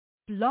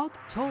Blog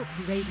Talk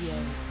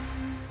Radio.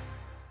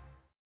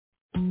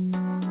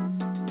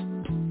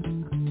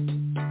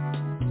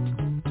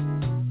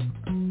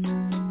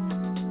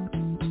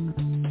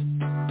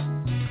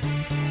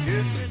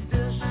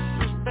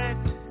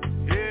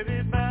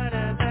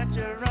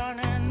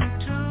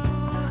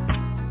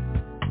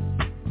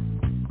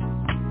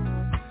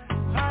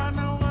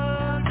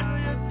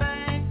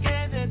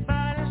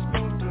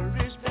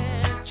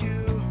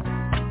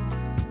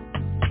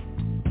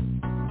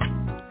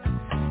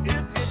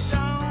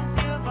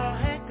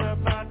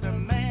 About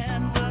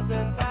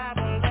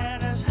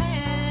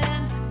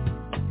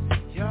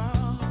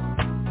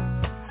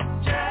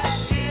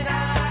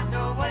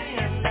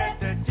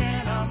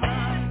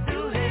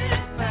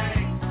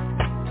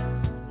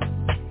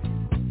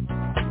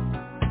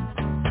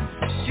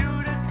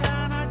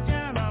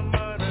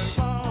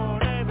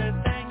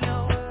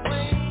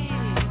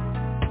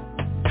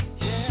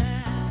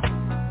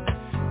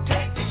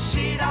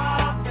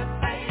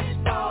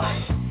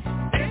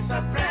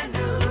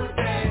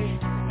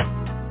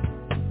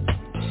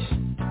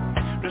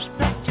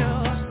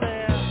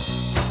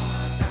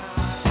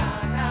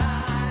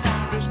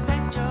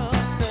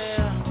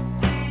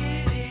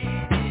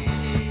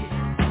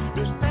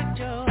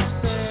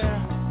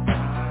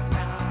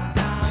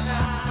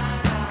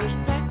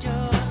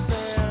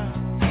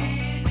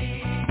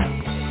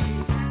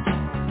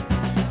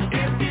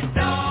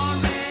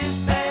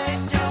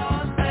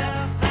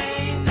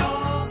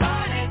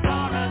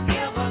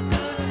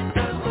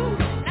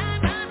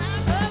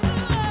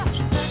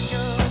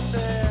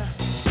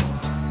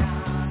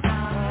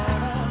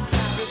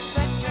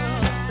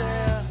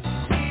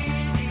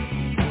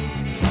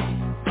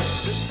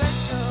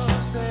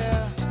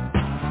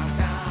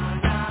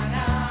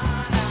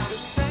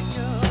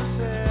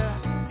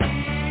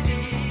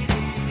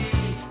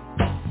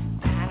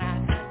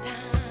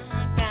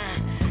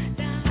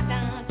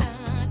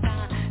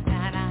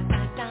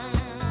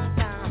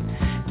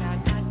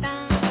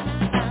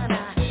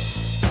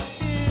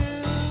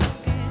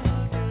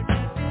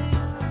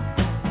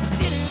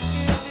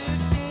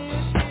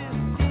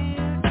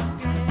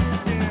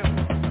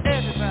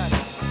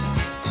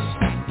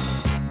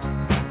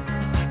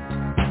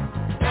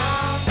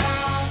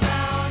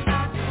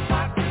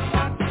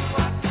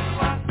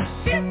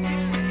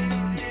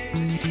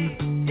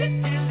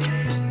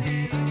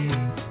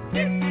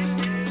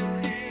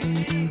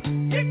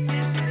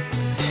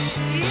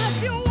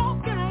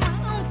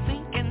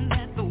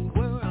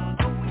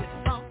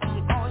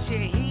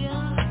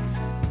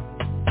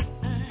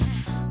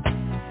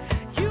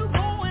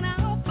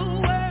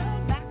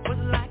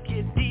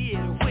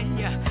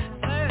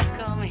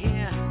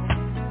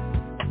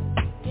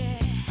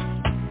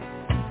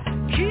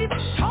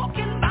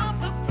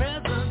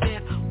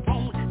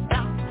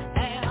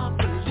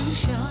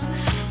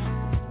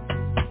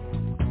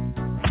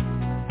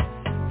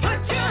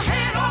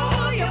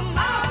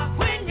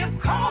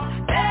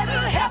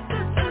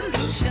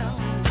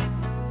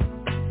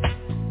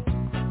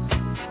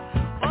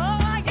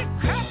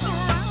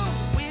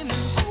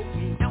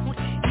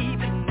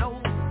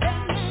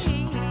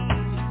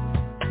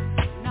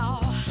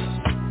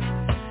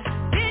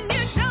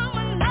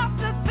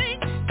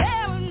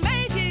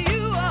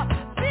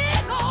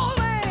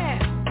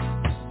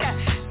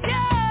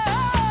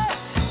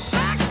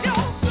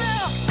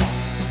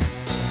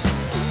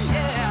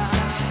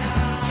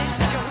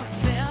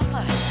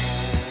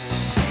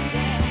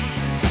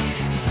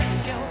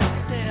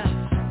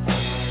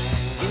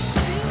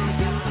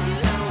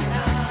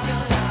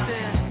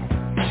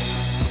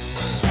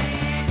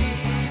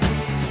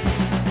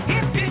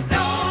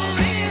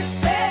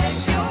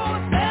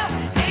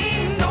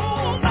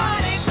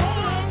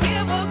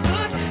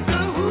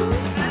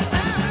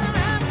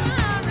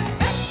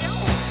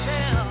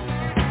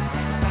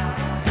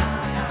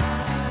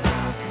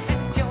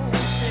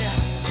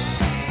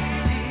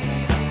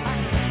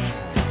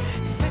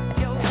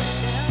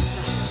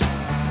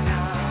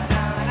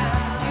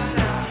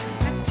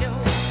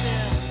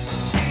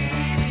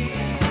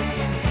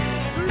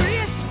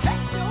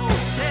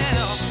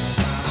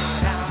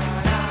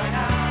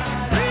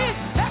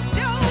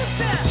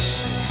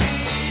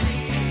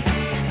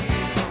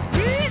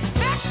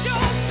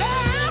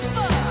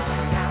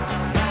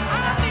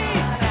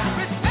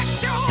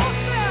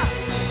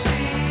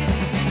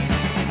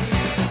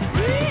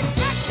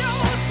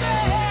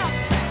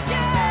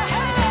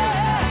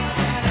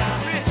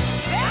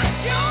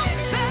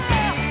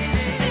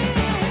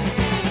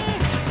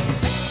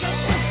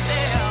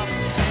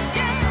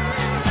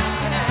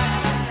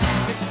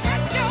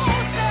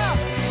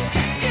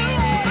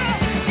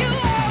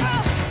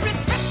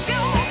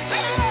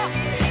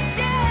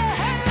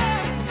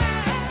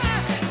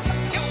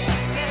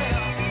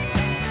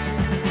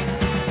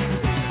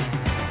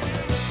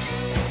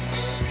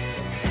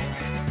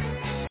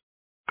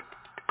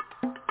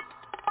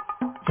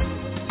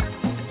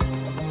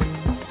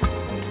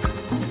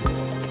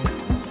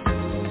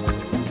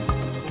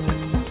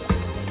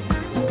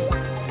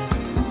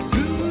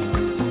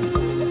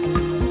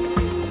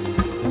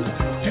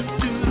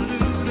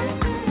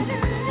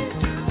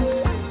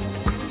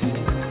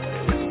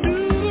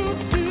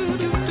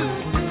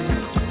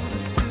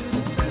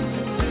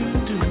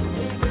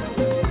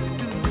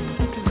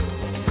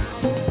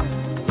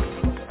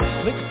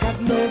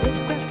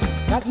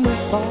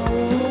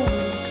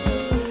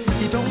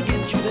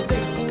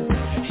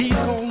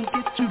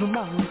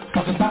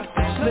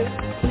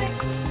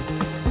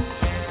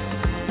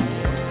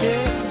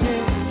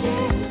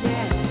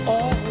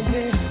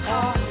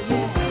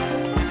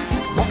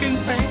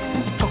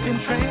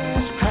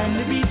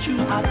get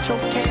you out your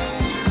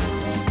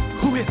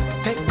cash. Who is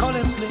they call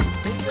it flip?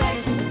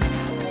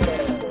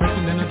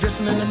 Dressing and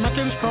adjusting and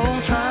making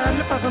strong, trying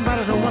to find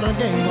somebody to want a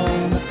game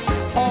on.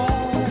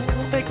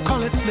 Oh, they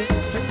call it flip.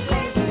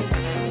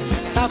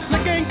 Now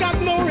Slick ain't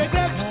got no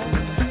regrets,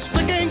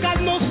 Slick ain't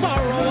got no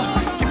sorrow.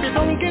 If he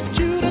don't get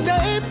you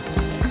today,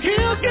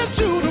 he'll get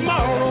you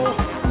tomorrow.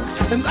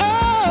 And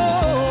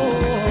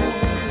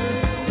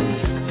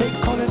they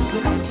call it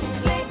flip.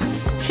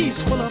 He's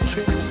full of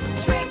tricks.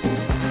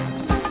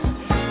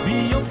 Be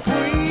your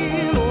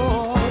friend,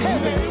 oh, hey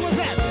baby, what's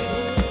that?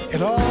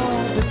 It all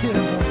depends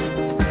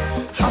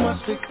on how much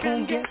they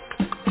can get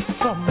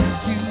from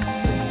you.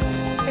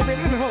 Hey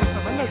baby, let me hold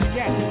something. I know you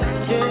got it.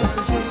 Yeah.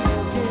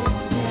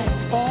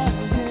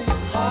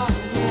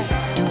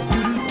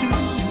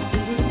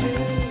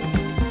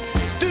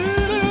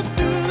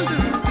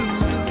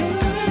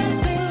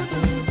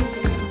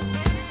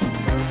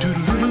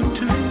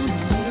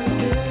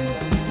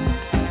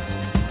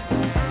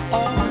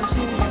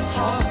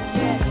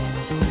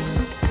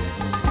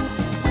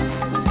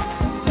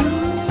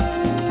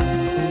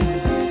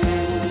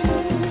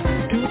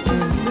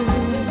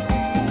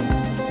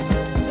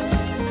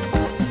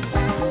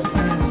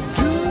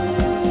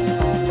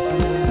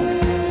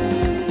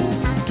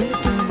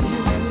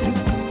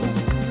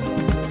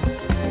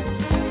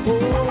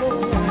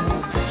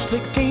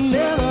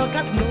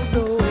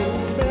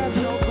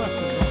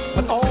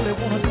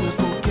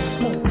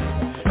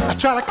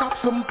 Try to cop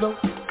some blow.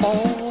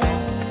 Oh,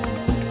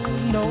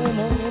 no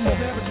more.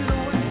 But you know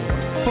what?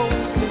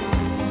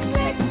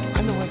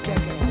 I know I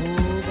can't get a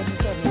hold, but it's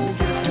better.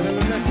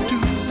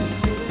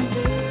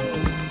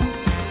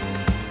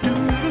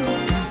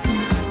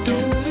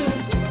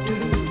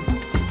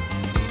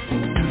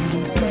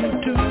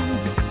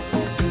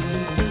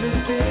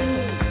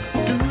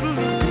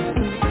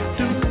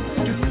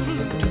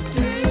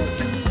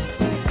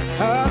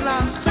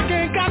 Now, Slick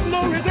ain't got no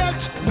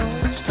regrets.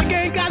 Slick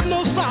ain't got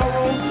no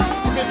sorrow.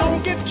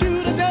 Don't get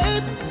you today,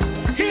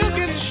 he'll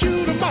get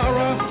you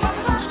tomorrow.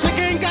 Slick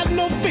ain't got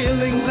no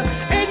feelings,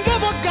 ain't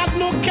never got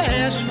no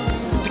cash.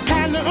 The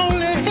kind that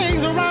only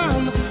hangs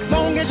around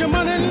long as your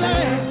money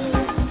lasts.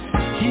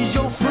 He's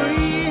your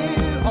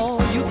friend,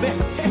 oh you bet.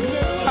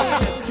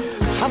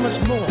 How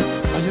much more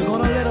are you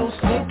gonna let old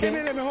Slick get?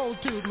 Let me hold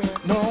too, man.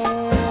 No.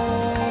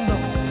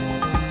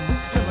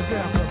 Simmer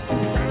down, brother.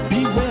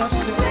 Beware,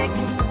 Slick.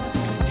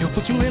 He'll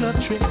put you in a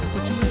trick.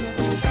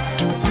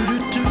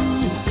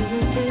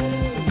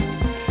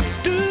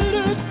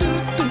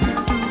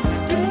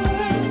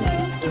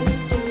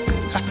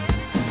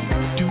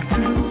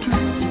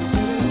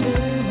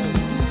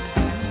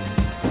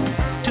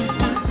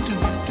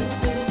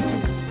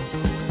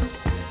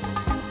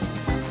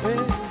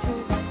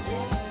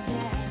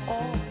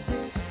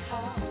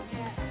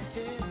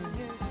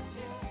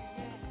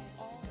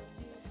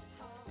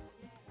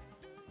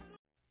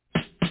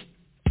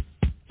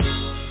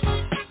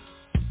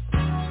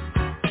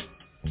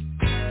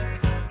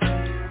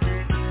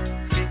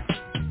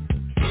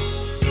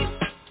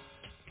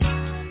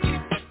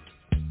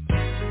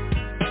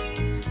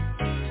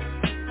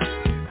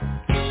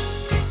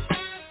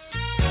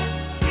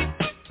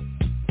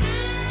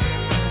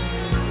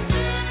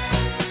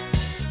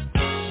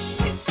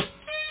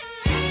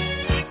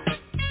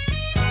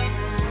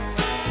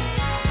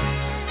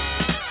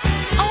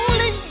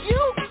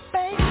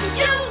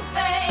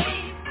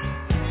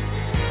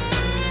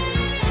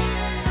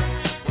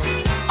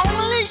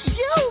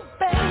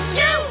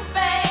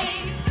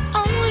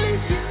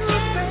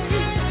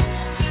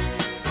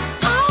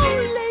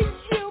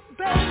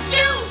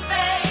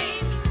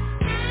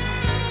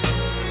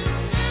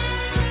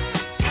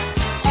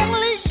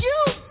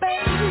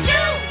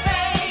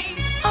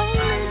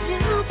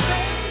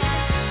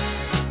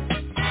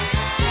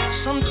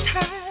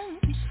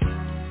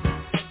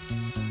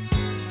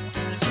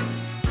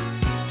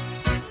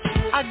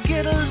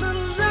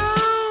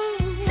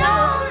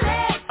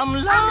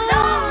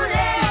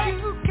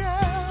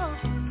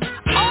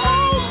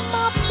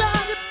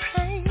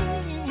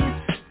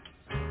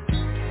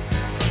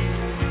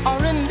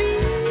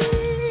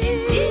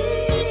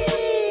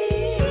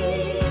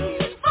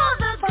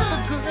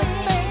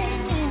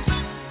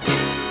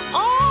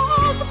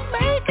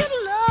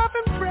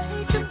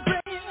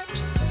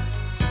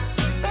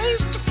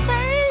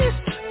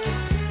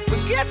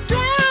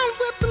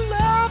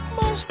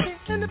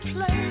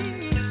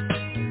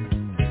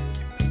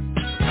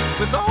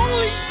 With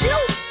only you,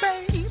 baby.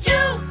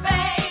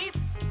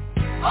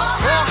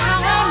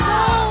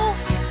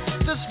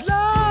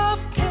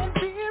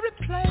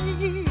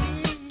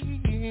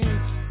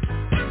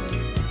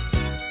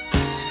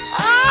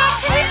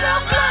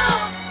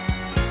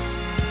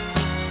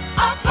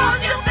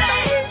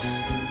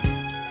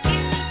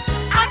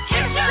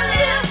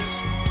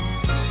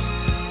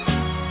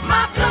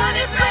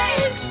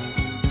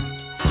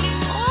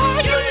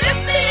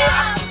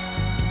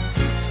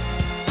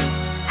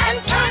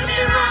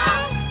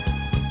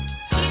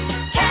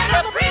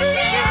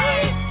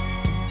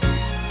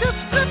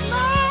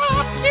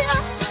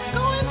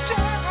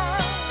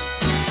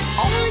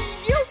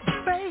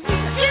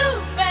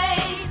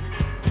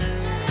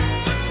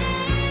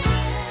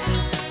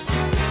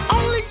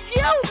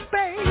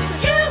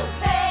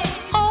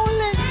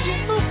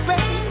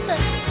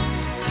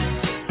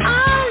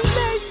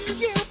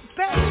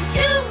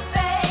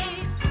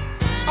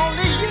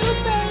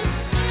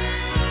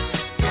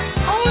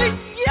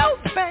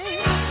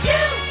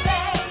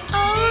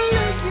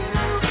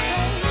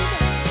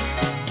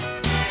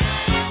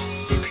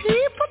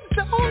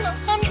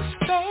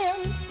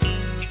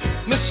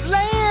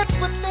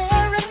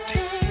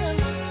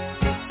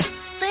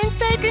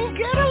 can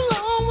get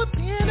along with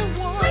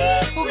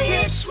anyone who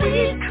gives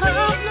sweet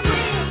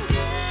compliments.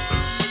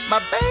 My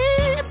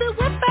baby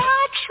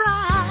without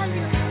trying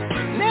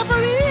never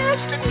is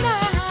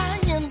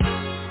denying.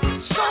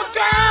 So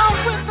down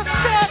with the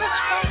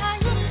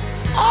satisfying,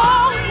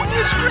 always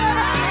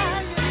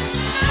gratifying.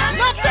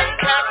 Nothing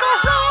can go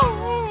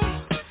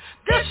wrong.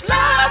 This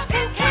love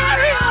can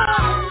carry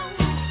on.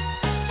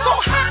 So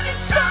hot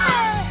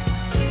inside,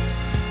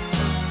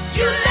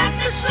 you let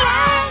me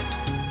slide.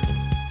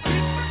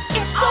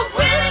 If I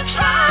really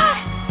try,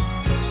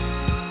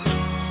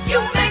 you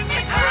make me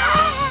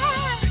cry.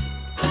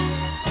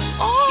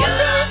 Oh, you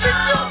love it,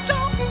 you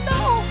don't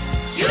know.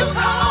 You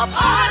become a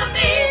part of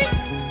me.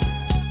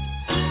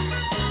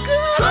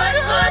 Good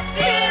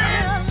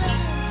feeling,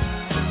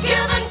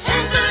 given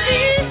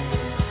tenderly.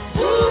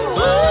 Ooh,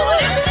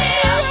 lift me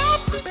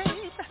up, baby.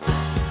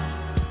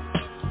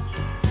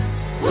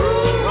 Ooh,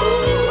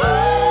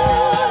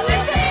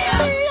 lift me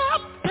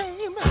up,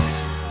 baby.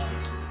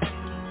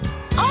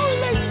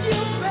 Only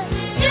you, babe.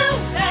 You,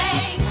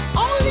 babe.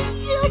 Only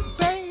you,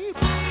 babe.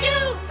 You,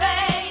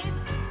 babe.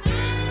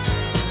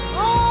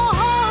 Oh,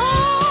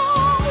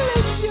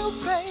 only you,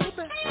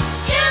 baby.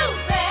 You,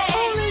 babe.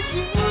 Only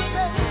you,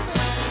 baby.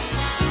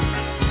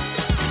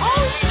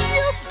 Only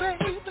you,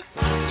 baby.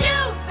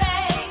 You,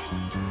 babe.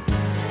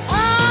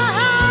 Only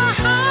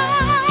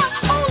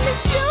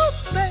you, babe. You, babe. Only you,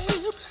 babe.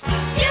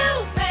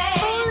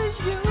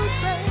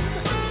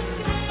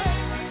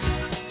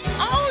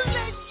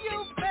 Only you,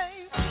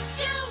 babe.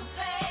 You,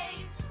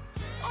 babe.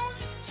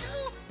 Only you,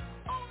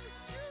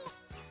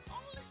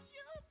 only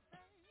you.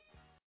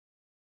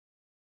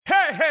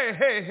 Hey, hey,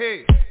 hey, hey.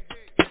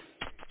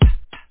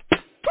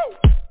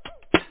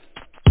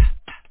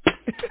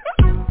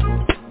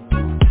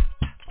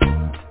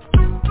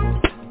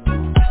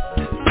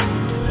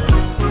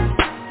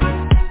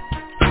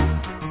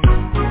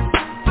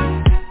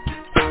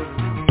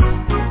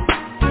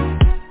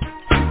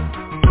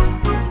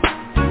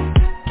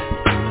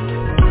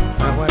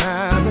 Now what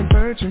I've been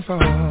searching for,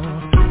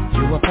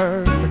 you a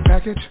perfect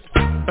package.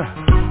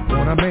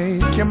 Wanna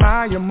make you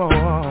my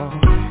more.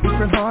 It's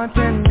been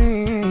haunting me,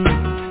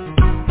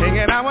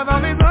 hanging out with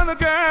all these other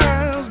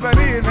girls, but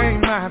it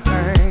ain't my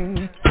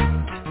thing.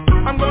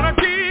 I'm gonna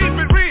keep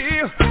it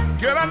real,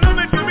 girl. I know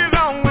that you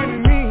belong with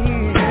me.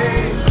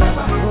 Hey,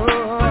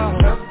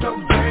 love the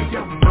way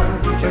you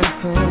work.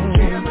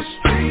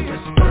 Chemistry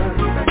is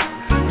perfect.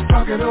 Let's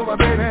talk it over,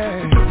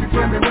 baby. You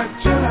tell me what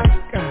you like.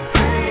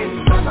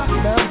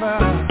 Lover,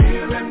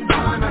 feeling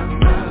one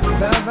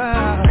another.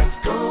 Let's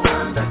go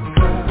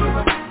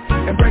undercover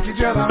and break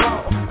each other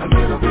off a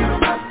little bit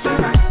of love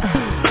tonight.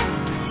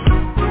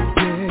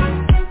 Yeah,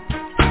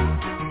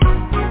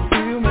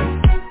 feel me.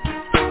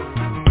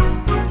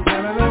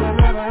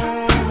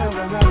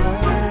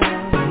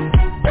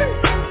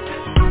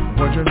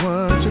 Wondering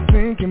what you're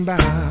thinking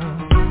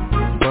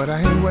about, but I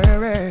ain't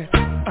worried.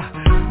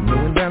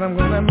 Knowing that I'm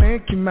gonna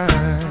make you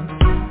mine,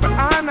 but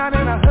I'm not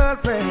in a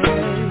hurry.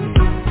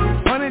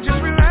 Honey,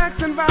 just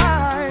relax and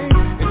vibe.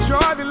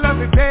 Enjoy the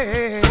lovely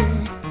day.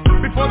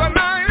 Before the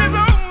night is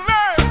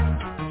over,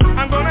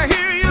 I'm gonna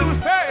hear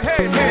you say,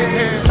 hey, hey,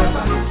 hey.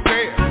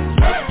 Say it.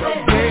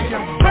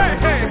 Hey,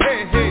 hey, hey,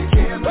 hey.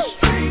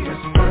 Chemistry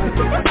is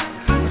perfect.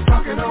 Let's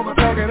talk it over,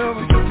 talk it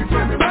over. You can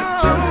tell me what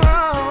you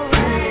like.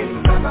 Hey,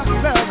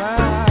 lover,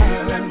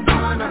 feeling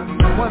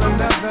one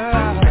another.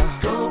 Let's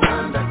go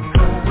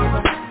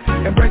undercover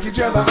and break each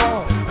other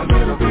off a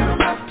little bit of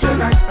love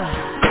tonight.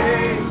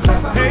 Hey,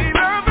 lover. Hey,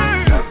 lover.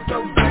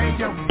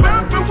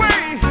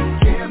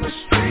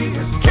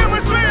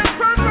 Chemistry is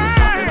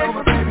perfect.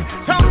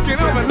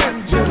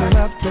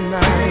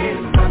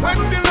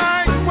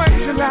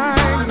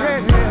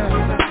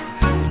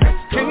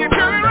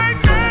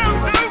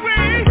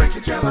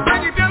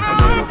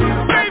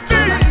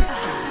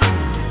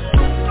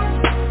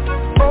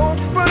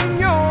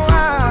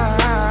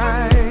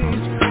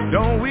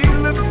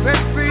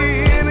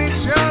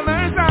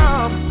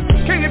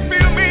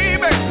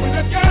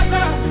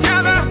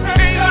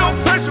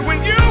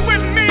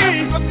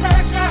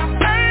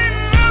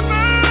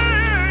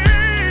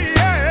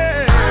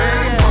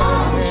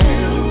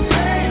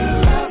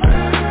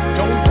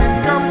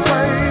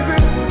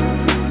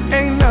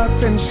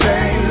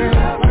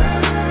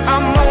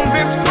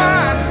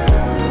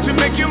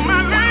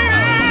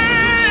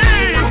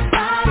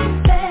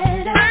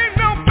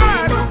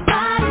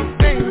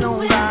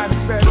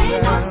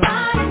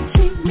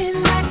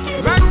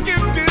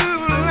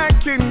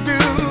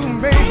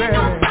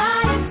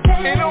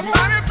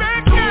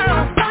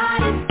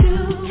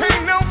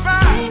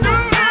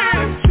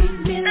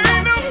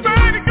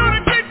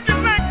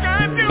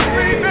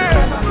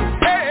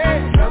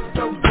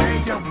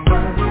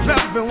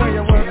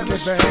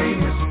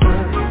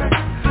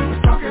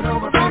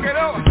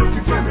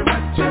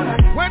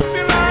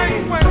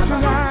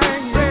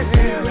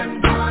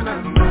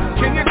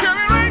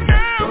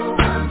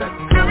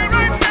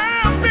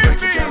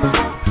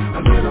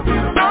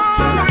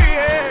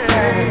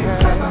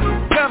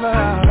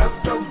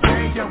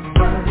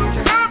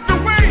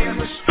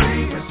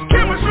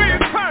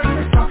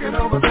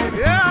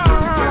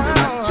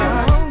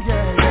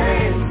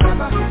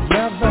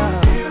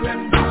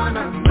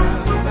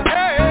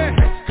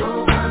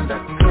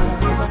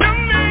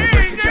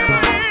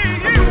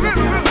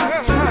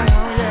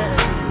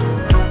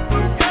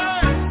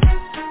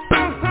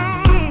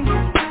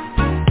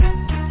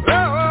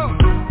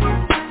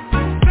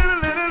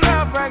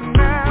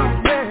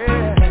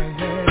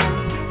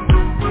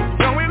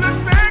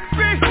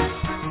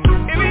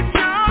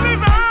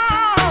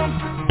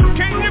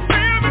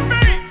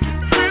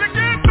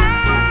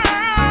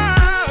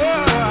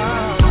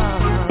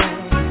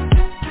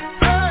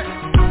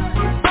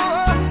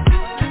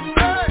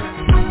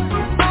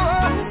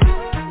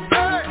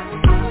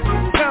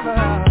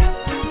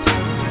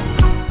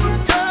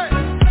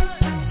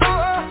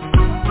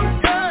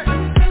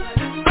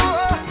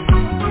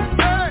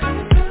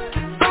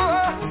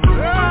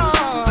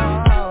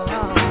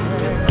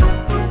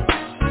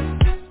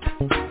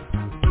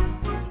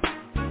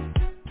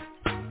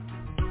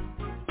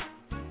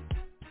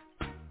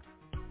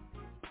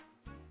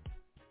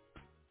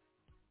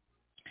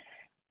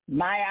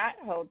 Mayat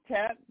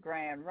Hotep,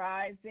 Grand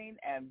Rising,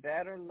 and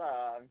Better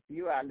Love.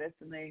 You are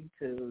listening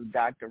to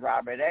Dr.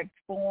 Robert X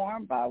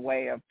Form by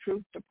way of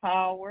Truth to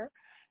Power,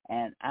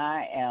 and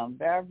I am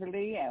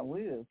Beverly, and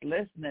we was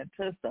listening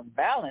to some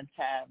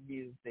Valentine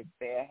music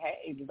there.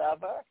 Hey,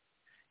 lover.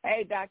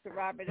 Hey, Dr.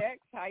 Robert X,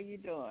 how you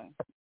doing?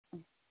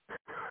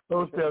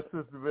 Hotep,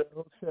 Sister Bear,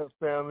 Hotep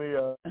family.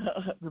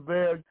 Sister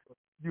Bear,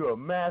 you're a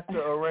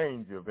master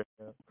arranger, man.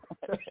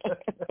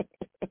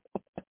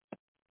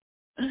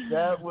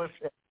 That was...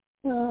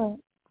 I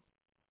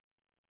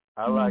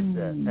like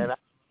that. And I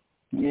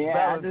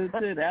do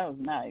too. That was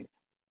nice.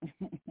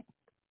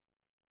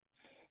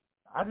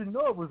 I didn't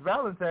know it was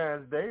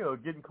Valentine's Day or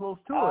getting close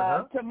to it,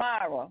 huh?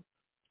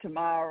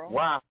 Tomorrow.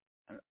 Wow.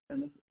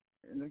 In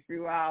a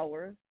few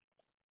hours.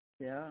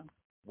 Yeah.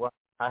 Well,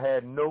 I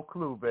had no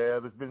clue,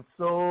 man. There's been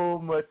so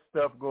much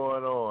stuff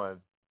going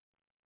on.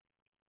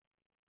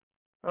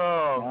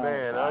 Oh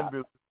man,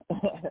 unbelievable.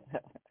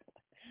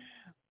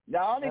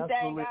 The only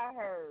thing I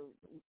heard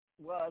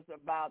was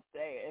about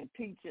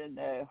teaching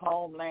the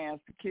Homeland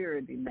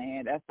Security,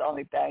 man. That's the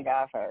only thing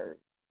I've heard.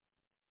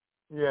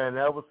 Yeah, and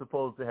that was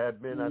supposed to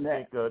have been, I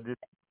think, this.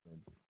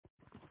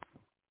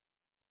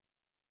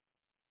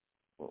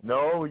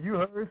 No, you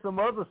heard some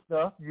other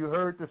stuff. You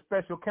heard the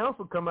special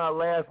counsel come out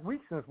last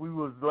week since we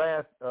was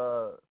last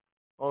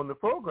on the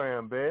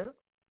program, Bear.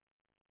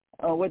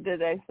 Oh, what did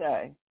they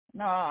say?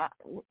 No,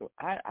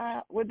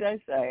 I what did they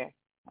say?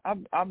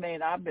 I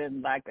mean, I've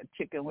been like a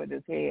chicken with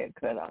his head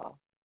cut off.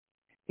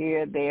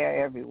 Here,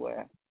 there,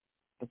 everywhere.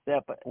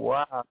 Except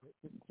wow.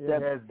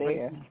 Except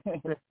there.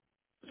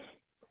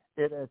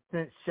 It has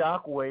sent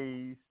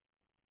shockwaves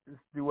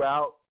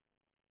throughout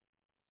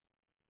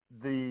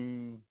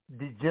the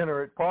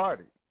degenerate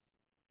party.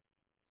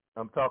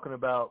 I'm talking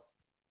about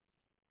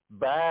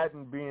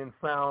Biden being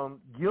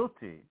found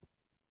guilty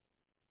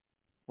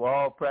for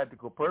all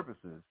practical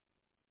purposes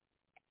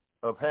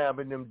of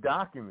having them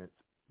documents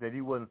that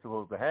he wasn't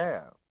supposed to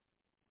have.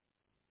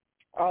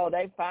 Oh,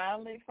 they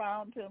finally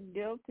found him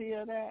guilty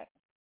of that?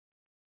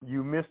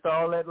 You missed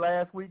all that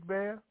last week,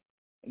 Bear?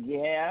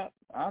 Yeah,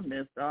 I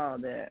missed all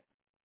that.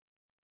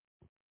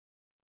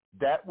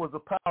 That was a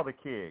powder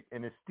keg,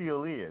 and it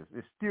still is.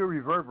 It's still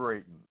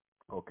reverberating,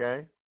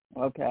 okay?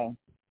 Okay.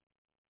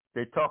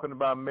 They're talking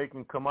about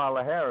making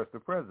Kamala Harris the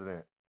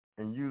president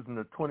and using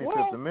the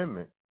 25th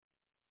Amendment.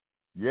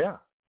 Yeah.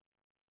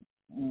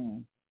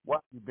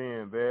 What you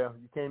been, Bear?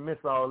 You can't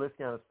miss all this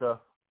kind of stuff.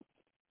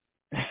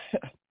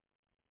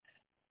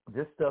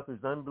 This stuff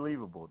is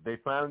unbelievable. They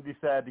finally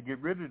decided to get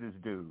rid of this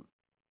dude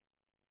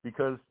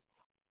because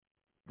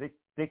they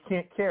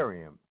can't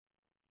carry him.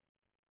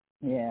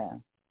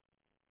 Yeah.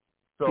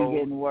 So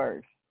he's getting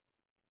worse.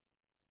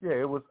 Yeah,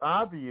 it was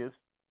obvious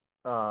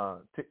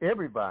to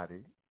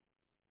everybody.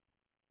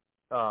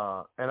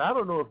 And I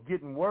don't know if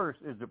getting worse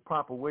is the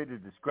proper way to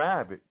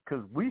describe it,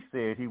 because we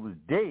said he was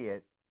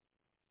dead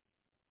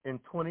in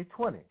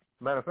 2020.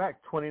 Matter of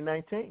fact,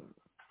 2019.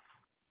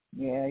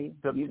 Yeah,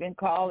 you've been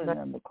calling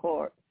him a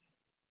corpse.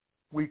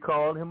 We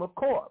called him a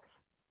corpse.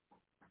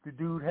 The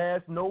dude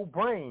has no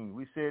brain.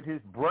 We said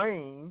his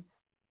brain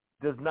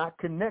does not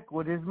connect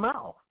with his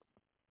mouth.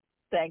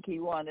 Think he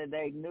wanted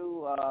a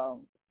new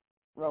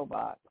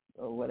robot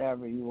or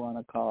whatever you want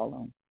to call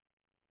them.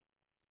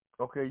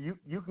 Okay,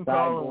 you can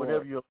call him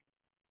whatever you.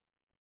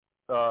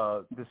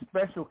 The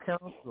special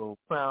counsel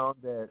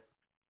found that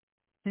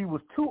he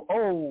was too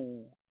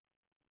old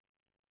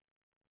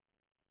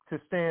to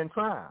stand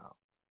trial,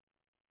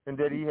 and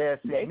that he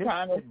had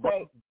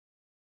significant.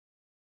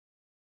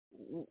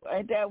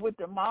 Ain't that what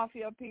the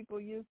mafia people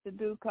used to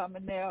do? Come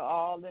in there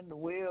all in the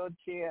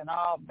wheelchair and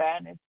all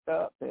bandaged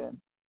up, and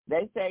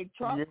they say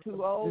Trump's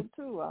too old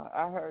too.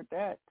 I heard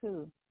that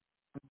too.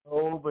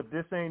 No, but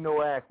this ain't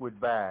no act with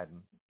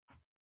Biden.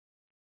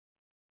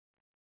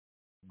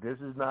 This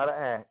is not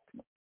an act.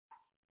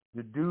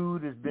 The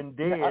dude has been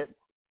dead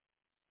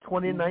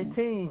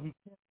 2019. He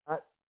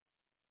cannot,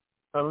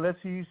 unless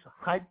he's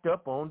hyped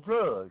up on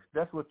drugs.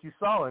 That's what you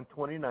saw in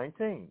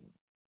 2019.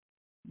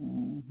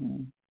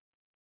 Mm-hmm.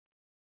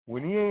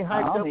 When he ain't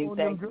hyped up on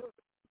them drugs.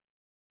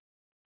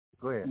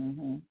 Go ahead.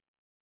 Mm-hmm.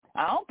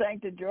 I don't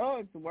think the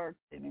drugs work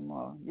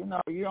anymore. You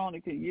know, you only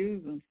can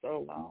use them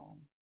so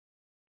long.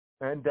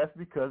 And that's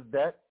because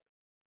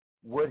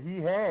what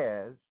he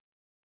has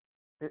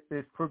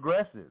is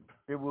progressive.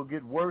 It will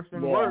get worse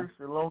and worse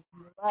as long as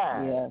he's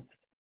alive. Yes.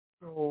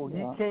 So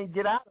he can't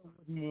get out of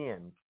what he's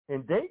in.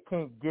 And they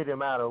can't get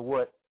him out of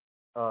what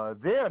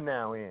they're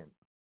now in.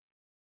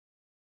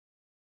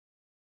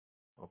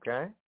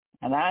 Okay?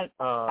 And I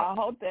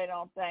hope they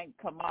don't think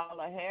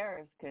Kamala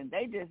Harris can.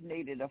 They just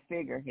needed a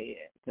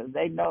figurehead because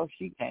they know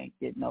she can't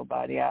get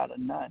nobody out of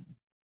nothing.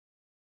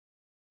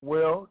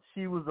 Well,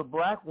 she was a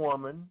black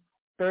woman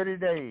 30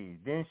 days.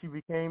 Then she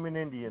became an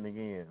Indian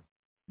again.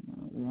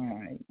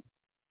 Right.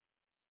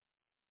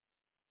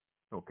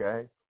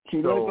 Okay.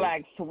 She looked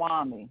like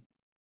Swami.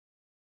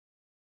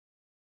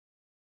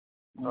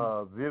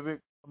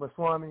 Vivek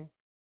Ramaswamy?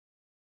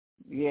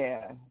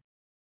 Yeah.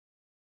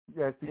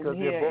 Yes, because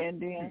they're both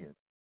Indian.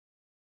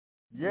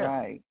 Yeah.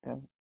 Right.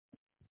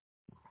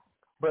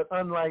 But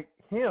unlike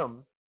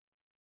him,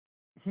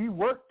 he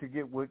worked to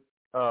get what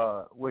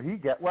he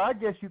got. Well, I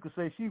guess you could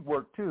say she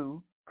worked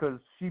too, because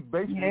she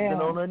basically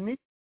been on her knees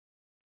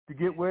to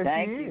get where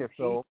she is.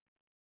 So,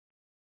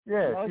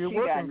 yeah, she's a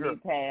working girl. She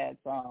got knee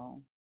pads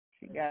on.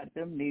 She got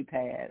them knee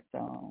pads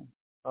on.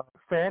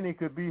 Fanny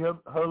could be her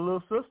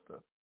little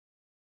sister.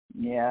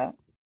 Yeah.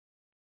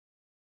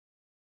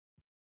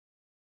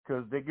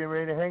 Because they getting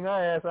ready to hang her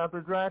ass out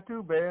to dry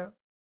too, Bear.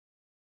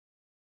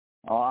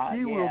 Oh, she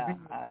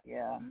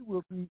yeah. She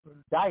will be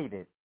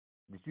indicted.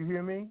 Did you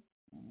hear me?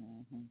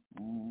 Mm-hmm.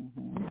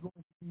 Mm-hmm. She's going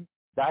to be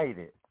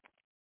indicted.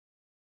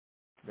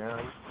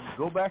 Now,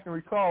 go back and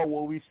recall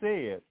what we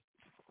said,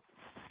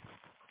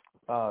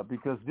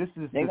 because this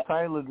is the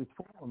title of this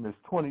forum is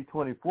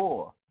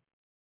 2024,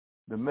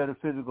 the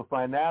metaphysical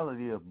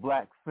finality of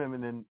Black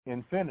feminine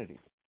infinity.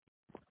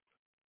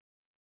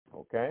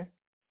 Okay?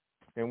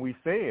 And we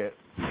said,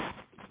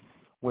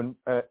 when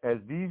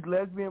as these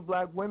lesbian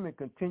Black women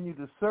continue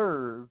to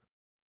serve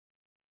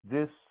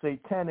this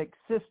satanic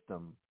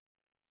system,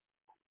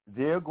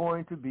 they're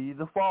going to be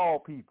the fall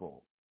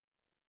people.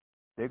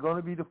 They're going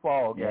to be the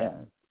fall guys.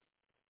 Yeah.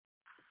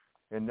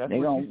 And that's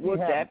they're going to whoop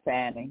that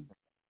fanny.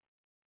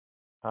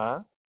 Huh?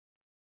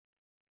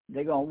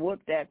 They're going to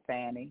whoop that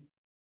fanny.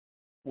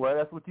 Well,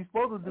 that's what you're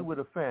supposed to do with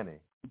a fanny.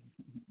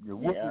 You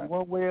whoop it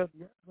one way or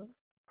the other.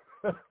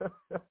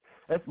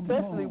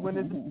 Especially when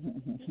it's...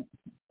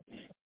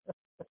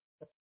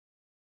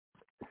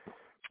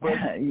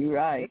 But you're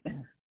right.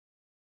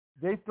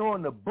 They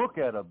throwing the book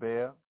at her,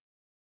 Bear.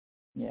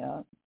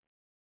 Yeah.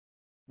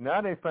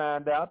 Now they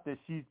find out that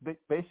she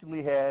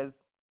basically has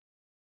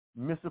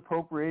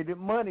misappropriated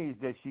monies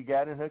that she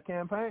got in her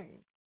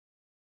campaign.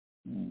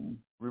 Mm.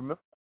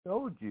 Remember, I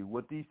told you,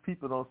 what these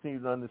people don't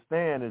seem to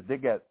understand is they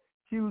got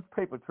huge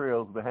paper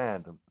trails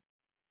behind them.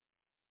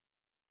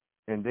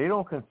 And they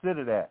don't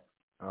consider that,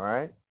 all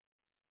right?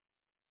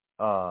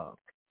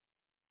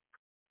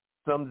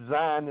 Some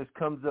Zionist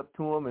comes up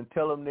to them and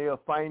tell them they'll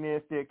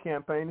finance their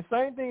campaign. The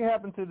same thing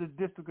happened to the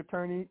district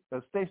attorney,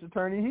 state's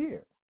attorney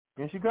here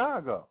in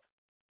Chicago.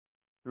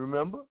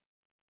 Remember?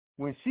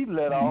 When she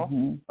let off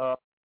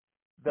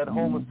that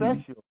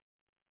homosexual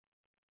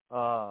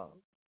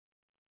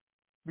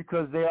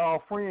because they're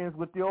all friends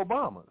with the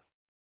Obamas.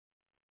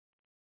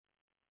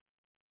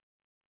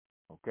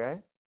 Okay?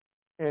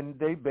 And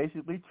they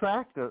basically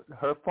tracked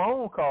her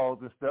phone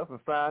calls and stuff and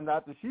found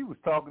out that she was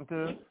talking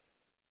to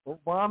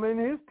Obama and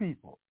his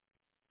people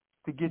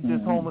to get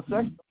this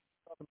homosexual.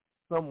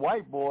 Some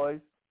white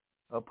boys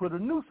put a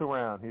noose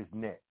around his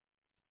neck.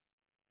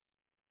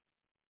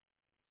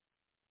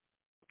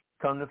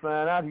 Come to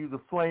find out he was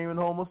a flaming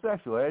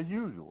homosexual, as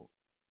usual.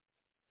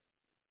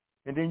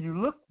 And then you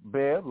look,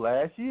 Bev,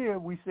 last year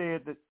we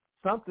said that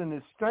something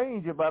is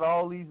strange about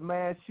all these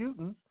mass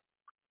shootings.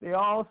 They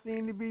all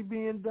seem to be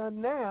being done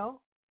now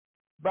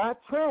by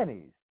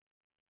trannies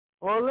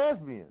or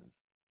lesbians.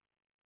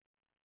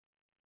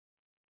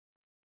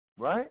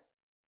 Right?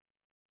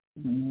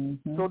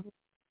 Mm-hmm. So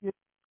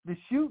the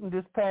shooting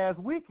this past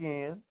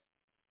weekend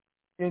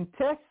in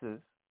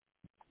Texas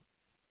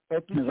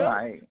at the church.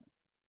 Right.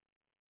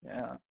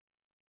 Yeah.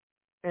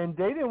 And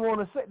they didn't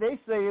want to say, they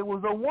say it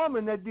was a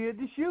woman that did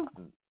the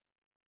shooting.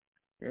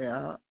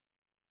 Yeah.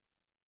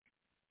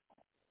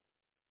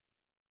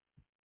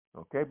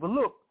 Okay, but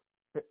look,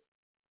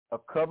 a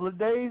couple of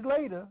days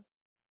later,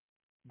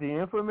 the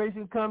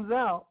information comes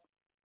out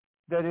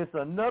that it's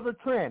another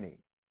tranny.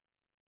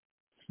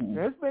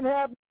 Now, it's been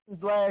happening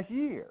since last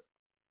year.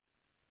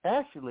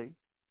 Actually,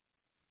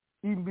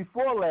 even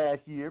before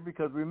last year,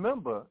 because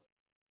remember,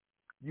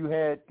 you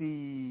had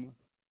the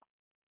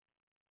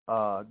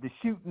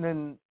shooting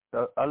in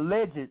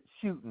alleged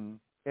shooting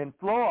in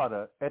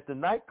Florida at the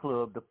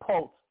nightclub, the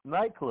Pulse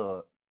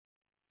nightclub,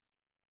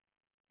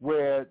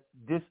 where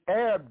this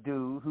Arab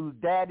dude whose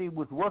daddy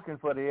was working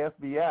for the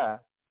FBI,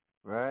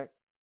 right?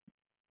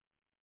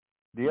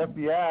 The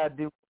FBI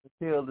didn't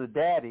tell the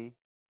daddy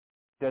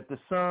that the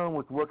son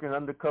was working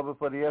undercover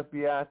for the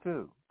FBI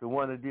too, the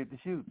one that did the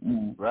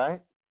shooting,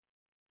 right?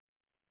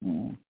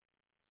 Mm.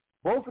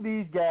 Both of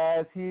these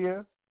guys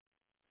here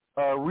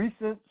are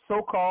recent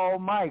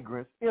so-called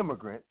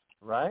immigrants,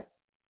 right?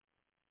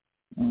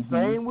 Mm-hmm.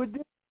 Same with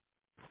this.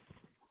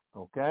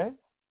 Okay?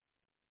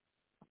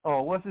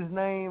 Oh, what's his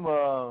name?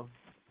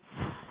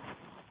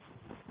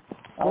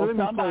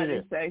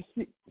 Somebody say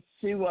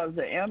she was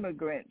an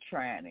immigrant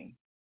tranny,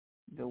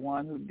 the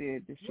one who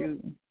did the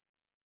shooting.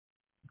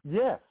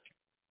 Yes.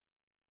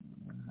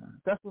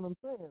 That's what I'm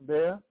saying,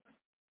 Bear.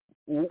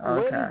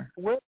 Okay.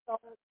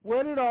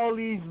 Where did all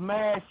these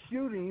mass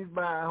shootings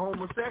by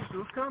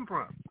homosexuals come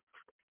from?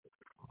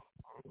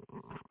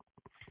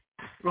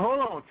 Well, hold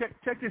on.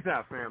 Check this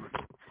out, family.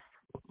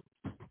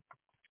 I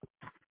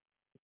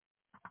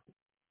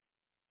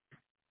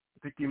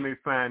think you may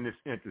find this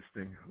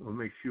interesting. We'll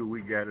make sure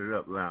we got it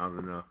up loud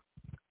enough.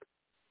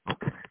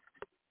 Okay.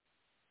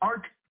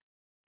 Our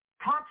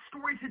top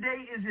story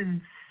today is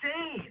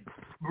insane.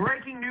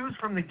 Breaking news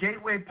from the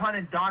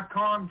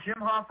GatewayPundit.com. Jim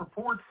Hoff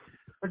reports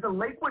that the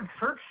Lakewood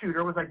church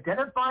shooter was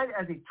identified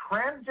as a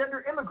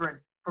transgender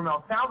immigrant from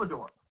El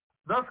Salvador,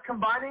 thus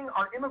combining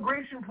our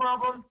immigration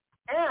problem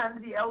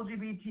and the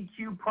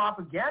LGBTQ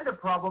propaganda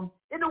problem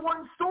into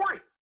one story.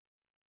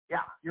 Yeah,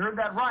 you heard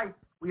that right.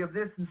 We have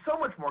this and so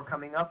much more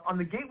coming up on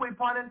the Gateway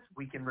Pundits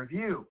Week in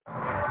Review.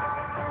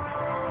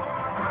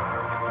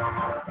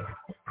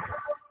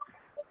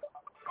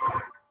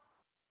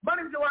 My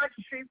name is Elijah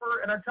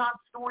Schaefer, and our top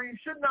story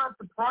should not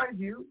surprise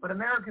you, but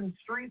American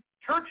streets,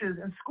 churches,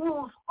 and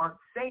schools aren't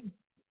safe,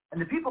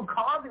 and the people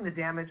causing the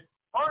damage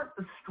aren't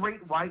the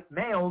straight white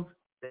males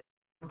that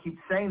keep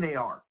saying they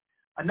are.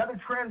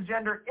 Another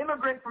transgender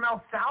immigrant from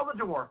El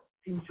Salvador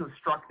seems to have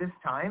struck this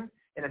time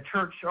in a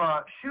church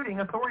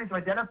shooting. Authorities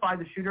have identified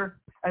the shooter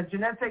as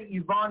Janesse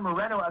Yvonne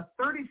Moreno, a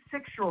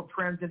 36-year-old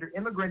transgender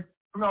immigrant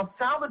from El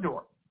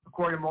Salvador,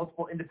 according to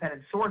multiple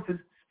independent sources,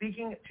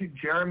 speaking to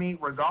Jeremy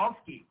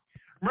Rogalski.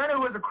 Moreno,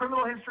 who has a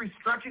criminal history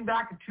stretching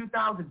back to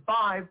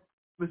 2005,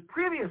 was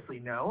previously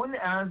known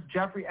as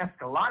Jeffrey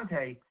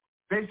Escalante,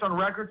 based on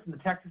records from the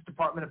Texas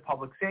Department of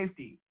Public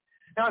Safety.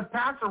 Now, his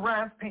past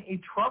arrests paint a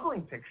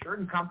troubling picture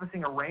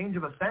encompassing a range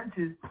of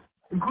offenses,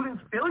 including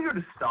failure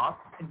to stop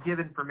and give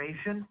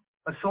information,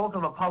 assault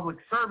of a public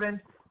servant,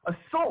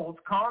 assault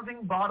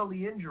causing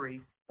bodily injury,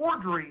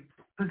 forgery,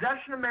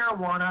 possession of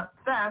marijuana,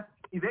 theft,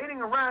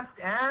 evading arrest,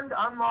 and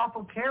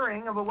unlawful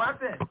carrying of a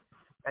weapon.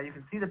 Now, you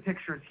can see the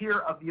pictures here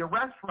of the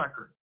arrest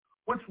record.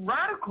 What's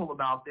radical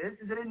about this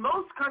is that in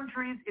most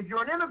countries, if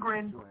you're an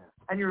immigrant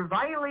and you're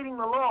violating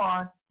the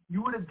law,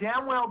 you would have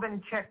damn well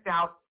been checked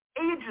out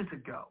ages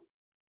ago.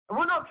 And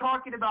we're not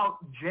talking about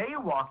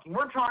jaywalking.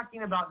 We're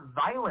talking about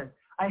violence,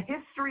 a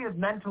history of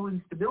mental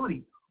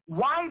instability.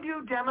 Why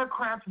do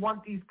Democrats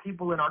want these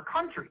people in our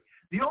country?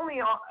 The only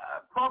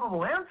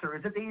probable answer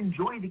is that they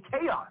enjoy the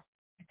chaos.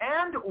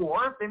 And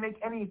or if they make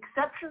any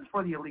exceptions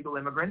for the illegal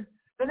immigrants,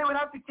 then they would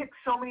have to kick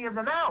so many of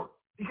them out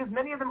because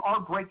many of them are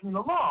breaking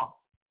the law.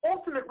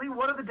 Ultimately,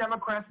 what are the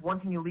Democrats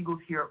wanting illegals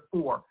here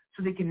for?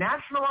 So they can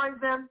nationalize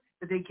them,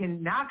 that they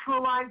can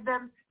naturalize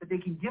them, that they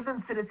can give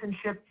them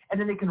citizenship, and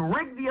then they can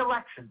rig the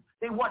election.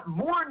 They want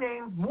more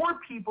names, more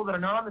people that are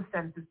not on the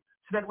census,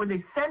 so that when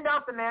they send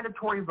out the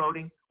mandatory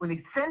voting, when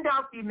they send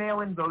out the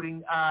mail-in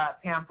voting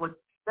pamphlets,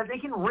 that they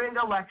can rig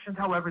elections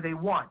however they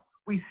want.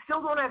 We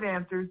still don't have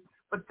answers,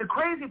 but the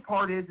crazy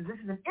part is this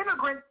is an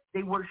immigrant.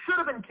 They should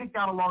have been kicked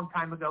out a long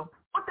time ago,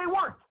 but they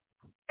weren't.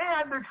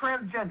 And they're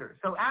transgender.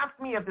 So ask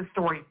me if this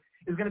story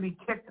is going to be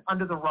kicked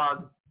under the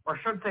rug, or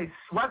I should say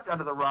swept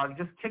under the rug,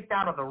 just kicked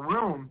out of the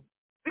room,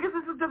 because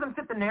this doesn't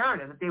fit the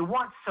narrative that they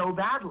want so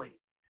badly.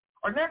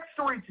 Our next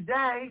story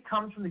today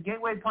comes from the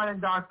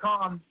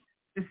GatewayPundit.com,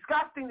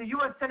 discussing the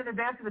U.S. Senate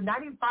advancing the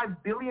 $95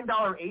 billion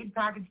aid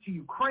package to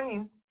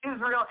Ukraine,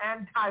 Israel,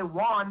 and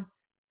Taiwan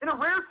in a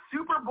rare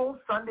Super Bowl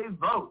Sunday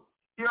vote.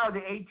 Here are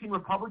the 18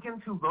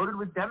 Republicans who voted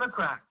with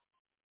Democrats.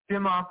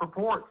 Tim Off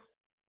reports.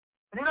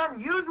 In an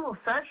unusual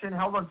session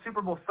held on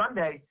Super Bowl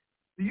Sunday,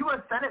 the U.S.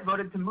 Senate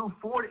voted to move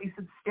forward a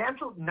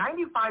substantial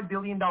 $95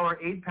 billion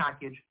aid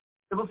package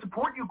that will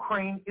support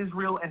Ukraine,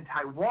 Israel, and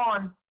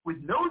Taiwan with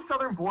no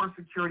southern border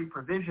security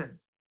provisions.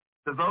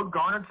 The vote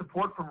garnered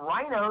support from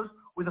rhinos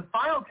with a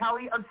final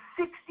tally of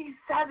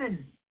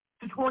 67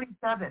 to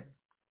 27.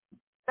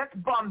 That's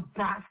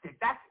bombastic.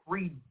 That's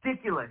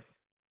ridiculous.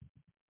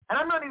 And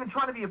I'm not even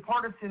trying to be a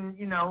partisan,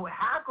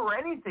 hack or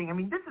anything. I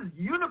mean, this is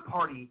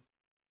uniparty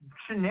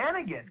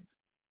shenanigans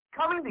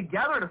coming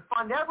together to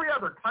fund every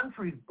other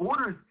country's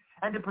borders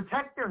and to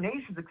protect their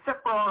nations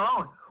except for our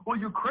own. Well,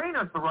 Ukraine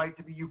has the right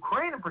to be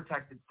Ukraine and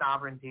protect its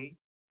sovereignty.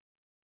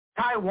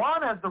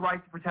 Taiwan has the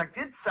right to protect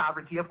its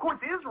sovereignty. Of course,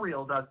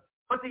 Israel does.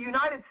 But the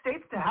United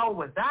States, to hell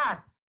with that.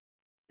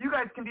 You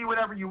guys can be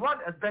whatever you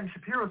want. As Ben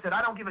Shapiro said,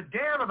 I don't give a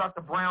damn about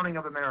the browning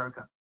of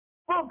America.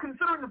 Well,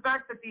 considering the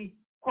fact that the,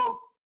 quote,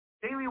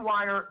 Daily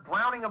Wire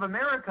browning of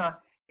America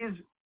is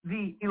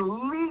the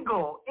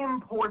illegal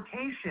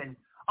importation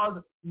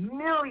of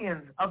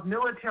millions of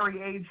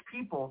military-aged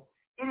people,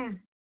 it is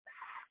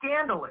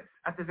scandalous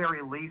at the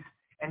very least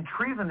and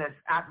treasonous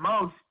at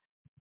most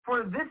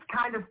for this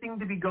kind of thing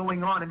to be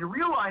going on, and to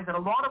realize that a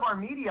lot of our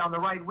media on the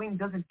right wing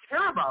doesn't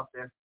care about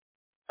this.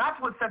 That's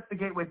what sets the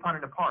Gateway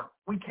Pundit apart.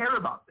 We care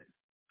about this.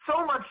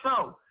 So much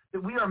so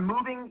that we are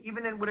moving,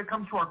 even when it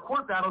comes to our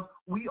court battles,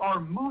 we are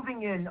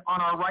moving in on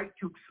our right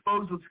to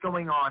expose what's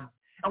going on.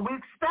 And we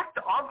expect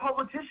our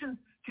politicians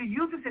to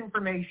use this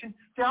information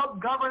to help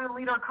govern and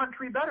lead our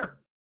country better.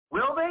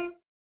 Will they?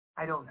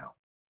 I don't know.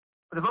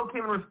 But the vote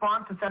came in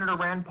response to Senator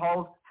Rand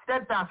Paul's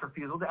steadfast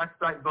refusal to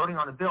expedite voting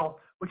on the bill,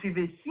 which he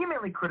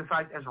vehemently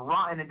criticized as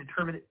rotten and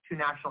determined to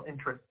national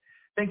interest.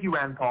 Thank you,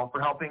 Rand Paul, for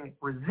helping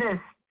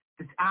resist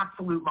this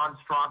absolute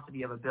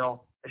monstrosity of a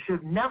bill that should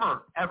have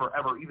never, ever,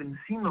 ever even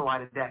seen the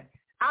light of day.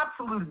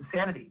 Absolute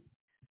insanity.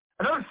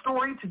 Another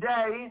story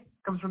today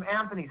comes from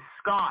Anthony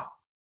Scott.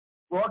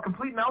 Well, a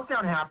complete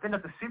meltdown happened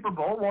at the Super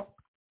Bowl. Well,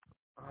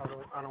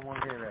 I don't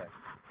want to hear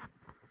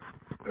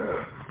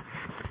that.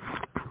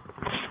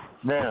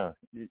 Now,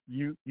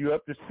 you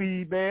up to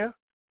speed, Bear?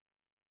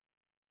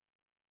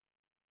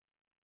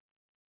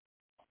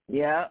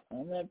 Yeah,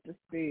 I'm up to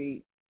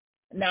speed.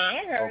 Now,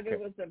 I heard it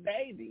was a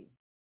baby.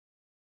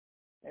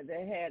 And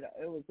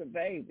it was a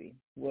baby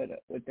with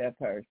that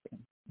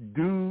person.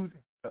 Dude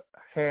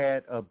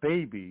had a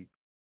baby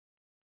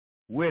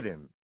with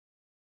him,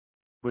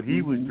 but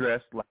he was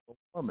dressed like a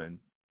woman,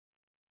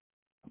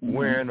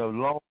 wearing a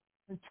long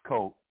trench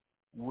coat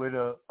with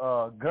a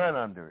gun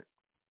under it.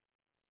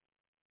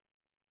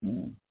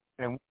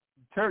 And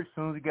church, as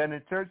soon as he got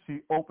into church, he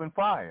opened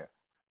fire.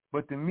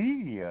 But the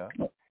media,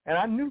 and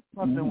I knew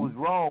something was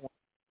wrong when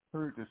I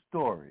heard the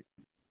story,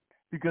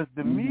 because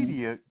the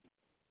media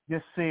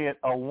just said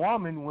a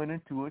woman went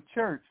into a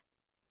church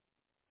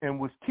and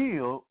was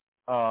killed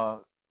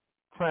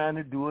trying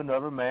to do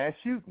another mass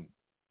shooting.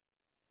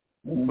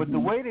 But the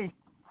way they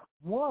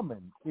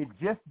woman, it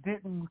just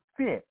didn't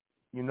fit.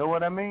 You know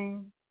what I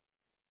mean?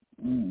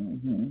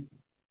 And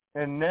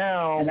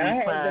now and we I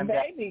heard find the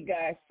baby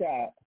got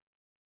shot.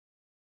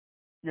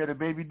 Yeah, the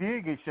baby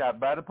did get shot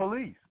by the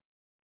police.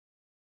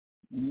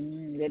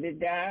 Did it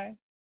die?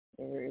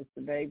 Or is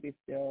the baby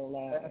still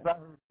alive? I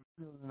heard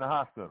he was in the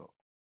hospital.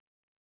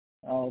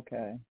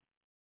 Okay.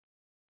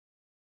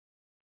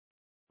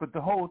 But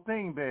the whole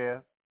thing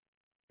there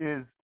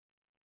is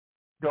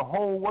the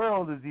whole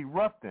world is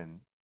erupting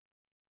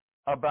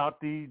about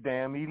these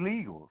damn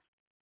illegals.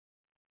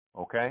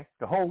 Okay?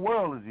 The whole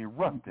world is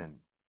erupting.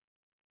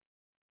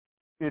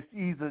 It's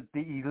either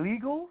the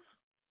illegals,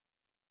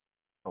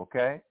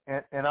 okay?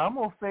 And I'm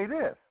going to say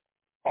this.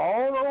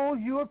 All those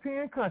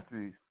European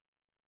countries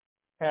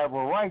have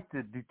a right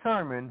to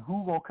determine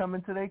who's going to come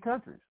into their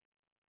countries.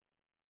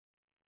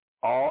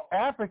 All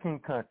African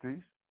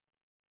countries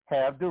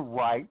have the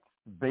right,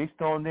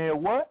 based on their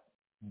what?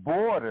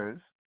 Borders,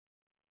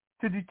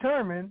 to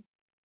determine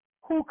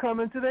who come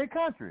into their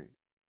country.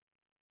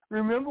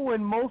 Remember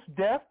when Mos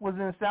Def was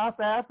in South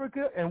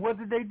Africa, and what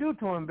did they do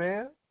to him,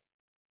 Bear?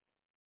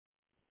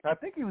 I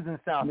think he was in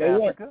South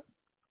Africa.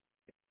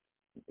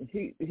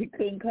 He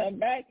couldn't come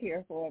back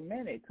here for a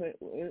minute. Is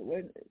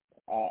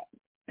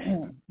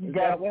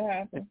that what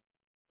happened?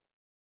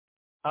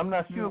 I'm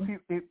not sure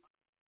if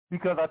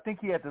because I think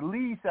he had to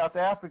leave South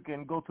Africa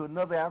and go to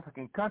another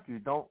African country.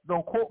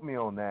 Don't quote me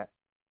on that.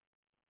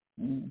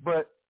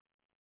 But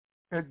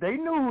they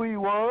knew who he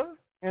was,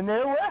 and they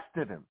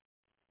arrested him.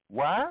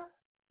 Why?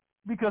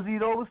 Because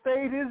he'd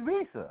overstayed his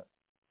visa.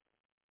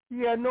 He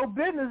had no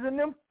business in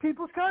them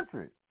people's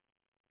country.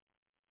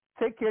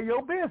 Take care of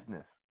your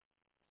business.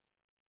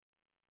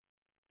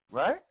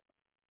 Right?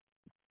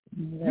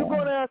 Yeah. You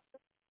go down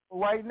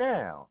right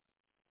now,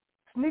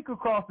 sneak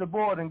across the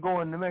border and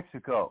go into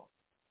Mexico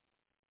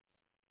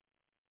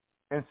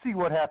and see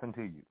what happened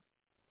to you.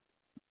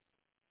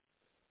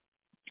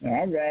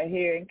 I'm right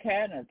here in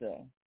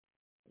Canada.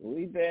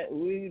 We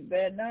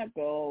better not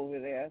go over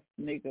there,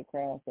 sneak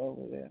across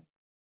over there.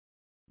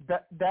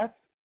 That's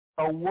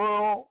a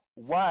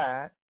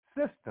worldwide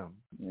system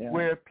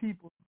where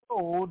people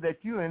know that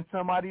you're in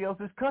somebody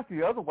else's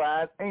country.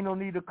 Otherwise, ain't no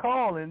need to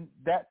call in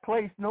that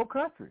place no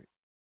country.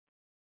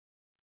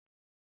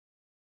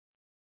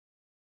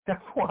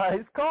 That's why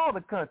it's called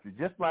a country.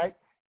 Just like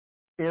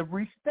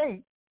every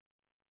state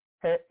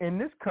in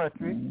this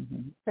country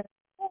has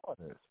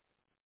borders.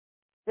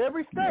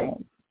 Every state.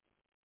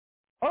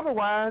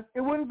 Otherwise,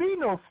 it wouldn't be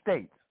no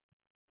states.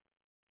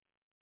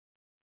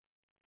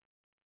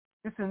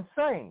 It's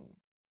insane.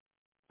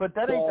 But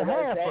that ain't the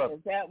half of it.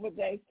 Is that what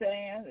they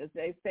saying? Is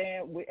they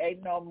saying we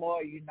ain't no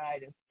more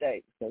United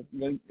States?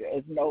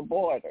 There's no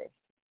borders.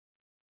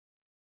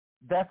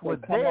 That's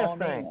what they're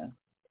saying.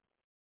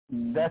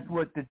 That's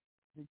what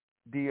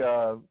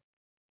the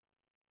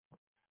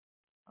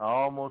I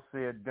almost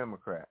said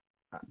Democrat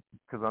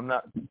because I'm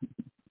not.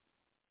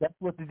 That's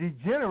what the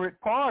degenerate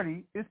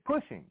party is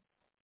pushing.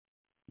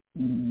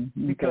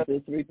 Because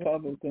it's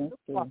Republicans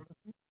too.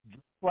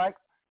 Just like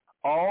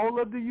all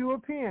of the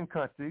European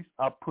countries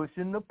are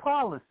pushing the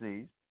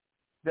policies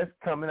that's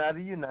coming out of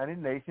the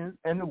United Nations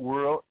and the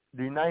world.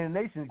 The United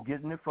Nations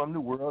getting it from the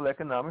World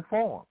Economic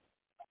Forum.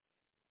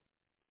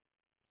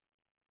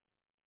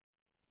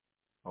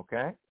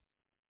 Okay?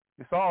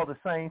 It's all the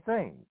same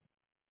thing.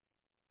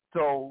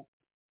 So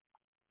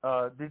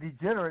the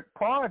degenerate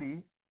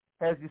party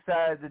has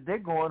decided that they're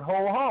going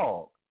whole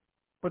hog.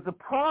 But the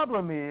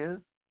problem is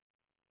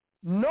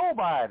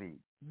nobody,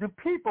 the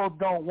people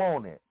don't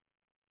want it.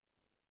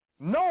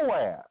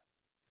 Nowhere.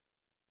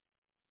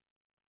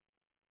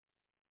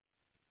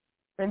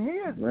 And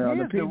here's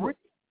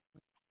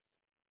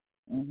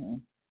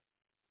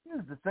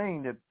the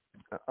thing that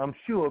I'm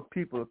sure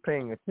people are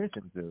paying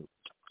attention to.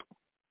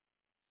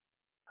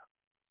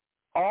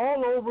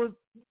 All over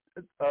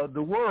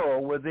the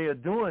world where they are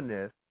doing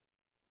this,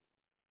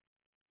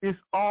 it's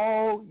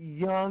all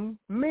young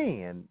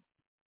men,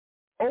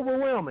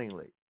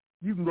 overwhelmingly.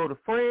 You can go to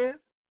France,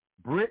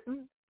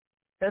 Britain,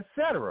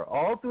 etc.,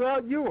 all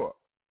throughout Europe.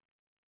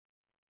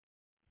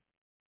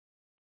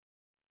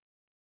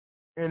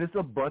 And it's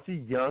a bunch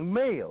of young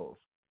males.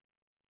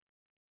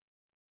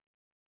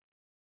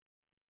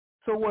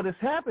 So what has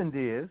happened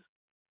is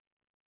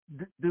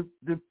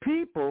the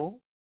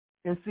people,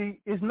 and see,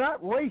 it's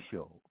not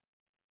racial.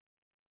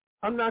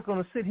 I'm not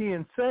going to sit here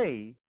and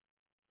say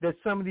that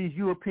some of these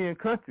European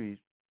countries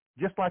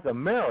just like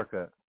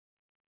America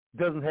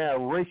doesn't have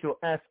racial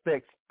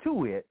aspects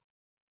to it,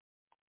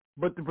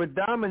 but the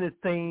predominant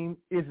theme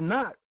is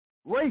not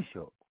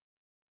racial.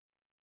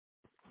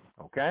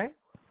 Okay?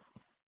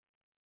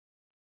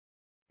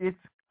 It's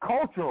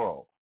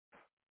cultural.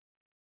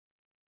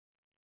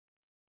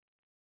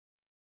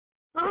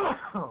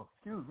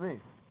 Excuse me.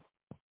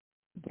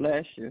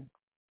 Bless you.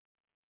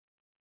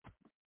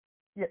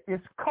 Yeah,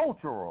 it's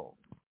cultural.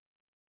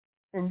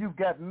 And you've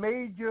got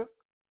major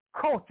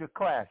culture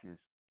clashes.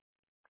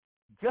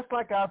 Just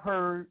like I've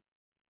heard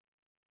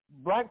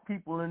black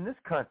people in this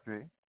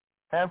country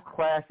have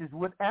clashes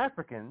with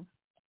Africans,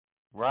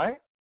 right?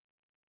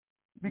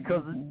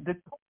 Because of the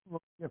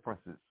cultural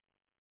differences.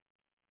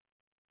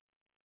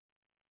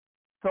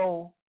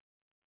 So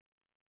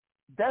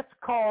that's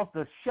caused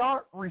a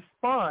sharp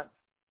response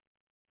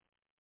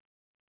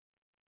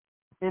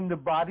in the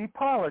body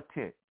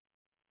politic.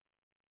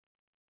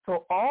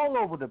 So all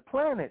over the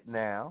planet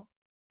now,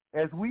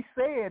 as we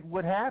said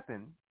would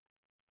happen,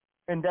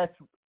 and that's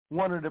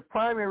one of the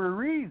primary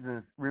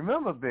reasons,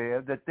 remember,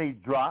 Bev, that they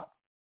dropped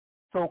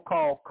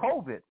so-called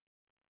COVID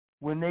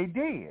when they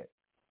did,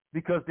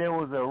 because there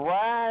was a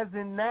rise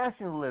in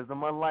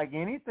nationalism unlike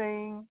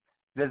anything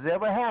that's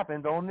ever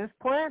happened on this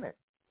planet.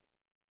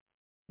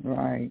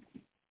 Right.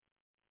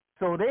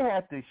 So they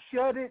had to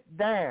shut it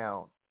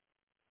down.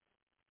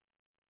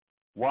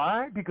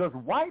 Why? Because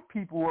white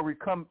people were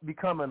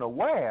becoming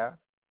aware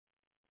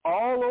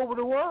all over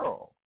the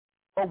world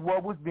of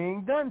what was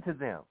being done to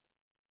them.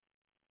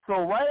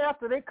 So right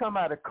after they come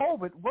out of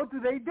COVID, what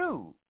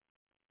do?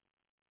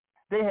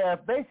 They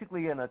have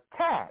basically an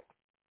attack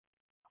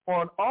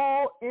on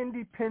all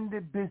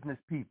independent business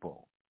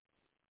people,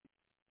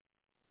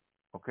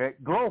 okay,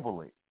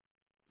 globally.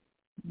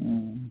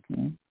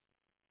 Mm-hmm.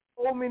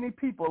 So many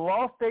people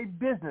lost their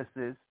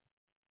businesses,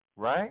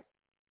 right,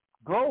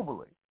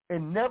 globally,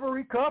 and never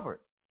recovered.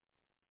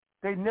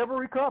 They never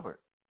recovered.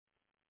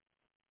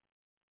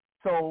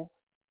 So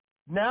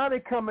now they're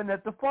coming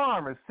at the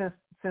farmers. Since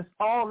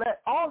all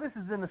this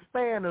is in the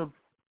span of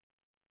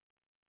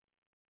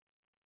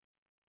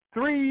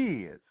 3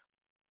 years.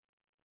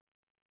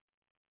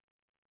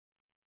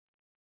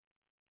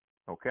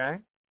 Okay?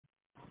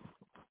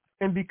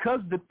 And because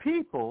the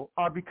people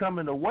are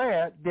becoming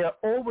aware, they're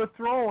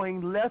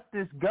overthrowing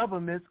leftist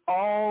governments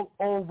all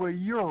over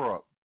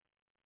Europe.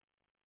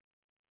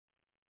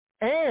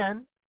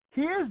 And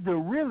here's the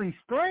really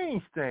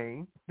strange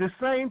thing. The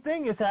same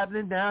thing is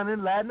happening down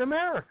in Latin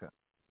America.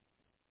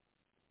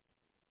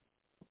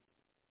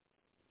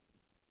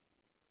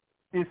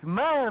 It's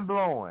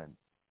mind-blowing.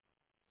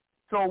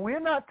 So we're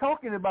not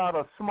talking about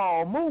a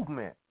small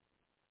movement.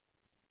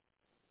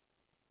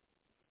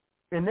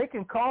 And they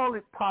can call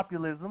it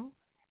populism.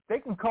 They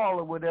can call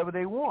it whatever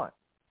they want.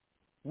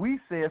 We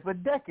said for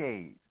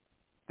decades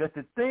that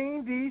the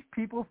thing these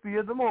people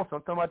fear the most, I'm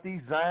talking about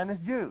these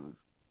Zionist Jews,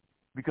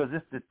 because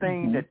it's the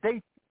thing that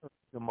they fear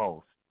the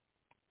most,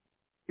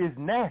 is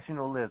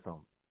nationalism.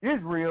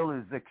 Israel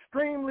is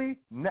extremely,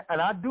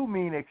 and I do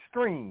mean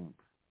extreme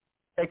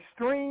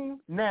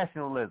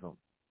nationalism.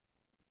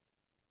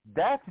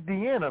 That's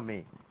the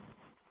enemy.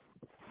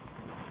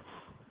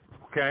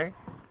 Okay?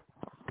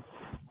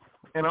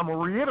 And I'm going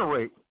to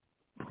reiterate,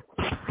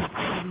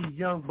 these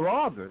young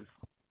bloggers,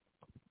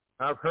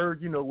 I've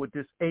heard, with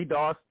this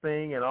ADOS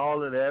thing and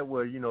all of that,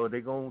 where,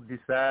 they're going to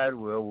decide,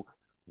 well,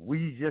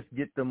 we just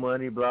get the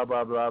money, blah,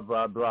 blah, blah,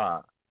 blah,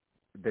 blah.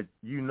 That,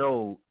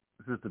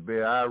 Sister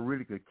Bear, I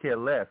really could care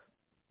less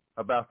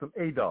about some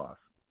ADOS.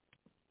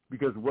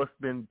 Because what's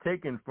been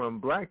taken from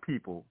black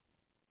people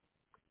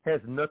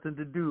has nothing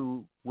to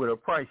do with a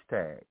price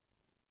tag.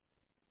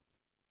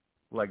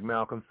 Like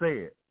Malcolm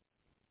said,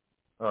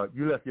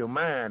 you left your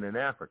mind in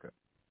Africa.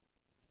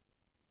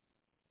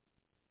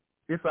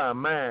 It's our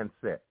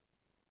mindset.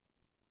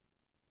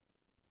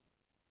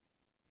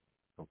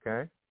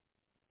 Okay?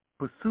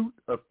 Pursuit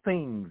of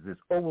things is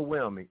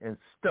overwhelming, and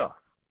stuff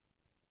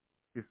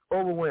is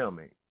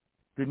overwhelming.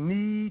 The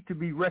need to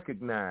be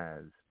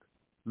recognized.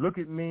 Look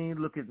at me,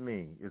 look at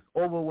me. It's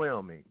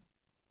overwhelming.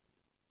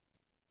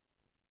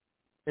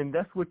 And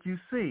that's what you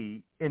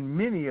see in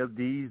many of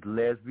these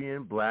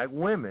lesbian black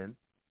women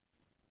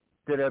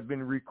that have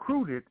been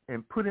recruited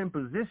and put in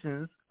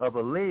positions of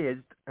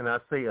alleged, and I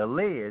say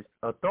alleged,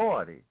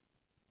 authority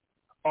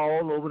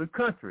all over the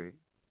country.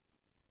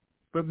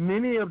 But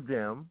many of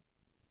them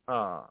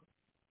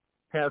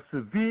have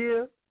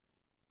severe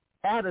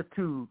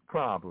attitude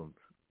problems.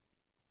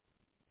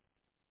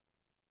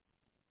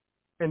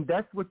 And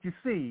that's what you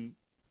see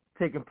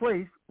taking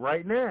place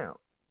right now.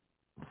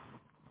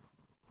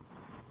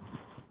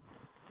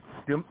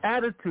 Them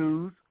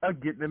attitudes are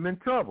getting them in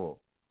trouble.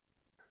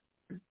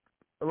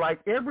 Like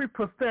every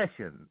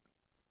profession,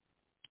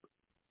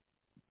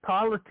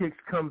 politics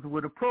comes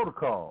with a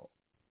protocol.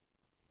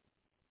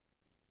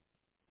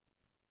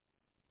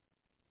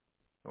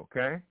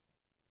 Okay?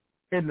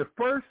 And the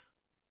first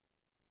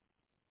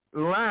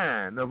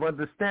line of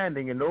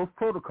understanding in those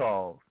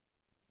protocols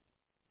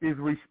is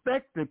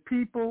respect the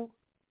people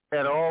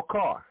at all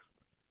costs.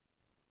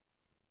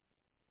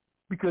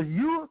 Because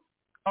you're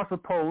are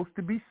supposed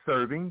to be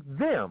serving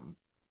them.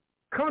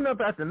 Coming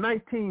up at the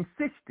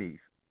 1960s,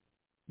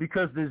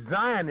 because the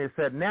Zionists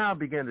had now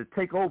begun to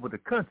take over the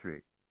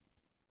country,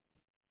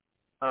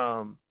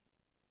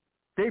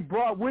 they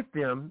brought with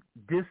them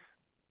this,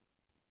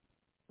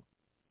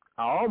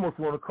 I almost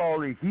want to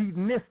call it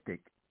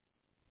hedonistic,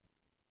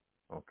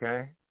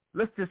 okay?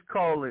 Let's just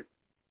call it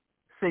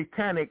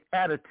satanic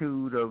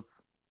attitude of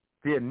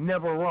they're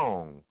never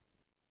wrong.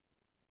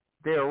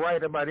 They're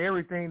right about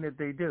everything that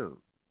they do.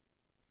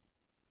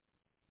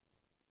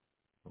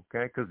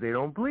 Okay? Because they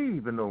don't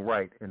believe in no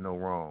right and no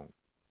wrong.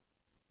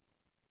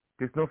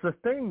 There's no such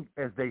thing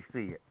as they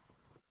see it.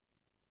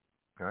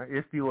 All right?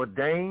 It's the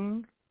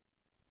ordained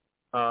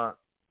and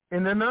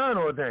the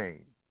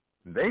non-ordained.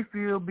 They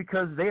feel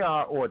because they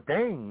are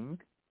ordained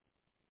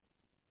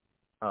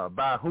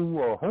by who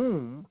or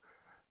whom,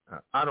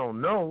 I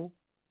don't know,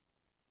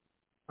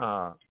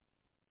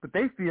 but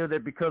they feel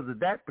that because of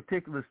that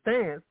particular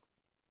stance,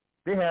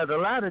 they have the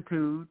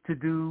latitude to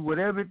do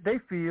whatever they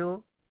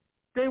feel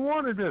they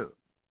want to do.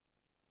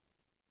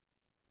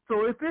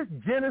 So if it's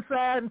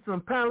genocide and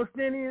some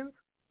Palestinians,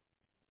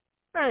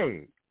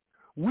 hey,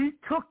 we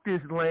took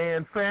this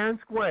land fair and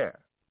square.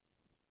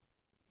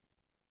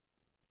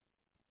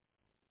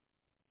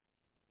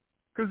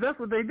 Because that's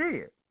what they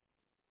did.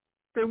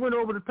 They went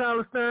over to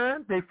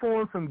Palestine. They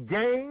formed some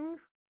gangs.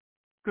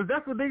 Because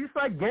that's what they just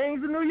like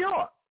gangs in New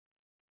York.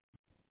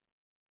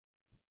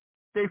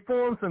 They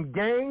formed some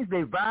gangs.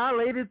 They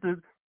violated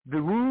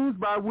the rules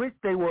by which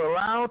they were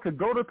allowed to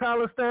go to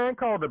Palestine,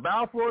 called the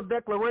Balfour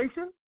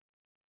Declaration.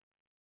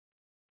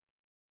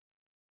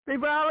 They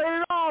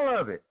violated all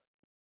of it.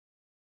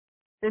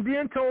 And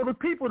then told the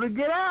people to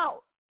get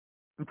out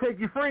and take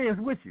your friends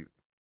with you.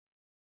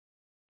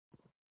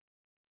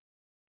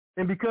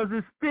 And because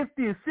it's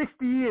 50 or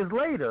 60 years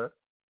later,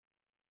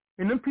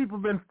 and them people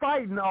have been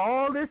fighting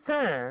all this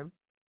time,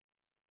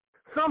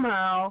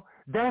 somehow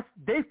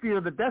they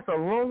feel that that's a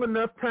long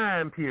enough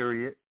time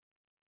period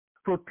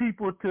for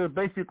people to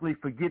basically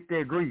forget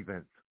their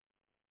grievance.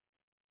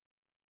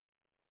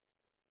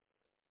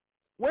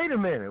 Wait a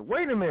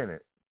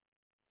minute.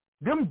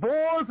 Them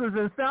Boers was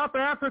in South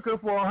Africa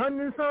for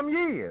 100 and some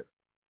years.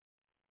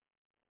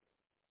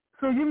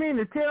 So you mean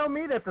to tell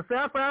me that the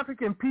South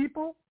African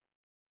people,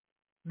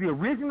 the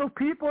original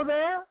people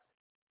there,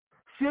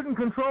 shouldn't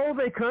control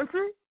their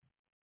country?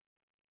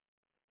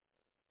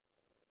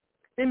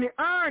 And the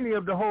irony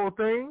of the whole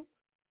thing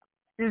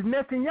is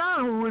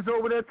Netanyahu is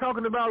over there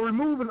talking about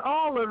removing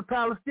all of the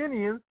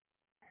Palestinians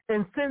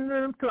and sending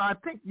them to, I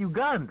think,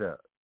 Uganda.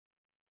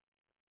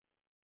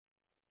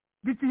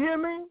 Did you hear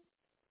me?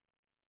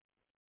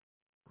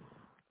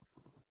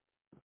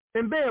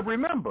 And Bev,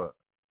 remember,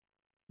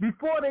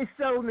 before they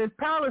settled in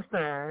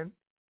Palestine,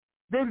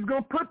 they was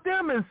going to put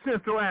them in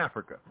Central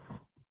Africa.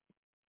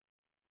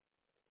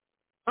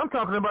 I'm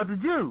talking about the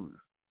Jews,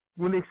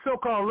 when they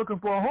so-called looking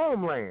for a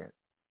homeland.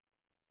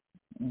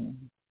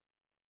 Mm-hmm.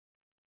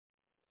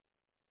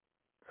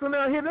 So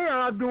now here they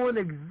are doing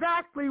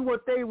exactly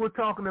what they were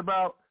talking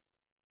about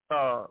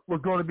was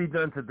going to be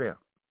done to them.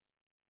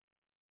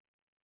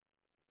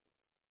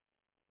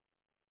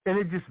 And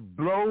it just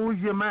blows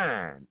your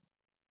mind.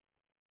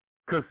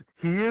 Because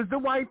here's the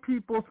white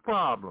people's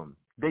problem.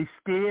 They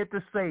scared to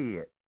say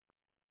it.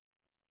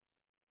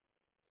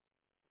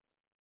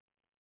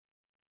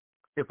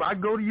 If I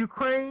go to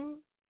Ukraine,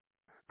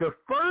 the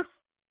first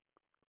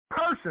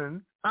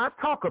person I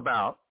talk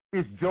about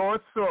is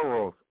George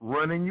Soros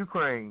running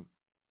Ukraine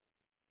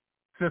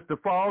since the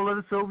fall of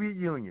the Soviet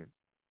Union.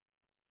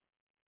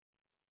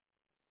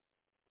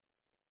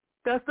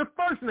 That's the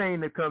first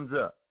name that comes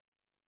up.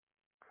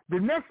 The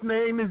next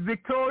name is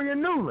Victoria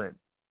Nuland,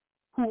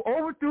 who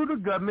overthrew the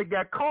government,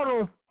 got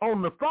caught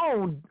on the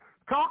phone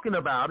talking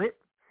about it,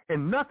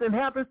 and nothing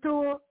happens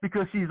to her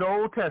because she's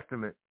Old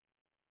Testament.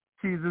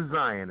 She's a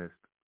Zionist.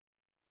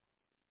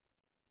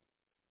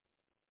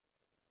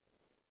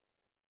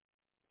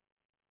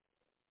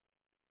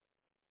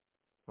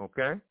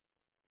 Okay?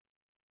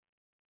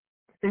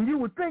 And you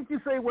would think,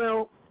 you say,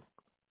 well,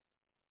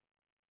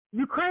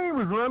 Ukraine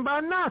was run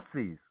by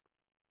Nazis.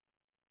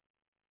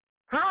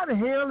 How the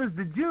hell is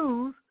the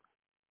Jews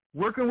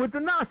working with the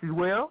Nazis?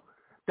 Well,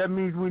 that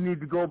means we need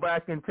to go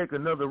back and take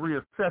another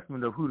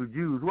reassessment of who the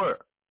Jews were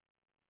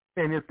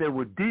and if there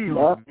were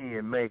deals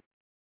being made.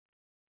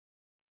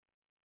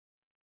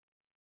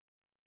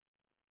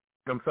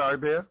 I'm sorry,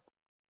 Bill?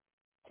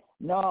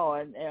 No,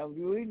 and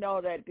we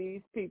know that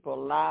these people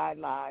lie,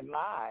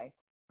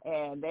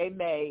 and they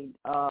made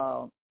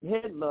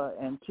Hitler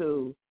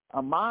into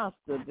a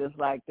monster just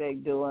like they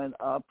doing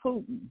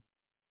Putin.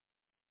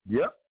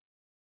 Yep.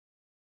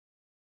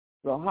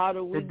 So how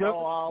do we know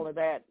all of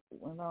that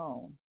went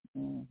on?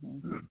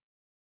 Mm-hmm.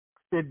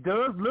 It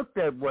does look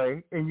that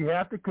way, and you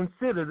have to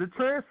consider the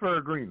transfer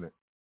agreement.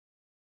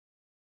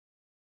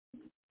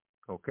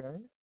 Okay?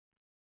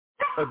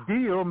 A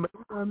deal made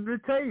under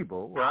the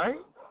table, right?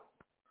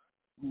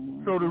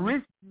 Mm-hmm. So the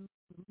rich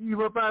leave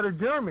up out of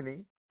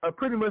Germany are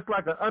pretty much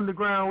like an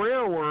underground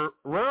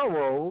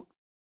railroad.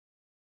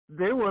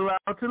 They were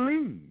allowed to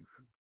leave.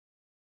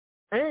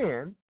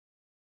 And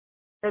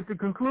at the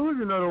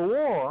conclusion of the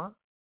war,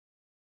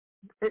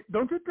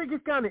 don't you think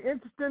it's kind of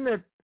interesting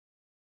that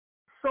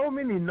so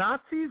many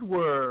Nazis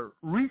were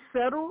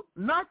resettled,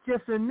 not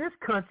just in this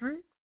country,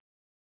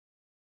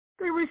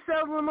 they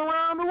resettled them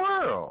around the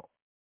world.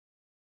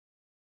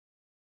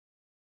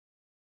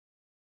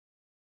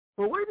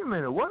 Well, wait a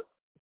minute, what?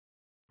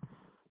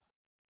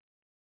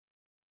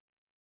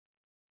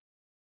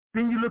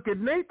 Then you look at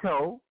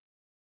NATO,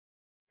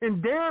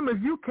 and damn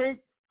if you can't,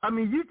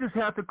 you just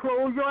have to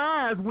close your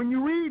eyes when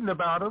you're reading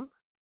about them,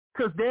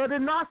 because they're the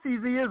Nazis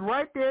is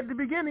right there at the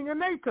beginning of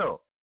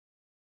NATO.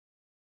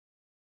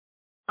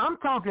 I'm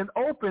talking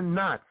open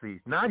Nazis,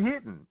 not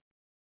hidden.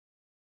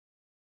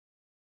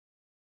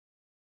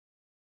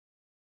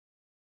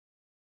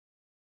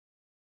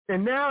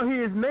 And now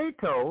here's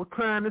NATO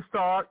trying to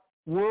start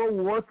World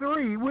War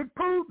III with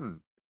Putin,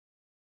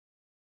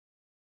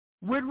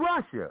 with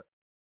Russia.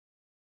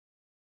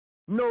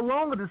 No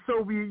longer the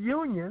Soviet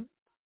Union,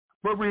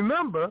 but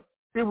remember,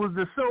 it was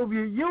the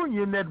Soviet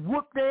Union that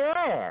whooped their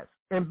ass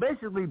and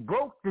basically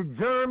broke the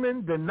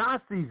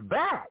Nazis'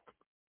 back.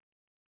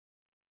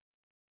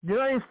 The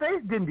United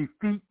States didn't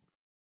defeat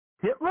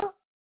Hitler.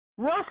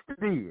 Russia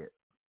did.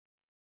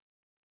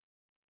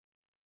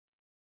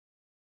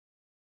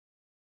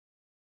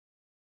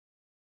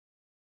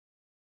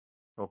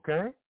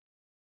 Okay?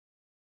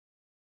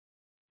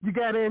 You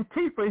got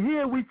Antifa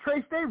here. We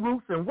trace their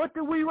roots, and what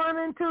do we run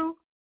into?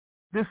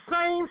 The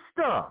same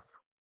stuff.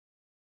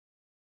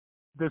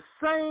 The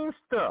same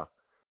stuff.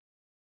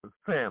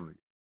 Family,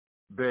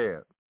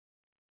 there.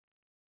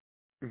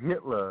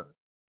 Hitler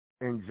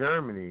and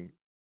Germany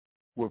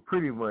were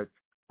pretty much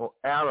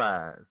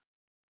allies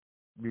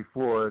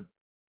before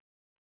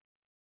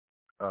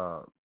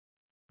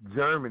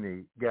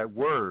Germany got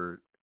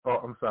word,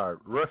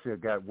 Russia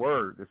got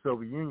word, the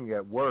Soviet Union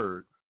got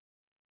word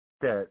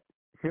that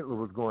Hitler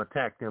was going to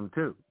attack them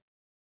too.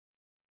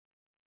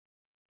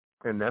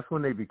 And that's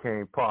when they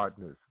became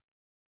partners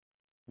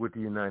with the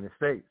United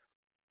States.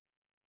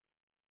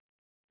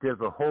 There's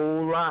a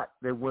whole lot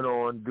that went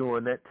on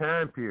during that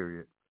time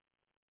period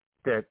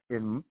that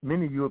in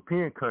many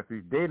European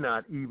countries, they're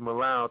not even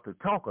allowed to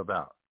talk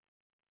about.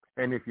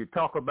 And if you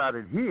talk about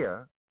it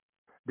here,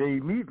 they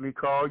immediately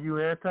call you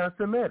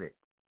anti-Semitic.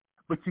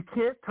 But you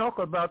can't talk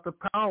about the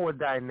power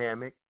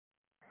dynamic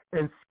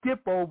and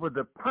skip over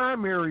the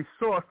primary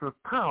source of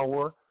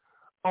power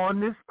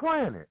on this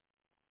planet.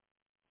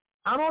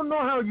 I don't know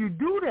how you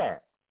do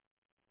that.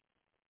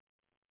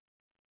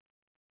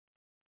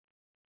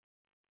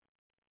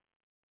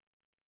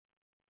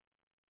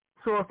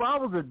 So if I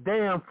was a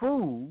damn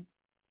fool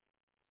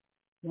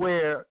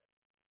where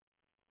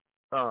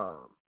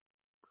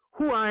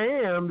who I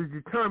am is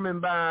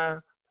determined by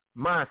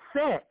my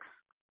sex,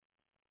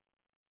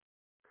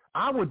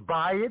 I would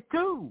buy it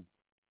too.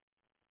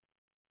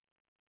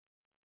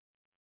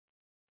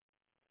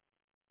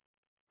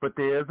 But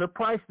there's a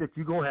price that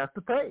you're going to have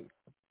to pay.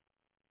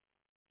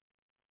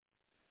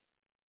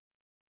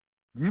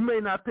 You may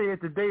not pay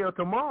it today or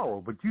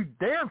tomorrow, but you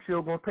damn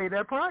sure going to pay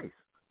that price.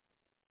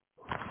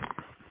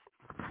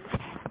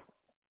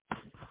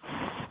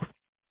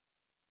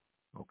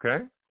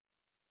 Okay?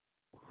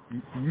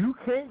 You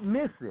can't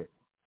miss it.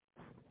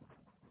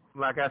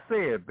 Like I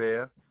said,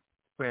 Bear,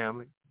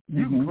 family,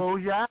 you can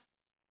close your eyes,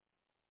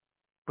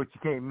 but you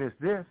can't miss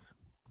this.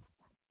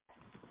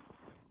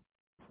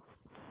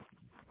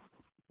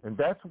 And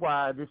that's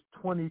why this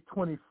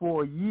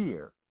 2024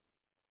 year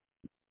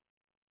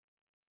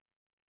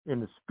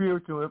and the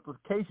spiritual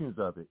implications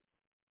of it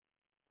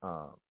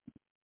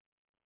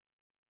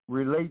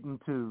relating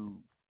to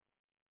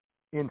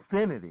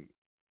infinity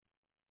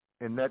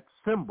and that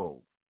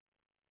symbol,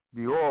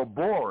 the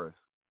Ouroboros,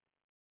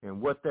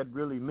 and what that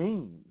really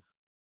means.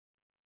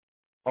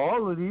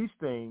 All of these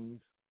things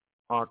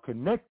are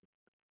connected.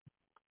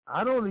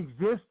 I don't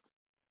exist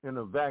in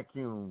a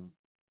vacuum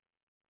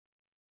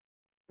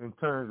in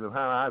terms of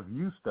how I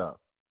view stuff.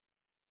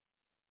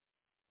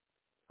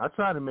 I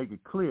try to make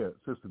it clear,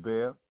 Sister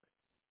Bear,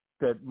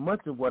 that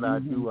much of what I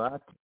do, I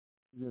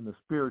in the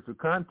spiritual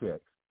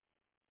context,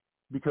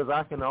 because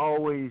I can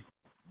always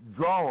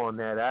draw on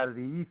that out of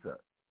the ether.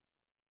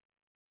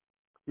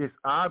 It's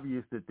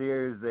obvious that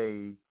there's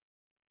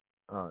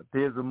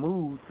a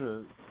move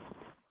to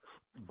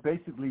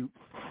basically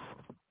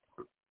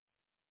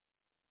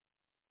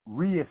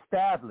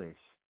reestablish,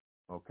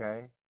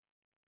 okay,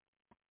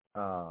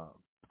 a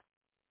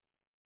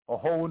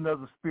whole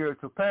nother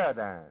spiritual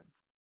paradigm.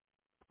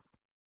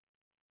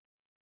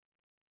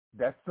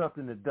 That's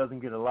something that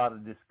doesn't get a lot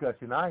of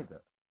discussion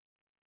either.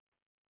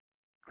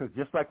 Because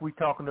just like we're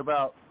talking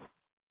about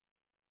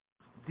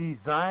these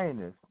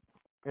Zionists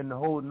and the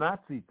whole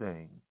Nazi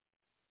thing,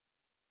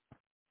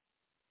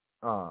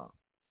 I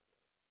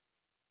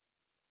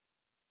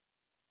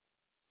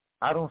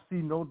don't see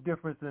no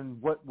difference in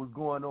what was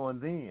going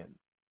on then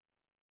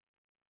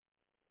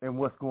and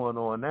what's going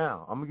on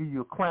now. I'm going to give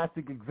you a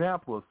classic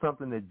example of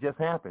something that just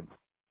happened.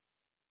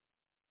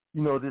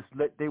 You know,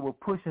 they were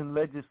pushing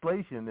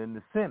legislation in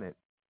the Senate,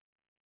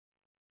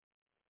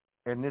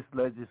 and this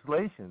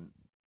legislation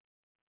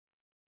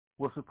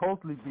was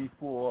supposedly be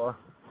for,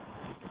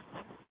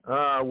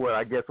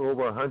 I guess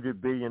over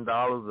 $100 billion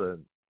or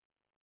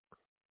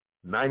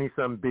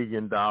 90-some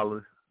billion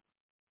dollars.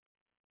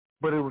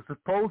 But it was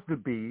supposed to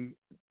be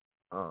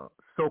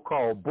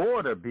so-called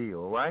border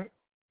bill, right?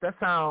 That's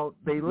how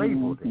they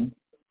labeled it.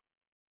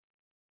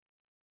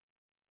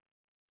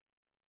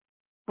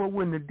 But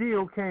when the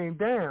deal came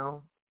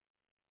down,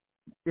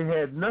 it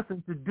had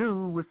nothing to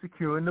do with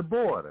securing the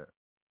border.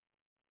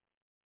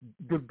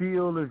 The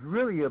bill is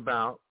really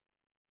about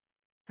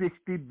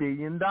 $60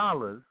 billion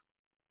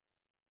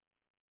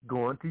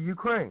going to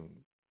Ukraine.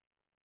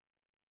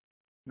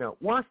 Now,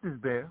 watch this,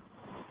 Bear.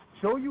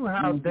 Show you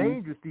how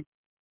dangerous this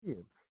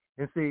is.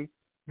 And see,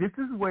 this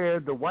is where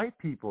the white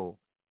people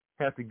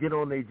have to get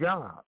on their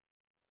job.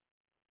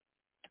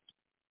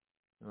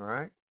 All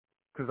right?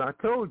 Because I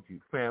told you,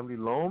 family,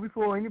 long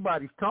before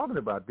anybody's talking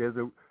about, there's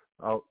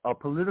a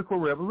political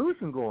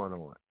revolution going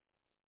on.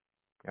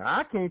 Now,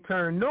 I can't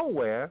turn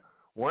nowhere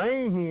where I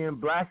ain't hearing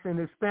blacks and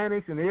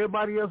Hispanics and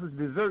everybody else is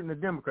deserting the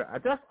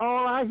Democrat. That's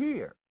all I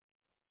hear.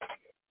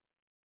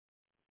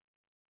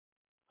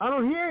 I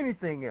don't hear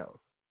anything else.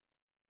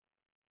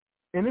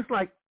 And it's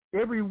like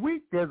every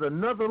week there's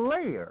another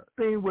layer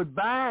thing with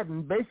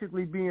Biden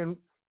basically being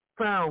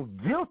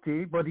found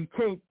guilty, but he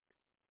can't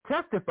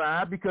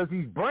testify because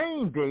he's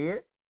brain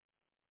dead.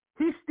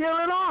 He's still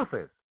in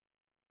office.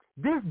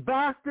 This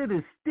bastard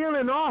is still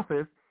in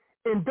office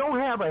and don't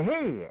have a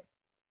head.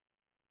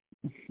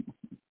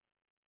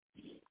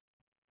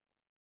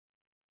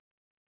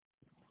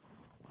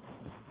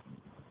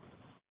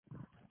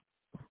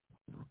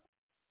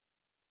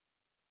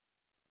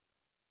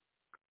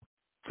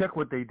 Check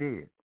what they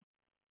did.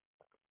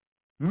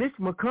 Mitch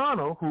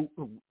McConnell, who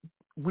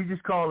we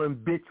just call him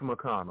Bitch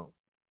McConnell,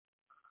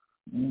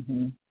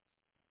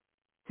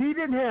 he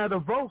didn't have the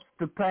votes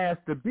to pass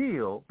the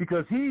bill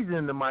because he's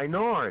in the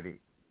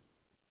minority.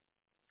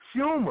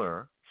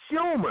 Schumer,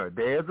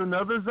 there's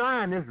another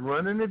Zionist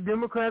running the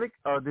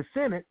the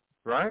Senate,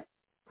 right?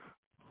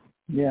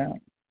 Yeah.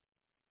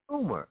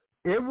 Schumer.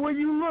 Everywhere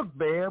you look,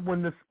 Bear,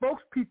 when the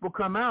spokespeople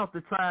come out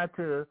to try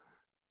to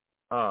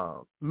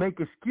make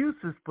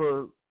excuses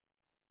for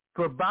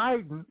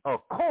Biden or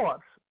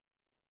corpse,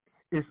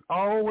 it's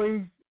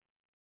always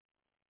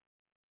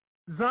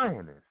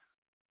Zionists.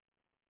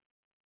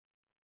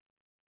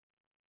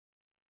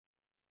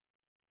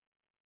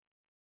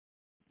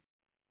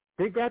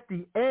 They got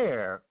the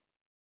heir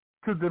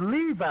to the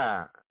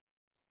Levi,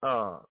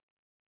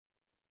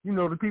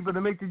 the people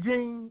that make the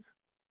jeans.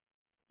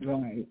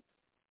 Right.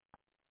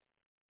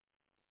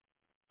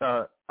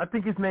 I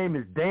think his name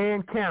is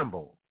Dan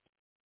Campbell.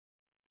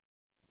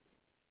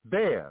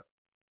 There.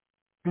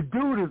 The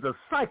dude is a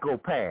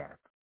psychopath.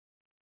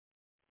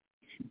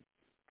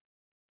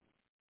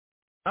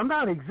 I'm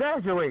not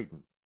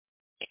exaggerating.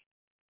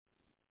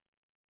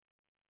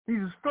 He's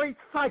a straight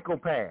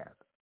psychopath.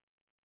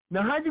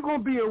 Now, how you going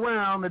to be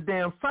around a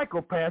damn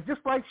psychopath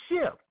just like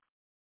Schiff?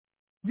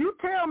 You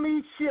tell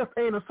me Schiff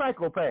ain't a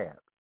psychopath.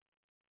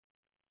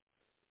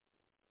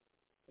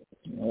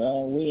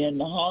 Well, we in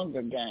the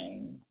Hunger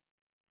Games.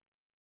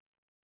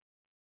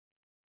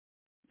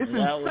 It's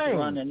that insane. Was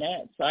running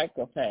that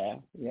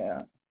psychopath,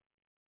 yeah.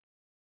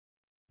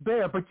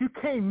 There, but you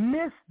can't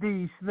miss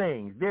these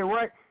things. They're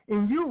right,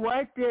 and you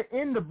right there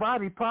in the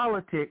body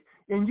politic,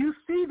 and you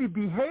see the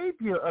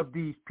behavior of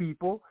these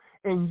people,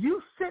 and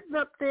you sitting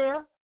up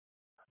there,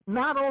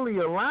 not only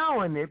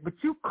allowing it, but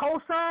you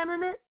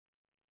co-signing it.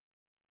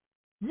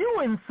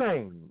 You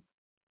insane.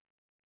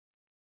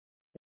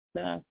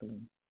 Exactly.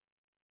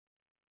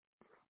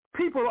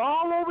 People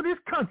all over this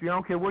country, I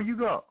don't care where you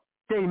go,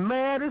 they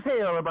mad as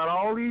hell about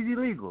all these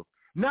illegals.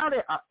 Now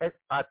that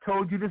I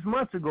told you this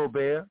months ago,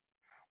 Bear,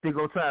 they're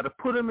going to try to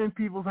put them in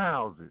people's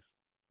houses.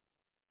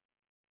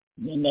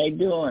 And they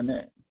doing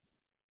it.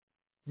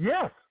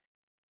 Yes.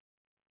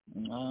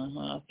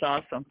 I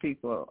saw some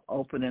people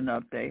opening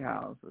up their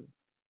houses.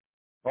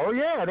 Oh,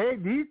 yeah.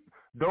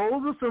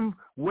 Those are some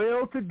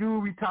well-to-do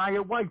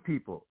retired white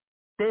people.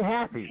 They're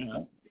happy.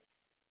 Yeah.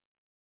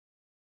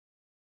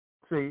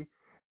 See,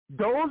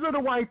 those are the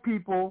white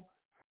people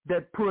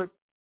that put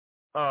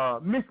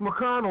Mitch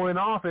McConnell in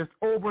office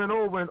over and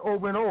over and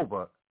over and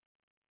over.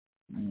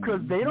 Because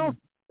they don't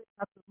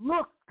have to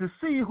look to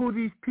see who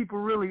these people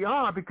really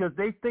are, because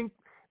they think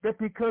that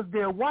because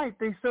they're white,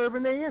 they serve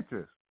in their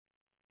interests.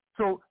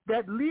 So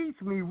that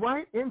leads me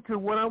right into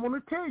what I want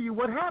to tell you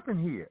what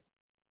happened here.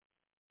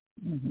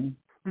 The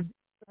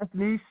Democrats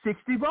need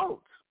 60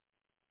 votes.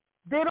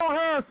 They don't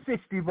have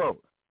 60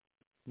 votes.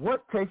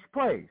 What takes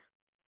place?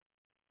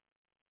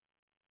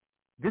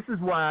 This is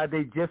why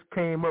they just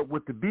came up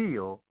with the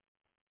bill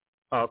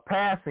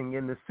passing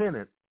in the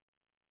Senate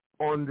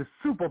on the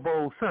Super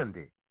Bowl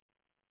Sunday.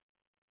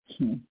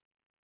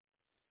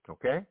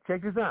 Okay?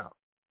 Check this out.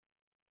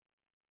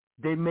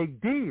 They make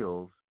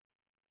deals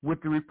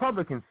with the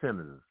Republican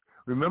senators.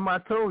 Remember I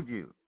told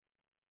you,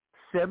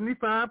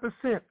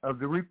 75% of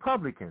the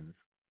Republicans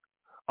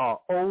are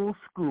old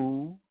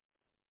school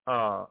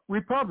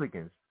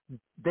Republicans.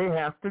 They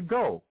have to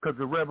go because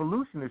the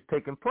revolution is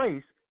taking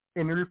place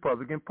in the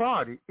Republican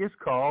Party. It's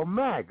called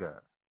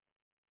MAGA.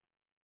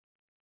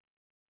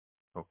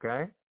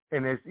 Okay?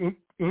 And as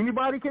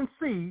anybody can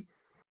see,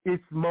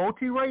 it's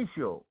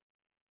multiracial.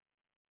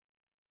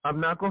 I'm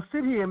not going to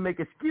sit here and make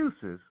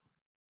excuses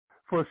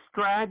for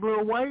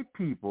straggler white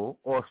people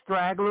or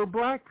straggler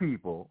black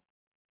people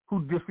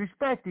who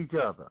disrespect each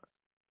other.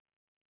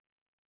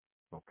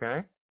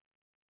 Okay?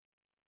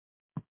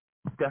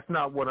 That's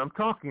not what I'm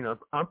talking about.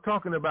 I'm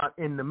talking about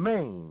in the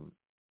main.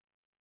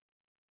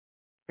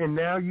 And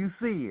now you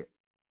see it.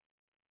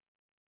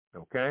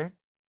 Okay?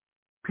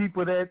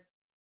 People that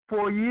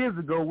 4 years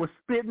ago were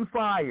spitting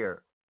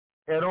fire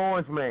at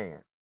Orange Man.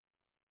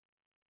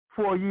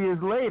 4 years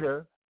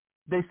later,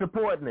 they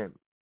supporting him.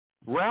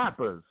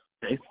 Rappers.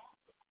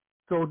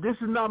 So this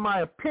is not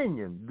my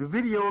opinion. The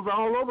videos are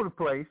all over the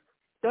place.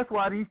 That's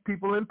why these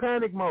people are in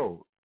panic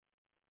mode.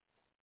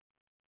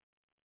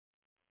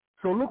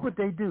 So look what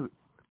they do.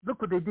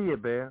 Look what they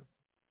did, Bear.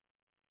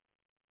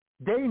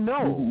 They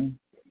know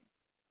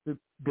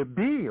the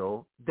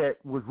bill that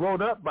was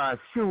wrote up by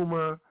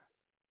Schumer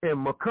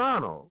and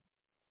McConnell,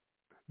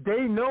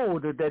 they know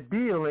that that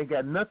bill ain't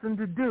got nothing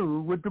to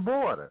do with the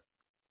border.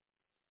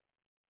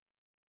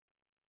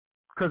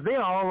 Because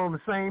they're all on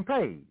the same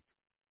page.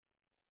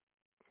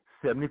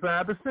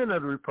 75%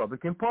 of the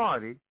Republican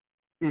Party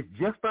is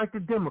just like the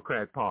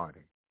Democrat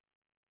Party.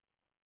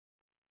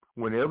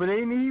 Whenever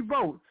they need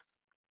votes,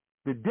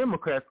 the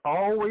Democrats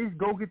always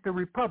go get the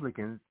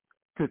Republicans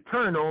to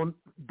turn on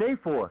their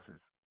forces.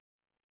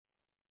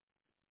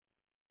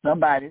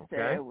 Somebody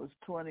said it was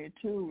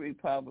 22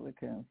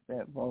 Republicans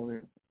that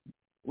voted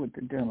with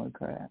the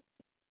Democrats.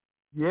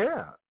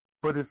 Yeah,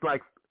 but it's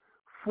like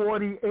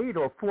 48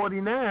 or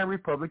 49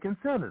 Republican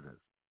senators.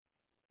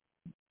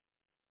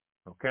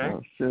 Okay?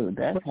 Oh, shoot,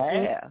 that's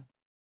half.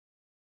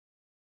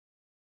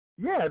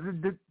 Yeah,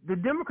 the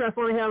Democrats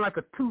only have like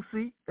a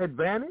 2-seat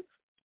advantage.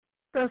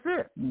 That's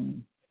it.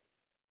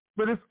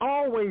 But it's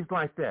always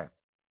like that.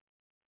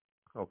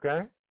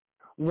 Okay?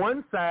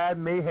 One side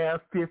may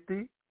have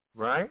 50,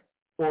 right?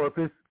 Or if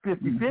it's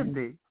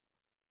 50-50,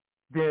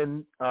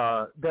 then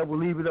that will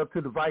leave it up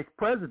to the vice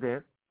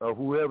president or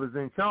whoever's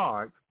in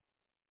charge.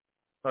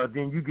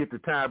 Then you get the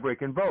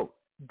tie-breaking vote.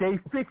 They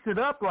fix it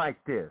up like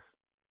this,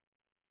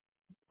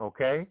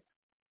 okay,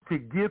 to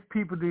give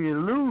people the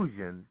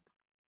illusion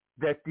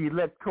that the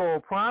electoral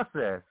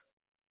process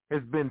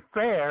has been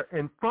fair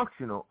and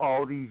functional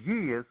all these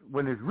years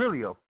when it's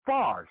really a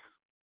farce.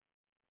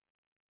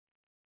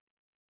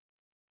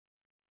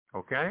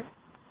 Okay?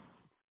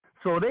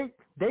 So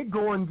they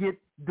go and get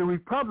the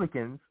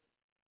Republicans,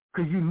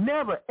 because you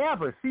never,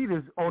 ever see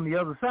this on the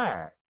other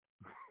side.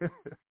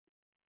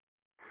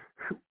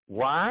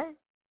 Why?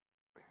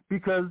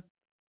 Because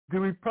the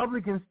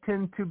Republicans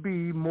tend to be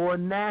more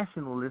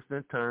nationalist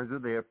in terms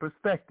of their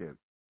perspective.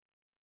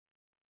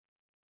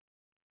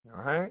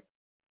 All right?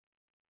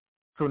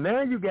 So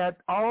now you got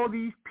all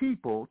these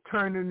people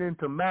turning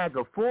into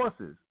MAGA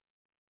forces,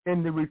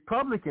 and the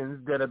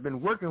Republicans that have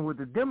been working with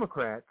the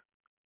Democrats,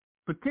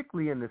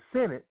 particularly in the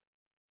Senate,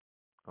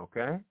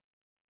 okay,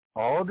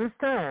 all this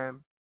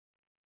time,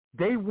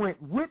 they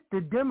went with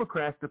the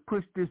Democrats to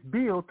push this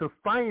bill to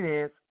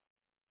finance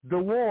the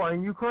war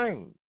in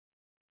Ukraine.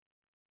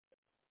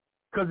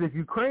 Because if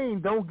Ukraine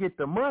don't get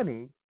the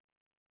money,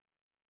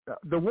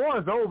 the war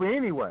is over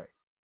anyway.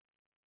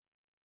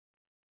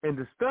 And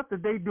the stuff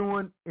that they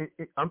doing,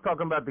 I'm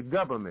talking about the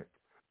government.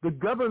 The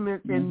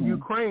government in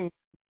Ukraine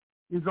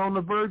is on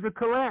the verge of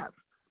collapse.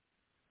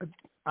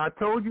 I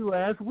told you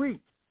last week,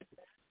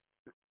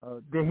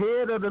 the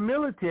head of the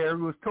military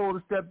was told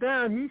to step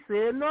down. He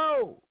said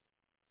no.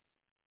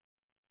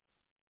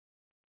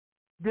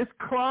 This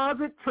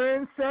closet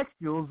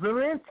transsexual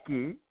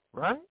Zelensky,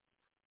 right?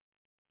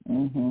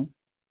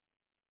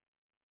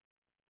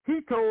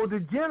 He told the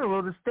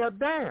general to step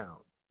down.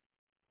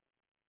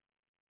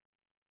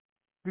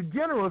 The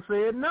general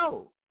said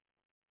no.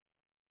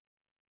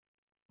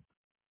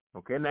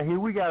 Okay, now here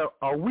we got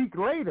a week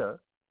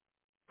later,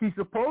 he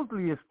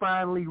supposedly has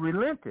finally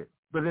relented.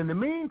 But in the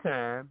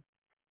meantime,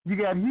 you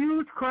got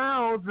huge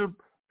crowds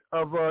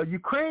of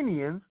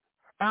Ukrainians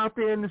out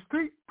there in the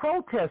street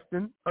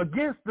protesting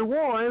against the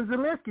war, and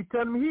Zelensky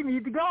telling him he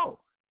needs to go.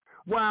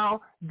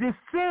 While the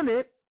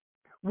Senate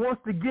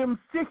wants to give him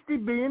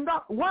 $60 billion.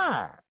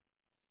 Why?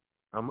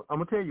 I'm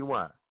going to tell you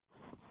why.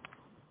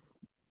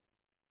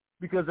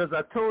 Because as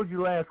I told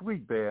you last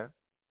week, Bear,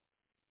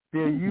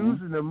 they're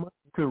using the money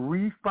to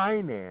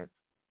refinance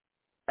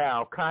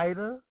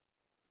Al-Qaeda,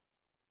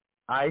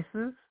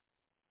 ISIS.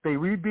 They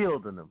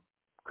rebuilding them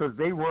because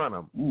they run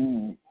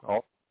them.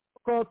 All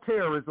called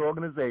terrorist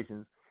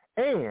organizations.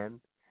 And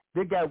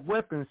they got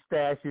weapons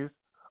stashes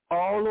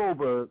all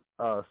over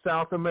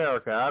South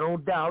America. I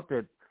don't doubt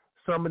that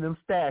some of them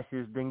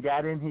stashes then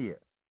got in here.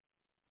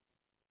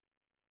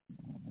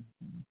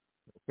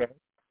 Okay?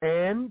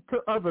 And to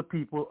other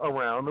people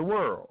around the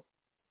world.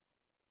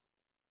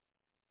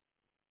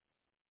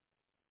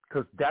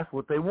 Because that's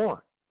what they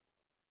want.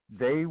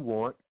 They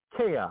want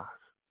chaos.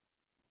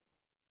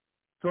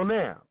 So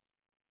now,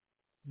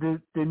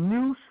 the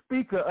new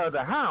Speaker of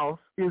the House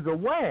is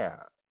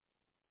aware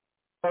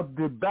of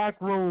the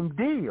backroom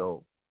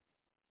deal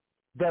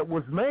that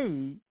was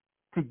made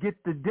to get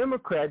the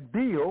Democrat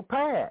bill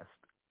passed.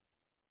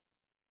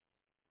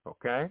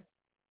 Okay?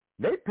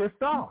 They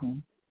pissed off. Mm-hmm.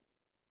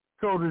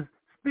 So the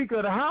Speaker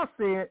of the House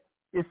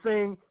is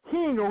saying he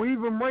ain't going to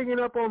even bring it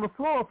up on the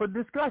floor for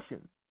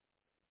discussion.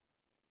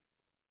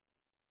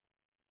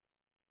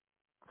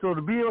 So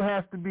the bill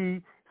has to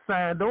be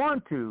signed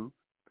on to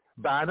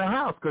by the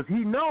House because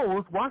he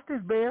knows, watch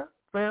this, Bear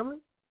family,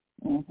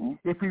 mm-hmm.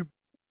 if he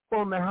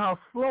on the House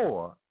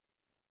floor,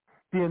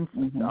 then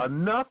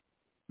enough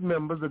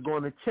members are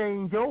going to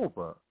change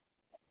over,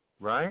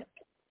 right?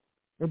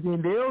 And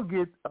then they'll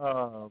get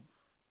a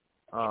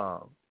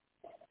 $250,000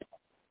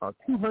 or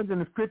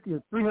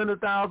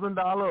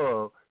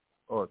 $300,000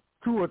 or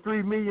 $2 or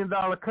 $3 million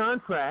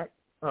contract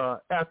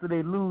after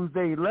they lose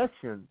their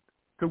election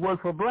to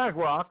work for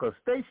BlackRock or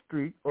State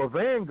Street or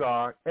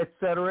Vanguard, et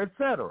cetera,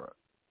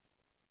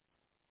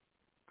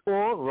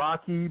 or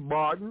Lockheed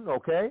Martin,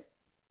 okay?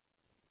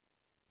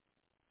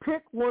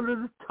 Pick one of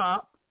the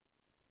top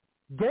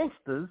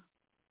gangsters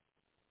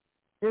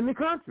in the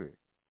country.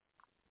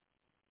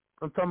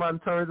 I'm talking about in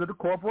terms of the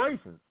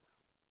corporations.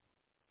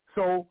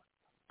 So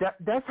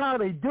that's how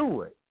they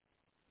do it.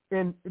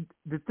 And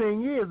the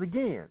thing is,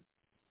 again,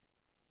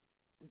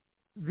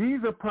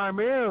 these are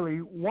primarily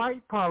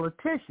white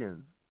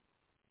politicians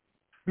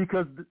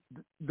because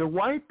the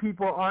white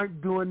people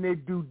aren't doing their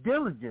due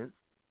diligence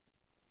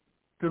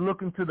to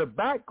look into the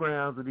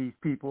backgrounds of these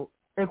people.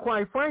 And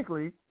quite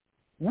frankly,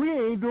 we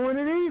ain't doing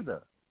it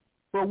either.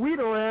 But we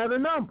don't have the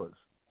numbers.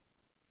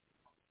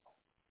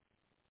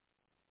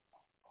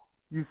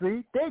 You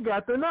see, they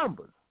got the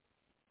numbers.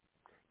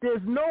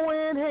 There's no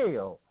way in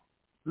hell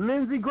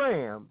Lindsey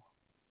Graham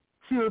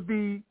should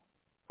be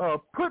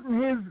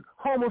putting his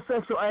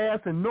homosexual ass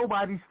in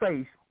nobody's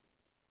face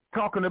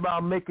talking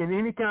about making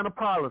any kind of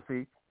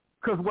policy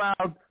because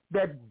while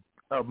that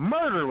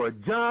murderer,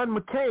 John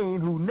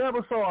McCain, who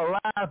never saw a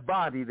live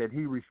body that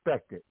he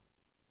respected,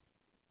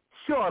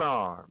 short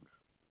arms,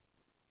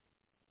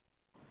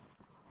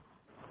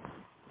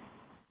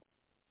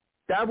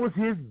 that was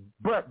his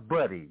butt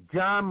buddy,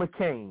 John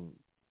McCain.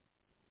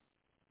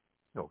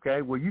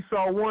 Okay, well, you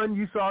saw one,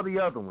 you saw the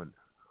other one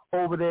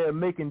over there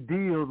making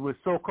deals with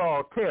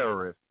so-called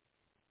terrorists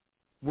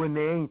when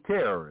they ain't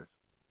terrorists.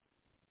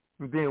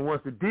 And then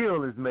once the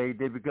deal is made,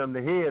 they become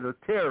the head of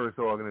terrorist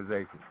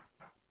organizations.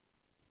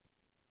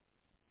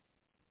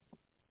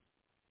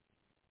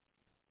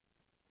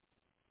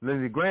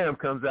 Lindsey Graham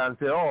comes out and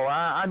says, oh,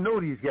 I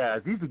know these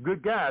guys. These are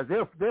good guys.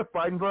 They're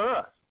fighting for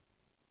us.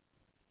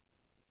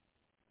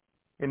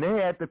 And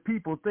they had the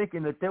people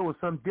thinking that there was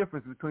some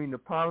difference between the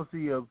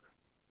policy of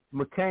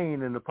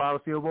McCain and the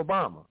policy of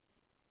Obama.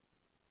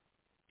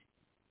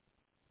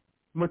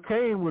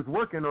 McCain was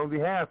working on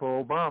behalf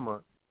of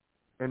Obama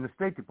and the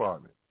State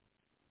Department.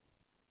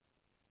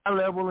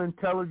 High-level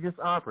intelligence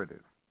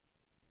operative,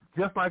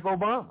 just like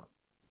Obama.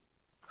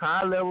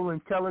 High-level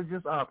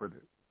intelligence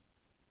operative.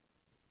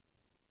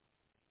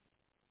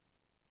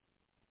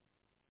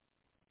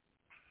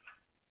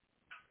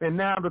 And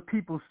now the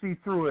people see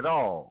through it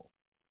all.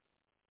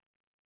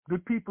 The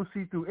people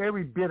see through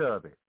every bit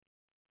of it.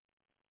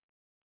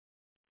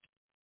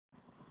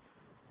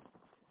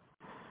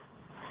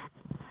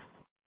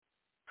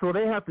 So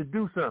they have to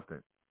do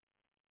something.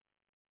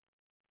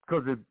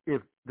 Because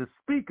if the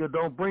speaker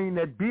don't bring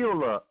that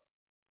bill up,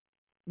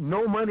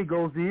 no money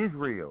goes to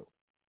Israel.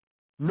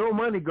 No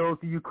money goes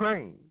to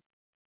Ukraine.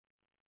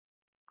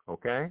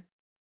 Okay?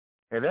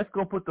 And that's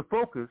going to put the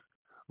focus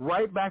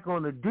right back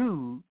on the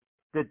dude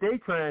that they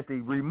trying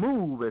to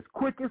remove as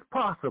quick as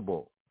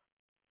possible.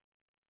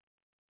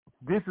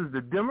 This is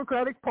the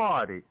Democratic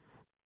Party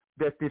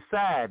that's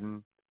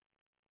deciding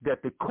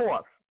that the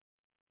corpse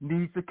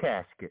needs a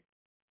casket.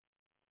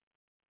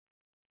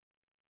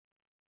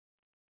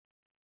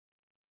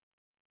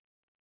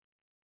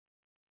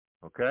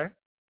 Okay?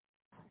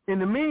 In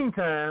the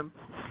meantime,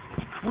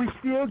 we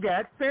still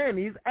got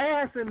Fanny's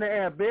ass in the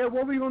air, Bear.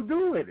 What are we going to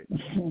do with it?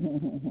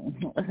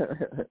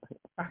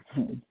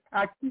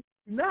 I keep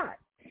not.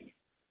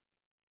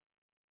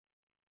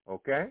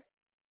 Okay?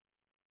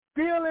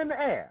 Still in the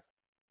air.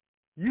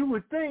 You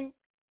would think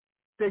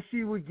that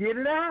she would get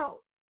it out.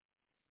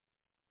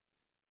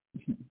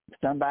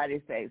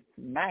 Somebody say,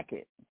 smack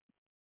it.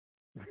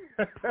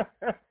 That's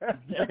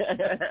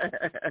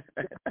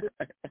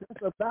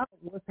about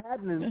what's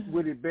happening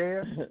with it,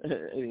 Bear.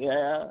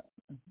 Yeah.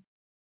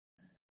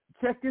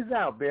 Check this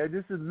out, Bear.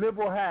 This is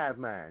Liberal Hive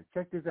Mind.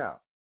 Check this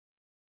out.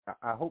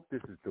 I hope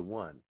this is the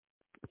one.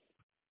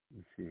 Let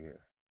me see here.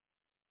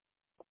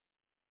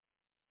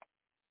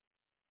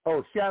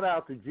 Oh, shout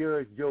out to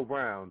Judge Joe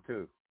Brown,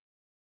 too.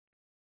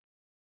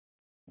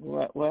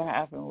 What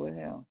happened with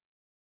him?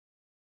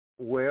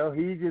 Well,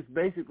 he just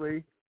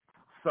basically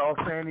saw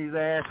Sandy's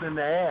ass in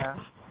the air,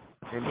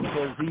 and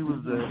because he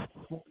was a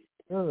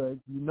judge,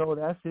 you know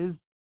that's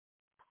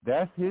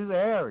his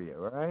area,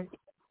 right?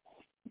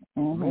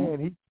 Mm-hmm. Man,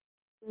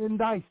 he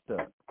indicted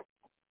stuff.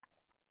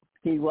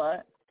 He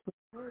what?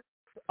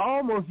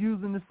 Almost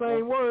using the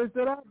same words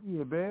that I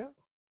did, man.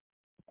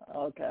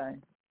 Okay.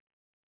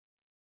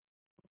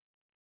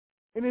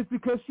 And it's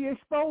because she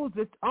exposed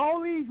it.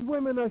 All these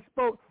women are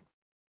exposed.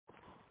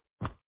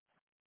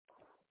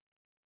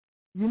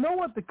 You know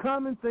what the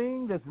common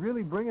thing that's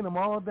really bringing them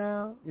all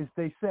down is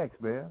their sex,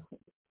 man,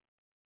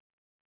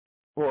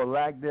 or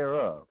lack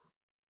thereof.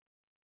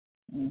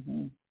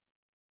 Mm-hmm.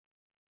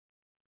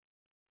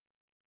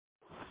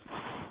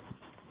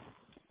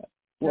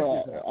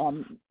 Well,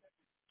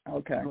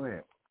 okay. Go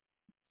ahead.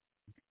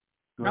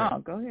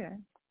 Go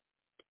ahead.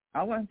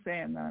 I wasn't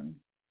saying nothing.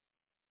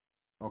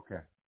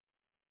 Okay.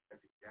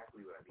 That's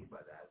exactly what I mean by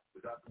that.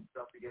 We got some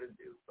stuff to get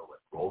into, so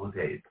let's roll the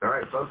tape. All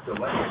right, folks, so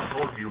like I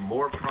told you,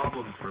 more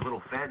problems for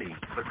little Fanny.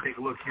 Let's take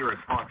a look here at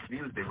Fox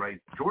News. They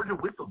write, Georgia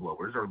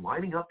whistleblowers are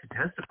lining up to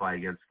testify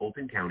against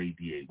Fulton County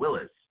DA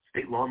Willis.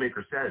 State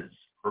lawmaker says.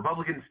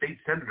 Republican State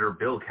Senator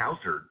Bill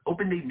Cowsert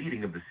opened a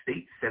meeting of the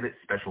State Senate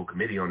Special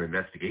Committee on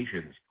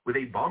Investigations with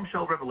a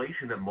bombshell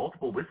revelation that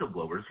multiple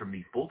whistleblowers from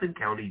the Fulton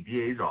County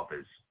DA's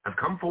office have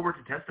come forward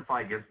to testify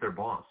against their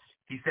boss.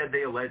 He said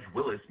they allege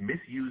Willis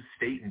misused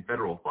state and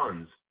federal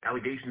funds,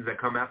 allegations that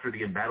come after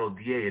the embattled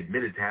DA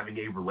admitted to having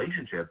a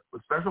relationship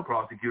with Special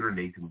Prosecutor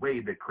Nathan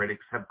Wade that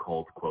critics have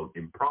called, quote,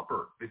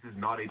 improper. This is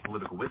not a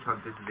political witch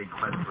hunt. This is a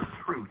quest for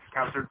truth,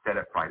 Cowsert said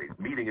at Friday's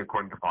meeting,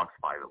 according to Fox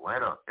 5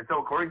 Atlanta. And so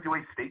according to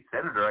a state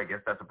senator, I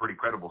guess that's a pretty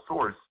credible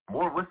source,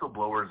 more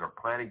whistleblowers are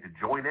planning to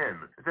join in,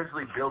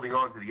 essentially building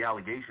on to the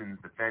allegations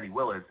that Fannie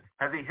Willis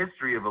has a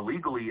history of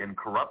illegally and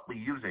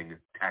corruptly using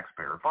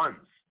taxpayer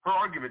funds. Her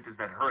argument is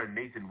that her and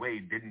Nathan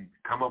Wade didn't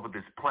come up with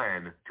this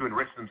plan to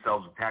enrich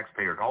themselves with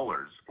taxpayer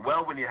dollars.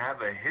 Well, when you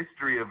have a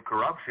history of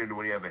corruption,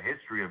 when you have a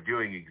history of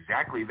doing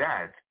exactly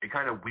that, it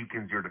kind of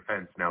weakens your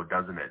defense now,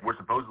 doesn't it? We're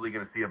supposedly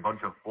going to see a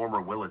bunch of former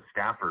Willis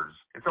staffers.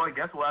 And so I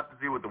guess we'll have to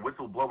see what the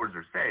whistleblowers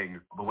are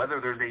saying, but whether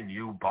there's a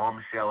new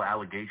bombshell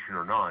allegation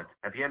or not,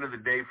 at the end of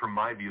the day, from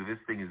my view, this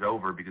thing is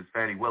over because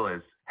Fannie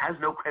Willis has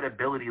no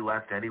credibility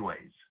left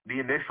anyways. The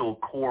initial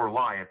core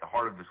lie at the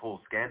heart of this whole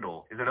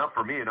scandal is enough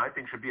for me, and I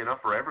think should be enough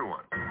for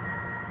everyone.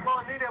 Well,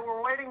 Anita,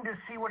 we're waiting to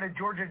see what a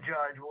Georgia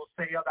judge will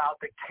say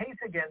about the case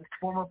against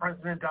former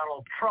President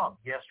Donald Trump.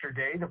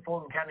 Yesterday, the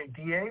Fulton County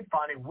DA,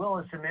 Fannie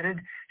Willis, admitted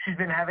she's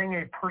been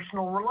having a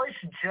personal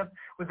relationship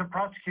with the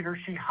prosecutor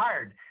she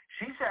hired.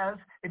 She says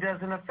it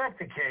doesn't affect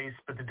the case,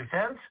 but the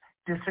defense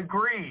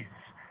disagrees.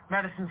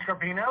 Madison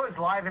Scarpino is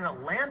live in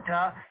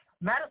Atlanta.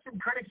 Madison,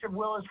 critics of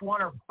Willis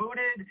want her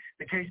booted,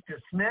 the case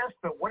dismissed,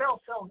 but what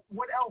else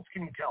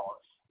can you tell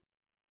us?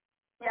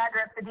 Yeah,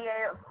 Griff, the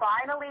DA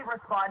finally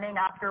responding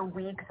after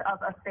weeks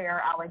of affair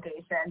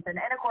allegations. And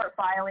in a court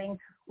filing,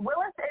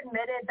 Willis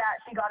admitted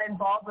that she got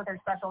involved with her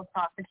special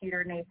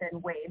prosecutor, Nathan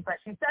Wade. But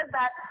she says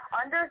that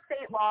under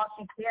state law,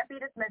 she can't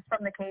be dismissed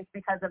from the case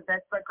because of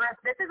this. But Griff,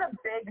 this is a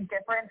big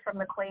difference from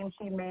the claim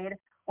she made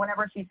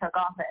whenever she took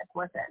office.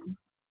 Listen.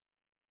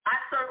 I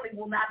certainly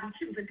will not be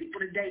choosing people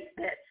to date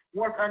that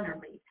work under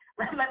me.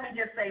 Let me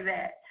just say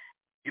that.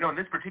 You know, in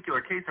this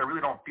particular case, I really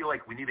don't feel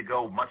like we need to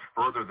go much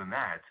further than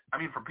that. I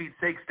mean, for Pete's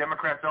sakes,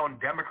 Democrats' own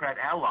Democrat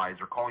allies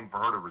are calling for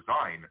her to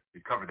resign.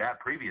 We've covered that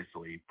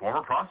previously.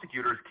 Former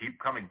prosecutors keep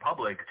coming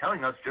public,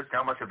 telling us just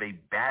how much of a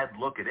bad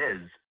look it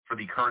is for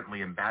the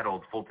currently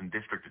embattled Fulton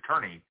District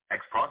Attorney.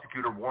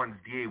 Ex-prosecutor warns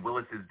DA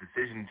Willis's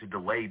decision to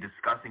delay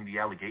discussing the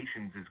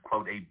allegations is,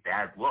 quote, a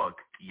bad look.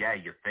 Yeah,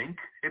 you think?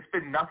 It's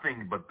been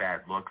nothing but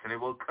bad looks, and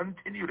it will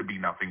continue to be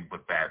nothing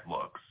but bad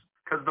looks.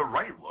 Because the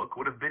right look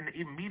would have been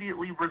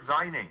immediately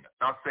resigning,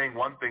 not saying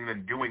one thing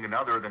then doing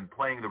another, then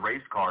playing the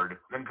race card,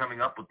 then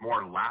coming up with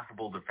more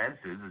laughable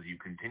defenses as you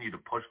continue to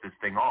push this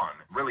thing on.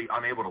 Really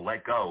unable to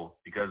let go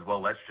because,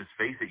 well, let's just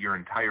face it, your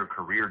entire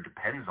career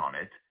depends on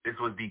it. This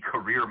was the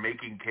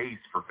career-making case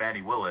for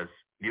Fannie Willis,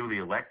 newly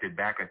elected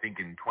back, I think,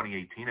 in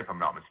 2018, if I'm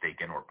not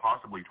mistaken, or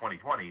possibly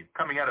 2020,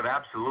 coming out of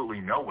absolutely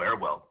nowhere.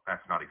 Well,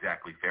 that's not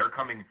exactly fair.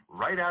 Coming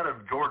right out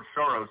of George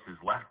Soros's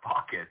left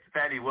pocket,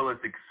 Fannie Willis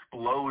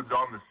explodes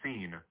on the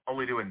scene,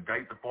 only to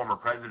indict the former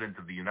president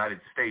of the United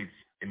States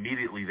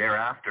immediately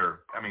thereafter.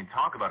 I mean,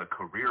 talk about a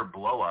career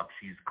blow-up.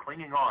 She's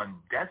clinging on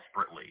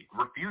desperately,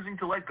 refusing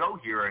to let go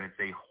here, and it's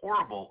a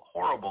horrible,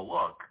 horrible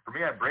look. For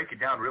me, I break it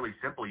down really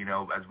simple. You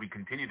know, as we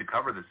continue to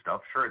cover this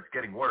stuff, sure, it's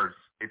getting worse.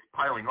 It's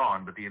piling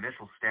on, but the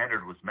initial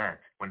standard was met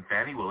when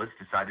Fannie Willis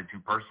decided to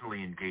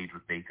personally engage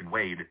with Nathan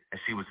Wade as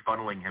she was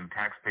funneling him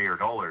taxpayer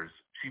dollars.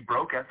 She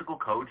broke ethical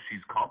codes, she's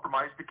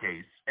compromised the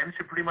case, and it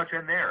should pretty much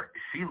end there.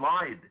 She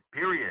lied,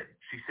 period.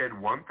 She said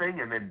one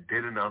thing and then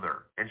did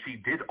another. And she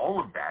did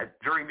all of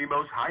that during the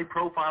most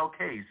high-profile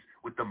case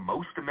with the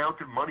most amount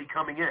of money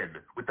coming in,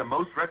 with the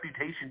most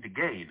reputation to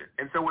gain.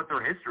 And so with her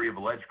history of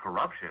alleged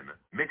corruption,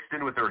 mixed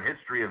in with her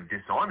history of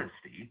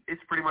dishonesty, it's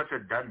pretty much a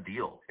done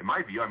deal. In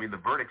my view, I mean, the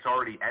verdict's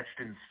already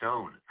etched in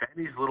stone.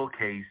 Fannie's little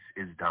case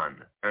is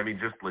done. I mean,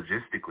 just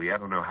logistically, I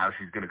don't know how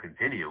she's going to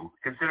continue,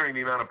 considering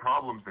the amount of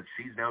problems that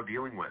she's now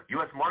dealing with.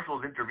 U.S.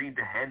 Marshals intervened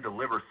to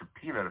hand-deliver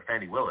subpoena to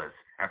Fannie Willis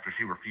after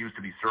she refused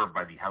to be served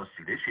by the House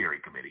Judiciary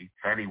Committee.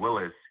 Fannie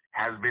Willis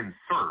has been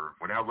served.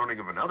 We're now learning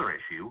of another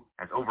issue,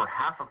 as over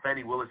half of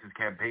Fani Willis's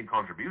campaign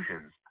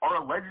contributions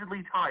are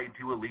allegedly tied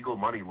to illegal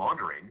money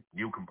laundering,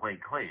 new complaint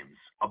claims.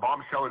 A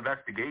bombshell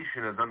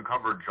investigation has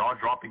uncovered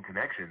jaw-dropping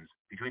connections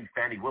between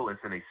Fani Willis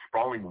and a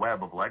sprawling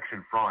web of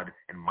election fraud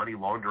and money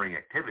laundering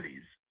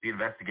activities. The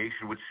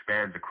investigation, which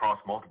spans across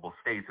multiple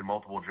states and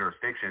multiple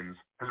jurisdictions,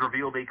 has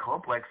revealed a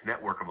complex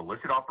network of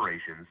illicit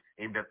operations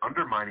aimed at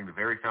undermining the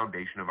very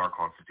foundation of our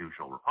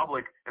constitutional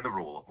republic and the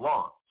rule of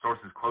law.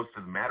 Sources close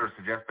to the matter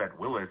suggest that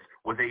Willis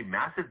was a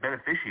massive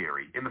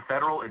beneficiary in the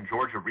federal and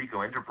Georgia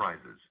RICO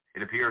enterprises.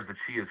 It appears that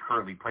she is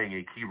currently playing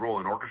a key role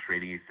in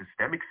orchestrating a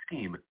systemic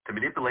scheme to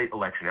manipulate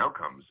election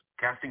outcomes,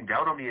 casting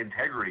doubt on the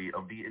integrity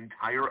of the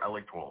entire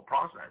electoral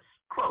process.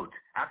 Quote,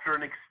 after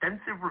an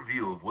extensive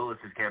review of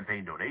Willis's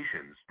campaign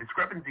donations,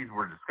 discrepancies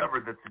were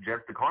discovered that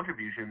suggest the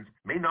contributions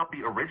may not be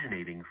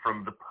originating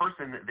from the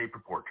person they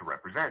purport to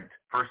represent.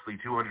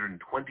 Firstly, 220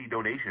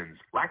 donations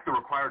lack the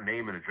required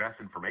name and address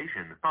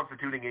information,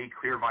 constituting a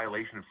clear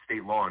violation of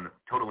state law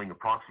totaling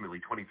approximately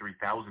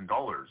 $23,000.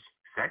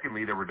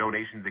 Secondly, there were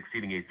donations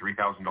exceeding a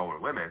 $3,000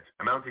 limit,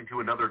 amounting to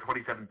another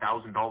 $27,000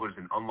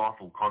 in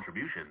unlawful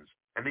contributions.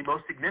 And the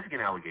most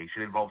significant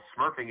allegation involves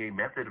smurfing a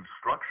method of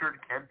structured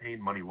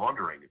campaign money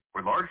laundering,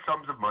 where large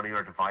sums of money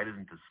are divided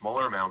into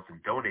smaller amounts and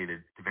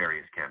donated to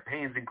various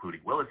campaigns,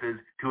 including Willis's,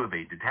 to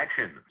evade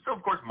detection. So,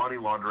 of course, money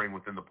laundering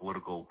within the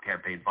political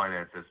campaign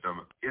finance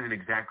system isn't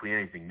exactly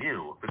anything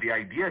new, but the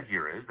idea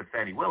here is that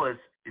Fani Willis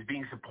is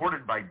being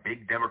supported by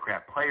big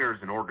Democrat players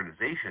and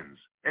organizations,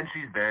 and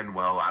she's then,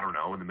 well, I don't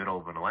know, in the middle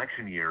of an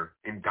election year,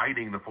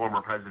 indicting the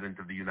former president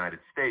of the United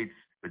States,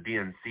 the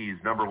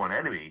DNC's number one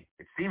enemy.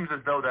 It seems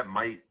as though that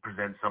might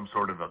present some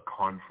sort of a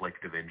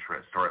conflict of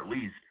interest, or at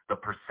least the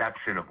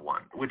perception of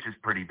one, which is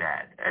pretty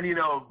bad. And, you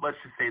know, let's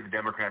just say the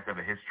Democrats have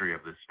a history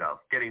of this stuff,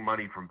 getting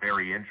money from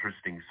very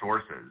interesting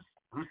sources.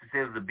 Who's to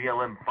say that the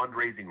BLM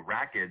fundraising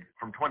racket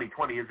from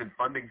 2020 isn't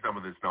funding some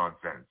of this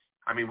nonsense?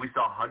 I mean, we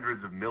saw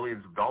hundreds of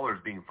millions of dollars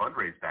being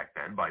fundraised back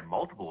then by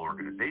multiple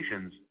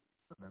organizations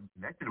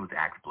connected with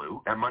Act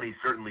Blue. That money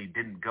certainly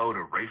didn't go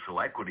to racial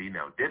equity,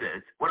 now did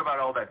it? What about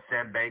all that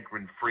Sam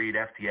Bankman-Fried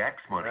FTX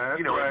money?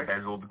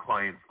 Embezzled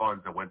client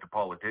funds that went to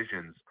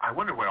politicians. I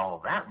wonder where all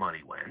of that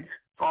money went.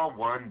 It's all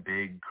one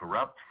big,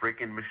 corrupt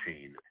frickin'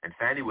 machine. And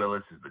Fani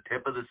Willis is the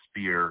tip of the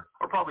spear,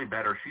 or probably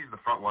better, she's the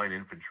frontline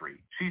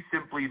infantry. She's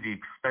simply the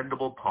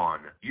expendable pawn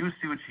used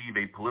to achieve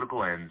a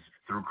political ends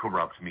through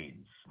corrupt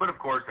means. But of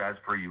course, as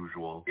per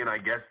usual, in I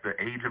guess the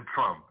age of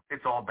Trump,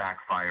 it's all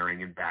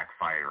backfiring and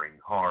backfiring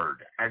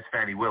hard, as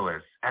Fani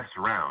Willis F's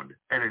around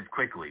and is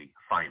quickly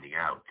finding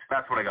out.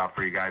 That's what I got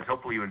for you guys.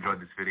 Hopefully you enjoyed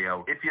this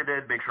video. If you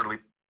did, make sure to leave.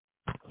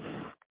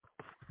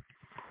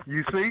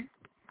 You see?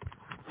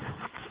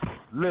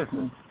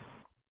 Listen,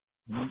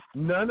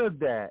 none of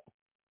that,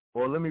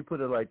 or let me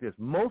put it like this,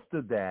 most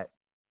of that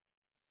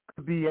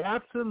could be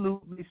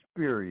absolutely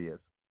spurious.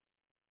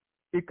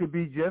 It could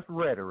be just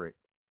rhetoric.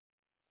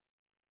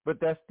 But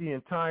that's the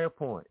entire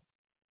point.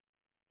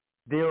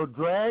 They'll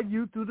drag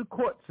you through the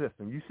court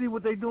system. You see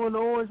what they do in the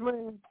Orange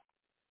Man?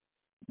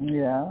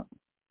 Yeah.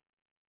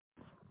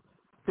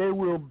 They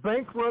will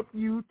bankrupt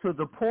you to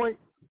the point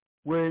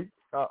where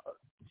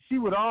she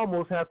would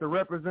almost have to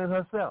represent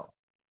herself.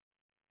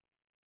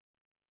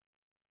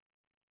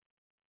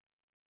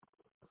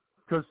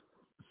 Because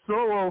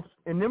Soros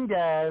and them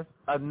guys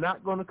are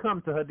not going to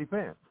come to her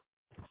defense.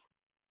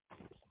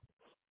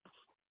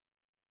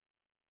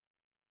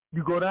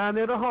 You go down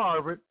there to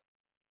Harvard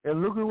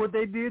and look at what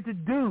they did to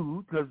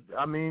dudes, because,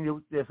 I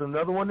mean, there's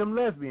another one of them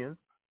lesbians,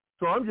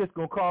 so I'm just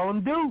going to call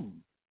them dudes.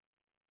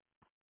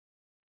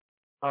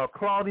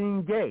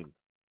 Claudine Gay.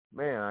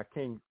 Man, I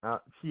can't,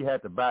 she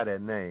had to buy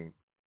that name.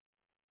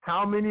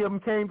 How many of them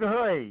came to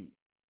her aid?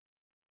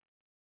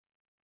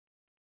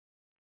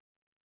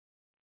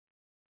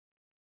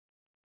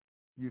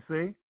 You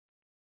see?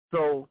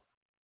 So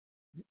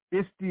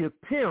it's the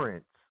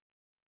appearance.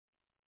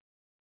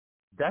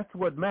 That's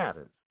what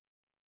matters.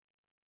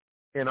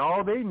 And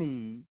all they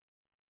need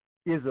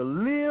is a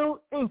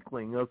little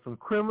inkling of some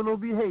criminal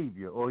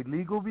behavior or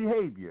illegal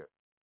behavior.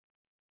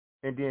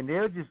 And then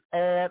they'll just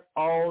add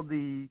all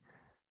the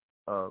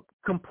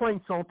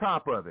complaints on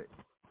top of it.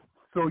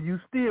 So you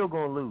still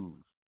going to lose.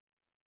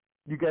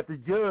 You got the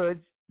judge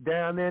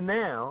down there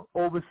now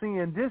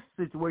overseeing this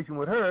situation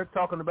with her,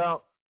 talking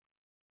about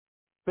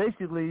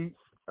basically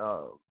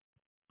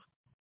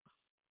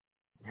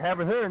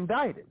having her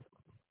indicted.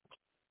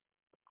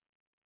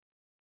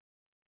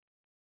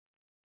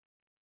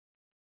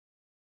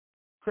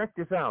 Check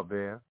this out,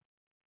 man.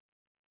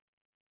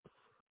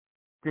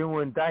 They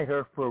will indict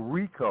her for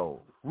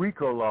RICO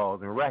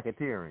laws and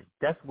racketeering.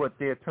 That's what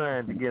they're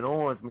trying to get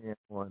Orange Man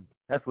on.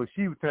 That's what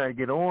she was trying to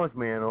get Orange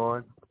Man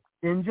on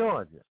in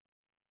Georgia.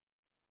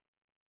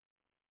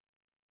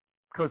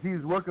 Because he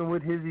was working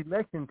with his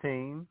election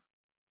team,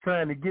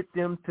 trying to get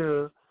them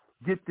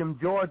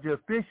Georgia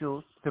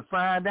officials to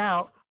find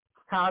out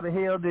how the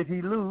hell did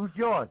he lose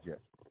Georgia.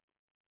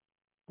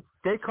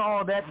 They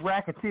call that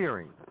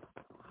racketeering.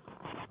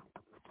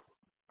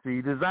 See,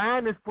 the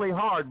Zionists play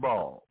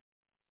hardball.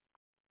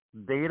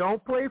 They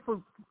don't play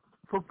for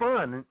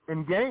fun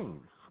and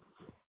games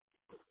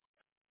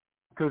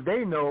because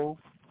they know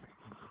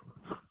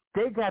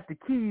they got the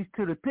keys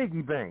to the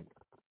piggy bank.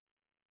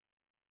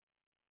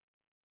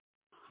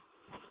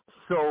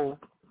 So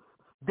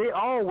they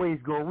always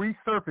going to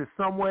resurface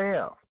somewhere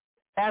else.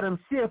 Adam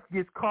Schiff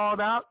gets called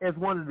out as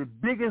one of the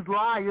biggest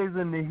liars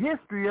in the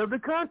history of the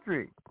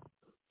country.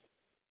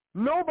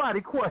 Nobody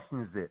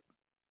questions it.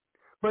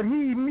 But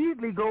he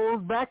immediately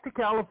goes back to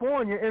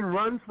California and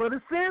runs for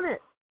the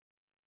Senate.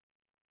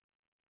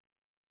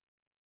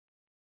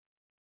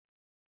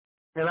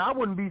 And I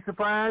wouldn't be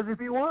surprised if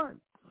he won.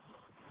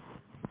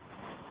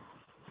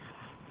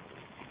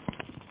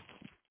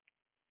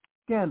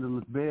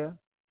 Scandalous, Bear.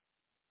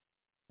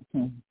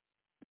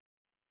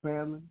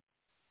 Family.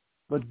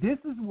 But this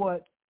is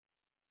what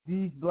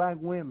these black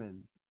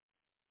women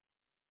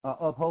are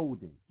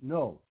upholding.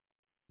 No.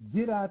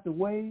 Get out the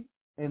way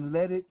and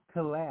let it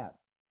collapse.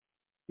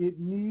 It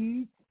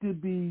needs to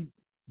be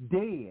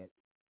dead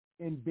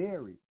and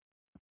buried.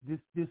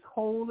 This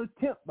whole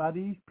attempt by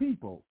these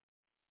people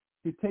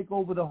to take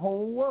over the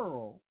whole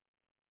world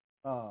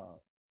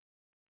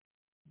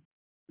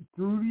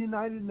through the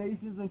United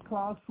Nations and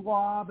Klaus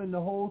Schwab and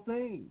the whole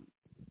thing.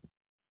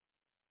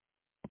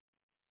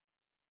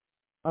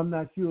 I'm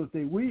not sure if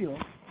they will,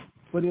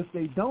 but if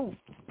they don't,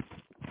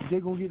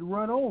 they're going to get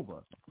run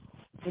over.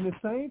 And the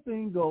same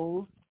thing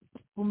goes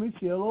for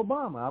Michelle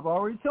Obama. I've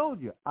already told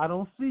you, I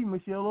don't see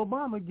Michelle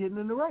Obama getting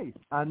in the race.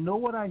 I know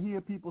what I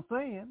hear people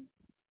saying,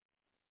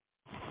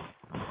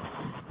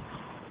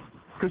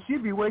 because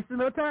she'd be wasting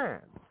her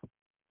time.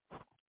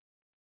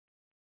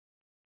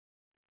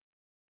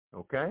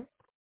 Okay?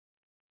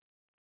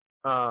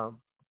 I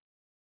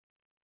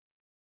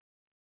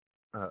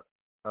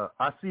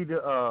see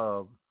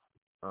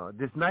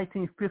this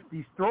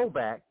 1950s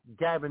throwback,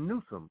 Gavin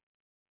Newsom.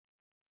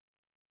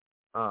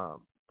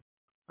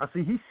 I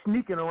see he's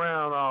sneaking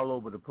around all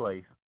over the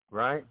place,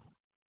 right?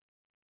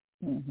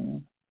 Mm-hmm.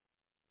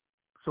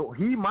 So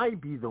he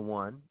might be the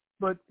one,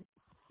 but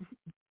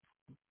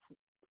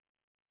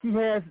he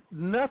has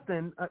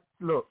nothing.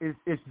 Look,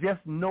 it's just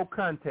no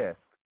contest.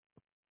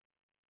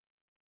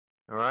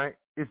 All right?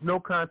 It's no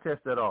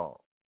contest at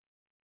all.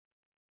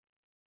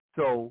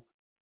 So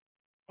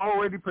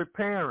already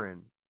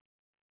preparing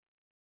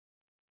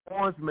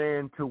Orange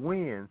Man to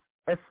win,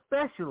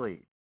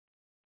 especially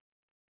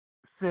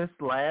since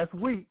last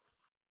week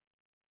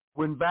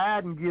when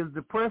Biden gives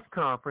the press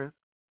conference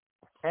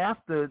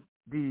after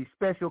the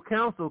special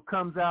counsel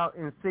comes out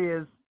and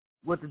says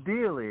what the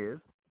deal is.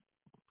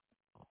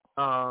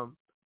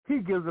 He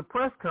gives a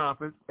press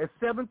conference at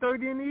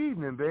 7:30 in the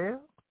evening, Bill.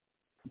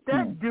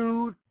 That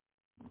dude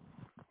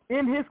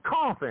in his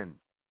coffin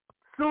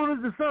soon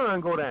as the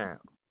sun go down.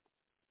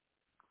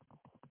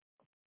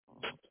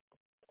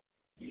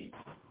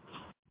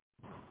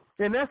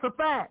 And that's a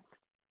fact.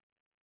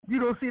 You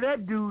don't see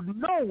that dude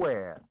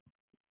nowhere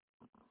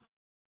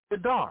in the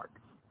dark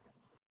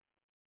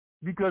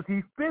because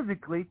he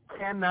physically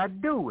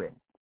cannot do it.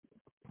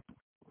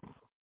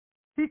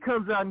 He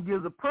comes out and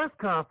gives a press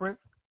conference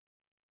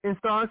and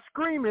starts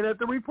screaming at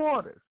the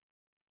reporters.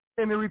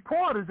 And the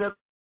reporters are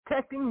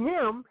protecting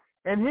him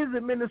and his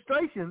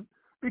administration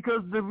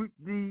because the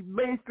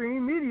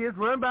mainstream media is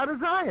run by the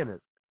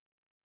Zionists.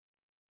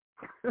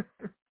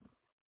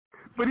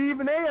 But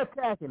even they're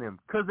attacking him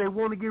because they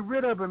want to get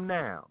rid of him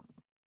now.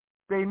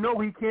 They know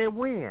he can't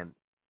win,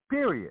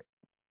 period.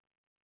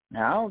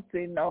 I don't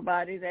see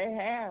nobody they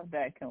have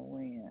that can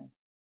win.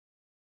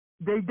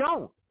 They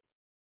don't,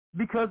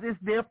 because it's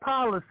their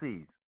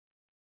policies.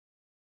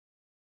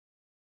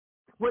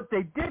 What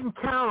they didn't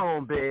count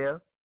on, Bear,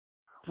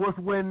 was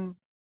when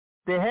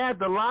they had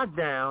the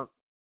lockdown,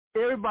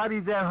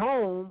 everybody's at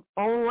home,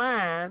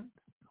 online,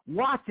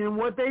 watching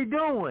what they're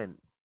doing.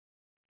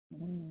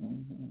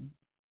 Mm-hmm.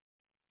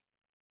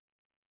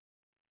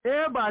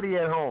 Everybody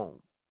at home.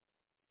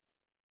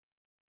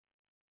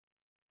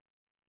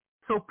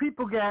 So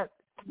people got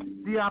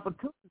the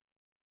opportunity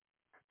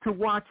to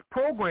watch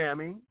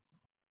programming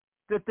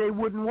that they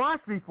wouldn't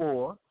watch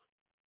before.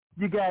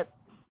 You got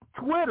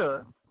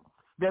Twitter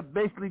that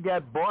basically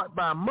got bought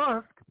by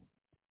Musk,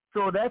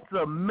 so that's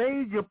a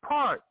major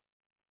part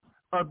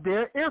of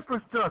their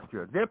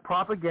infrastructure, their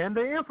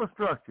propaganda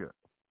infrastructure.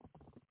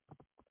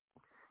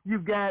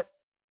 You've got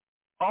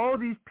all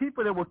these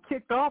people that were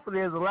kicked off of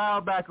theirs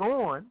allowed back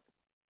on,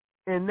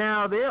 and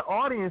now their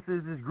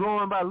audiences is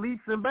growing by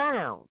leaps and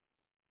bounds.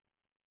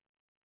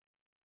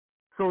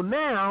 So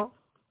now,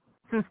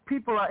 since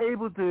people are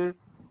able to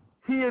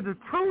hear the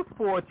truth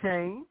for a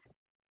change,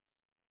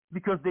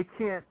 because they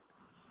can't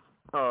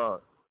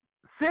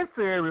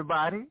censor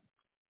everybody,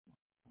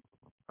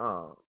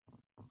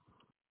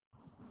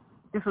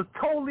 it's a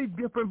totally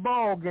different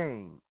ball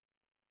game.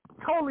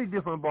 Totally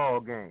different ball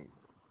game.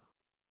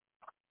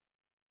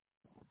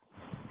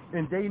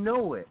 And they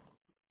know it.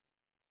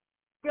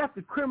 You have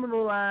to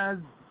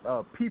criminalize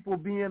people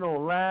being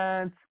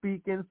online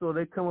speaking, so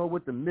they come up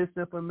with the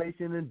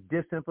misinformation and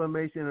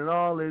disinformation and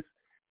all this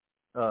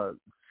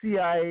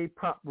CIA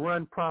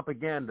run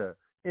propaganda,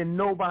 and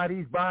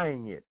nobody's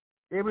buying it.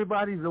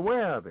 Everybody's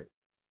aware of it.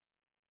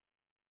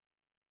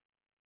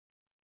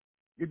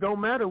 It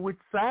don't matter which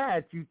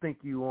side you think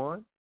you're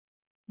on.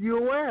 You're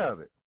aware of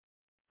it.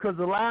 Because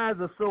the lies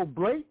are so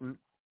blatant.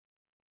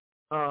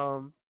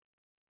 Biden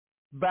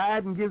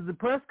gives the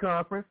press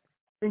conference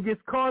and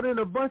gets caught in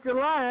a bunch of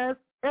lies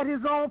at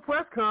his own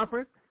press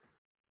conference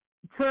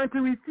trying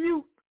to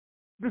refute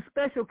the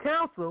special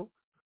counsel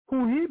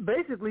who he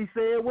basically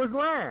said was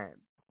lying.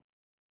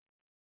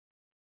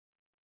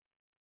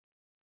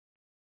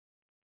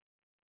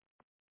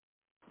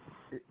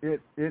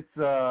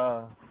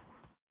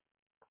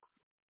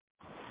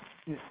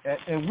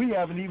 And we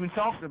haven't even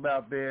talked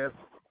about this.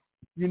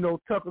 You know,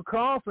 Tucker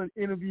Carlson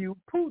interviewed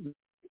Putin.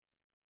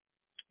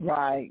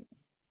 Right.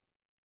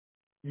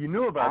 You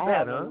knew about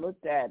that, huh? I haven't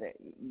looked at it.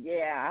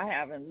 Yeah, I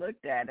haven't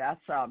looked at it. I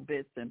saw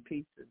bits and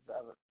pieces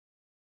of it.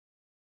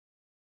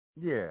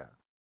 Yeah.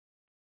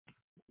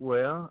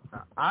 Well,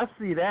 I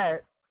see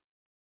that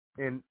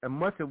in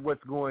much of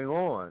what's going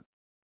on.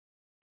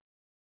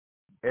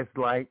 It's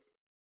like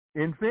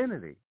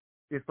infinity.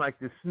 It's like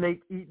the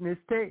snake eating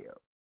its tail.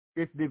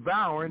 It's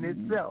devouring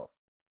itself.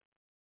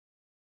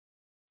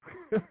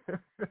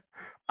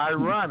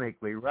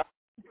 Ironically, right?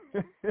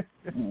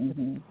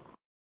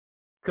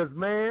 Because,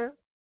 man,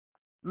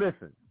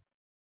 listen,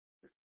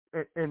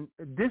 and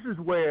this is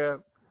where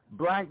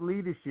black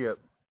leadership,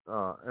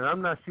 and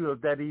I'm not sure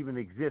if that even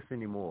exists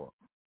anymore,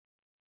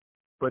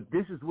 but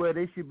this is where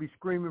they should be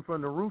screaming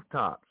from the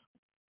rooftops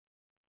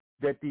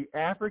that the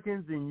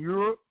Africans in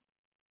Europe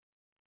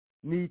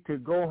need to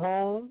go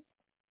home,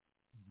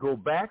 go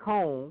back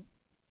home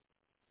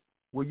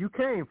where you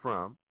came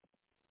from,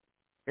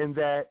 and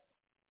that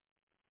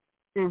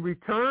in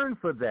return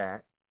for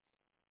that,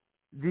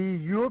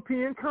 these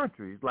European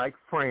countries like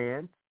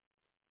France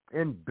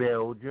and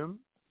Belgium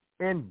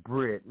and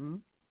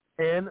Britain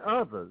and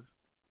others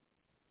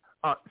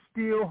are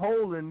still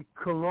holding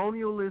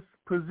colonialist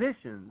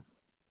positions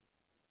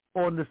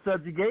on the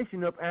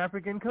subjugation of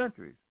African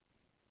countries.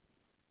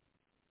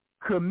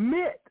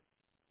 Commit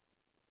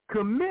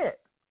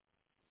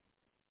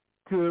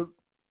to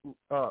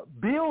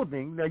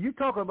building. Now, you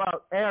talk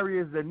about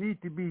areas that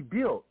need to be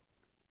built,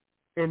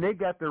 and they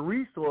got the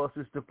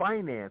resources to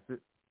finance it,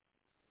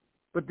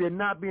 but they're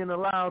not being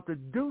allowed to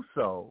do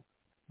so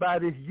by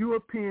this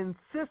European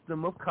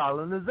system of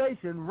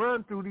colonization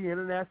run through the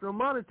International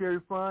Monetary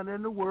Fund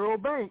and the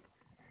World Bank,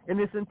 and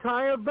this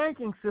entire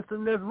banking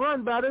system that's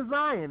run by the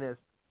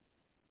Zionists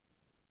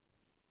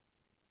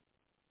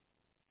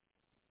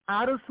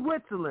out of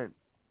Switzerland.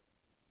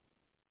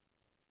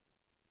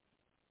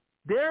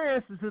 Their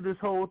answer to this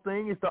whole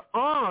thing is to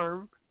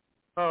arm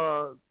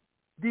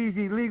these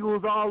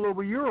illegals all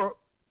over Europe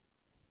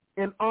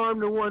and arm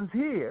the ones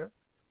here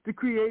to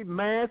create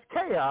mass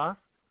chaos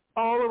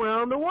all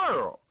around the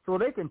world so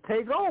they can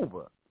take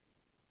over.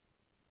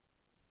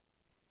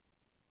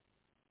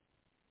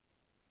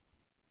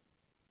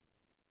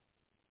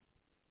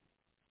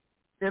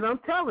 And I'm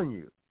telling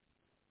you,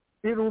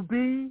 it'll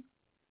be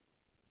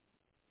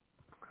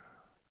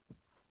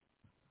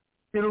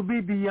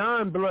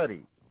beyond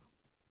bloody.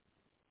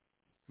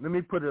 Let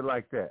me put it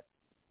like that.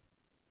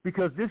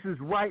 Because this is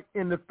right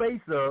in the face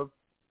of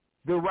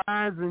the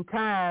rising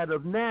tide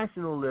of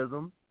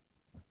nationalism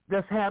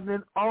that's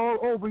happening all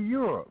over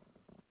Europe.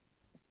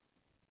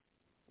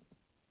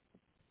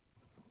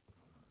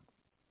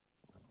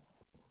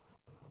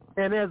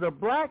 And as a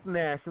black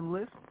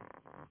nationalist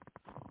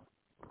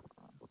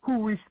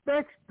who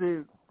respects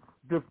the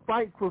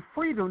fight for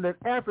freedom that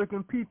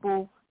African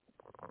people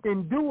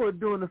endured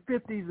during the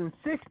 50s and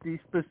 60s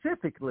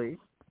specifically,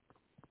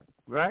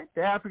 right,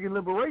 the African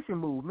liberation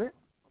movement,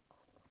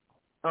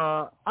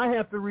 I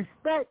have to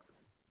respect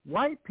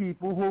white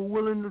people who are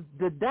willing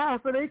to die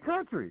for their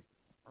country.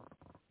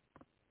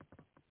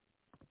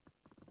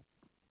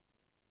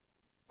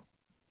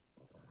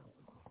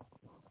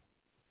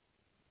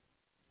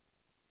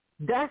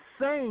 That's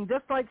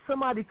like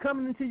somebody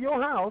coming into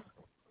your house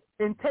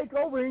and take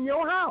over in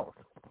your house.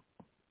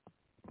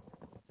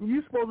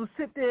 You're supposed to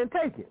sit there and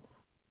take it.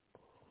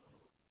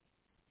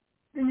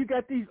 Then you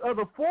got these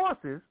other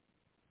forces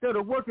that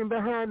are working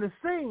behind the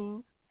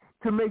scenes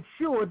to make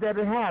sure that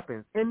it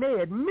happens. And they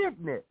admit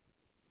it.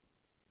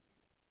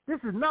 This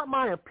is not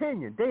my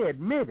opinion. They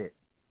admit it,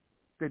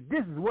 that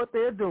this is what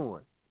they're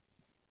doing.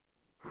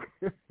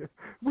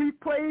 We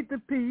played the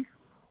piece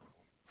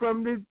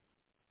from this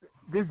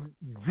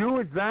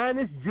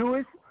Zionist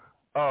Jewish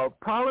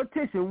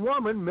politician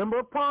woman, member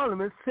of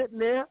parliament, sitting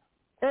there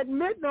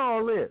admitting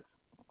all this.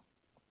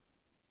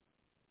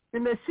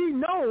 And that she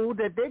knows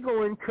that they're going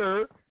to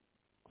incur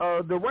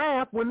the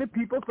wrath when the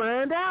people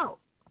find out.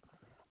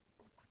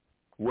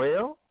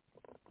 Well,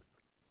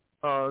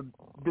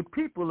 the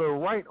people are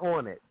right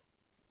on it.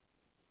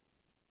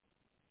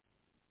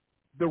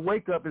 The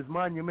wake-up is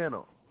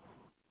monumental.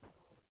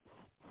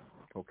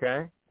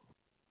 Okay?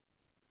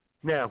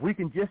 Now, if we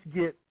can just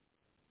get,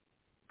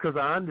 because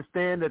I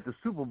understand that the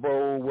Super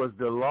Bowl was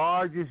the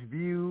largest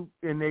view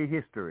in their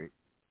history.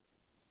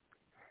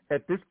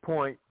 At this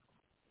point,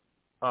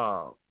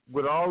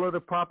 with all of the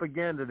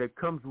propaganda that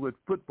comes with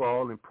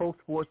football and pro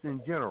sports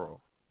in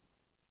general,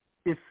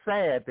 it's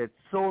sad that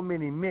so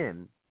many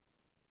men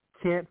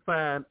can't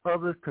find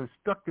other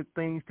constructive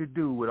things to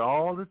do with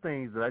all the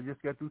things that I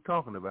just got through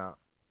talking about.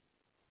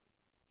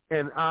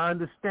 And I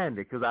understand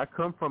it because I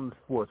come from the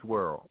sports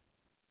world.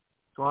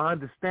 So I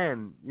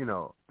understand,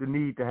 the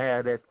need to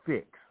have that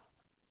fix.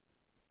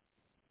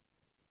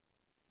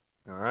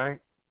 All right?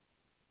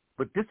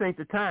 But this ain't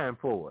the time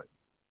for it.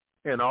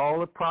 And all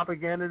the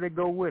propaganda that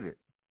go with it.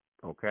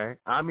 Okay?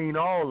 I mean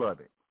all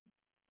of it.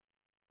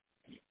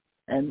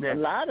 And now, a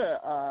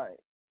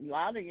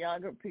lot of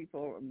younger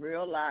people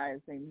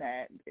realizing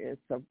that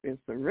it's a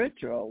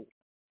ritual,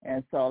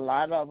 and so a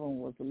lot of them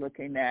was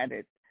looking at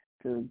it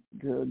to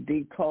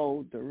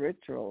decode the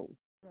rituals.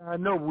 I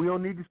know we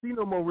don't need to see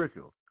no more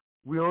rituals.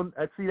 We don't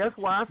see. That's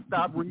why I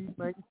stopped reading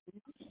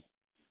mainstream.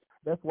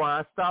 That's why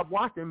I stopped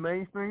watching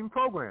mainstream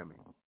programming.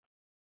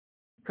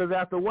 Because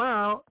after a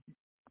while,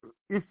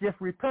 it's just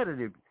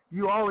repetitive.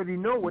 You already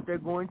know what they're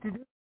going to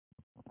do.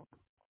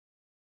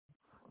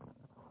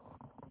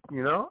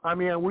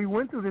 We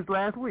went through this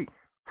last week.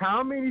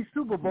 How many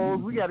Super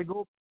Bowls we got to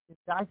go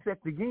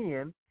dissect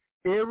again?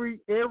 Every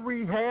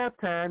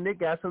halftime, they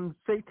got some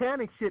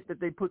satanic shit that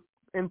they put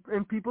in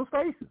people's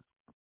faces.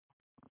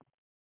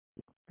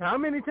 How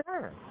many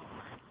times?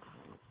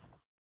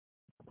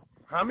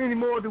 How many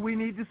more do we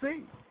need to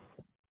see?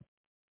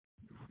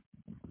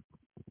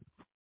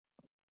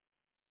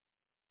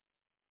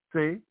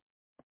 See,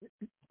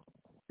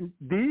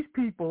 these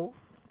people,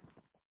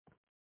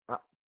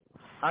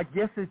 I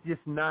guess it's just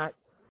not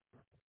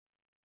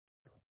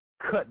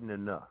cutting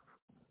enough.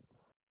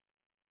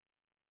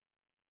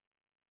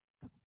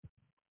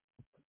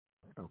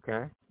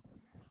 Okay?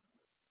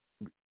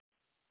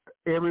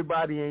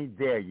 Everybody ain't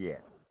there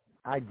yet.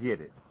 I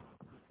get it.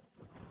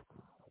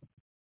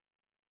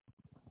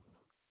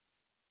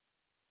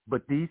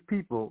 But these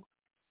people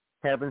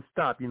haven't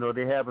stopped.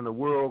 They're having a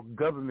World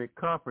Government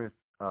Conference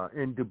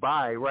in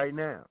Dubai right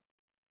now.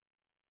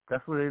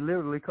 That's what they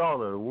literally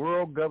call it, a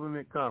World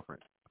Government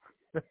Conference.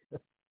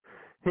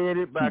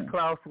 Headed by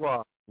Klaus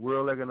Schwab,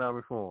 World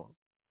Economic Forum.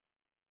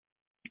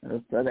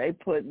 So they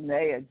putting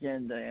their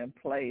agenda in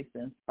place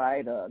in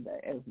spite of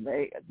that. As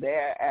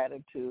their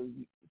attitude,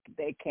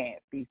 they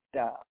can't be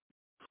stopped.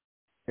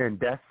 And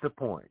that's the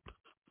point.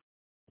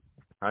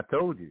 I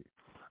told you.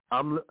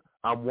 I'm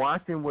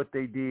watching what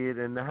they did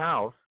in the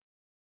House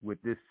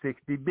with this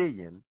 $60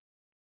 billion,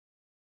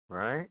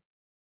 right?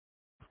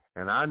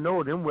 And I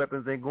know them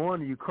weapons ain't going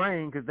to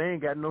Ukraine because they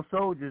ain't got no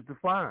soldiers to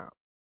fire.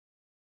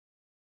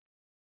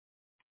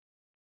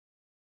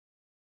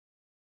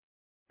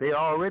 They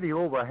already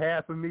over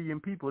 500,000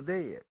 people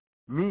dead,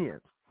 men.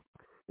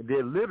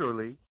 They're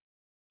literally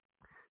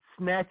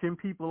snatching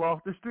people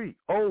off the street,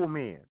 old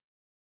men,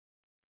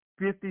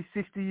 50,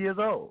 60 years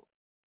old.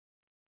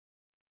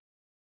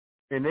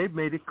 And they've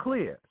made it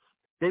clear.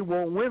 They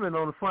want women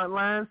on the front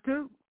lines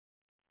too.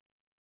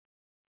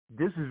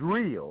 This is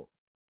real.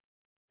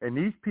 And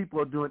these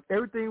people are doing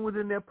everything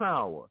within their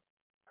power,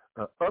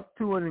 up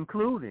to and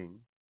including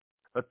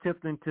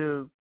attempting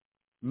to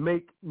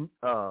make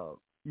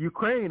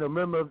Ukraine a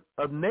member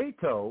of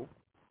NATO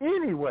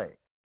anyway,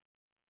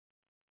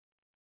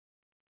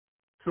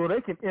 so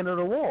they can enter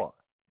the war.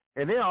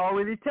 And they're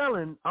already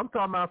telling, I'm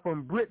talking about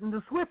from Britain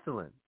to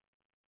Switzerland,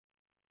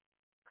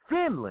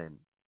 Finland.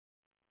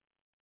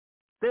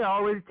 They're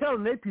already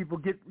telling their people,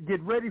 get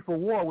ready for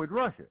war with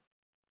Russia.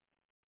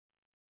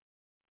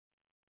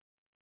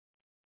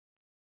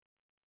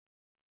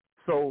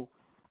 So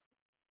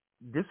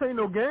this ain't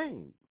no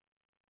game.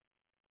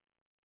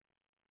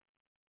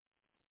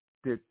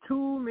 There are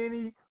too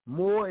many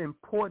more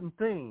important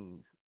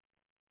things.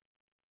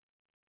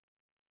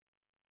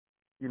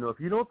 If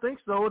you don't think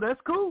so,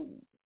 that's cool.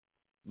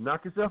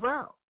 Knock yourself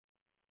out.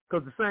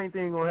 Because the same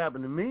thing going to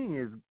happen to me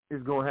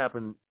is going to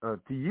happen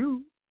to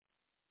you.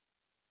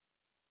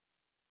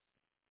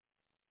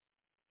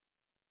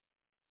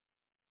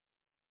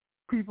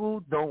 People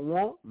don't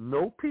want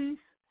no peace.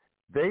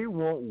 They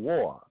want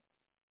war.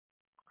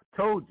 I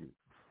told you,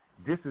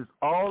 this is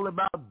all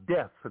about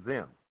death for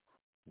them.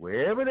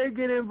 Wherever they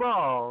get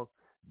involved,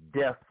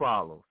 death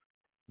follows.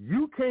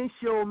 You can't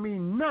show me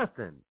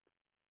nothing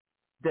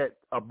that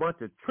a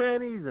bunch of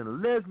trannies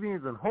and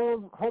lesbians and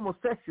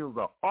homosexuals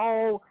are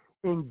all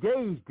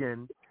engaged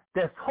in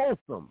that's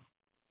wholesome,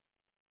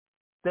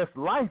 that's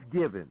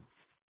life-giving.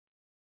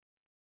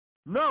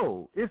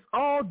 No, it's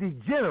all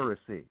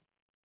degeneracy.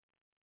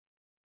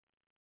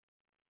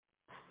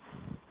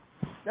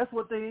 That's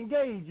what they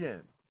engage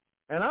in.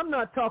 And I'm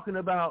not talking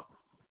about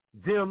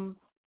them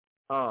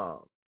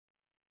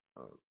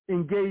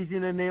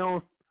engaging in their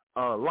own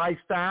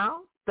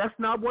lifestyle. That's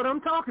not what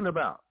I'm talking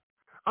about.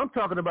 I'm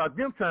talking about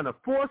them trying to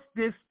force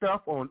this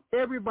stuff on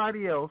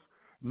everybody else,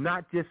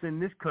 not just in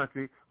this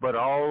country, but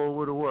all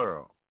over the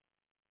world.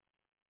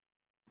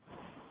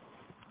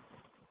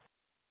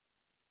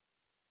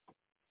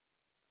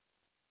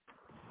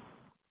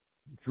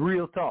 It's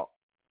real talk.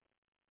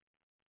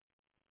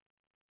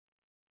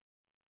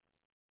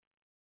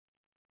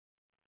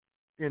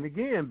 And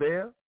again,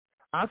 Bear,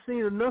 I've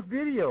seen enough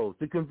videos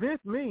to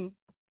convince me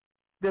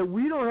that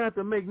we don't have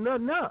to make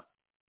nothing up.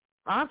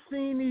 I've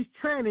seen these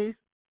trannies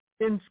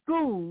in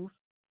schools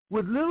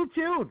with little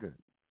children.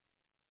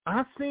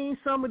 I've seen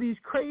some of these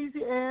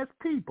crazy-ass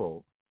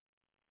people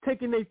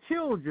taking their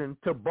children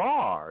to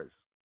bars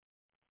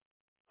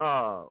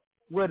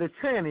where the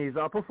trannies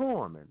are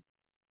performing.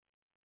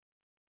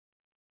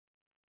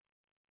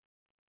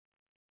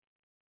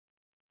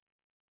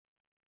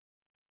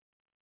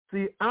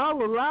 See,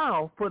 I'll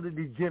allow for the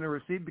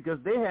degeneracy because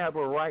they have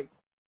a right,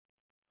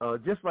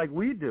 just like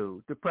we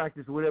do, to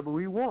practice whatever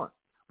we want.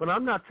 But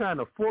I'm not trying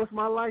to force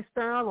my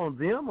lifestyle on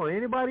them or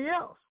anybody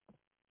else.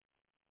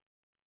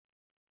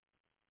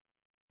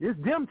 It's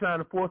them trying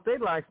to force their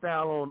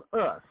lifestyle on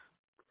us.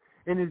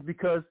 And it's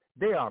because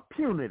they are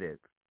punitive,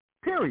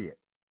 period.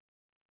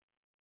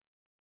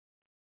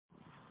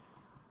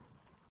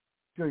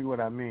 Show you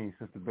what I mean,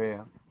 Sister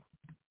Bear.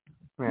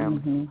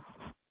 Family.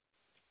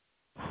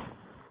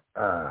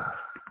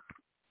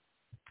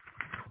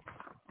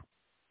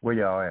 Where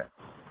y'all at?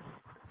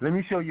 Let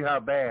me show you how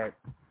bad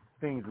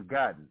things have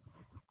gotten.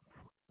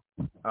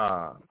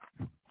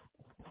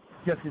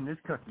 Just in this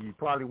country, you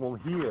probably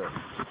won't hear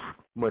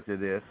much of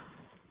this.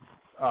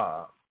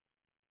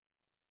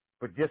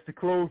 But just to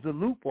close the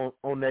loop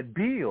on that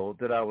bill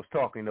that I was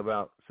talking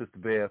about, Sister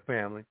Bear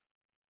family,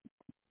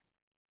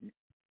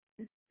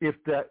 if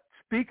the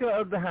Speaker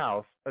of the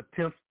House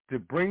attempts to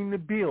bring the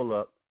bill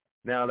up,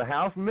 now the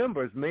House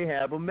members may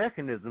have a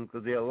mechanism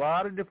because there are a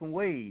lot of different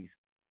ways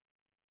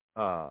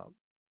to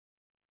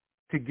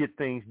get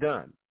things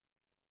done.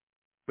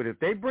 But if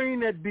they bring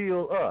that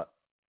bill up,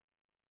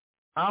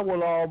 I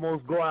will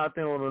almost go out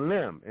there on a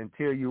limb and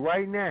tell you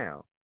right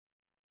now,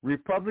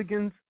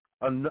 Republicans,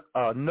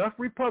 enough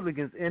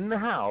Republicans in the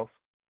House,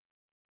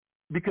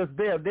 because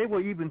they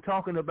were even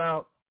talking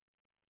about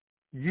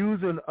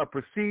using a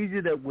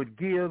procedure that would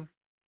give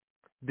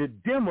the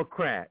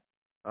Democrat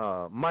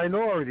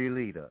minority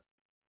leader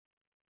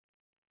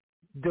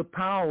the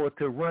power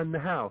to run the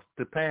House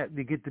to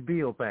get the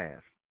bill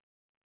passed.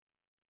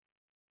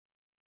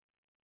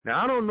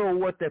 Now, I don't know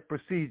what that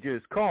procedure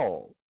is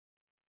called,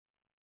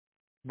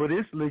 but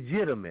it's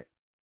legitimate.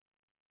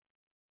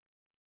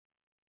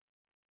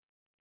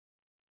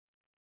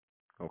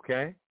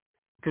 Okay?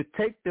 To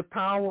take the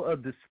power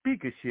of the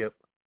speakership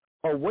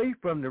away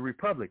from the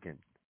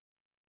Republicans,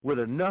 with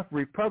enough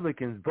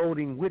Republicans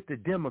voting with the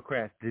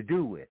Democrats to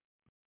do it.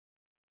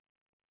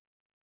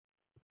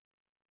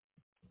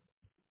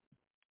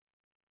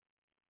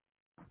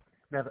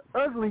 Now, the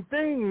ugly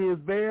thing is,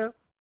 Bear,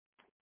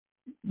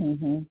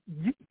 you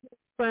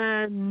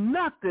find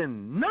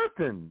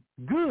nothing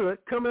good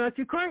coming out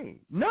Ukraine.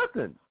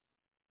 Nothing.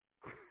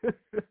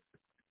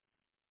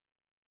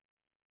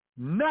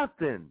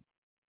 Nothing.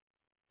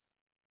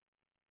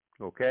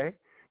 Okay?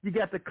 You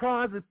got the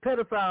closet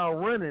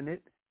pedophile running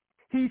it.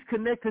 He's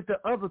connected to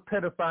other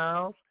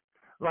pedophiles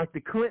like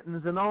the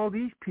Clintons and all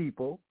these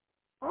people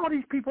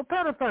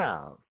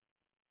pedophiles.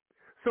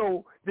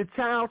 So the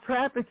child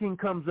trafficking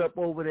comes up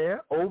over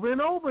there over and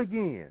over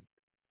again,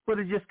 but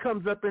it just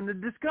comes up in the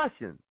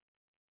discussion.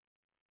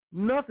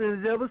 Nothing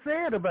is ever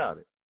said about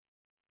it.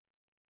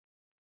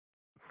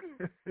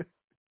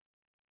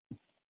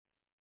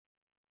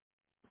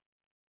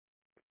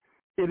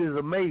 It is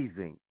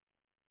amazing.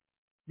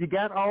 You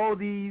got all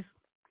these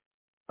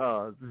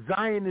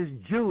Zionist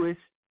Jewish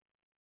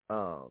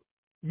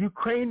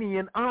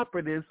Ukrainian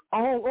operatives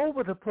all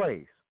over the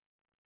place.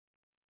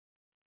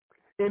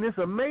 And it's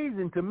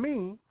amazing to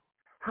me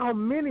how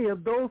many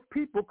of those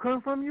people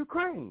come from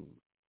Ukraine.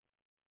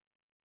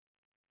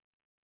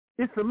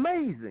 It's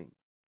amazing.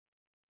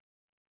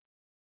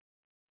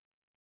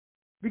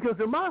 Because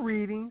in my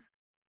readings,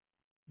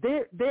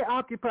 they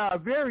occupy a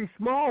very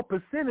small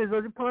percentage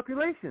of the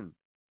population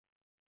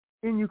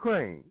in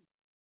Ukraine.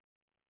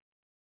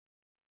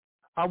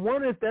 I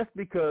wonder if that's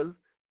because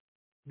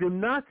the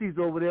Nazis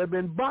over there have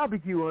been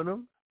barbecuing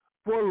them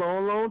for a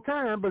long, long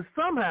time, but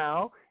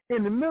somehow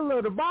in the middle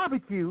of the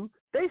barbecue,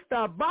 they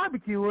stopped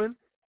barbecuing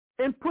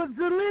and put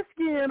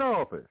Zelensky in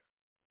office.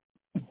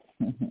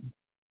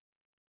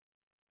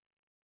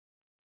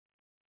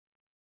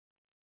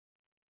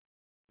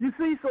 You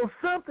see, so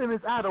something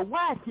is out of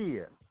whack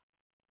here.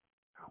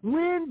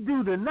 When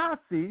do the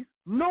Nazis,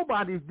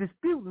 nobody's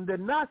disputing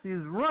that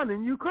Nazis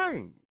running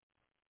Ukraine.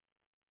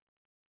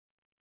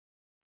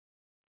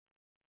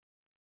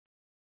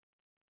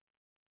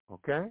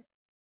 Okay?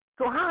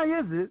 So how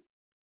is it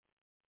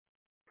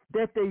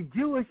that the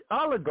Jewish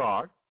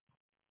oligarch,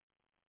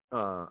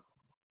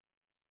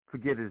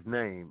 forget his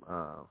name,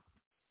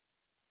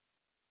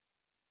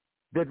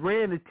 that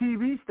ran the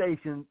TV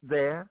station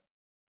there,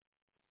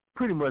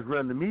 pretty much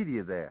run the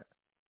media there,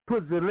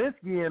 put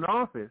Zelensky in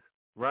office,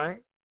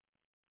 right,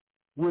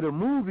 with a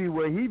movie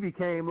where he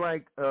became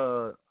like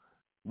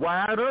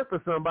Wyatt Earp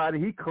or somebody.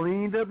 He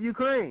cleaned up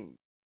Ukraine,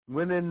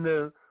 went in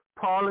the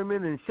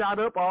parliament and shot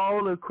up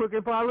all the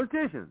crooked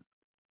politicians.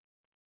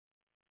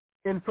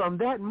 And from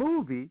that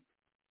movie,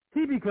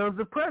 he becomes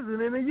the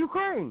president of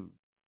Ukraine.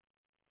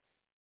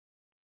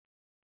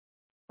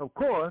 of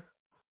course,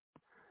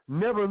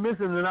 never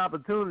missing an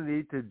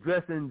opportunity to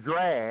dress in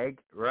drag,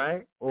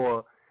 right,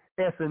 or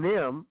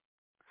S&M,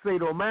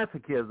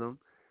 sadomasochism,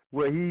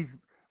 where he's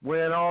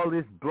wearing all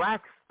this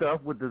black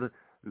stuff with the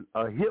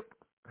hip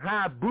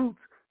high boots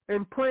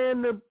and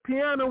playing the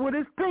piano with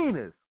his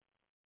penis.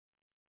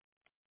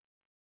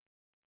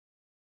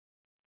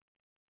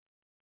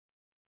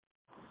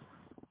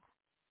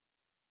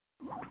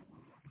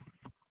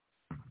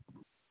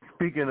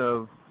 Speaking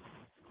of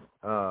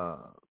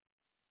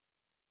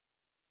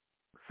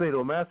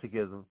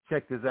sadomasochism,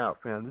 check this out,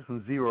 fam. This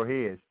from Zero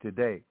Hedge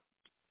today.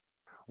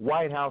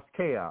 White House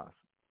chaos.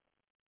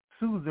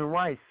 Susan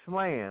Rice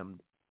slammed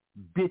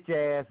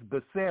bitch-ass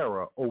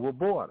Becerra over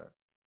border.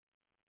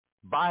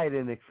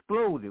 Biden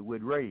exploded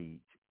with rage.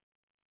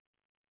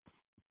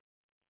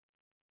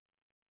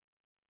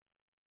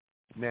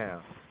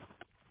 Now,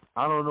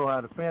 I don't know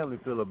how the family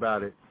feel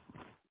about it,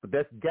 but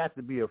that's got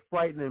to be a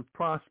frightening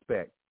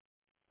prospect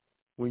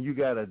when you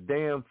got a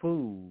damn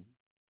fool,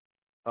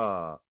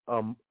 a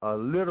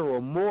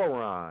literal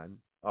moron,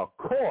 a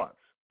corpse,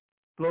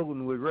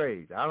 floating with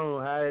rage. I don't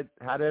know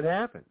how that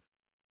happens.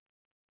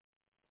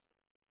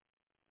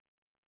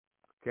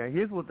 Okay,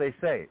 here's what they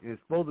say.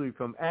 It's supposed to be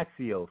from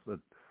Axios,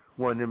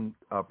 one of them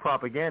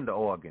propaganda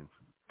organs.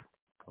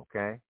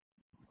 Okay?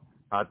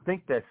 I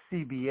think that's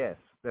CBS.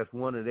 That's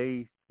one of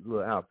their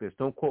little outfits.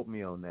 Don't quote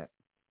me on that.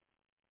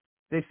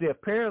 They say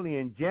apparently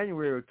in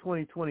January of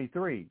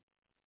 2023,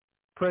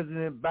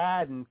 President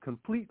Biden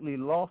completely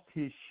lost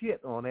his shit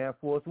on Air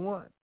Force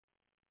One,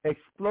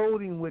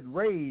 exploding with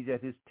rage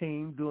at his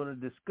team during a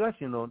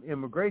discussion on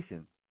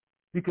immigration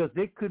because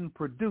they couldn't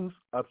produce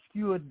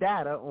obscure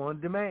data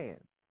on demand.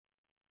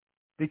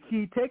 The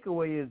key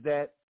takeaway is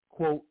that,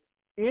 quote,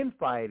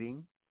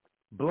 infighting,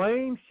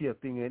 blame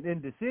shifting, and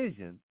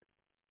indecision,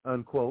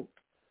 unquote,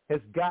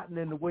 has gotten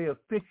in the way of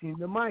fixing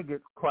the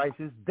migrant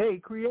crisis they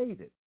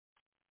created.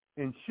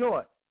 In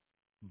short,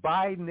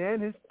 Biden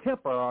and his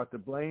temper are to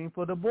blame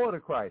for the border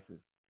crisis,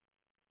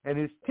 and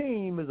his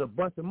team is a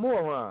bunch of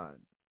morons.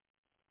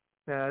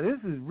 Now, this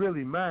is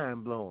really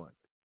mind-blowing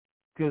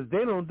because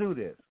they don't do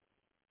this.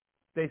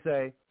 They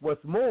say,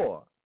 what's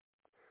more,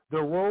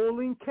 the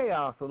rolling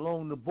chaos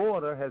along the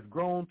border has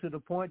grown to the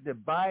point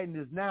that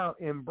Biden is now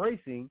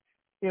embracing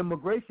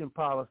immigration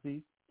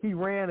policies he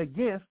ran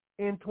against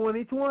in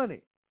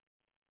 2020,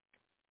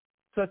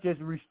 such as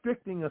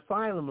restricting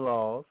asylum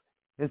laws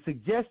and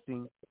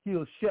suggesting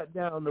he'll shut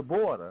down the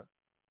border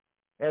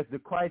as the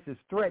crisis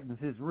threatens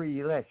his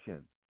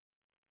re-election.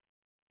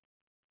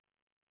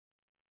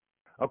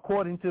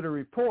 According to the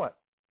report,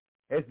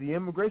 as the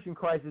immigration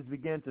crisis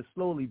began to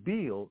slowly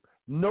build,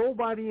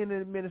 nobody in the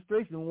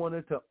administration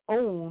wanted to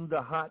own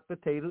the hot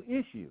potato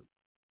issue.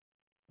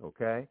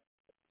 Okay?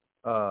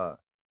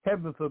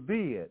 Heaven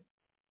forbid,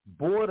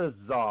 border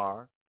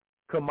czar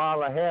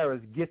Kamala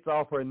Harris gets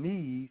off her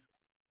knees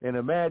and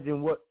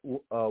imagine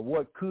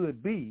what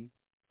could be,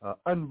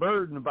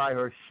 unburdened by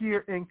her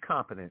sheer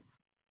incompetence.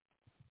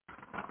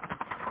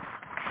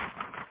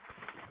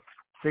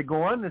 They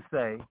go on to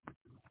say,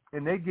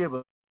 and they give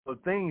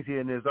things here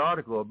in this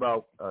article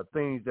about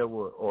things that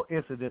were, or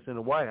incidents in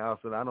the White House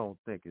that I don't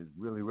think is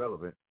really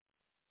relevant.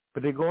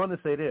 But they go on to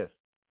say this.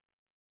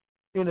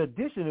 In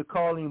addition to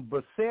calling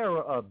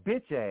Becerra a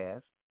bitch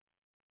ass,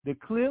 the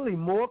clearly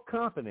more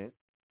confident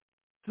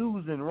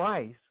Susan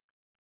Rice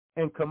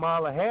and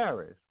Kamala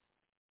Harris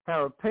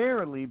have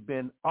apparently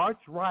been arch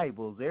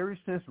rivals ever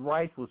since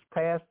Rice was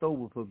passed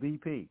over for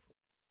VP.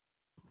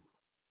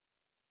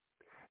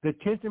 The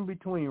tension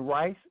between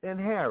Rice and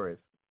Harris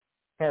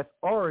has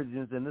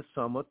origins in the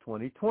summer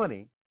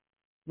 2020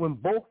 when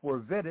both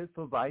were vetted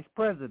for vice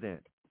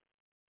president.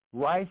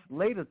 Rice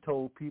later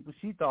told people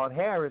she thought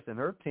Harris and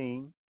her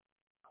team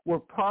were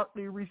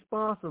partly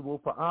responsible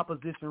for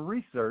opposition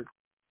research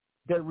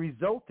that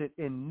resulted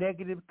in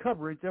negative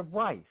coverage of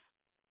Rice.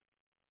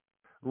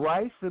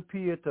 Rice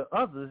appeared to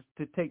others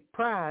to take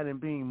pride in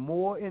being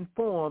more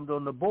informed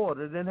on the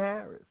border than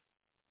Harris.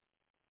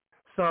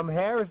 Some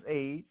Harris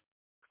aides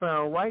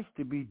found Rice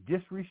to be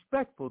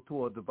disrespectful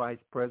toward the vice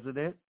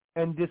president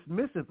and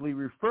dismissively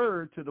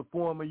referred to the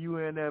former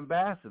UN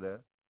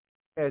ambassador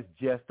as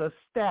just a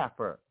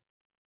staffer.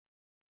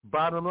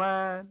 Bottom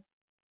line,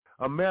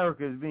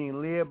 America is being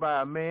led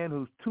by a man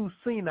who's too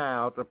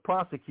senile to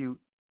prosecute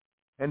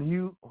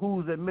and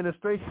whose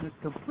administration is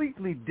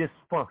completely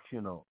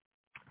dysfunctional.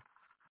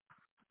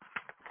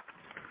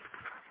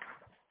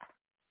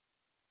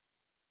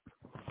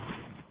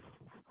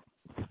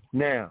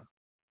 Now,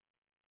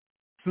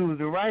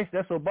 Susan Rice,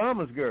 that's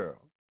Obama's girl.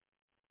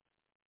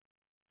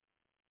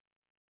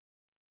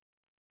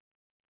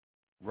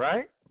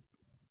 Right?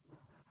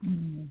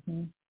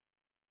 Mm-hmm.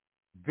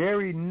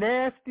 Very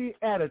nasty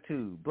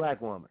attitude, black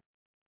woman.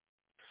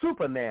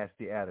 Super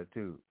nasty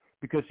attitude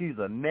because she's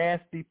a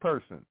nasty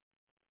person.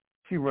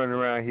 She running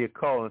around here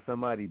calling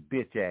somebody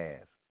bitch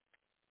ass.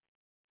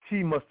 She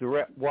must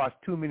have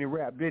watched too many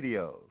rap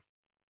videos.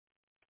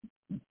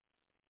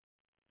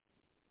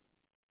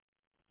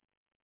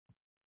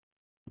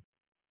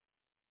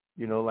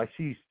 You know, like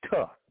she's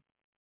tough,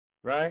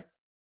 right?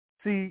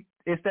 See,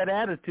 it's that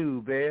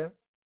attitude, Bear.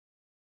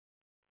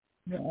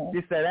 Yeah.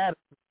 It's that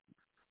attitude.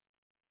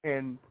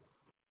 And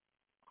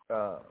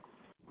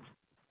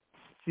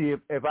see,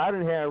 if I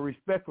didn't have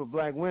respect for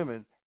black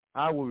women,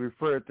 I would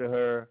refer to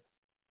her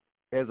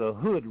as a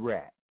hood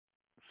rat,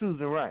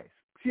 Susan Rice.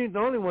 She ain't the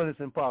only one that's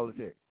in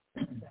politics.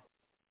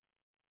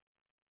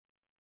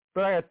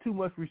 But I have too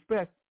much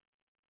respect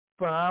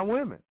for our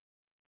women.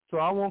 So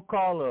I won't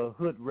call her a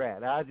hood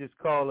rat. I just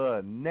call her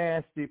a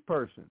nasty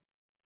person.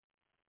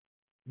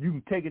 You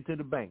can take it to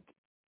the bank.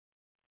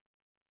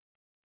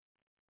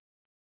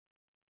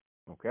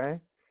 Okay?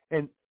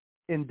 And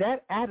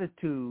that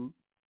attitude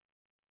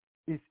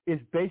is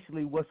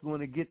basically what's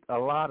going to get a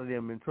lot of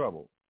them in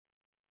trouble.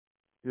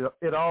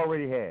 It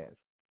already has.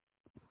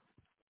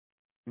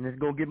 And it's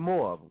going to get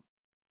more of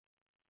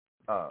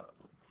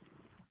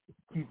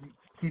them.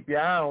 Keep your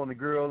eye on the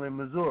girl in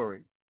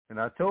Missouri.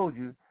 And I told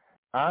you,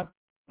 I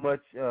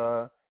much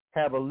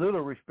have a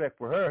little respect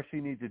for her. She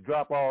needs to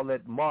drop all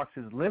that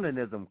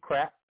Marxist-Leninism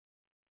crap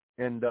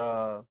and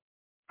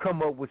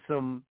come up with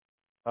some,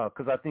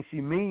 because I think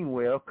she mean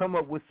well, come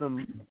up with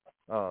some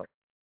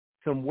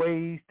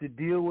ways to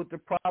deal with the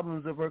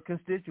problems of her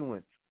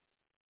constituents.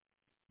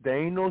 There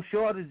ain't no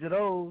shortage of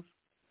those.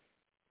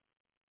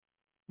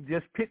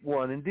 Just pick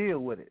one and deal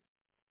with it.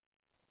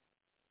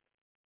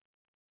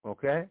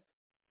 Okay?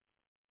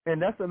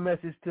 And that's a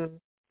message to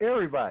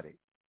everybody.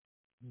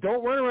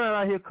 Don't run around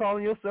out here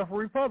calling yourself a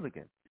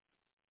Republican.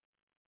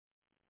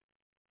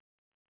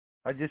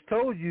 I just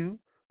told you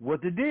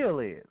what the deal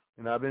is.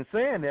 And I've been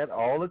saying that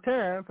all the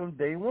time from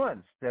day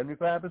one.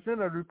 75% of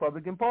the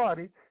Republican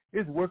Party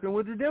is working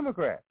with the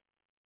Democrats.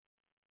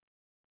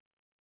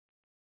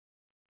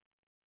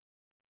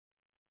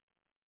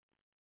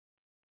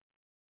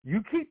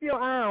 You keep your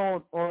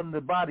eye on the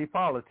body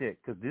politic,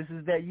 because this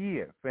is that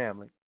year,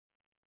 family.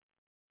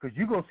 Because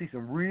you're going to see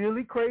some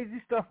really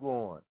crazy stuff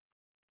go on.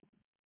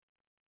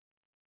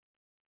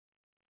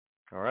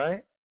 All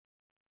right?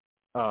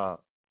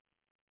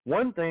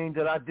 One thing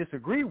that I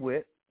disagree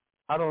with,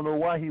 I don't know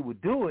why he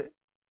would do it,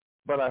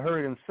 but I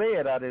heard him say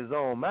it out of his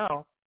own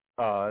mouth,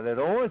 that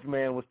Orange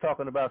Man was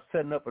talking about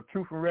setting up a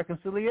Truth and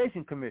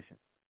Reconciliation Commission.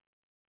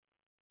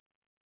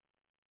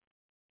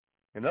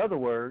 In other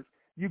words,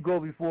 you go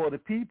before the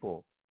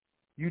people,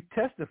 you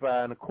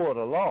testify in a court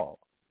of law,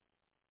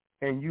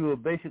 and you are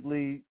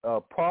basically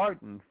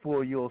pardoned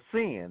for your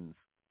sins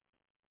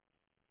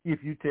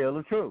if you tell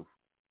the truth.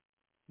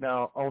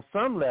 Now, on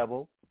some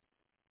level,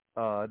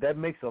 that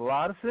makes a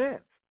lot of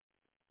sense.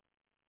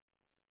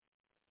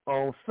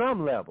 On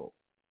some level.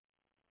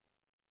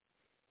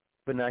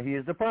 But now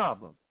here's the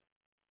problem.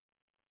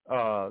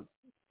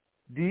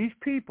 These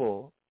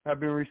people have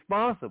been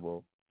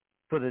responsible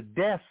for the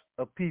deaths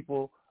of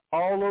people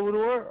all over the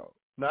world,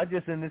 not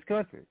just in this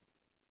country.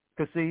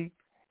 Because, see,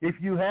 if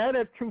you had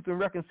a Truth and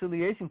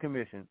Reconciliation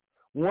Commission,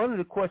 one of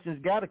the questions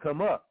got to come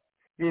up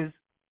is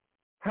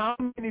how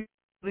many of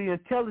the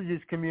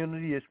intelligence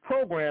community is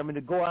programming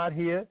to go out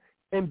here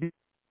and be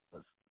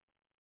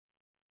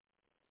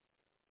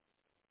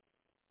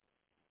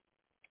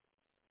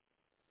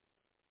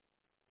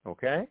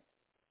okay?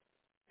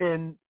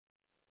 And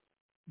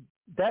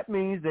that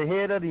means the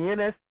head of the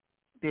NS,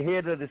 the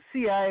head of the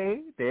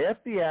CIA, the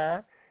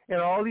FBI, and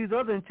all these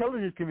other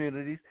intelligence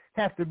communities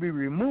have to be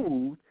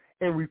removed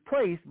and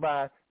replaced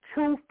by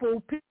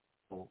truthful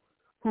people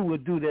who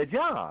would do their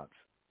jobs.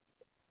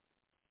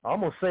 I'm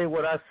going to say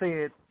what I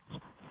said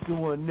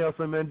during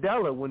Nelson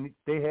Mandela when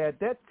they had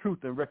that Truth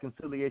and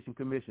Reconciliation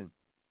Commission.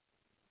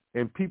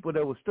 And people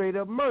that were straight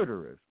up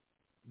murderers,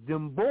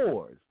 them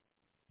Boers,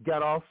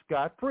 got off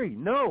scot-free.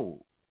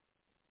 No.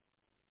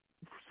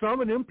 Some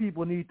of them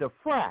people need to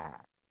fry.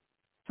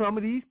 Some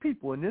of these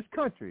people in this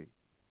country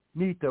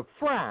need to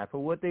fry for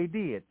what they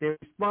did. They're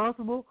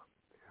responsible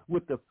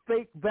with the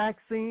fake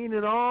vaccine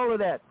and all of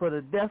that for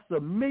the deaths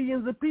of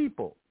millions of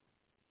people.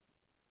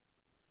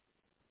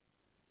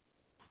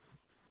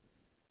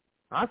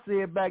 I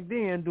said back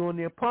then during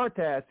the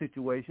apartheid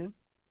situation,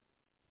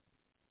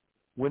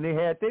 when they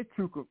had their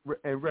Truth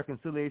and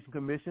Reconciliation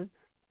Commission,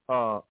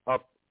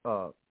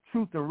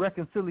 Truth and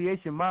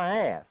Reconciliation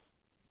my ass.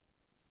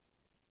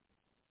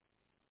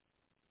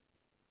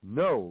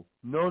 No.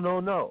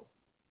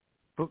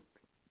 But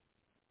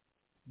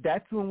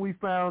that's when we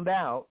found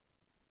out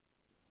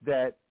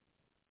that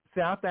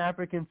South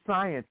African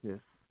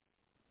scientists,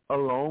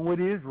 along with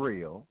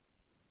Israel,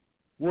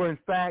 were in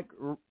fact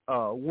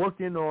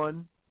working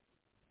on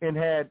and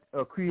had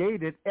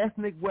created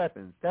ethnic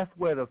weapons. That's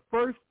where the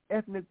first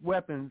ethnic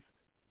weapons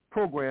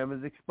program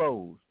is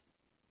exposed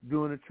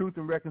during the Truth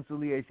and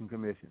Reconciliation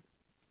Commission,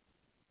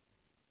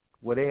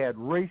 where they had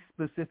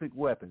race-specific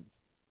weapons.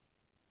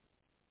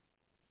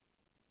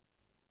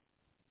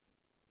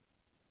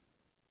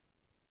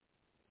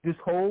 This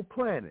whole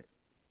planet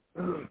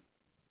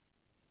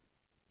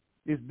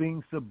is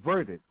being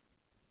subverted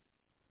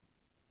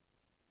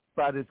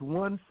by this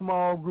one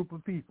small group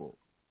of people.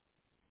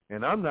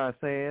 And I'm not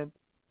saying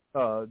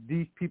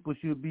these people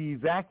should be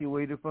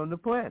evacuated from the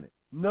planet.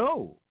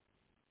 No.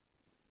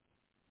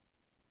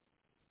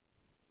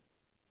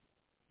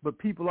 But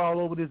people all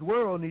over this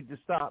world need to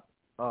stop.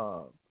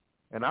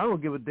 And I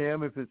don't give a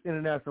damn if it's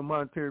International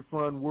Monetary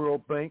Fund,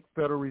 World Bank,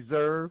 Federal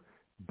Reserve,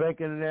 Bank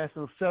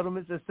International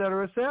Settlements, et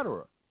cetera, et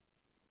cetera.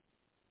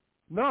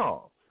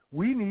 No,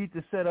 we need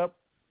to set up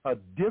a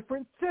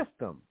different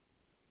system.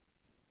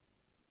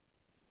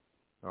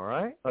 All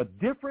right? A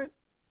different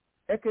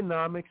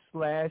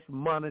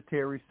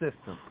economic/monetary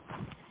system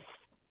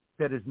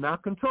that is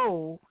not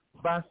controlled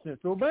by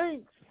central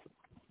banks.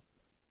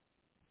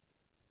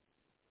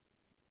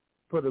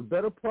 For the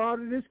better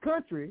part of this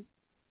country,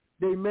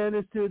 they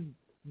managed to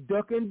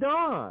duck and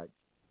dodge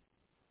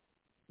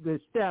the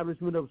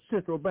establishment of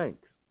central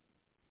banks.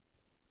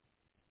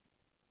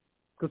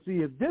 Because,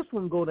 see, if this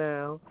one go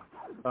down,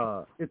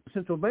 if the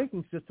central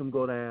banking system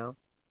go down,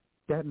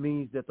 that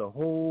means that the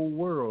whole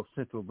world's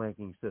central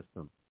banking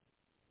system,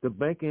 the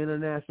Bank of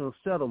International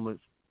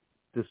Settlements,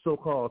 the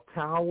so-called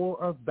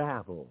Tower of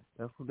Babel,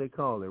 that's what they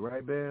call it,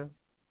 right, Bear?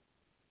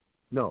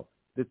 No,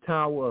 the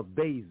Tower of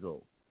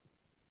Babel.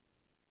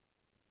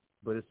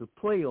 But it's a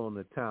play on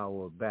the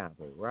Tower of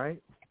Babel,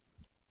 right?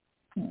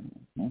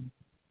 Mm-hmm.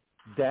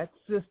 That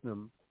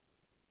system,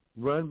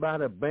 run by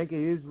the Bank of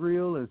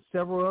Israel and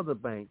several other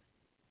banks,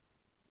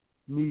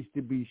 needs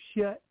to be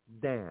shut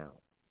down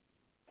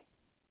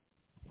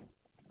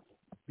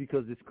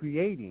because it's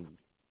creating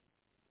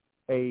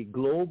a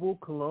global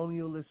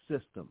colonialist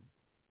system.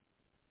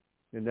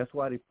 And that's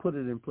why they put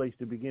it in place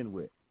to begin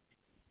with.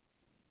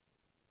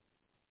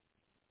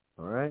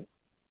 All right?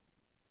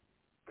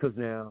 Because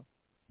now,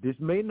 this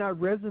may not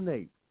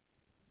resonate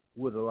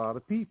with a lot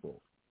of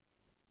people.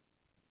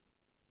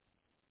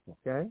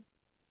 Okay?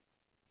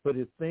 But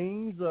if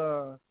things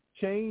are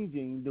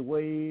changing the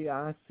way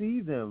I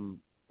see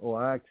them,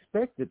 or I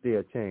expect that they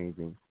are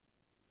changing,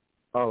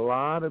 a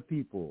lot of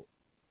people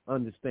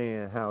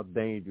understand how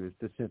dangerous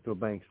the central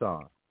banks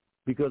are.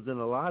 Because in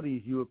a lot of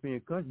these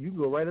European countries, you can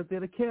go right up there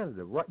to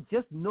Canada, right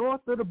just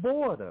north of the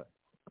border.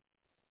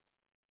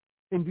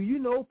 And do you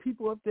know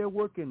people up there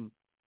working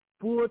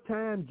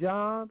full-time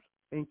jobs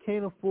and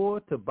can't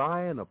afford to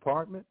buy an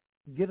apartment,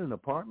 get an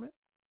apartment?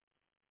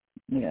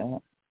 Yeah.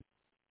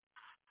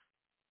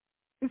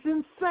 It's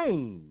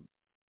insane.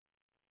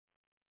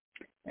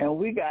 And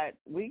we got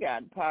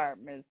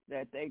apartments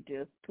that they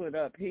just put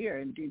up here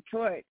in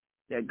Detroit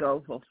that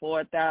go for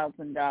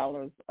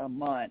 $4,000 a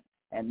month,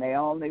 and they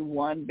only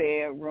one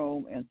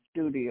bedroom and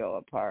studio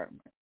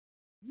apartment.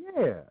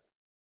 Yeah.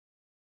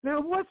 Now,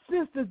 what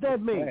sense does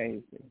that make?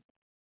 Crazy.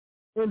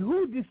 And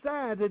who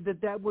decided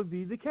that that would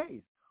be the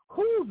case?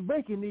 Who's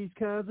making these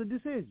kinds of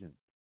decisions?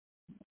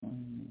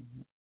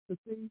 Mm-hmm. You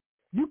see,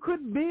 you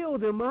couldn't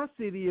build in my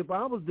city if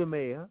I was the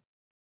mayor.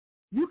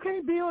 You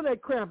can't build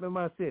that crap in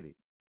my city.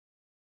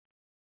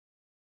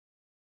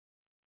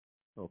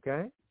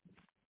 Okay?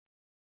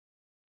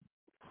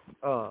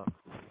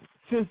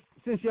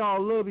 Since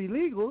y'all love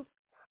illegals,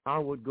 I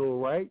would go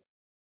right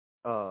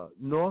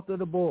north of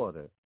the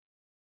border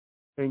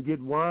and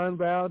get Juan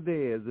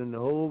Valdez and the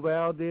whole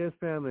Valdez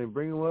family and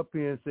bring them up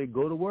here and say,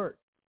 go to work.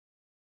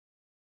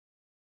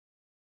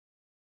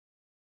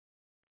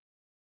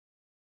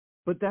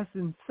 But that's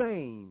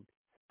insane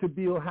to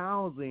build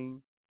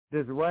housing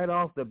that's right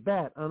off the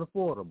bat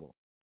unaffordable.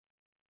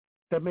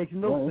 That makes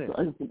no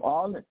sense.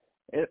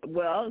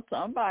 Well,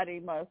 somebody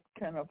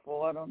can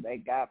afford them. They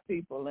got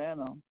people in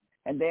them.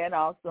 And then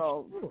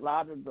also a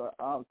lot of the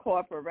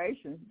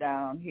corporations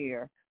down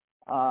here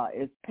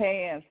is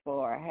paying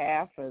for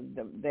half of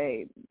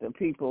the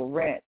people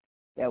rent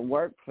that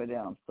work for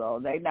them. So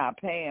they're not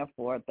paying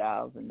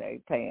 $4,000. They're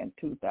paying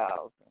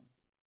 $2,000.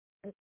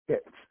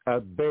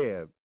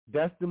 Bev,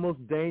 that's the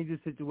most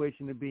dangerous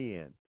situation to be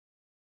in.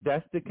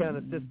 That's the kind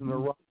of system that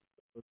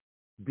Rockefeller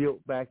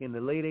built back in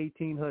the late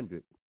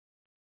 1800s,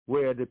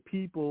 where the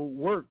people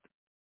worked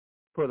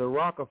for the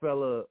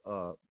Rockefeller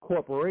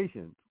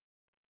corporations,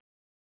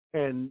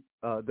 and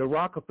the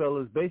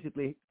Rockefellers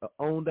basically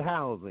owned the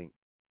housing.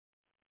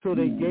 So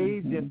they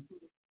gave them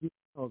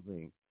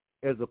housing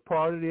as a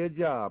part of their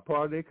job,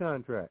 part of their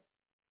contract.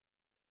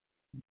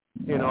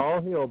 And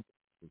all hell,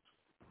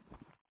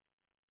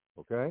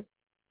 okay?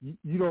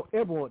 You don't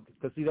ever want,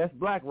 because see, that's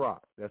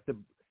BlackRock. That's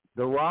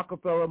the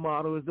Rockefeller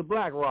model is the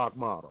BlackRock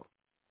model.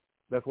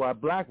 That's why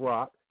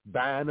BlackRock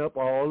buying up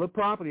all the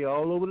property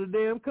all over the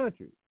damn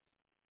country.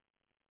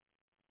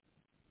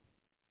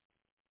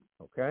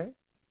 Okay?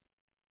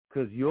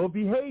 Because your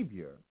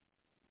behavior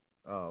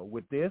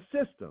with their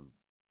system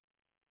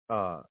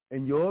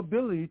and your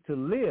ability to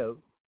live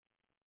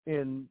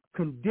in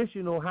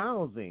conditional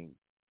housing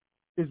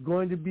is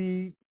going to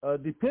be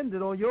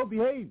dependent on your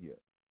behavior.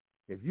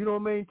 If you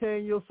don't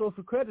maintain your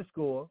social credit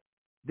score,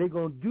 they're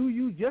going to do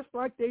you just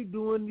like they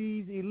doing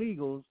these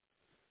illegals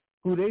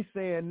who they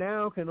saying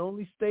now can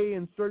only stay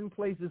in certain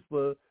places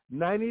for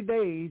 90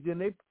 days and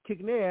they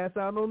kicking their ass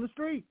out on the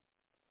street.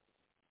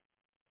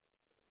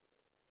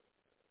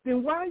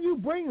 Then why do you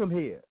bring them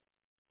here?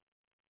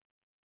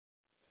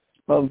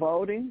 For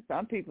voting,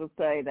 some people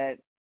say that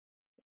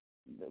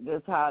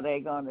that's how they're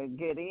going to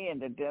get in.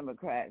 The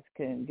Democrats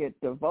can get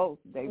the vote.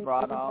 They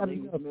brought all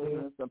these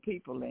millions of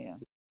people in.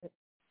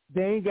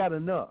 they ain't got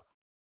enough.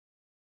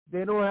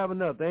 They don't have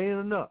enough. They ain't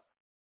enough.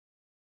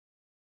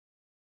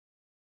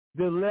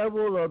 The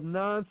level of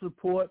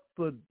non-support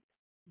for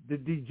the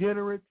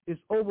degenerates is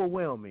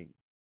overwhelming.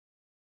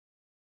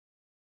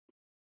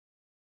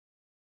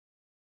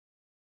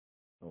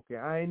 Okay,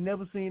 I ain't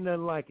never seen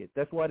nothing like it.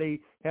 That's why they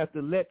have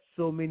to let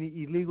so many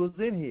illegals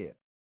in here.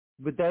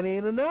 But that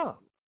ain't enough.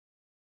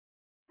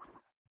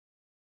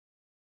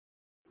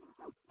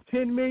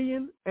 10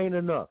 million ain't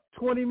enough.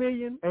 20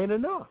 million ain't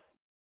enough.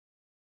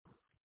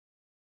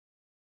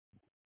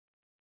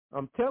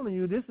 I'm telling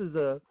you, this is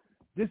a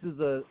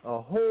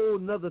whole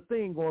nother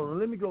thing going on.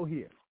 Let me go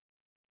here.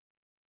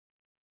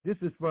 This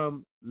is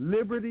from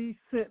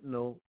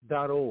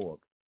libertysentinel.org.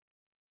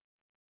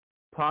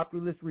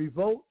 Populist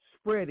revolt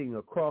spreading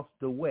across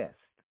the West.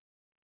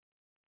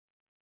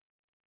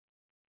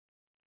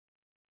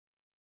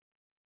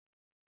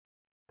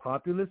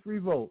 Populist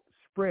revolt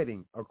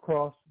spreading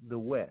across the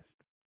West.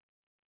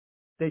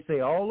 They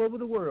say all over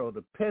the world,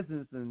 the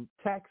peasants and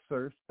tax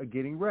serfs are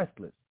getting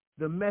restless.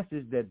 The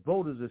message that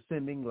voters are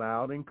sending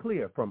loud and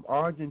clear from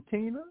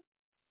Argentina,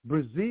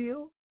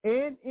 Brazil,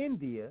 and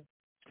India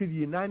to the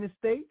United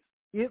States,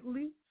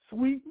 Italy,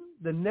 Sweden,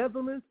 the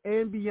Netherlands,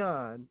 and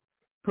beyond.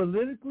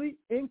 Politically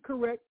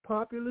incorrect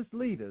populist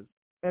leaders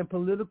and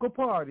political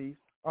parties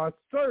are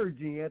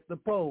surging at the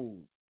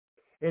polls.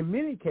 In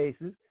many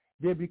cases,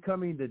 they're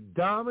becoming the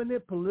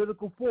dominant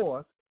political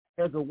force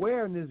as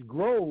awareness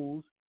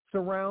grows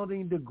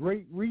surrounding the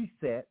Great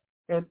Reset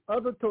and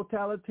other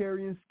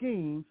totalitarian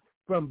schemes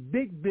from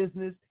big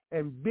business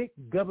and big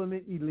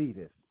government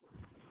elitists.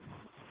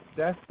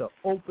 That's the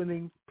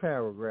opening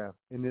paragraph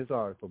in this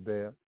article,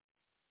 Bear.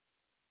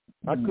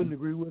 I couldn't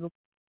agree with them.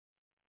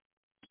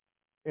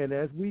 And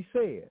as we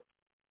said,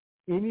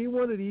 any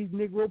one of these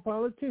Negro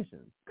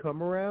politicians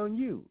come around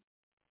you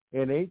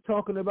and ain't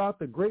talking about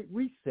the Great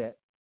Reset,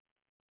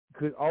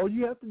 because all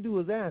you have to do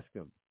is ask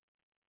them,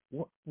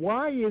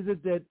 why is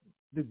it that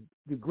the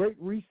Great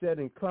Reset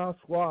and Klaus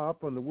Schwab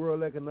from the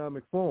World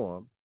Economic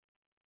Forum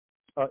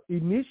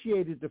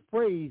initiated the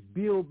phrase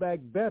 "Build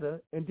Back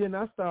Better," and then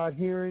I started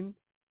hearing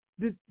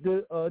the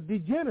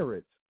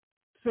degenerates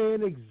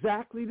saying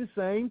exactly the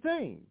same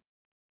thing.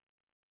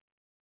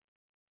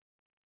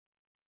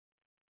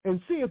 And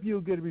see if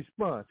you'll get a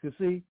response. Because,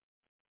 see,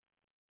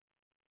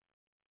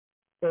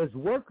 as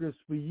workers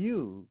for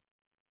you,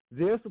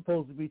 they're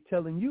supposed to be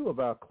telling you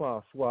about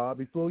Klaus Schwab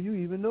before you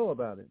even know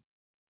about it.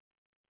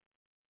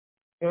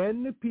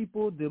 And the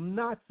people, them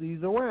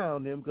Nazis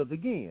around him, because,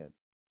 again,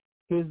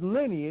 his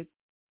lineage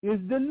is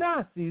the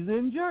Nazis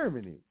in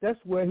Germany. That's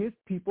where his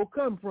people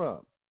come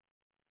from.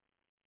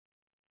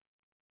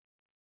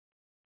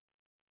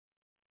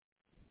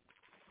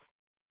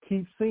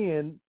 Keep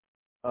seeing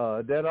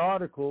that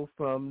article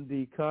from the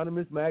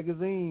Economist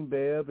magazine,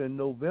 Bev, in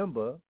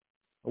November,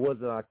 or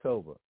was it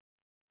October?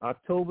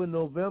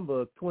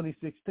 November of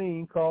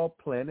 2016, called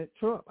Planet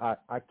Trump.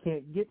 I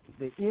can't get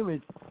the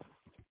image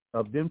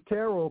of them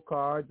tarot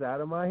cards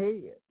out of my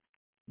head.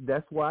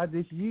 That's why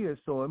this year is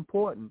so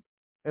important.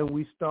 And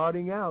we're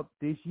starting out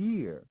this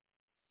year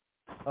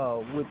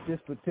with this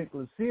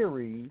particular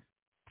series,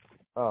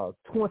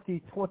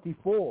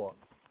 2024,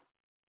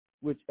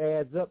 which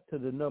adds up to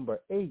the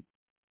number 8,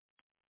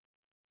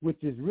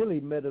 which is really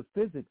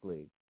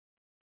metaphysically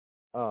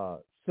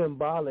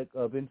symbolic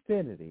of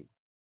infinity.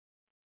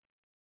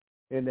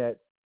 And that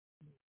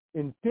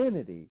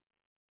infinity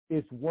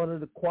is one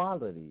of the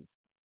qualities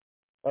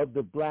of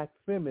the black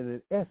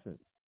feminine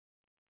essence,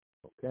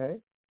 okay?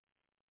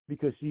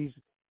 Because she's,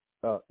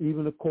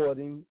 even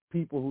according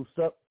people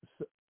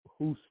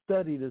who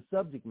study the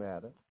subject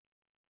matter,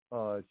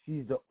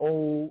 she's the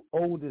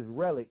oldest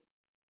relic,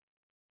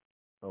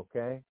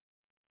 okay,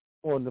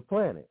 on the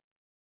planet.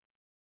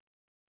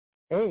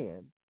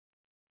 And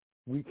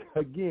we,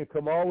 again,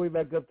 come all the way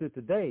back up to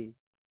today,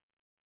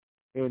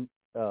 and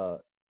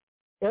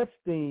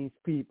Epstein's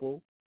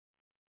people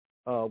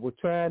were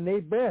trying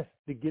their best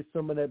to get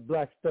some of that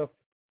black stuff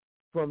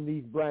from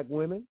these black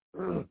women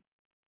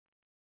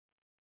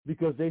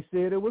because they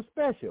said it was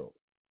special,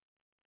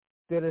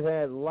 that it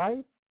had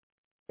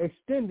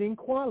life-extending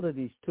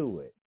qualities to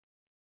it,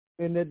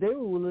 and that they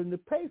were willing to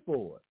pay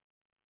for it.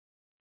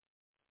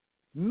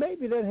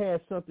 Maybe that has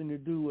something to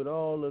do with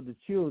all of the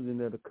children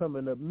that are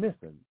coming up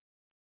missing.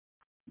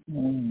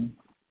 Mm.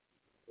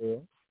 Yeah.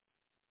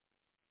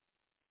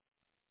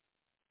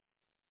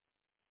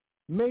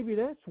 Maybe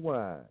that's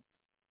why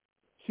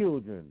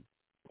children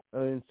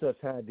are in such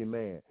high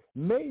demand.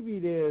 Maybe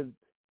they're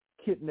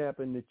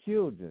kidnapping the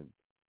children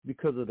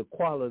because of the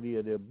quality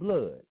of their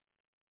blood.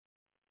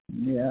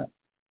 Yeah.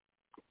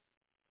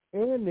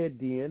 And their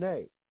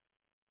DNA.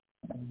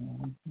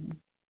 Mm-hmm.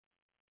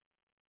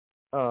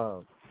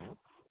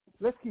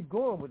 Let's keep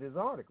going with this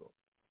article.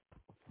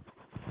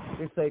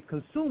 They say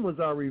consumers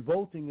are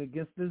revolting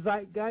against the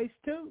zeitgeist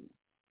too.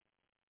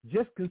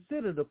 Just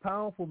consider the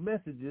powerful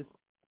messages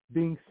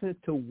being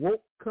sent to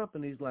woke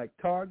companies like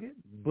Target,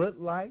 Bud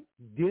Light,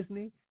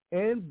 Disney,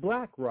 and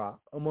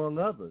BlackRock, among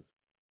others,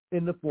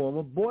 in the form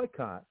of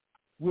boycotts,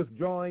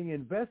 withdrawing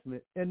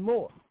investment, and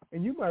more.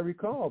 And you might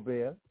recall,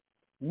 Bear,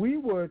 we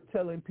were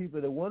telling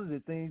people that one of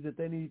the things that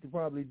they need to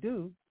probably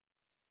do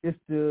is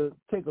to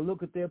take a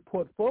look at their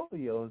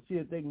portfolio and see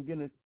if they can get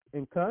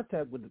in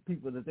contact with the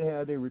people that they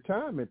have their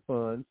retirement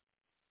funds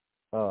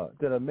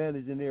that are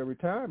managing their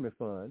retirement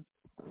funds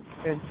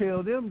and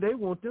tell them they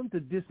want them to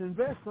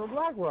disinvest from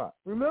BlackRock.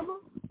 Remember?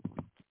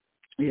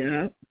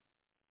 Yeah.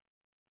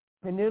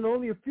 And then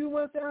only a few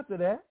months after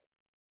that,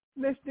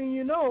 next thing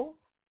you know,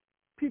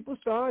 people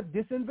start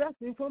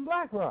disinvesting from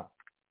BlackRock.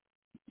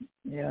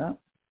 Yeah.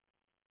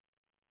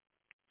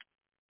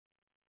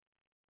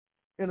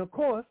 And of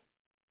course,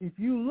 if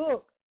you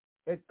look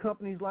at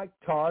companies like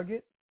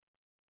Target,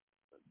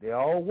 they're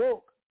all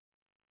woke,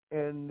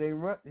 and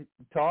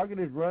Target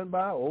is run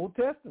by Old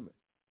Testament.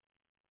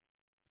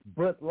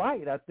 Bud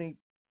Light, I think,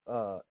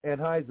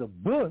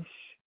 Anheuser-Busch,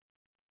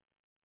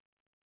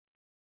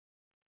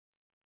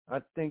 I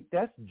think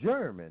that's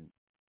German,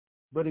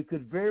 but it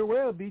could very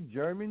well be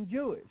German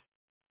Jewish.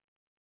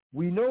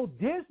 We know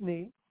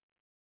Disney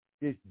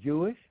is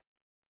Jewish,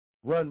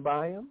 run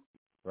by him,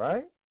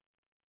 right?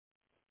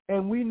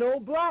 And we know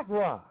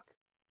BlackRock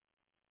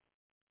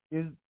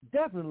is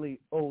definitely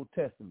Old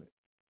Testament.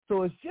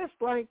 So it's just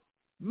like,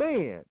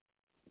 man,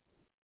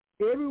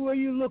 everywhere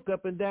you look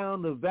up and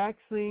down the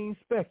vaccine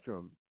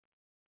spectrum,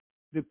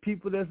 the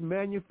people that's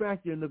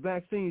manufacturing the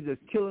vaccines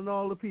that's killing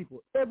all the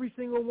people, every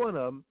single one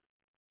of them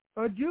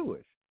are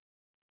Jewish.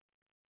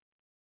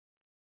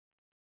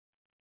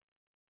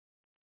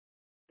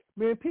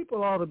 Man,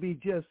 people ought to be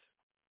just,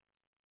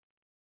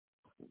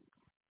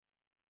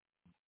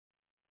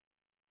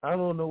 I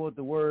don't know what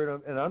the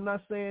word, and I'm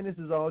not saying this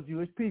is all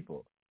Jewish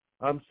people.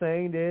 I'm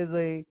saying there's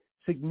a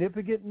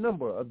significant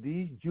number of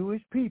these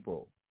Jewish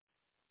people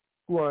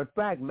who are in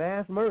fact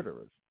mass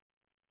murderers,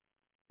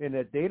 and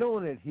that they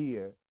don't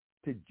adhere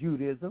to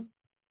Judaism.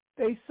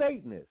 They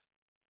Satanists.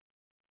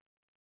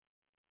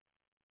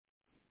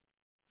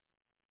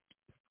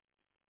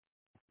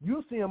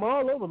 You'll see them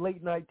all over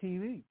late night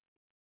TV.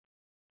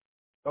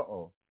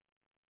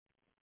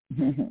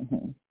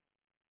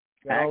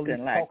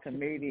 Acting like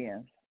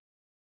comedians.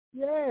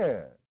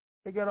 Yeah.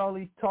 They got all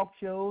these talk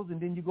shows, and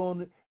then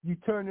you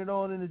turn it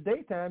on in the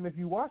daytime if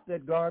you watch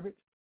that garbage,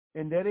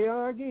 and there they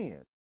are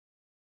again.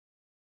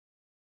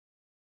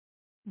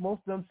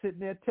 Most of them sitting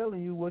there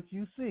telling you what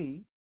you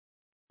see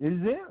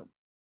is them.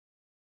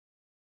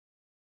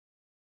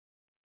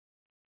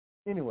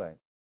 Anyway,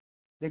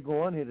 they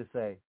go on here to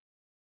say,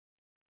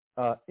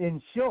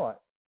 in short,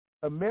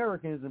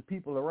 Americans and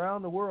people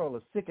around the world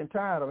are sick and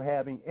tired of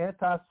having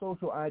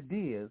antisocial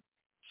ideas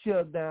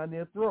shoved down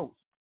their throats,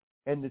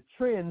 and the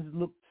trends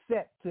look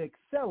set to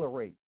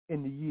accelerate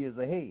in the years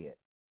ahead.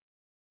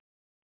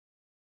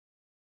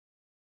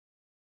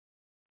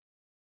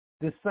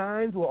 The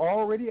signs were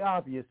already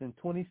obvious in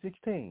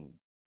 2016.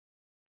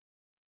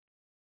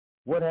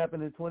 What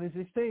happened in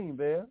 2016,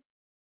 Bear?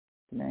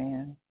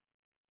 Man.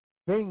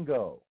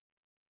 Bingo.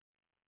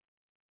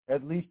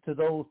 At least to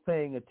those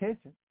paying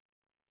attention.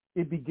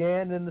 It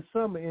began in the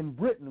summer in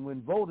Britain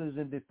when voters,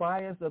 in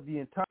defiance of the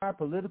entire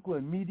political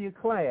and media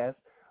class,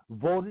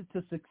 voted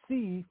to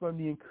succeed from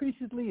the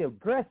increasingly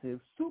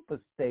aggressive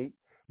superstate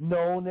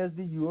known as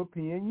the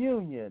European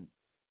Union.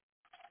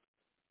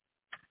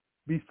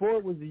 Before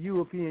it was the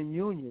European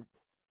Union,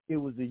 it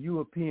was the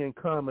European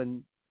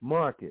Common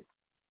Market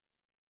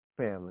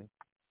family.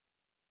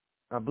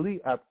 I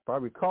believe, if I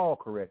recall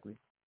correctly,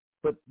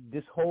 but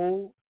this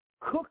whole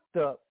cooked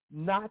up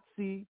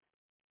Nazi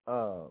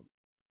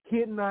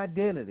hidden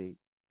identity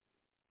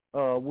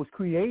was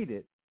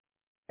created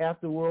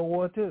after World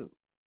War II.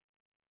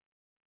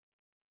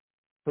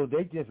 So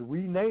they just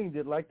renamed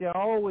it like they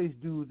always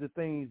do the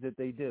things that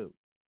they do.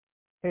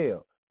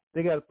 Hell,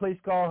 they got a place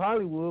called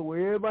Hollywood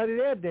where everybody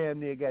there damn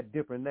near got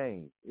different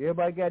names.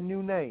 Everybody got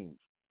new names.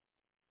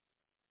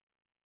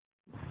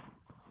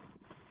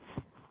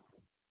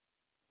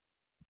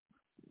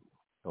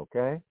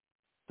 Okay?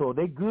 So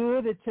they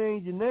good at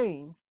changing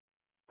names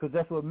because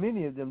that's what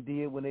many of them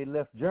did when they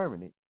left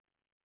Germany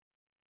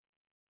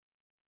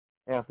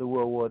after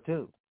World War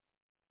II.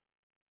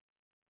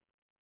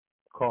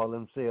 Call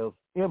themselves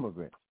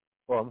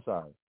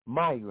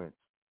migrants,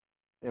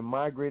 and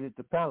migrated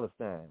to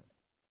Palestine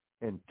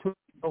and took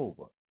it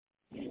over.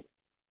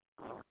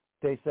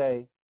 They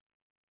say,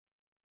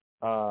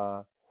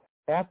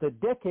 after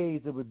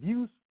decades of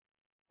abuse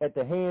at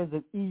the hands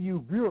of EU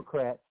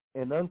bureaucrats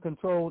and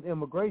uncontrolled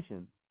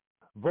immigration,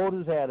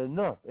 voters had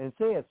enough and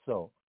said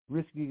so,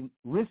 risking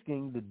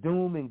the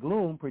doom and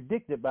gloom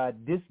predicted by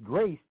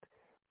disgraced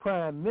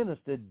Prime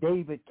Minister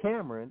David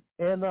Cameron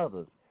and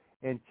others.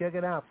 And check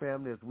it out,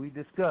 family, as we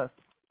discussed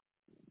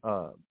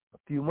a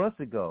few months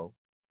ago,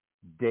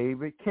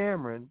 David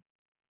Cameron,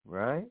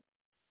 right?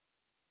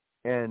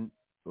 And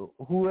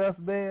who else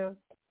there?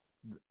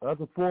 The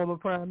other former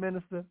Prime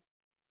Minister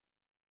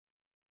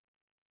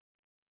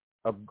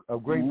of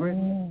Great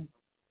Britain?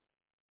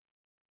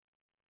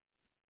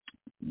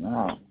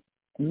 No.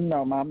 You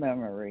know, my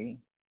memory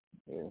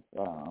is,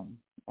 I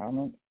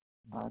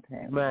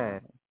can't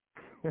man.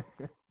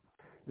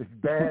 It's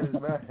bad as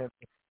mine.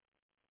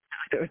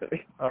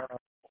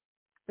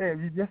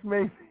 Damn, you just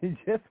made me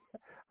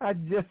I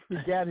just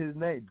forgot his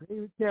name.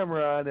 David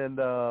Cameron and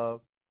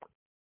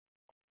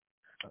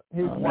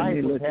his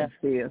wife was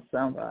having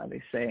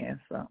somebody saying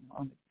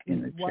something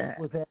in the chat.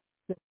 Was having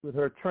sex with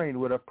her trainer,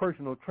 with a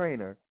personal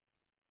trainer,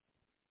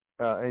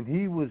 and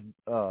he was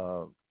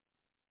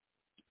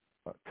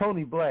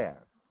Tony Blair.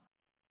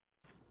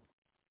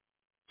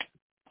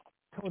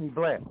 Tony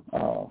Blair.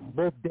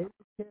 Both David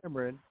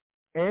Cameron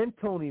and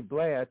Tony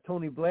Blair.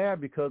 Tony Blair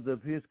because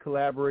of his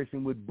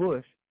collaboration with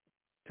Bush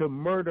to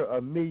murder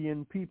 1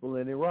 million people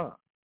in Iraq.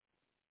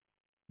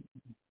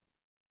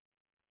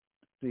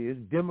 See, it's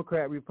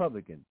Democrat,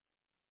 Republican.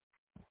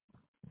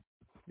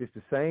 It's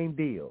the same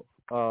deal.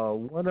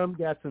 One of them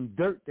got some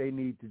dirt they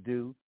need to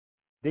do.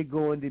 They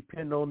go and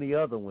depend on the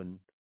other one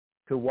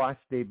to watch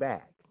their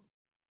back.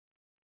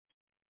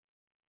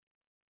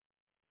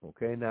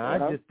 Okay, now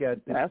I just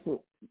got this.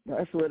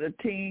 That's what a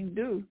team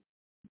do.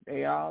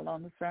 They all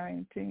on the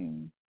same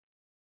team.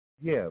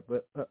 Yeah,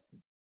 but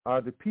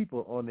are the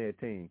people on their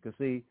team? Because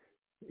see,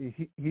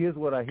 here's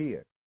what I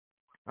hear.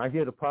 I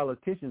hear the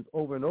politicians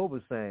over and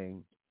over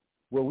saying,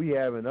 well, we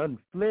have an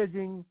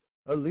unfledging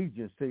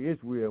allegiance to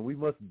Israel. We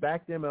must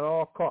back them at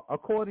all costs.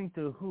 According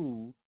to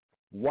who,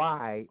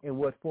 why, and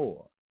what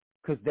for?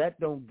 Because that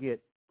don't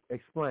get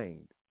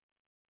explained.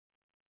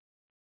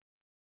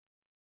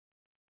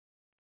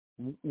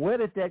 Where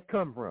did that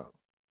come from?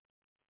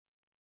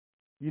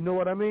 You know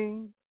what I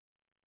mean?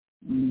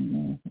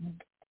 Mm-hmm.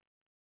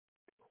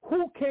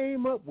 Who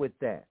came up with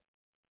that?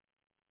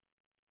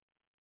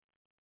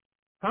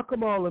 How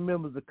come all the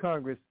members of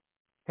Congress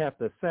have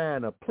to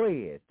sign a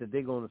pledge that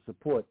they're going to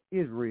support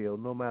Israel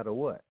no matter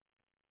what?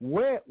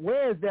 Where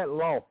is that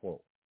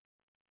lawful?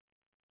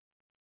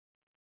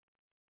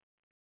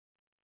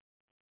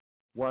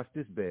 Watch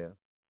this, Bear.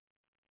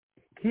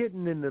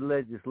 Hidden in the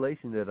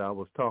legislation that I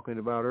was talking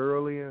about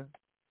earlier,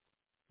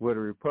 where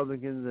the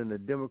Republicans and the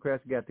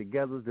Democrats got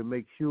together to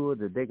make sure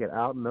that they could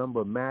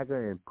outnumber MAGA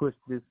and push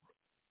this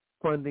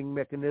funding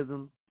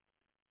mechanism.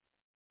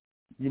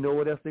 You know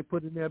what else they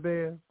put in there,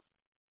 Bear?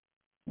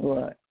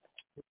 What?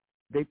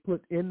 They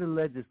put in the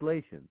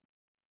legislation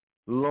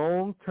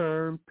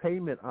long-term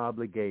payment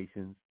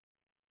obligations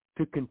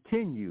to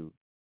continue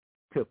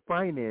to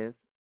finance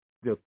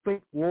the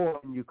fake war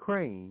in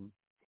Ukraine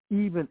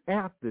even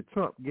after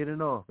Trump get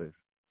in office.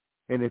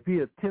 And if he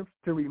attempts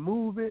to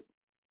remove it,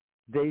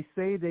 they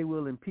say they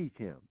will impeach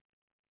him.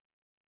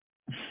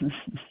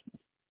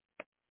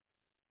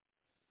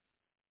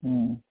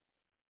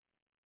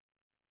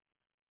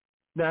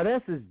 Now,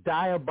 that's as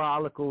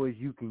diabolical as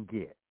you can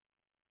get.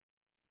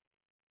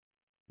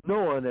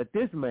 Knowing that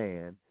this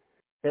man,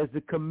 as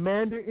the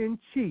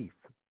commander-in-chief,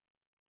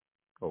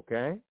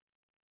 okay,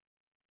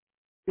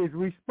 is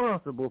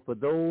responsible for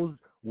those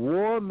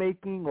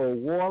war-making or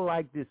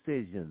warlike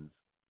decisions,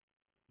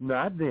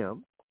 not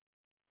them.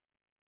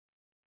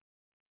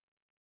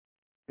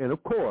 And,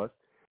 of course,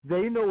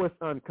 they know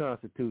it's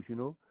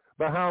unconstitutional,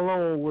 but how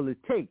long will it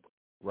take,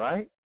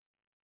 right,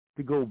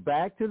 to go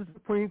back to the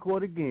Supreme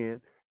Court again,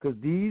 because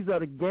these are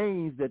the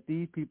games that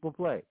these people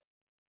play.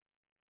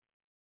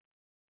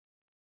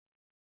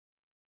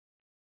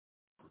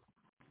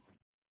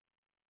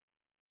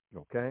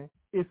 Okay?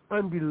 It's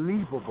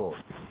unbelievable.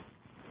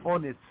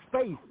 On its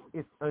face,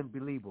 it's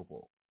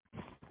unbelievable.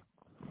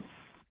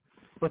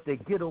 But they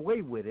get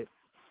away with it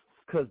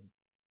because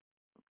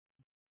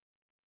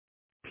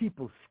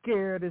people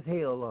scared as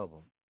hell of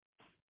them.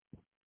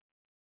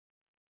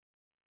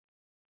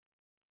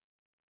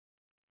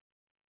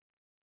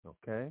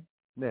 Okay?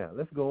 Now,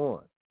 let's go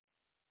on.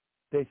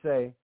 They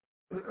say,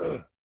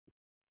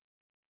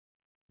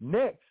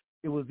 next,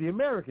 it was the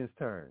Americans'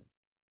 turn.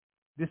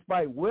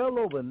 Despite well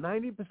over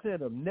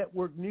 90% of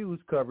network news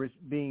coverage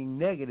being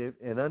negative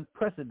and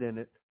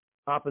unprecedented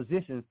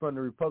opposition from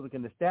the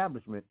Republican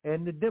establishment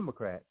and the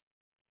Democrats,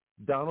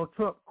 Donald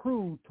Trump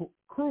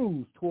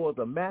cruised towards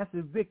a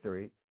massive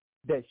victory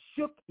that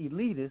shook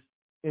elitists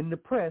in the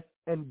press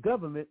and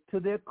government to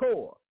their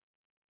core.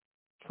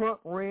 Trump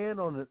ran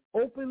on an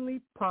openly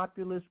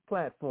populist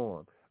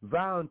platform,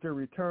 vowing to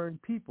return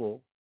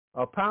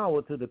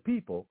power to the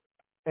people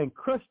and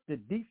crush the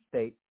deep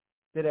state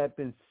that had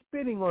been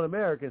spitting on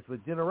Americans for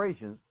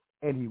generations,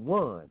 and he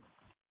won.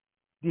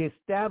 The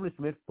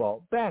establishment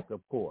fought back,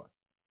 of course.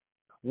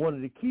 One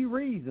of the key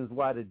reasons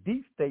why the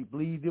deep state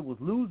believed it was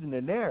losing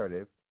the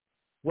narrative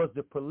was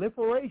the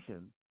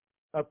proliferation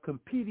of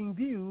competing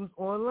views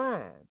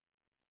online.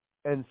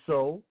 And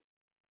so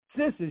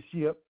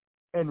censorship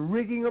and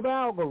rigging of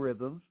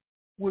algorithms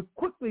would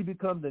quickly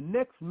become the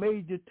next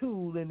major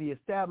tool in the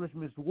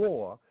establishment's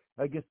war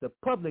against the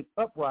public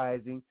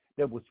uprising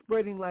that was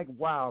spreading like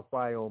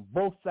wildfire on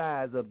both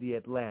sides of the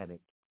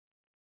Atlantic.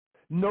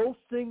 No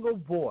single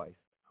voice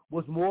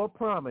was more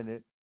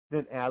prominent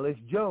than Alex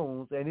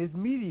Jones and his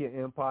media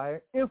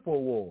empire,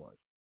 InfoWars.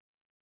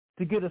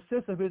 To get a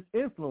sense of his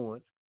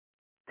influence,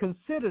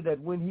 consider that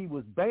when he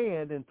was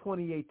banned in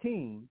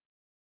 2018,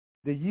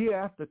 the year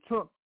after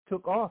Trump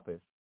took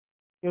office,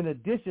 in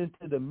addition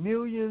to the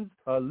millions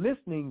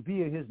listening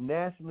via his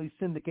nationally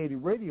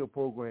syndicated radio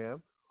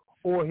program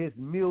or his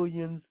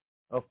millions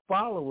of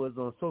followers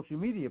on social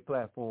media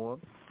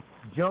platforms,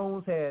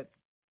 Jones had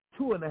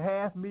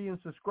 2.5 million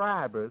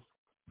subscribers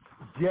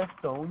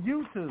just on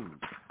YouTube.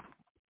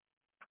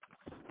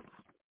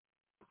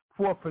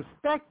 For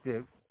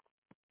perspective,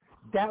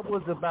 that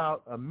was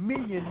about 1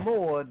 million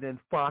more than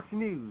Fox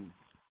News,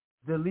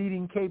 the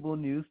leading cable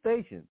news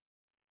station,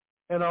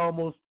 and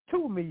almost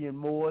 2 million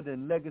more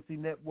than legacy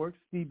networks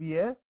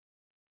CBS,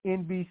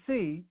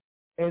 NBC,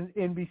 and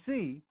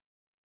NBC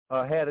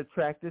had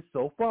attracted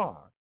so far.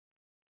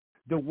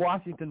 The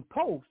Washington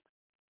Post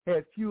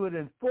had fewer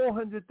than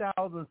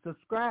 400,000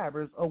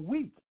 subscribers a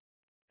week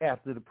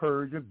after the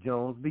purge of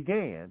Jones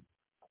began,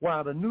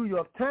 while the New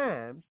York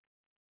Times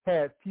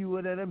had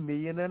fewer than 1.5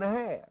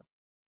 million.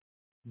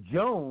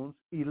 Jones'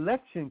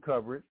 election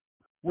coverage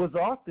was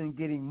often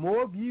getting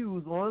more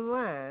views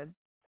online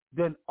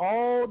than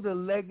all the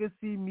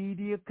legacy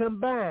media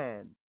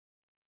combined.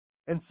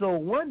 And so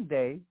one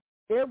day,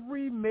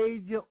 every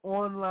major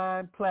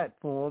online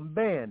platform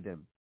banned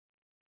him.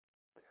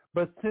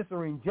 But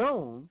censoring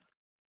Jones,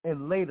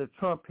 and later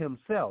Trump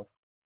himself,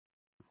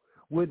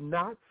 would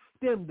not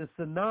stem the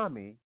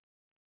tsunami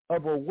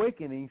of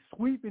awakening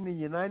sweeping the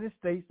United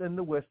States and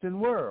the Western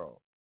world,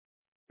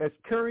 as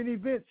current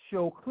events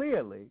show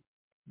clearly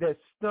that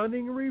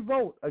stunning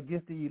revolt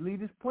against the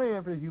elitist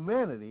plan for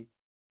humanity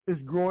is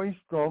growing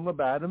stronger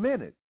by the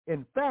minute.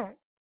 In fact,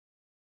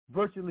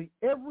 virtually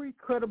every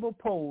credible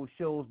poll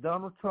shows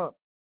Donald Trump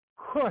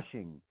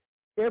crushing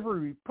every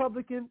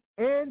Republican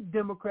and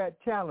Democrat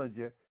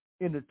challenger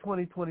in the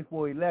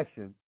 2024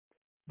 election,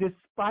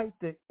 despite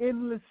the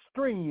endless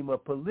stream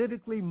of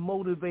politically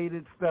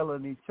motivated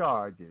felony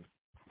charges.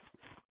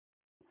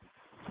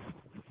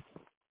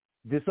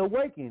 This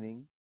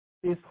awakening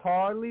is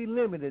hardly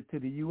limited to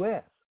the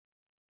U.S.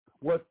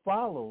 What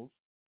follows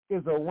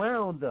is a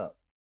roundup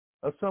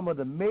of some of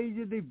the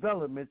major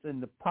developments in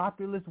the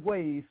populist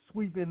waves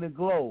sweeping the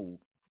globe,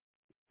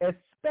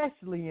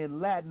 especially in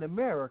Latin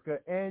America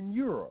and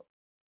Europe,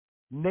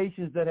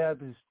 nations that have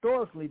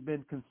historically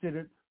been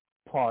considered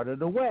part of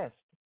the West,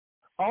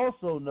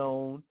 also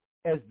known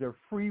as the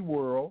free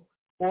world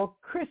or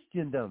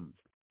Christendom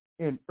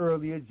in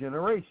earlier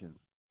generations.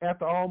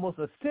 After almost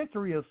a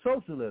century of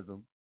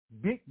socialism,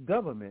 big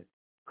government,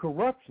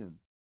 corruption,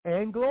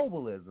 and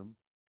globalism,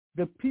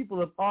 the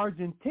people of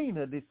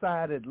Argentina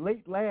decided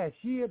late last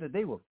year that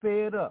they were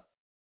fed up.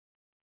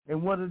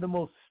 And one of the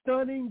most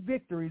stunning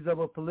victories of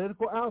a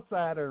political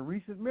outsider in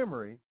recent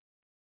memory,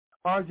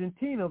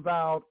 Argentina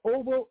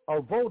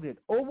voted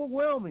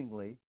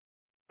overwhelmingly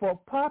for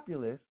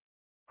populist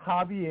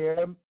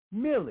Javier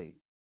Milei.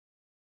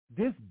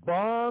 This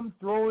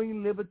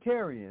bomb-throwing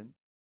libertarian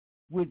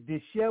with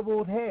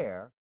disheveled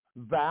hair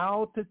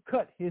vowed to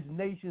cut his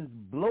nation's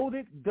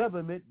bloated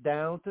government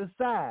down to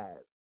size,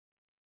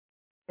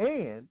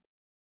 and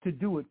to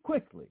do it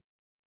quickly.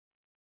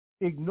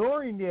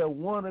 Ignoring their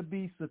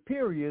wannabe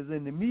superiors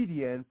in the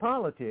media and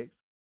politics,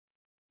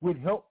 with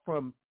help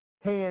from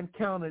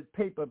hand-counted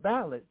paper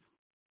ballots,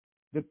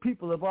 the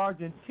people of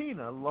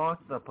Argentina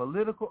launched a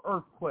political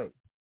earthquake.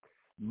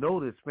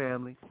 Notice,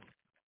 family,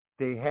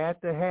 they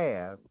had to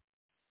have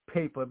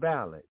paper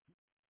ballots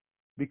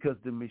because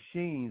the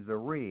machines are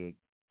rigged.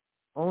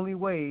 Only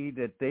way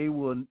that they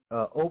will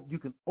you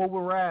can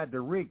override the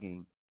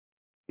rigging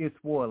is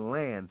for a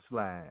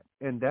landslide,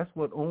 and that's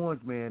what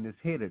Orange Man is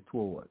headed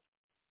towards.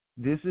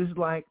 This is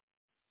like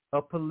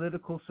a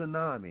political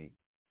tsunami,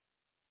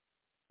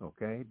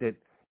 okay, that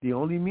the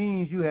only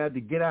means you have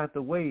to get out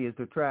the way is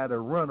to try to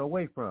run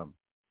away from.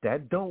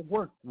 That don't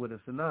work with a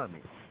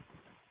tsunami.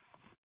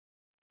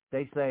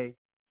 They say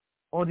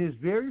on his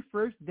very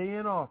first day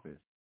in office,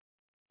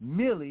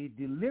 Milei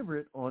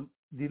delivered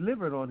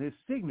on his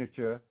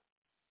signature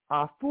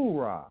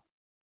Afura,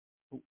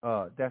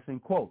 that's in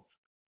quotes,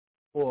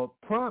 or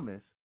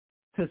promise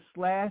to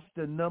slash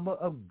the number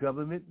of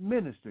government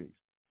ministries.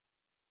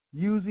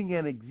 Using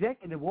an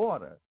executive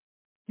order,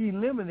 he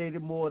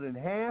eliminated more than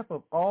half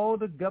of all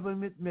the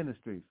government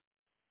ministries.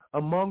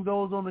 Among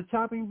those on the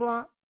chopping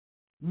block,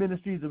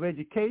 ministries of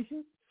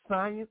education,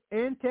 science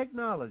and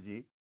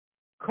technology,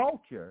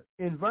 culture,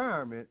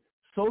 environment,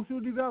 social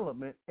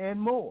development, and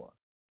more.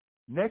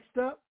 Next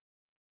up,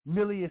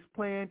 Milei has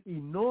planned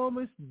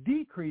enormous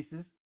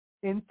decreases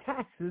in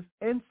taxes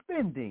and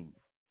spending.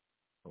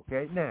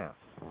 Okay, now,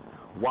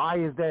 why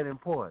is that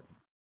important,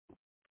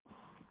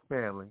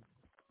 family?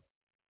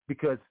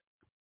 Because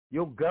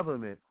your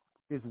government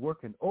is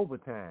working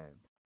overtime,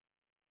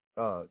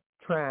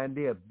 trying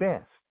their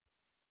best,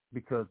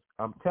 because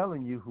I'm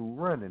telling you who's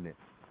running it,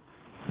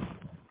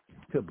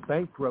 to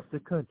bankrupt the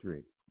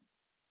country.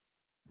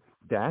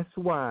 That's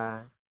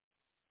why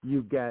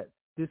you got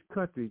this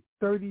country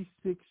 $36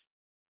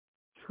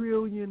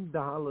 trillion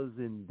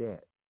in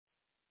debt.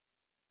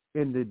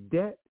 And the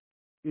debt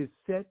is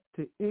set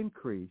to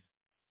increase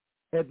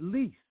at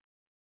least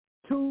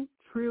 $2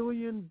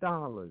 trillion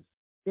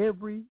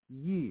every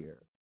year,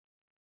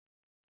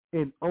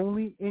 and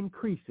only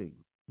increasing.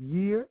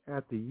 year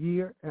after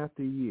year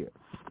after year.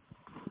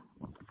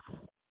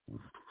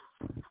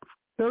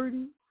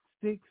 $36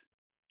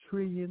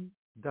 trillion.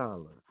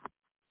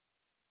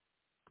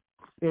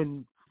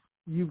 And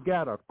you've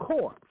got a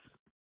corpse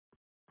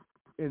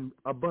and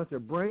a bunch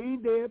of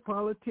brain-dead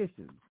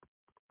politicians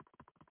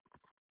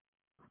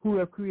who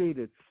have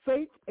created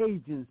fake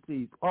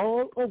agencies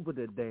all over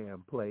the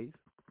damn place,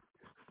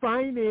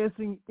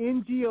 financing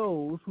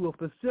NGOs who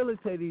are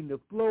facilitating the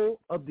flow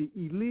of the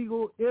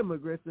illegal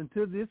immigrants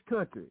into this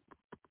country,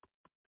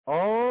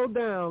 all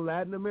down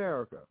Latin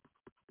America,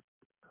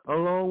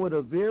 along with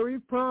a very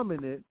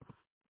prominent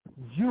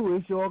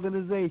Jewish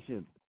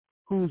organization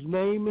whose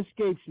name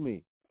escapes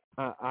me.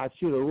 I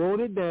should have wrote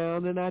it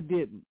down and I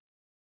didn't.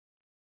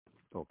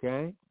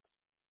 Okay?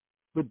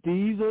 But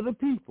these are the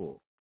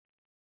people.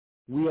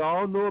 We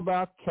all know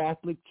about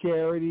Catholic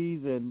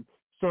Charities and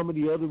some of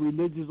the other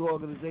religious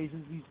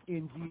organizations, these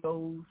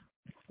NGOs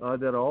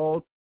that are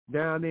all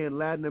down there in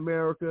Latin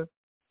America,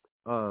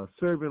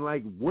 serving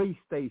like waste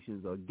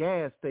stations or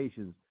gas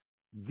stations,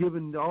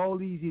 giving all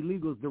these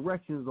illegals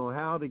directions on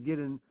how to get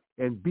in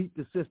and beat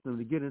the system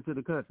to get into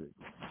the country.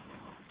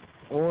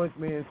 Orange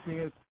Man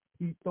says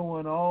he's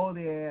throwing all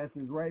their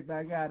asses right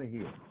back out of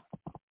here.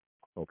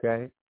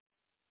 Okay?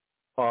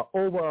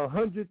 Over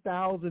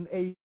 100,000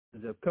 agents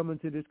have come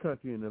into this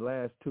country in the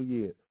last 2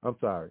 years. I'm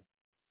sorry.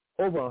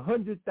 Over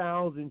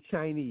 100,000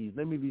 Chinese.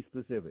 Let me be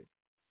specific.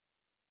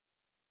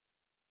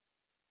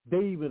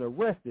 They even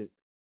arrested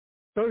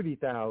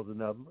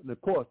 30,000 of them, and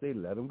of course they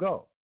let them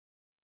go.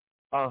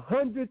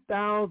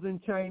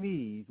 100,000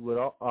 Chinese, with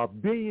a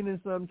billion and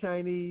some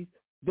Chinese,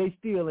 they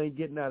still ain't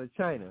getting out of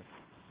China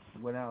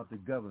without the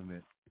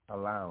government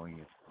allowing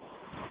it.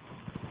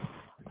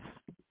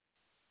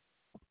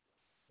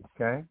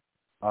 Okay?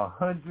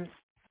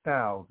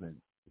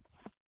 100,000.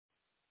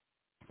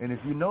 And if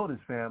you notice,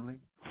 family,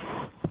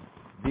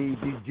 the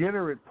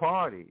degenerate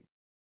party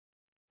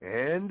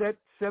and that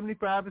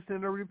 75%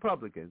 of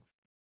Republicans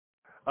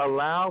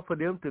allow for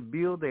them to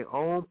build their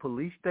own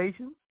police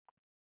stations.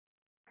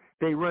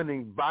 They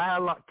running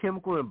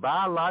chemical and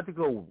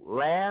biological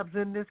labs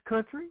in this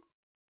country.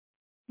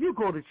 You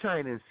go to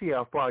China and see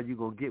how far you're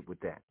going to get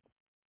with that.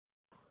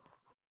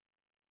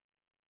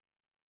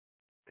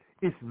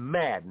 It's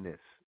madness.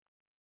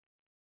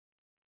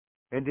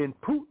 And then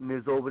Putin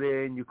is over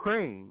there in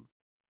Ukraine,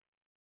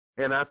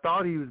 and I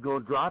thought he was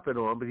going to drop it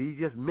on, but he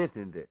just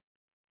mentioned it.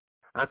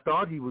 I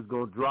thought he was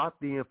going to drop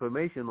the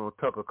information on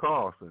Tucker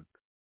Carlson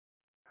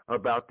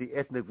about the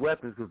ethnic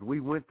weapons, because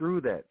we went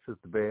through that,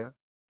 Sister Bear.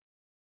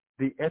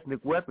 The ethnic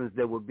weapons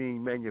that were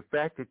being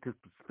manufactured to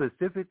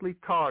specifically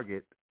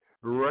target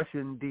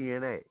Russian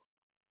DNA.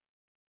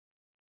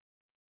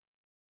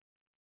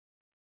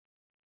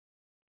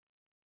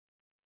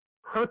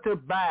 Hunter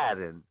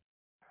Biden,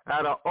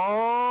 out of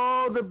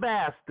all the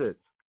bastards,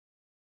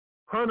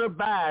 Hunter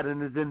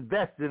Biden is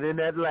invested in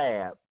that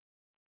lab.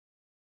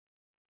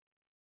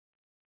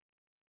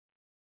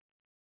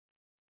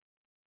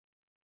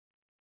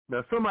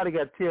 Now, somebody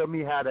got to tell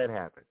me how that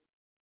happened.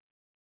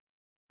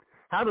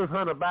 How does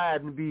Hunter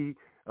Biden be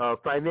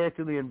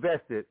financially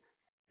invested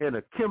in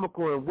a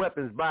chemical and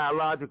weapons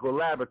biological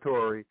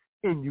laboratory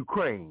in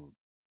Ukraine?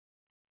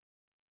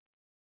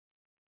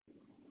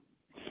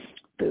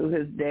 Through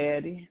his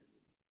daddy.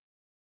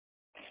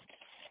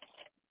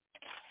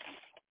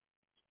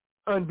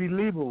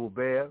 Unbelievable,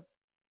 Bear.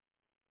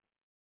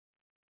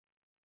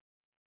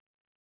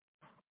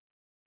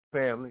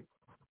 Family.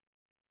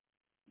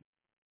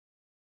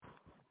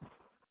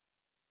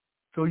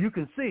 So you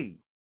can see,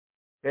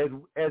 as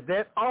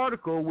that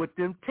article with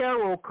them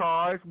tarot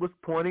cards was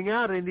pointing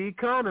out in The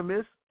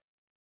Economist,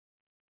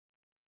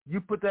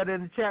 you put that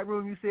in the chat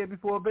room, you said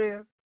before,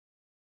 Bear?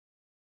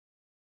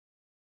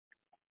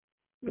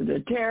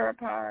 The tarot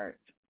cards?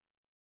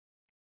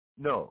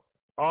 No,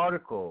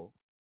 article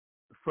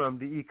from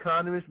The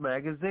Economist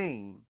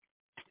magazine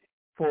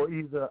for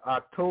either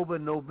October,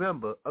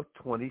 November of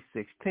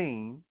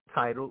 2016,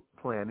 titled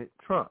Planet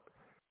Trump.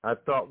 I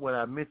thought when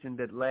I mentioned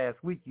that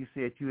last week, you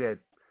said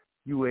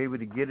you were able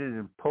to get it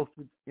and post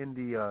it in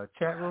the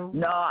chat room.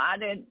 No, I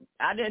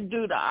didn't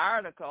do the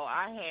article.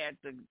 I had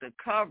the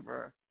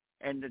cover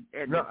and the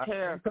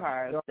tarot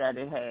cards that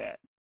it had.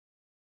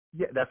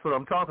 Yeah, that's what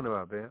I'm talking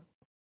about, man.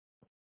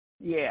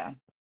 Yeah.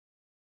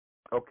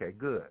 Okay,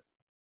 good.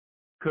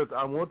 Because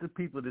I want the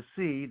people to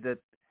see that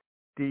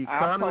the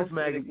Economist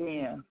magazine.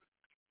 Again.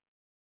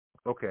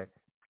 Okay.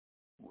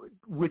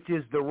 Which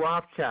is the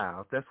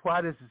Rothschilds. That's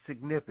why this is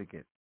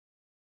significant.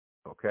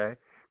 Okay?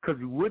 Because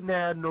we wouldn't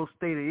have no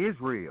state of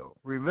Israel,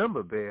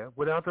 remember, Bear,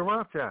 without the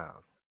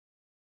Rothschilds.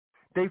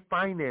 They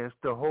financed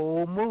the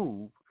whole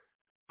move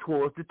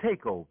towards the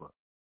takeover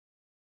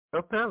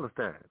of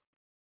Palestine.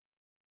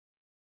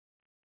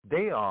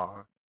 They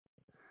are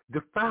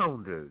the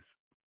founders,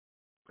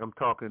 I'm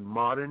talking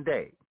modern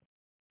day,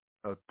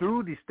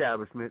 through the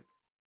establishment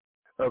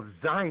of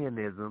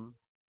Zionism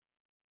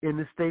in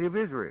the state of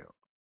Israel,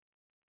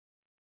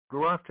 the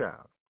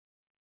Rothschilds.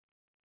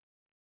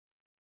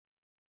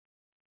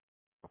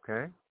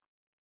 Okay?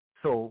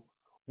 So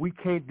we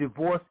can't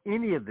divorce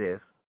any of this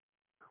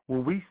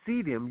when we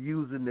see them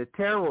using the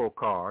tarot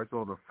cards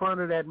on the front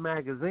of that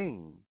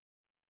magazine,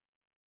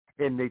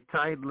 and they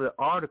titled the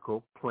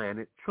article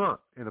 "Planet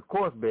Trump." And of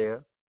course,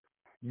 Bear,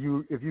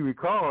 if you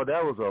recall,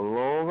 that was a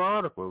long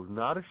article. It was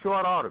not a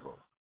short article.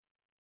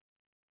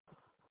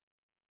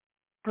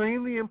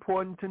 Extremely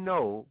important to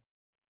know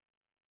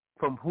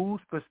from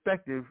whose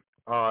perspective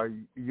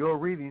your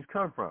readings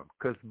come from.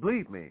 Because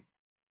believe me,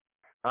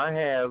 I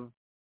have,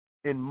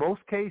 in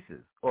most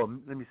cases, or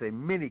let me say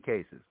many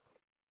cases,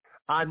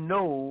 I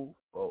know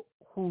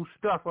whose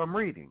stuff I'm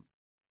reading.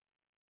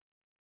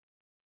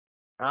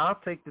 I'll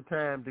take the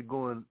time to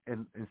go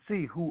and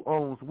see who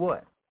owns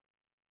what.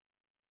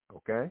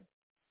 Okay?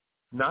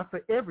 Not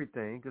for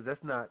everything, because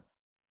that's not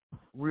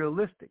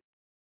realistic,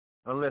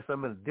 unless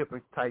I'm in a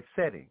different type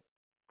setting.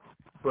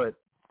 But,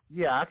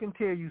 yeah, I can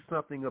tell you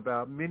something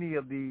about many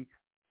of the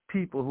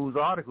people whose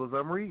articles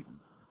I'm reading.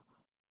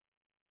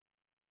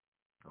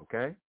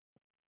 Okay?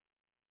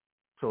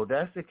 So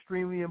that's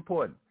extremely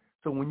important.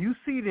 So when you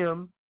see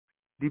them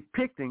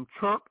depicting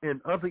Trump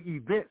and other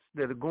events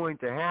that are going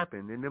to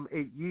happen in them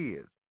 8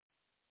 years,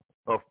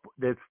 of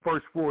the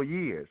first 4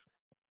 years,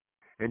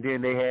 and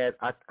then they had,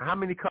 how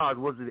many cards?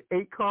 Was it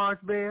 8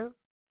 cards, Bear?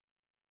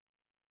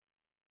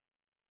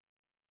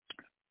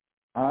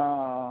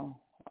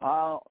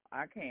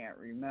 I can't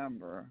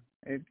remember.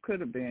 It could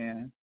have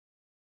been.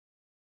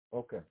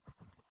 Okay.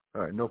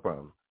 All right, no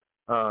problem.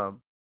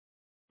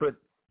 But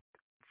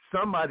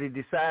somebody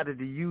decided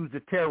to use the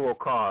tarot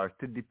cards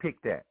to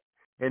depict that.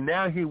 And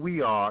now here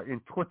we are in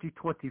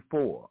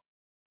 2024,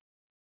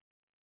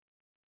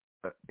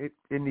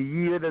 in the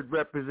year that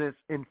represents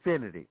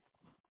infinity,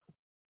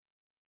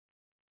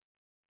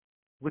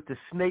 with the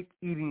snake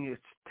eating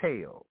its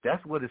tail.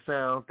 That's what it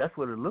sounds, that's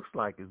what it looks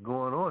like is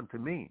going on to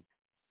me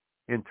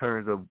in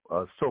terms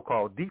of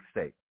so-called deep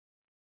state.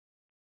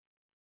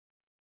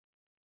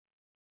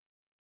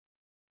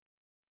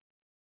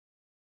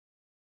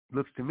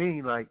 Looks to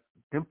me like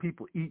them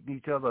people eating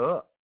each other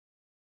up.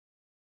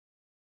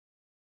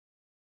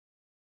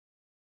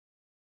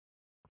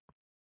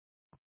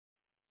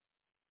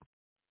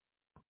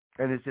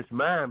 And it's just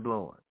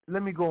mind-blowing.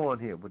 Let me go on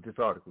here with this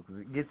article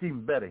because it gets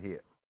even better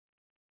here.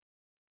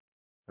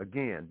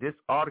 Again, this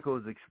article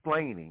is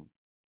explaining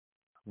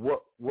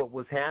what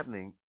was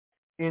happening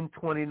in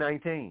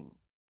 2019.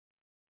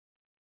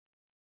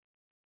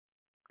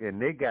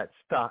 And they got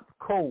stopped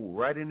cold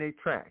right in their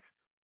tracks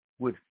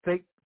with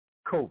fake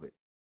COVID,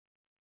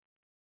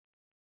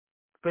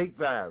 fake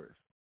virus,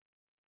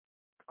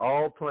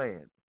 all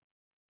planned.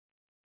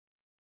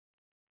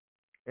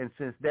 And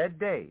since that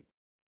day,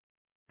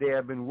 they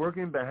have been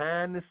working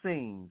behind the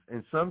scenes.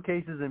 In some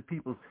cases, in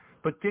people's,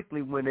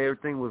 particularly when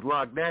everything was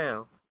locked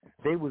down,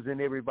 they was in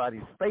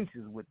everybody's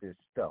faces with this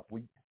stuff.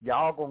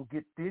 Y'all gonna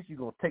get this. You're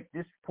gonna take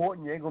this report,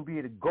 and you ain't gonna be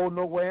able to go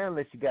nowhere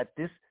unless you got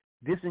this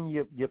in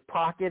your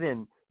pocket.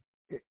 And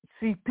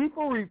see,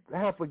 people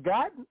have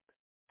forgotten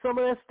some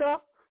of that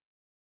stuff.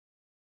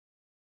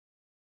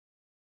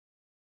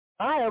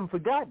 I haven't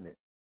forgotten it.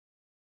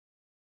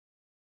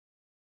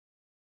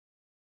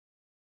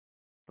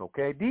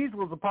 Okay, these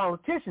was the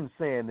politicians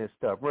saying this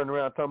stuff, running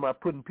around talking about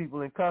putting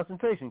people in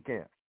concentration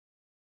camps.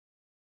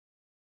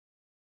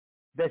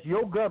 That's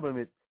your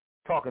government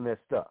talking that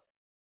stuff.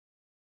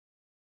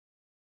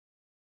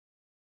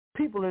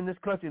 People in this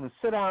country will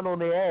sit down on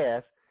their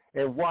ass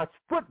and watch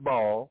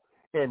football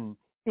and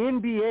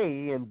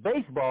NBA and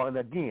baseball. And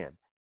again,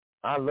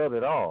 I love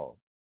it all.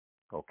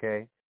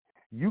 Okay,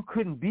 you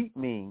couldn't beat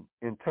me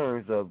in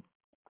terms of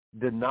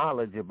the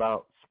knowledge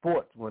about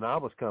sports when I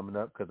was coming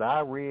up because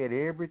I read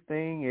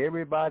everything,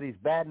 everybody's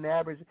batting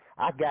average.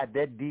 I got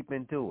that deep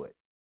into it.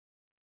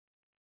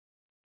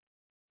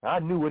 I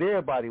knew what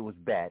everybody was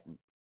batting.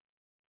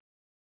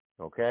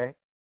 Okay?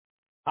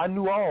 I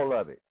knew all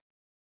of it.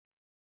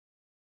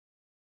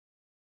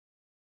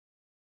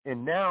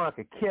 And now I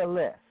could care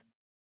less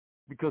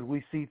because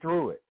we see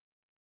through it.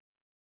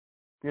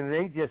 And it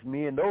ain't just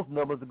me, and those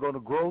numbers are going to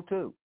grow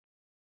too.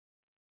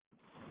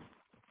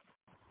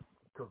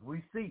 Because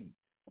we see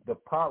the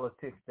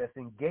politics that's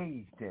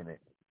engaged in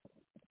it.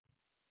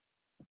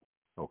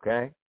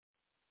 Okay?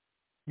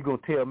 You're going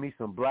to tell me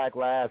some Black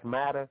Lives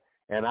Matter,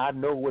 and I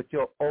know what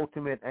your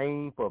ultimate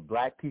aim for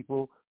black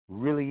people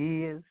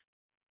really is?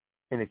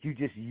 And if you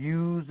just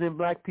using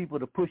black people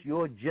to push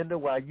your agenda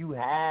while you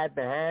hide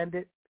behind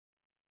it,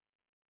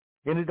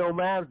 and it don't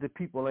matter if the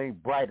people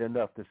ain't bright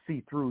enough to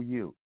see through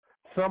you.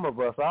 Some of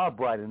us are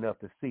bright enough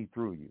to see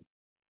through you.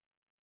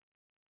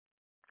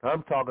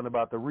 I'm talking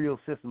about the real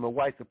system of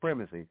white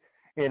supremacy.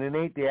 And it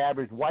ain't the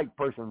average white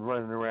person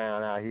running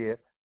around out here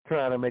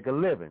trying to make a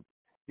living.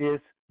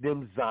 It's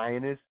them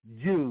Zionist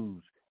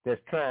Jews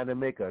that's trying to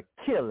make a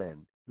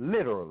killing,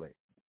 literally.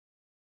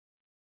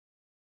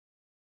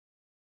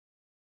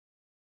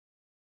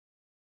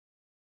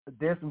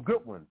 There's some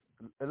good ones.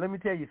 Let me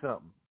tell you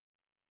something.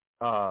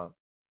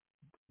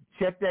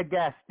 Check that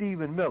guy,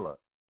 Stephen Miller,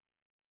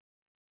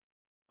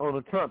 on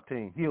the Trump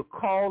team. He'll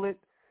call it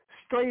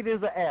straight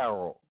as an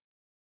arrow.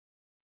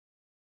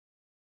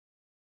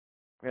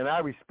 And I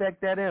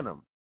respect that in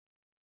them,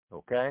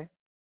 okay?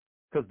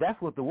 Because that's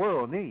what the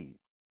world needs.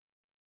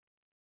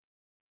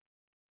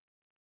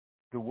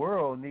 The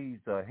world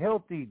needs a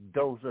healthy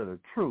dose of the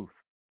truth.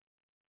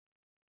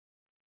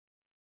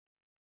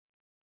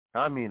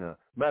 I mean,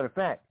 matter of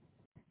fact,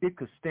 it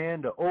could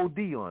stand the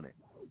OD on it.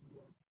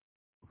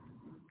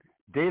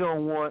 They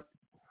don't want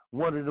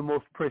one of the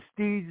most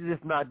prestigious,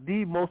 if not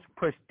the most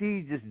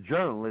prestigious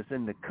journalists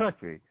in the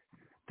country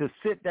to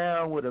sit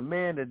down with a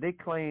man that they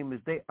claim is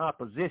their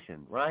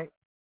opposition, right?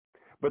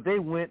 But they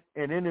went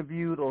and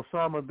interviewed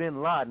Osama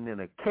bin Laden in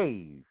a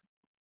cave.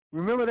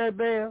 Remember that,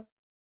 Bear?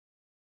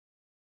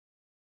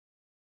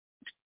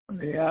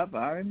 Yep,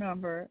 I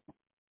remember it.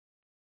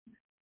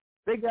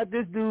 They got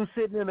this dude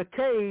sitting in a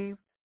cave,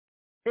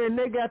 and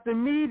they got the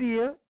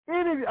media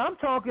interview. I'm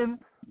talking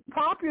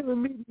popular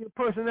media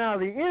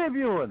personality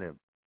interviewing him.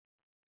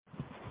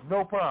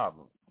 No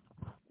problem.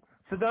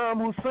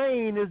 Saddam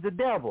Hussein is the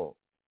devil.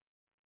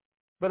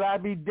 But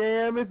I'd be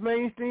damned if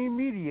mainstream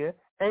media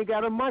ain't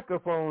got a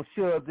microphone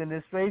shoved in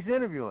his face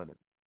interviewing him.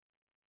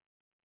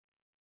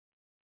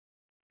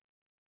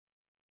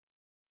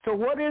 So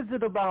what is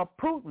it about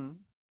Putin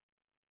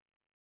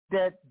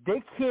that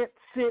they can't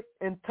sit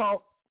and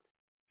talk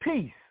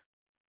peace?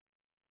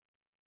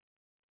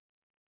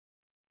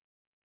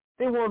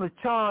 They want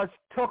to charge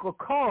Tucker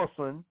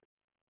Carlson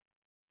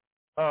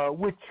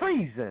with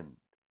treason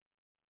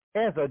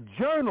as a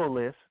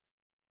journalist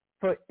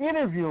for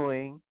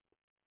interviewing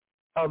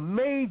a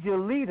major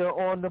leader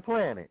on the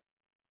planet.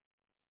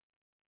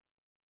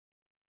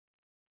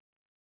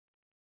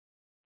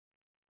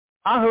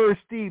 I heard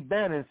Steve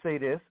Bannon say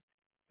this,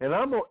 and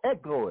I'm going to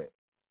echo it,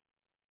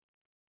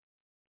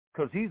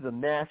 because he's a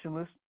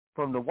nationalist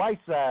from the white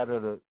side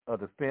of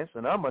the fence,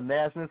 and I'm a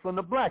nationalist from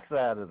the black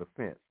side of the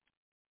fence.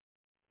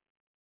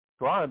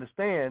 So I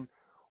understand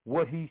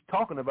what he's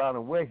talking about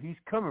and where he's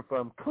coming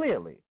from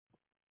clearly.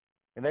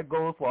 And that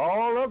goes for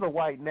all other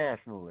white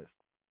nationalists.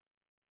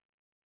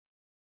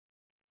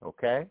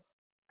 Okay?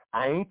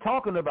 I ain't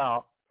talking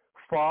about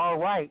far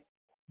right.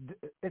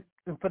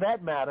 And for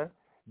that matter,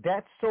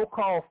 that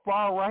so-called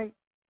far right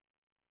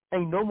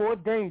ain't no more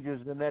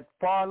dangerous than that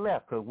far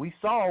left, because we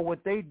saw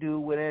what they do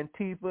with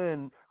Antifa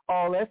and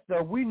all that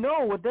stuff. We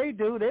know what they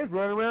do. They're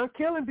running around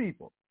killing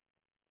people.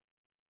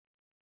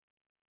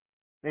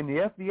 And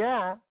the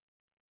FBI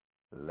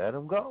let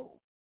them go.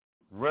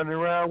 Running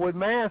around with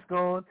masks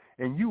on,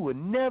 and you would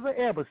never,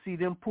 ever see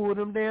them pull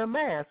them damn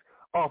masks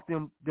off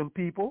them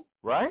people,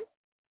 right?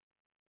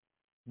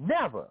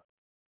 Never.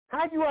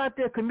 How you out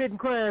there committing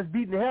crimes,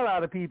 beating the hell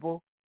out of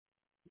people,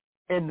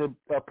 and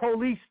the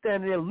police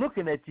standing there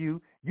looking at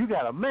you, you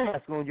got a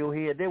mask on your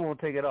head, they won't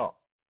take it off.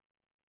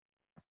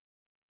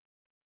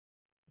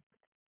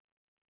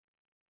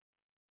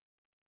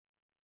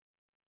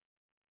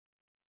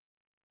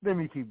 Let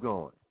me keep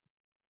going.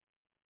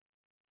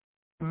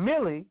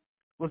 Milley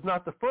was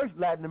not the first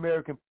Latin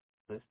American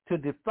to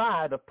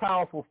defy the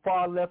powerful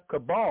far-left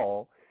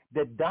cabal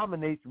that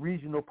dominates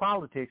regional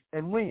politics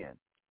and win.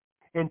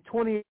 In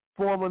 20,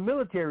 former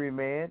military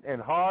man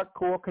and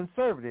hardcore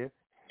conservative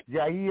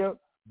Jair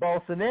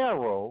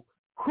Bolsonaro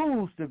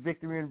cruised to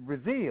victory in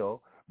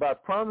Brazil by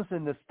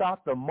promising to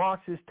stop the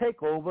Marxist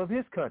takeover of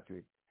his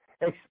country,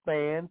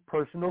 expand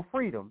personal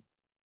freedom,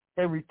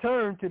 and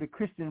return to the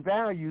Christian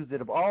values that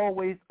have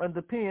always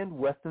underpinned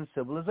Western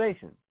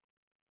civilization.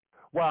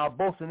 While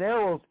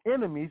Bolsonaro's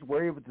enemies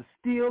were able to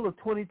steal the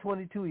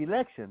 2022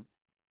 election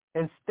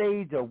and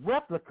stage a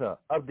replica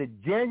of the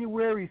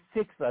January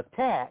 6th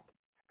attack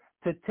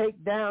to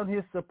take down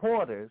his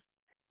supporters,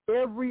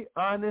 every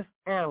honest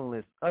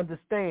analyst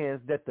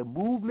understands that the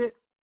movement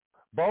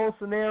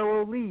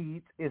Bolsonaro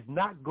leads is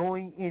not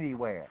going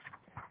anywhere.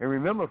 And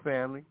remember,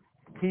 family,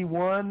 he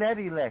won that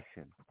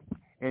election.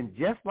 And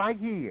just like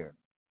here,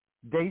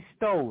 they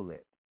stole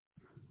it.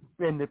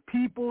 And the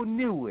people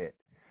knew it.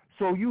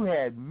 So you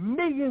had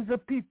millions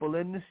of people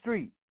in the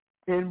street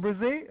in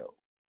Brazil.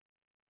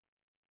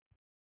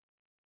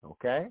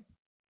 Okay?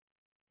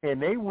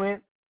 And they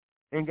went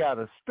and got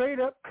a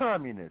straight-up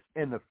communist.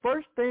 And the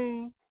first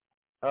thing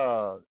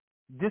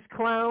this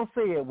clown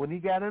said when he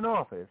got in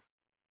office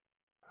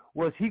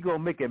was he going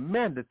to make it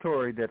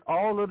mandatory that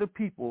all of the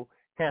people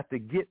have to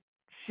get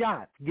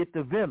shot, get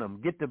the venom,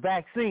 get the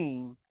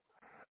vaccine.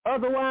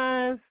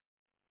 Otherwise,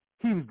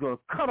 he was going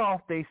to cut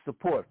off their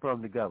support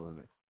from the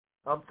government.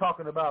 I'm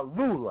talking about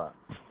Lula,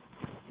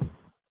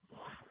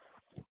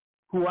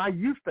 who I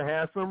used to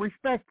have some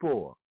respect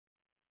for,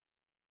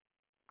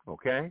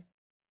 okay,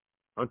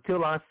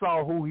 until I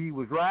saw who he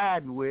was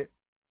riding with.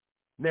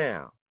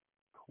 Now,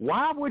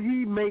 why would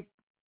he make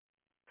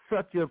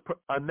such an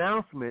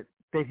announcement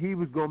that he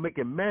was going to make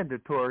it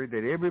mandatory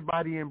that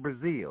everybody in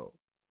Brazil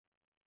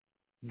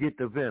get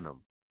the venom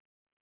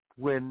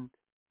when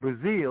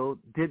Brazil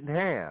didn't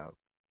have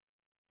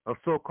a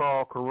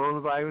so-called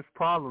coronavirus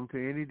problem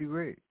to any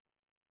degree?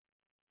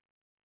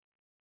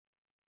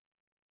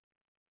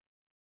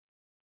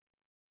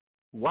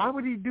 Why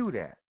would he do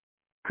that?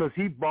 Because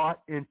he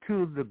bought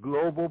into the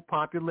global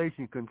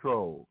population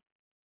control.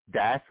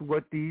 That's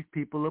what these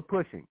people are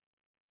pushing.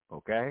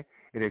 okay?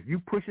 And if you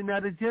pushing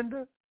that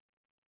agenda,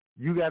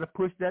 you got to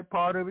push that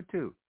part of it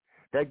too.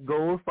 That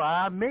goes for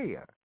our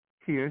mayor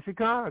here in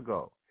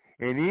Chicago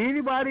and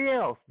anybody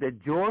else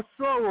that George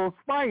Soros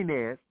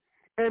financed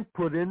and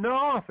put in the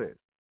office.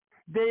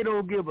 They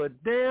don't give a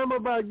damn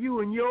about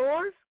you and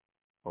yours,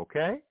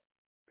 okay?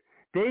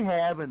 They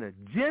have an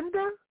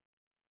agenda,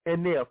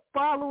 and they're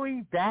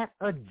following that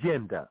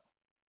agenda,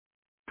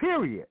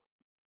 period.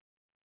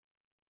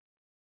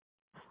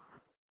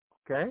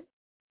 Okay?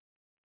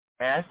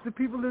 Ask the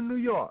people in New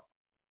York,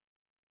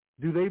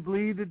 do they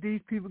believe that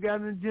these people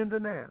got an agenda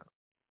now?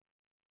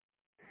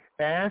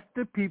 Ask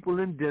the people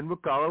in Denver,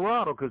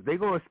 Colorado, because they're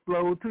going to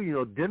explode too. You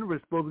know, Denver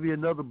is supposed to be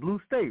another blue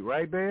state,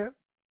 right, man?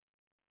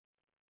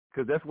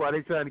 Because that's why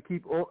they're trying to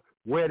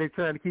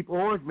keep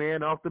Orange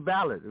Man off the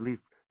ballot, at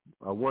least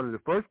one of the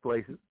first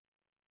places.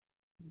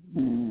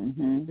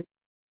 Mm-hmm.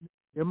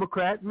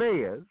 Democrat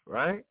mayors,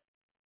 right?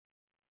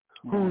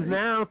 Who's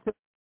now telling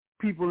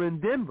people in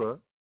Denver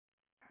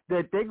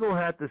that they're going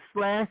to have to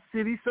slash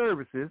city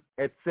services,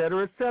 et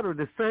cetera,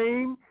 the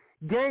same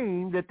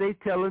game that they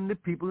telling the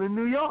people in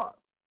New York.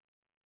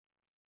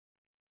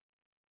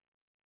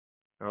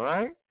 All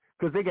right?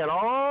 Because they got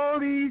all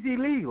these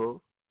illegals,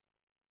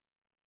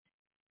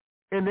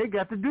 and they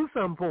got to do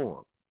something for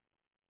them.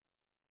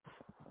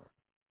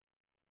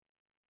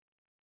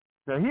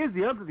 Now, here's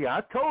the other thing.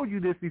 I told you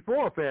this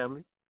before,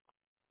 family.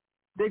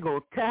 They're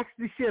going to tax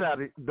the shit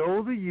out of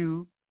those of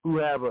you who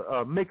have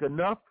make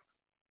enough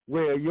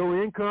where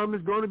your income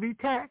is going to be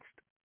taxed.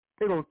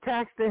 They're going to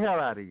tax the hell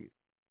out of you.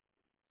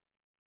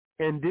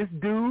 And this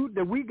dude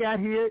that we got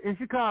here in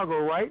Chicago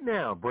right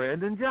now,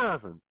 Brandon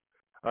Johnson,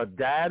 a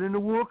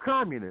dyed-in-the-wool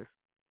communist,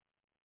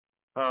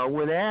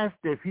 when asked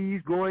if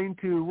he's going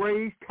to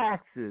raise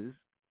taxes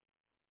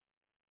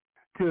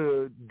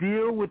to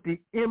deal with the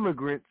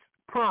immigrants'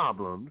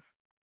 problems,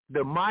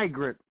 the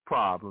migrant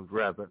problems,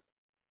 rather,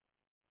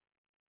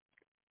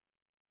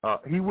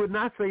 he would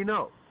not say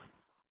no.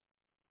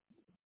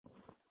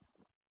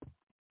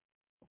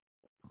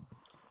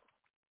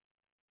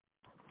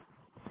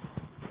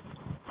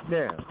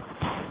 Now,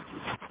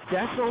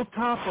 that's on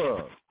top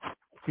of,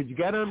 because you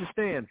got to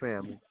understand,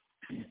 family,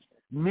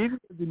 many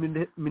of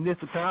the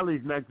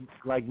municipalities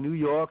like New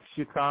York,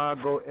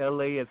 Chicago,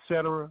 L.A.,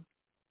 etc.,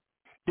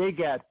 they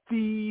got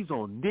fees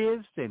on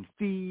this and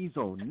fees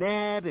on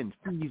that and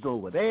fees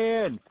over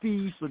there and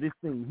fees for this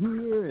thing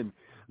here and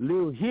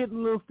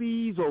hidden little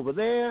fees over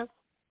there,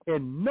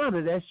 and none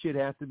of that should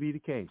have to be the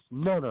case.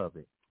 None of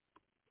it.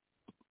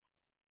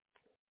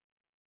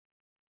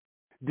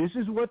 This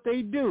is what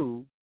they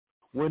do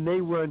when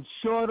they run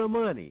short of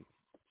money.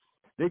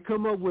 They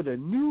come up with a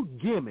new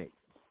gimmick.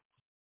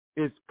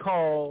 It's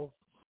called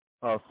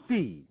a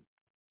fee.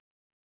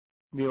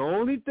 The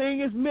only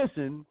thing it's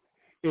missing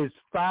is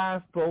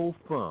 5-4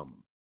 from.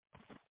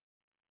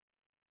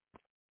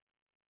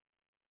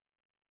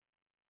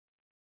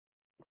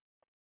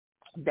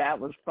 That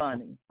was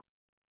funny.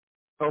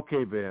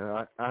 Okay,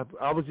 man.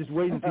 I was just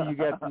waiting until you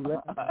got to let me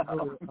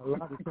know a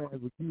lot of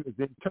times with you is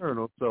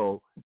internal.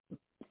 So,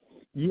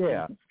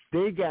 yeah,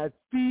 they got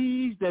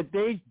fees that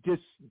they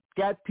just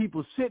got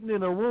people sitting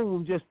in a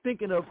room just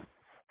thinking of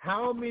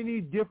how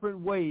many different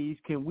ways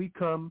can we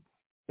come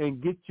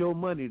and get your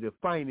money to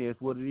finance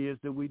what it is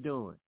that we're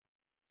doing.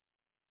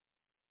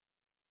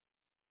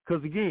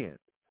 Because, again,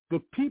 the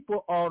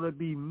people ought to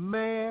be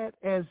mad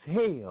as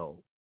hell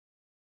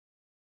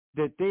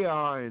that they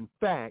are, in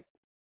fact,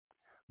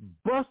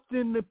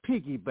 busting the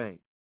piggy bank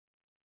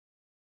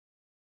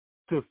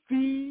to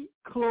feed,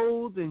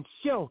 clothe, and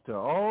shelter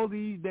all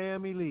these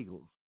damn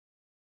illegals.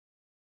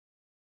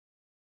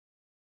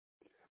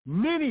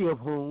 Many of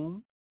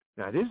whom,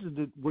 now this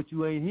is what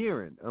you ain't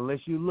hearing unless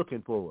you're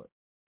looking for it.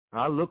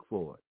 I looked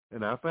for it,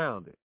 and I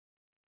found it.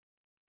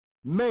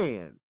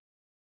 Man,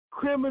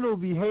 criminal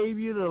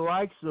behavior the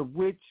likes of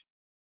which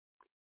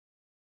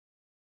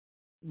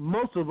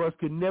most of us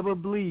could never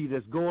believe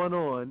that's going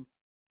on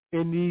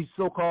in these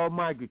so-called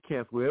migrant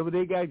camps, wherever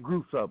they got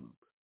groups of them.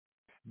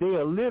 They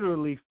are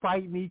literally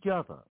fighting each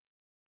other.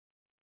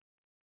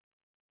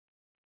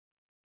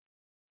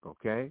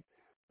 Okay?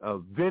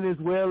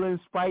 Venezuelans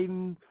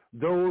fighting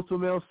those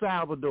from El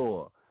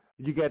Salvador.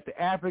 You got the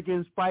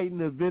Africans fighting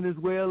the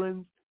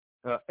Venezuelans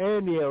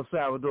and the El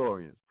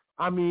Salvadorians.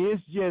 I mean,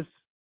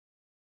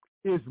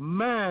 it's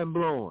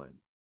mind-blowing.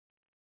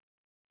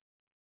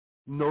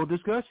 No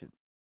discussion.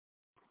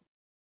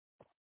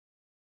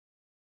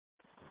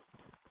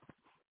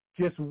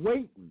 Just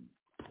waiting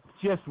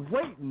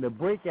to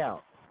break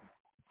out.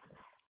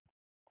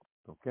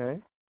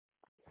 Okay?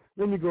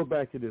 Let me go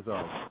back to this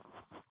article.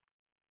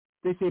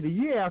 They say the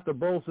year after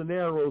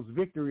Bolsonaro's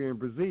victory in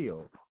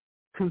Brazil,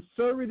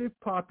 conservative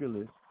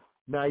populist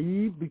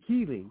Nayib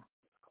Bukele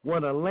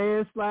won a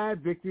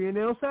landslide victory in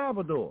El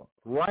Salvador.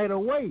 Right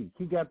away,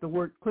 he got to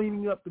work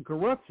cleaning up the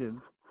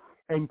corruption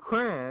and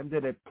crime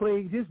that had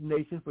plagued his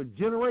nation for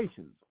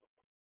generations.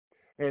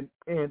 And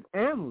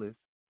analysts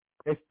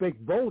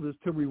expect voters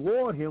to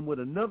reward him with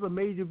another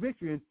major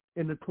victory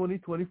in the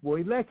 2024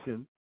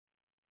 election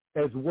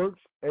as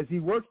he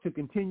works to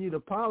continue the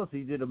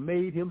policies that have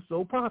made him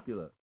so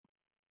popular.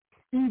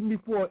 Even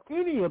before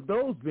any of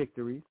those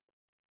victories,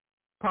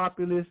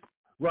 populist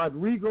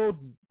Rodrigo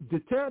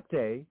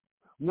Duterte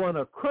won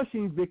a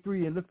crushing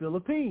victory in the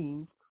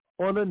Philippines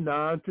on a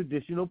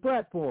non-traditional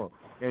platform.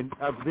 And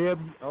I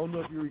don't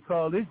know if you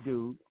recall this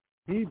dude.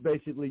 He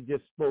basically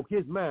just spoke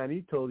his mind.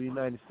 He told the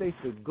United States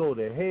to go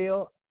to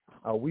hell.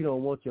 We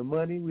don't want your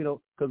money. We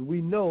don't, because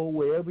we know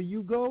wherever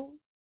you go,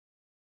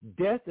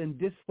 death and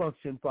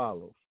dysfunction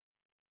follows.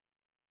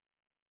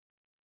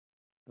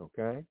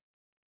 Okay?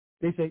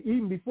 They say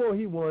even before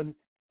he won,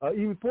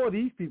 even before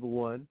these people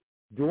won,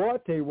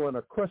 Duarte won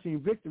a crushing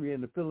victory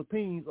in the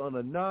Philippines on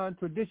a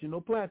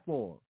non-traditional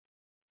platform.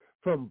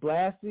 From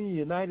blasting the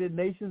United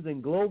Nations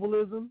and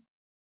globalism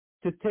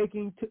to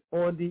taking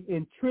on the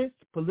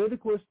entrenched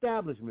political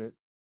establishment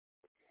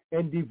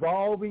and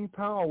devolving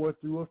power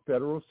through a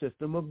federal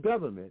system of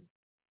government,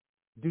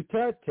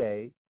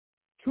 Duterte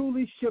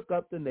truly shook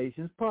up the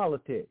nation's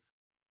politics.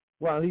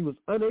 While he was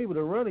unable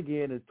to run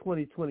again in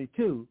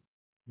 2022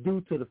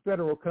 due to the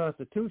federal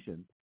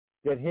constitution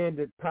that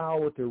handed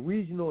power to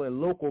regional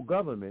and local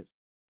governments,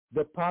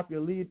 the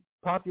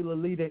popular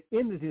leader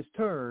ended his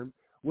term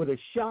with a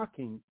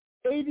shocking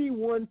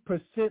 81%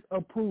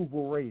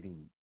 approval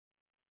rating.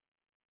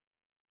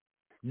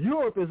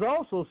 Europe is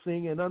also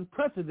seeing an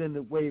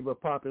unprecedented wave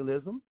of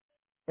populism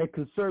and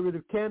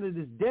conservative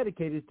candidates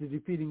dedicated to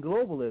defeating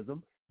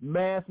globalism,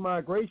 mass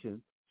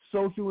migration,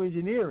 social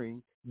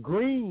engineering,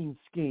 green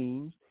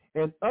schemes,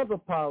 and other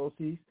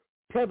policies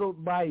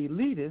peddled by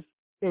elitists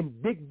in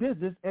big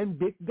business and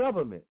big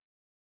government.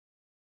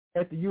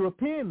 At the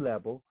European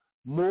level,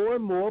 more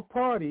and more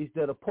parties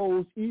that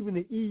oppose even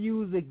the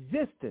EU's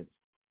existence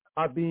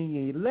are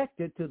being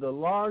elected to the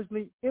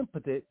largely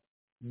impotent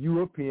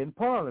European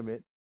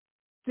Parliament,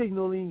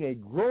 signaling a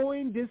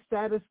growing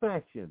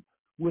dissatisfaction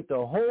with the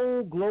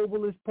whole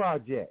globalist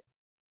project.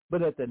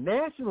 But at the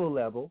national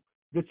level,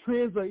 the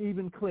trends are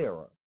even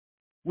clearer,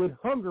 with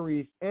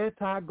Hungary's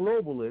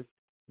anti-globalist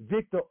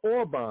Viktor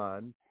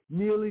Orban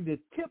nearly the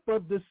tip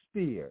of the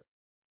spear.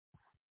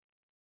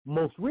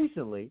 Most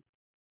recently,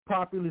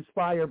 populist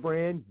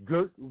firebrand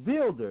Geert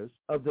Wilders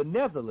of the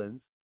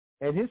Netherlands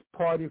and his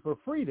Party for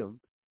Freedom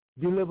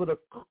delivered a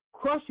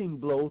crushing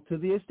blow to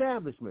the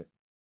establishment.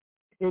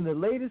 In the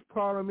latest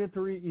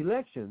parliamentary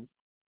elections,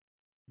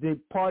 the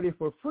Party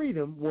for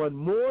Freedom won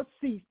more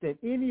seats than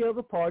any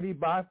other party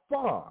by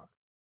far,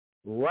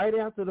 right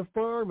after the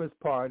Farmers'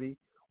 Party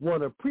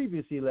won a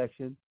previous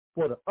election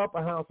for the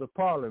upper house of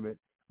Parliament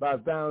by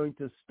vowing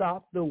to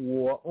stop the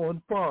war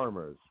on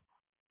farmers.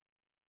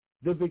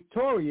 The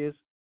victorious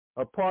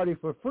Party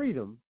for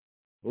Freedom,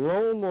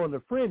 long on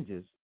the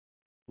fringes,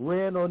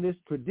 ran on this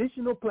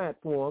traditional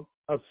platform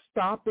of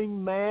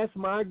stopping mass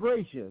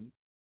migration,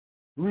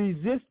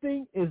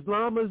 resisting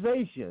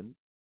Islamization,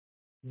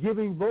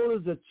 giving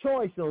voters a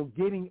choice on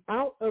getting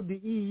out of the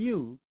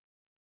EU,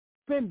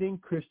 defending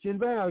Christian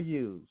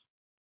values.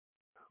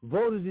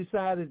 Voters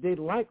decided they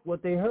liked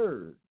what they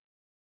heard.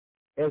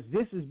 As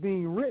this is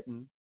being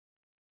written,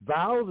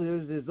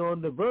 Wilders is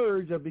on the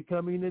verge of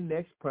becoming the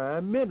next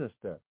prime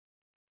minister,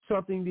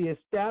 something the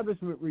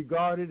establishment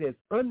regarded as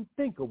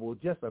unthinkable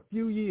just a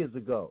few years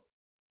ago.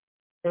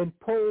 And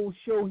polls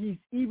show he's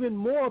even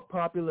more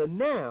popular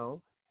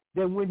now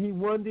than when he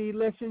won the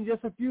election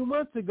just a few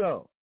months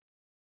ago.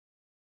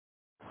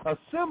 A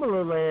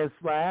similar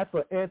landslide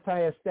for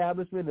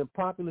anti-establishment and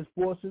populist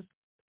forces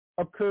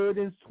occurred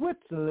in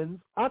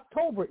Switzerland's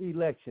October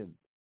election.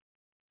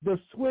 The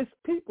Swiss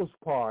People's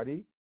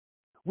Party,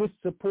 which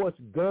supports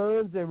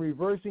guns and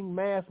reversing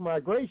mass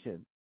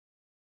migration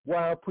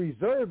while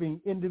preserving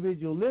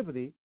individual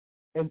liberty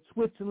and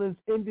Switzerland's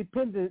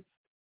independence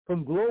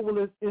from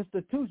globalist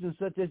institutions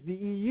such as the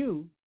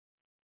EU,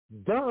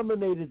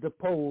 dominated the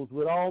polls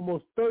with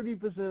almost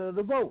 30% of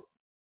the vote.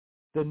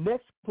 The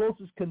next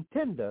closest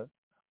contender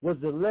was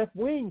the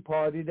left-wing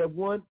party that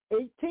won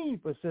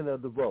 18%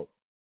 of the vote.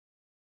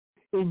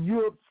 In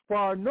Europe's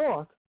far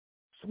north,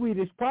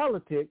 Swedish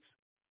politics,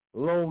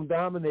 long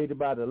dominated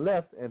by the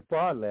left and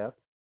far left,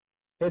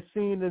 has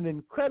seen an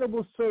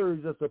incredible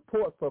surge of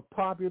support for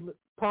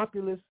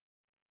populist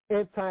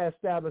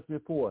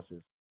anti-establishment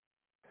forces.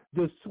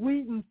 The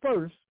Sweden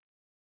First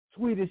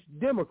Swedish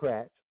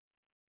Democrats,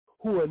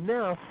 who are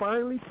now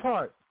finally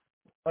part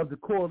of the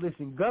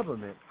coalition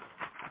government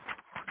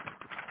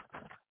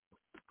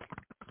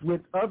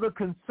with other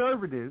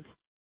conservative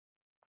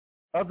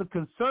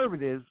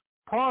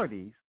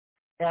parties,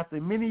 after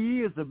many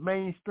years of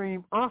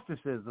mainstream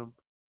ostracism,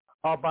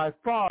 are by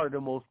far the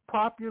most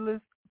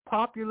popular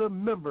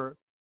members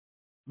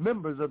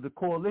of the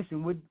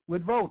coalition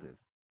with voters.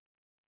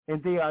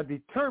 And they are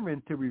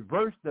determined to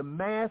reverse the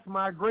mass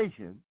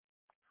migration,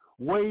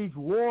 wage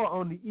war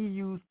on the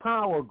EU's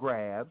power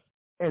grabs,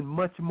 and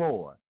much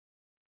more.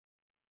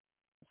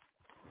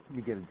 Let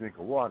me get a drink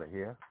of water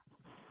here.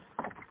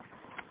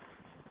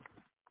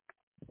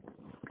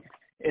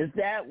 Is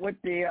that what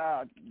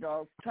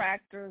those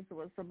tractors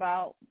was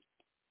about?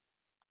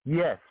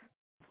 Yes.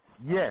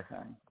 Yes.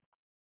 Okay.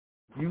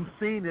 You've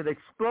seen it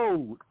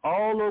explode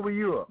all over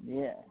Europe.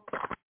 Yeah.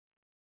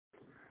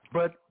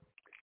 But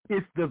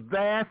it's the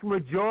vast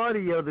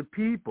majority of the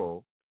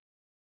people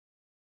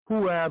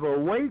who have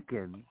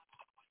awakened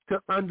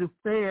to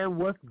understand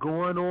what's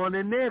going on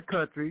in their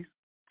countries.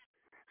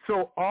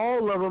 So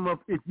all of them,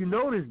 if you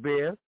notice,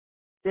 Bear,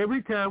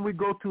 every time we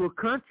go to a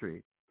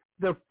country,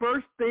 the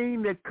first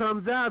thing that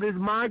comes out is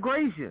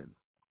migration,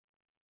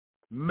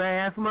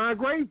 mass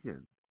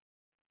migration.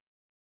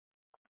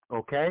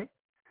 Okay?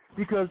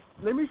 Because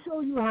let me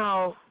show you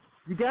how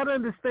you got to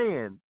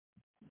understand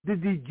the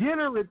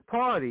degenerate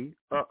party,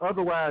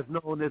 otherwise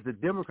known as the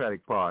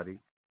Democratic Party,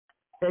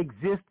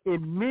 exists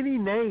in many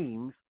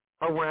names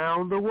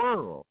around the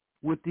world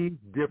with these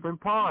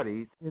different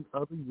parties in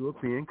other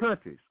European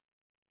countries.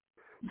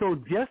 So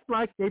just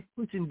like they're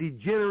pushing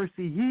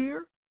degeneracy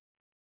here,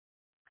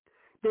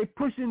 they're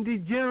pushing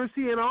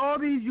degeneracy in all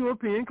these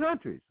European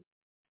countries.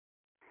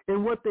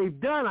 And what they've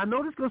done, I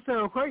know this is going to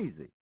sound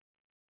crazy,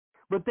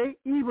 but they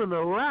even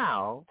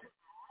allow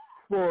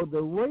for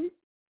the rape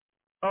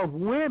of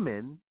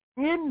women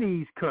in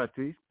these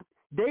countries.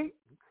 They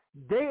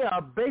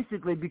are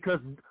basically, because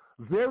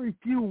very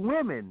few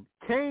women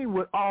came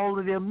with all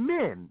of them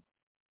men.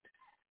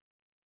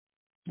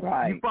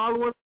 Right. You follow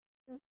what?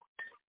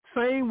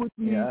 Same with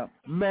the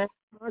mass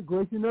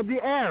migration of the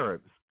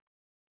Arabs.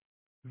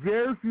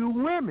 Very few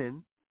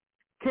women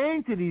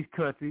came to these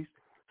countries,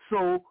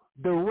 so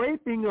the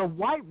raping of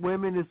white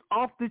women is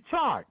off the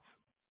charts.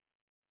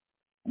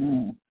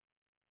 Mm.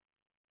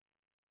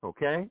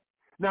 Okay?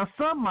 Now,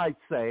 some might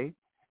say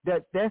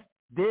that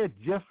they're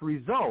just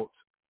results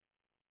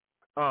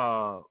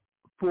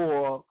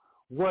for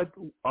what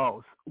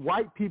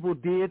white people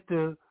did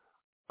to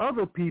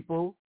other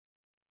people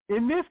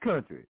in this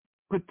country,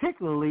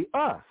 particularly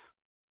us.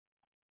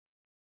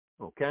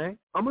 Okay?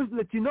 I'm going to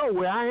let you know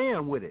where I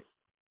am with it.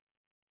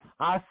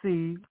 I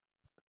see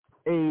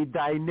a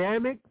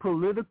dynamic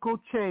political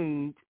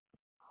change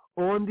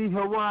on the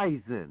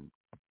horizon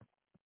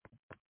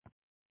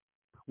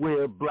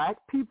where black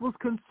people's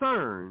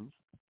concerns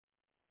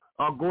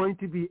are going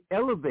to be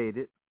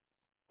elevated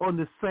on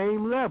the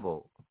same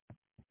level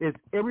as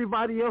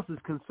everybody else's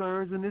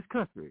concerns in this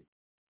country.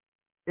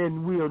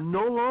 And we'll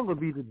no longer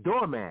be the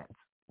doormats,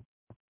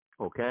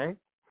 okay?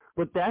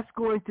 But that's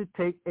going to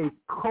take a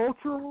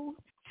cultural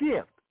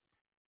shift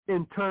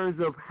in terms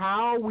of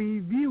how we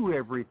view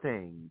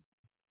everything,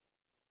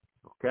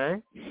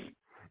 okay?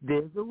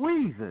 There's a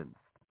reason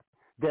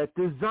that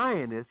the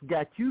Zionists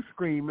got you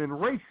screaming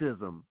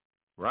racism,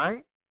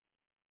 right?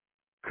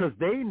 Because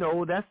they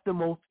know that's the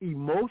most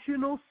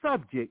emotional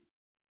subject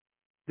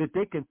that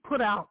they can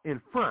put out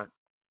in front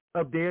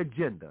of their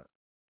agenda.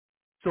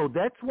 So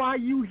that's why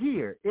you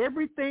hear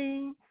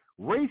everything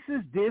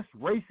racist this,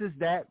 racist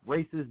that,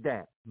 racist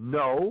that.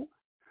 No,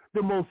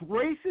 the most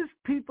racist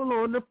people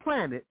on the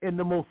planet and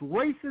the most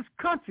racist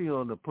country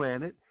on the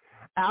planet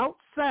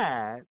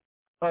outside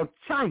of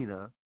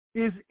China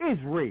is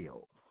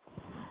Israel.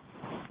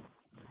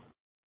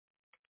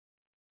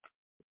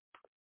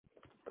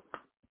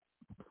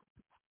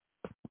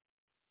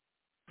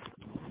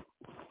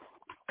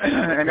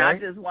 And I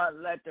just want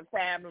to let the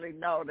family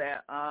know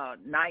that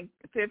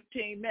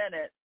 15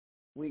 minutes,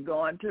 we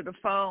going to the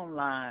phone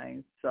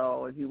line.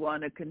 So if you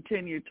want to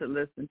continue to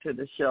listen to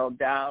the show,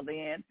 dial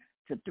in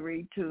to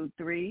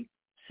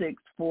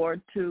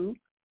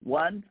 323-642-1586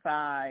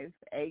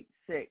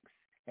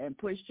 and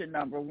push to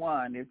number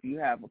 1 if you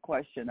have a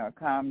question or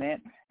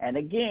comment. And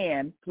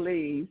again,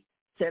 please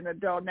send a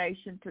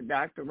donation to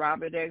Dr.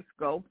 Robert X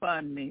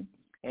GoFundMe,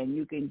 and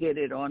you can get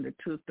it on the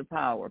Truth to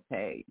Power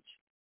page.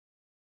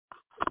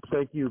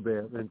 Thank you,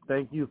 Ben, and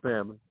thank you,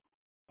 family.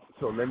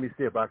 So let me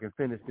see if I can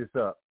finish this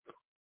up,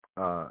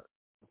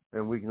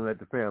 and we can let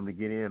the family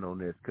get in on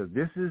this, because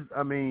this is,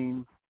 I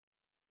mean,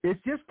 it's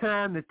just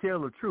time to tell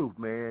the truth,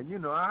 man. You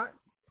know, I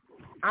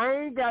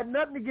ain't got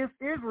nothing against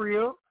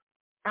Israel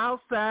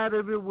outside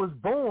of it was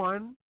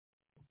born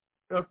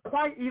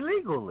quite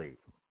illegally,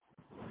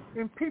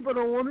 and people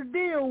don't want to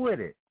deal with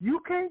it. You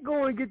can't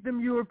go and get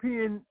them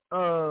European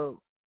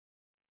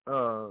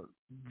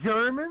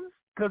Germans,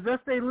 because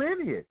that's their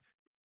lineage,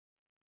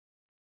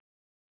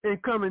 and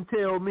come and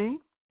tell me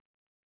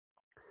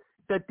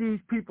that these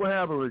people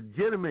have a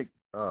legitimate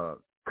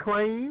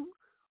claim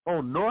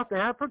on North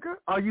Africa?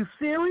 Are you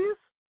serious?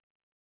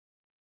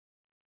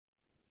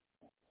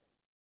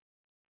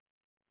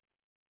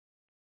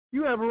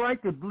 You have a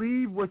right to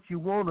believe what you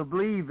want to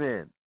believe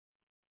in.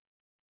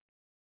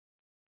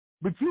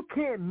 But you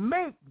can't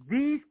make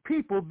these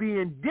people be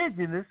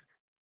indigenous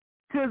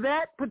to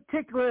that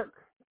particular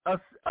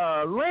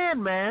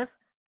landmass,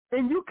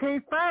 and you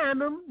can't find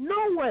them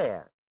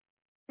nowhere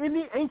in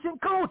the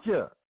ancient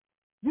culture.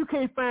 You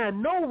can't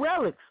find no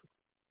relics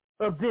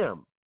of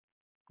them.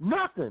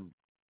 Nothing.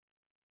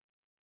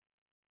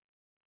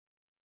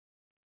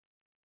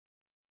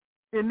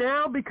 And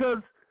now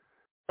because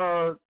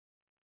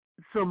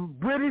some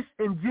British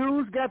and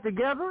Jews got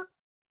together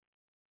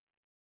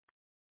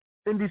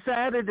and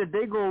decided that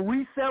they're going to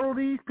resettle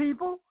these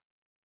people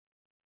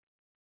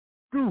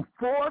through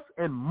force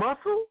and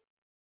muscle,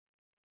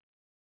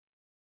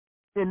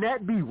 and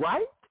that be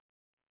right?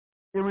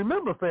 And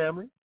remember,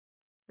 family,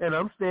 and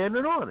I'm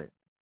standing on it,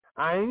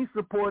 I ain't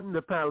supporting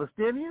the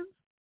Palestinians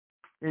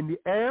and the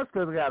Arabs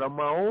because I got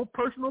my own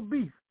personal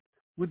beef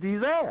with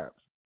these Arabs.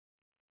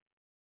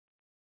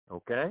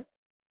 Okay?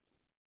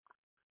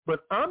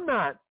 But I'm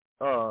not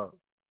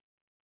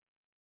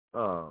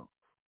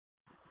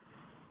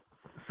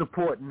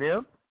supporting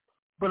them,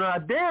 but I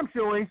damn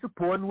sure ain't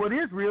supporting what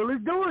Israel is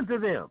doing to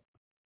them.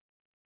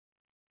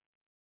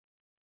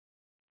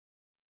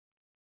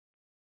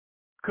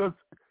 Because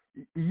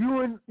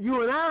you and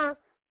I,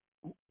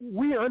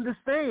 we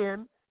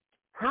understand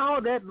how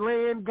that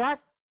land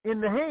got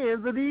in the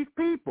hands of these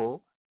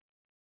people,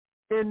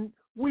 and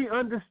we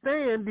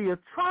understand the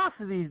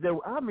atrocities that,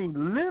 I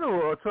mean,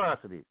 literal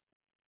atrocities.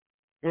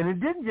 And it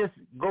didn't just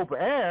go for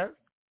Arabs.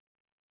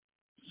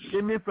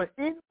 It meant for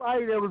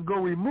anybody that was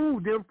going to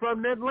remove them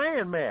from that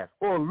landmass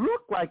or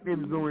look like they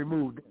was going to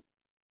remove them.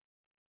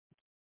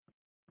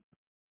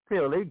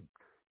 Hell, they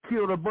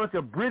killed a bunch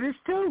of British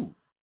too.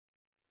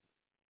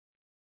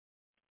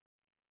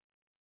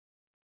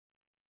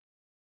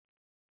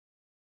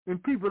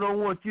 And people don't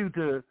want you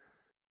to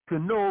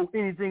know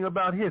anything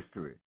about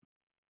history.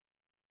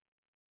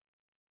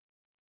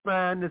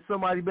 Find that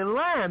somebody been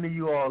lying to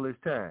you all this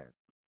time.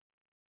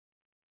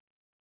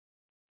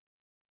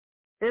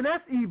 And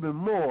that's even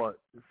more,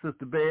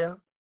 Sister Bear,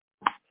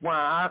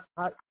 why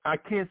I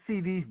can't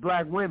see these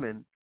black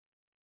women,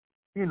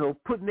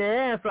 putting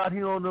their ass out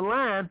here on the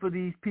line for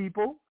these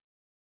people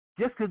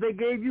just because they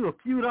gave you a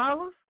few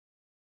dollars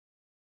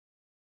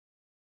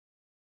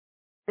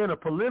in a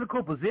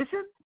political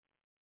position.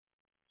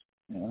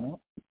 Yeah.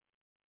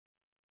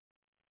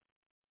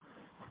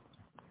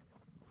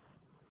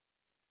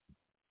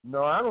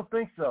 No, I don't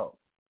think so.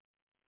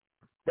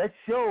 That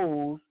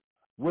shows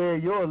where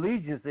your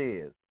allegiance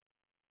is.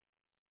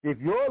 If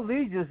your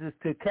allegiance is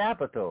to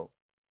capital,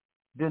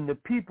 then the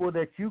people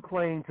that you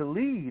claim to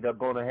lead are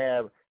going to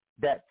have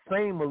that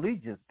same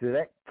allegiance to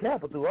that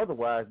capital.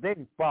 Otherwise, they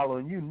ain't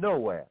following you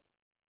nowhere.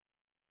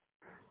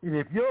 And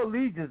if your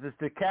allegiance is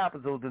to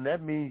capital, then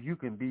that means you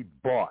can be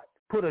bought.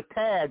 Put a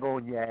tag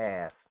on your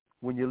ass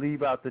when you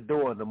leave out the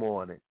door in the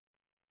morning.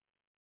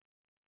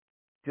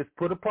 Just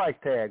put a price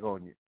tag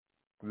on you.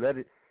 Let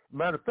it.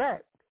 Matter of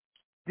fact,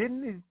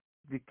 didn't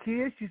the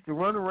kids used to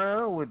run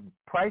around with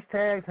price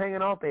tags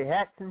hanging off their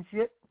hats and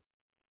shit?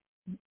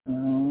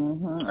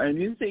 Mm-hmm.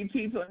 And you see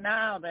people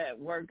now that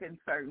work in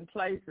certain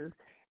places,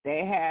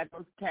 they had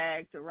those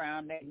tags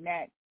around their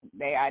neck,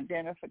 their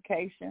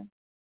identification.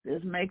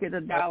 Just make it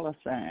a dollar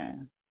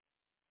sign.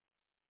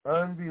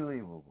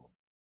 Unbelievable.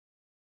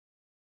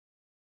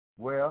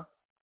 Well,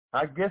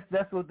 I guess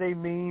that's what they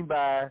mean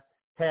by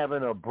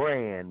having a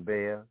brand,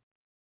 Bear.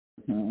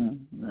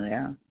 Mm-hmm.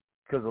 Yeah.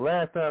 Because the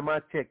last time I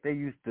checked, they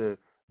used to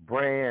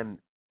brand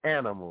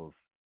animals,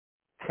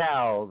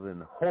 cows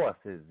and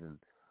horses and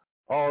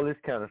all this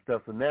kind of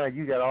stuff. So now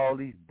you got all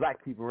these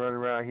black people running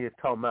around here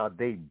talking about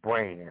they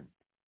brand.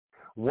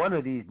 One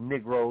of these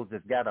Negroes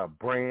that's got a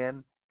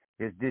brand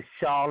is this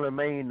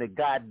Charlemagne the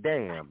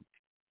Goddamn.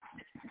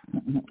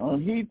 Oh,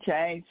 he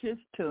changed his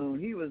tune.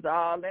 He was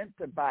all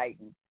into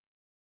biting.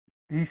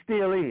 He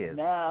still is.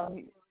 Now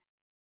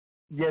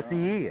yes, he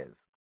is.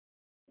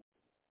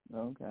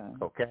 Okay.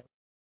 Okay.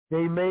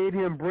 They made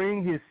him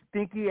bring his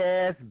stinky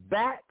ass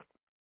back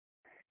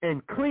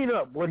and clean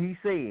up what he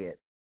said.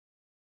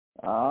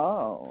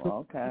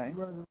 Oh, okay.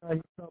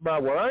 He's talking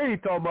about, well, I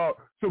ain't talking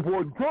about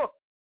supporting Trump.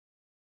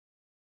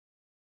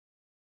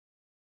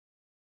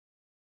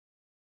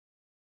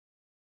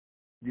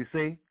 You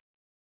see?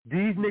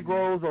 These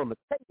Negroes on the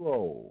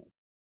payroll,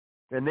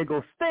 and they're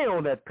going to stay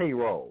on that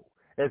payroll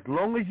as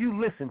long as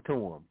you listen to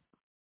them.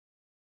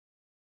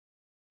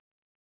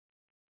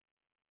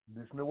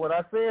 Listen to what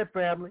I said,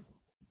 family.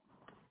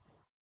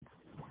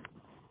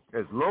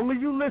 As long as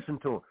you listen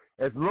to them,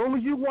 as long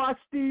as you watch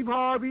Steve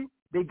Harvey,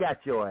 they got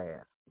your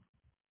ass.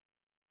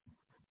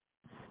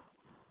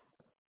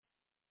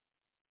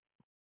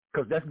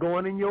 Because that's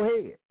going in your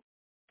head.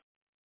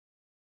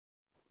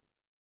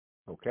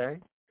 Okay?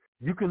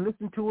 You can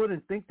listen to it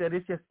and think that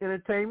it's just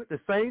entertainment. The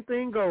same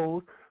thing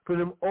goes for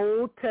them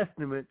Old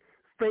Testament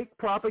fake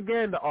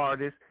propaganda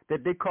artists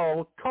that they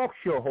call talk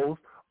show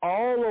hosts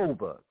all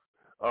over.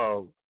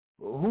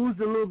 Who's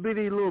the little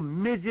bitty little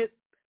midget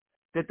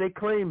that they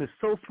claim is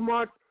so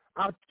smart?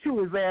 I'll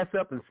chew his ass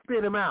up and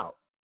spit him out.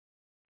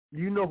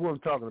 You know who I'm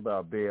talking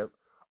about, Bev.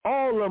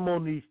 All of them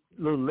on these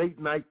little late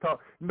night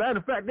talk. Matter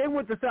of fact, they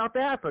went to South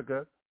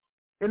Africa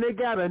and they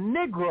got a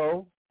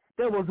Negro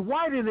that was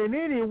whiter than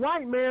any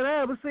white man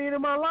I ever seen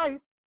in my life,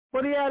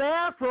 but he had an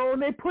afro,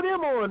 and they put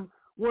him on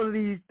one of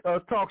these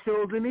talk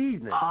shows in the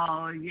evening.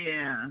 Oh,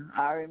 yeah.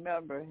 I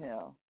remember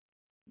him.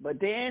 But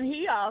then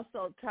he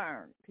also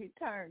turned. He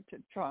turned to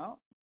Trump.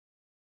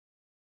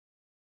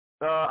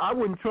 I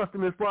wouldn't trust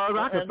him as far as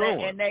I could throw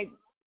him.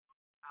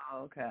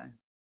 Okay.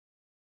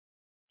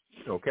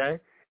 Okay?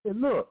 And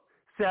look,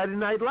 Saturday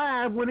Night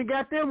Live went and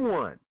got them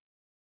one.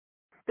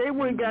 They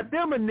went and got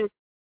them a nigga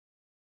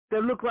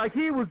that looked like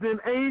he was in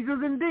Angels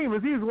and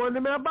Demons. He was one of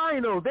them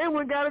albinos. They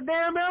went and got a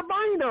damn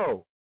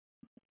albino.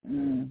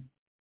 Mm.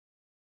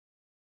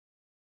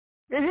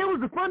 And here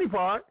was the funny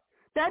part.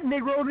 That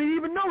Negro didn't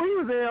even know he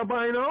was an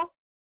albino.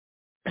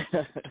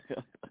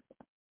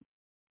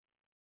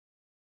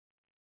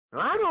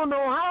 I don't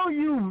know how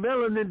you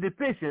melanin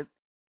deficient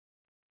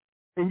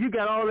and you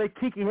got all that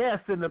kinky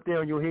hair sitting up there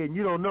on your head and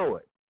you don't know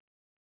it.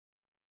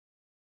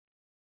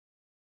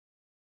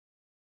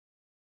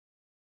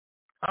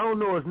 I don't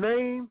know his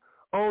name.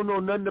 I don't know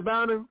nothing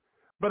about him.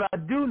 But I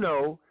do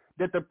know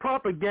that the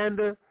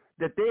propaganda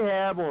that they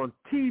have on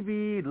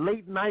TV,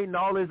 late night, and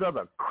all this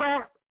other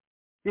crap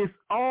is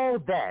all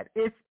that.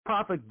 It's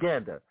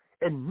propaganda.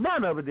 And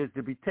none of it is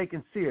to be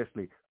taken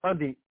seriously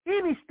under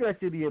any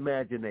stretch of the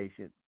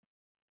imagination.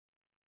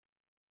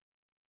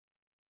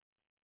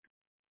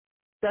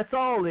 That's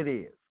all it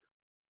is.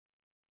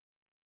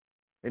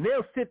 And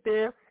they'll sit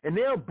there and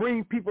they'll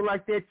bring people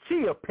like that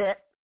Chia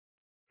Pet.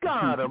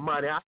 God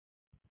almighty.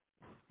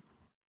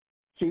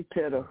 She's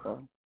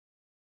pitiful.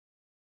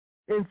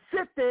 And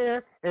sit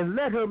there and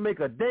let her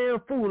make a damn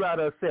fool out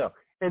of herself.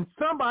 And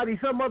somebody,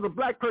 some other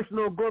black person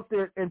will go up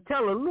there and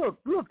tell her, look,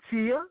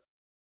 Chia.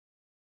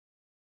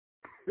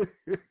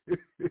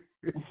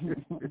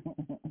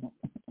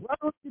 Why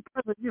don't you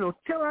kind of,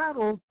 chill out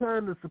on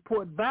trying to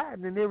support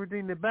Biden and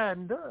everything that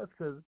Biden does?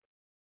 Because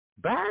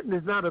Biden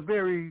is not a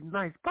very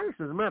nice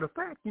person. As a matter of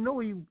fact, he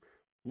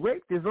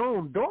raped his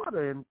own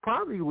daughter and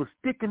probably was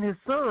sticking his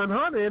son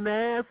Hunter in the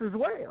ass as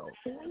well.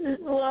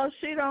 Well,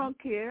 she don't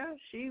care.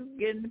 She's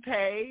getting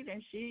paid,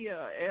 and she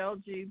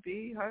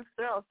LGB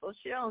herself, so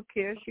she don't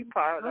care. She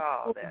part of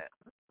all that.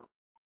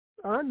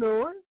 I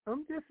know it.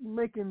 I'm just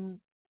making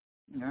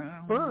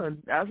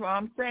fun. That's what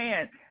I'm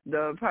saying.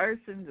 The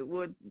person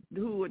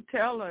who would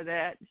tell her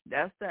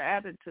that's the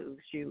attitude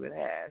she would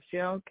have. She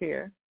don't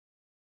care.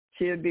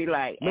 She'd be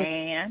like,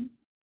 Ann.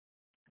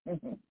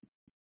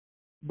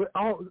 But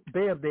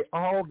they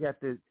all got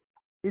this.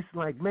 It's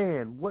like,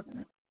 man, what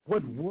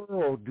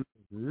world do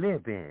you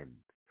live in?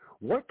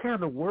 What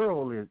kind of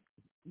world is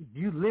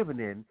you living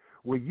in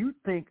where you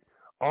think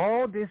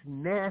all this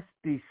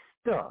nasty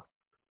stuff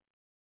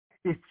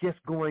is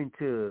just going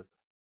to,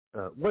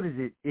 what is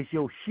it? It's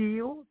your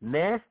shield?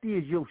 Nasty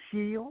is your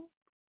shield?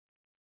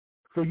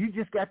 So you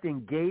just got to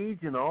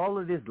engage in all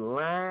of this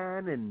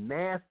lying and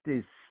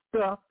nasty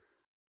stuff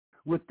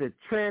with the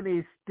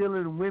trannies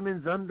stealing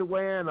women's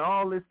underwear and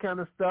all this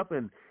kind of stuff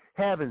and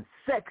having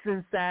sex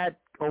inside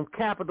on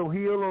Capitol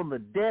Hill on the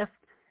desk.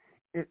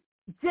 It's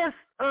just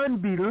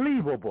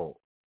unbelievable,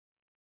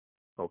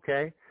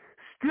 okay?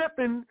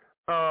 Stripping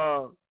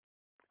on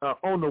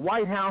the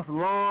White House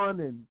lawn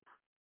and,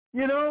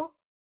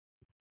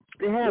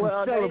 they have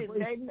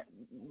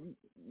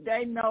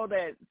they know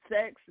that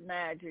sex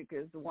magic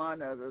is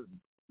one of the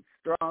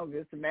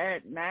strongest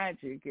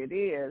magic it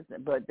is,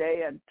 but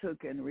they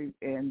took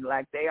and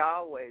like they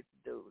always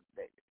do,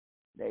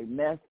 they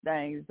mess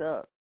things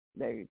up.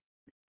 They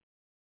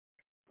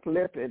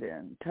flip it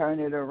and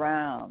turn it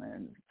around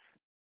and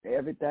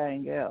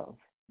everything else.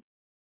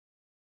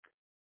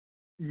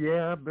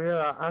 Yeah,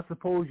 Bear, I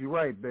suppose you're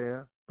right,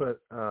 Bear.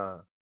 But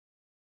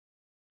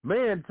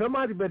man,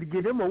 somebody better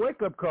give them a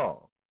wake-up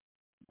call.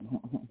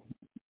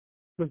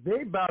 Because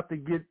they about to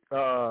get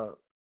a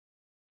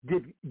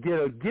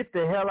get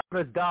the hell out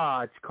of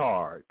Dodge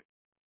card.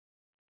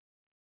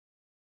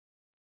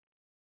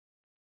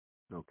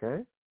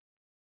 Okay?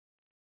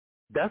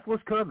 That's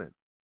what's coming.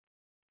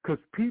 Because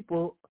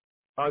people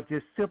are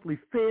just simply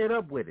fed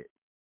up with it.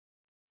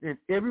 And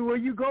everywhere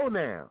you go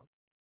now,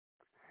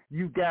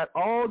 you've got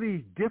all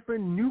these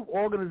different new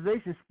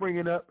organizations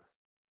springing up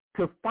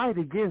to fight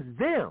against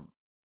them.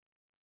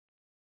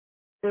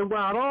 And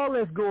while all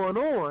that's going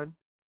on,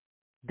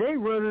 they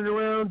running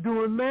around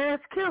doing mass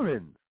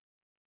killings.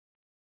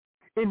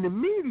 And the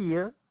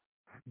media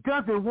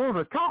doesn't want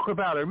to talk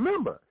about it.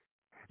 Remember,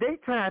 they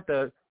tried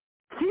to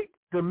keep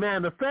the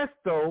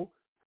manifesto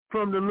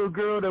from the little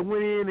girl that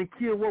went in and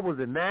killed, what was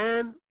it,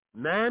 nine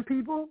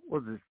people?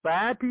 Was it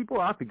 5 people?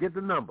 I forget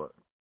the number.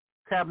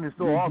 It's happening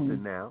so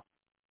often now.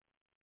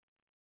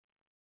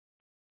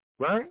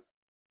 Right?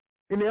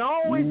 And they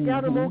always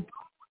got them on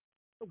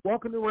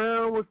walking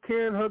around with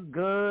carrying her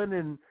gun,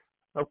 and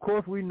of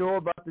course we know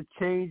about the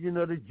changing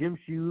of the gym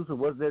shoes, and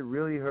was that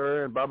really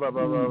her, and blah, blah,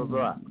 blah, blah, blah,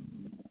 blah.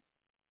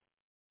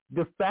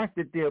 The fact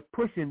that they're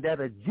pushing that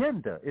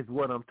agenda is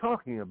what I'm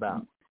talking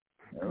about.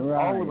 Right.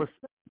 All of a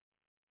sudden,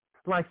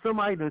 like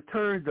somebody that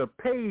turns a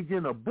page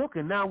in a book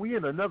and now we're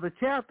in another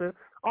chapter,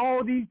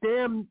 all these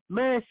damn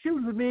mass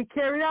shootings are being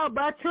carried out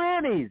by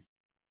trannies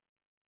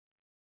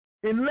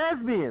and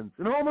lesbians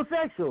and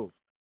homosexuals.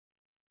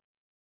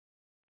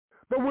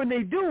 But when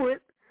they do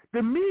it,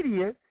 the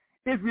media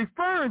is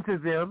referring to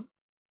them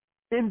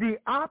in the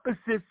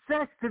opposite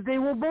sex that they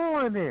were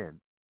born in.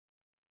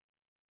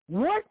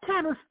 What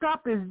kind of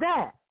stuff is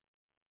that?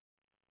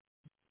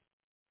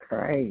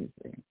 Crazy.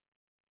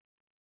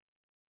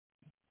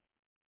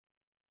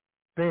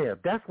 There,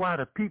 that's why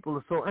the people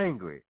are so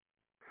angry.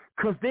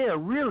 Because they are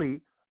really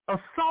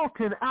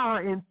assaulting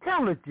our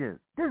intelligence.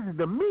 This is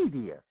the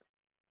media.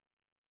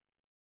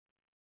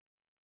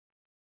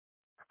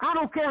 I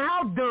don't care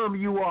how dumb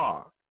you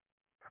are.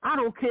 I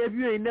don't care if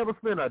you ain't never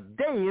spent a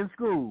day in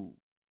school.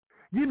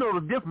 You know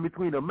the difference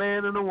between a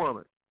man and a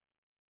woman.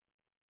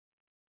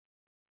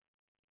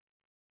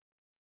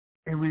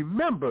 And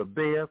remember,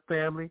 Bear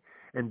family,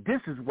 and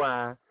this is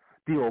why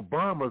the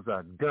Obamas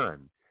are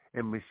done.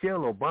 And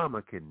Michelle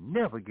Obama can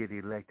never get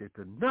elected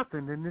to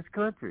nothing in this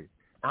country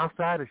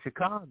outside of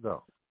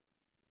Chicago.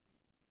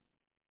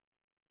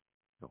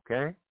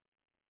 Okay?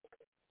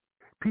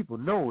 People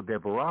know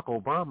that Barack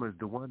Obama is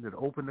the one that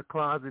opened the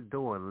closet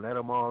door and let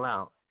them all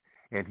out.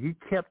 And he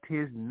kept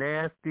his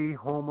nasty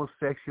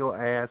homosexual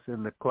ass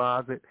in the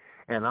closet.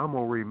 And I'm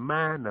going to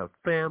remind the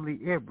family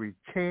every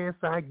chance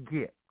I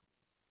get,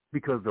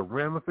 because the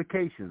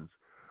ramifications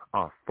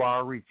are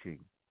far-reaching.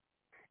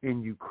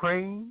 In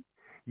Ukraine,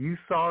 you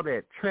saw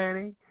that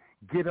tranny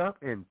get up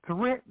and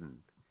threaten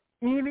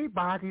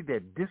anybody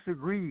that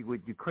disagreed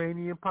with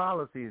Ukrainian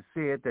policy and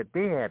said that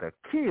they had a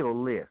kill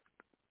list.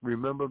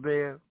 Remember,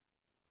 Bear?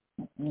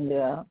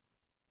 Yeah.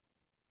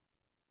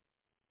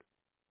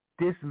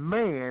 This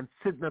man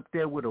sitting up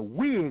there with a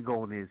wig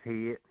on his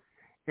head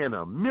in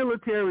a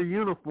military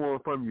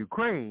uniform from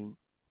Ukraine,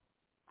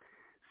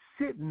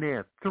 sitting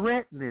there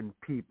threatening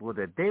people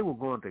that they were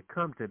going to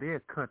come to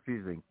their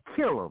countries and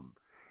kill them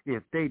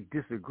if they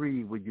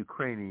disagreed with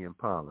Ukrainian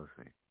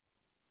policy.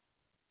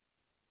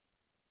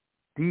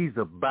 These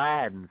are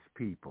Biden's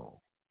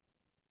people.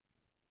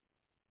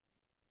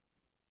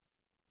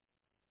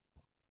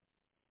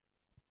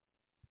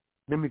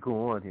 Let me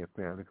go on here,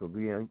 family, because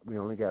we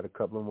only got a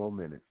couple of more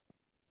minutes.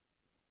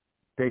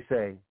 They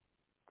say,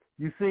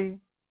 you see,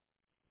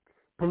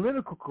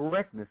 political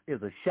correctness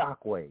is a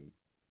shockwave,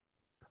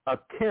 a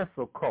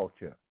cancel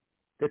culture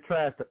that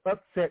tries to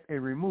upset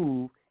and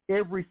remove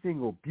every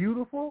single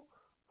beautiful,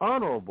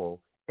 honorable,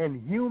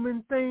 and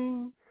human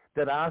thing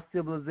that our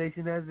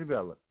civilization has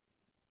developed.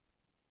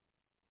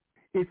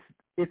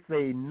 It's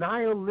a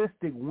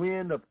nihilistic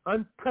wind of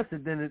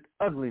unprecedented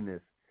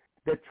ugliness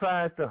that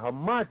tries to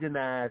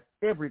homogenize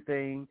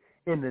everything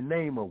in the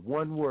name of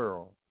one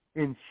world.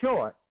 In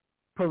short,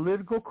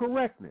 political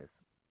correctness,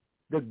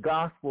 the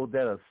gospel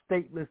that a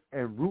stateless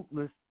and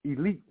rootless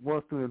elite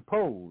wants to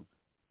impose,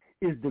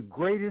 is the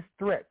greatest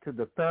threat to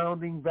the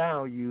founding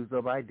values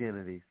of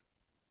identities.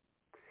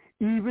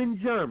 Even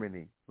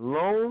Germany,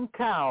 long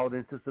cowed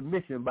into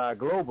submission by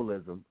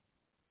globalism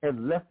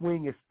and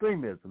left-wing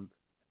extremism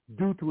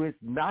due to its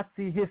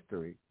Nazi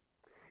history,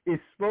 is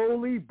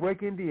slowly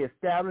breaking the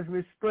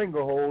establishment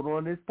stranglehold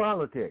on its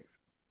politics.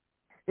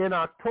 In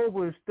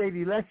October state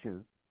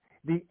elections,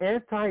 the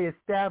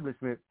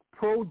anti-establishment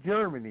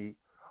pro-Germany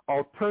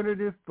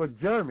Alternative for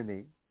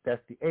Germany,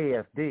 that's the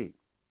AfD,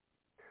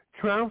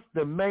 trounced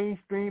the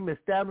mainstream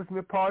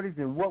establishment parties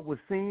in what was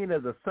seen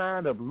as a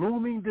sign of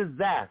looming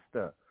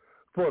disaster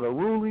for the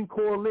ruling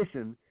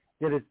coalition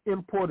that has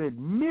imported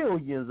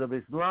millions of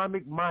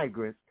Islamic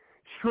migrants,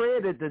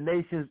 shredded the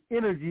nation's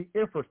energy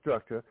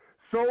infrastructure,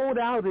 sold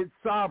out its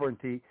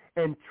sovereignty,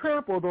 and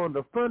trampled on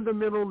the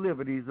fundamental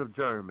liberties of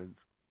Germans.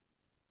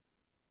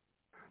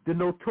 The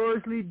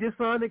notoriously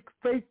dishonest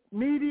fake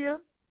media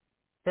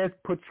has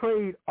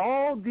portrayed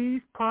all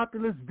these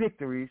populist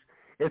victories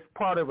as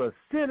part of a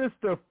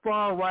sinister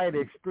far-right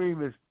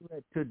extremist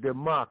threat to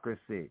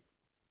democracy.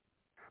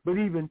 But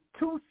even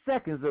 2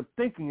 seconds of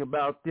thinking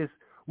about this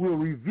will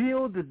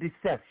reveal the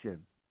deception.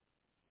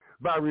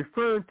 By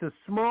referring to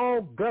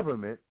small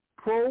government,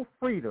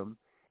 pro-freedom,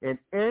 and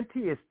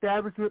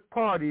anti-establishment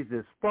parties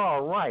as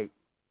far-right,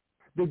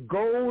 the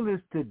goal is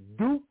to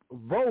dupe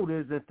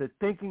voters into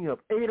thinking of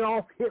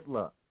Adolf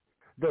Hitler,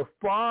 the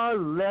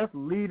far-left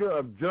leader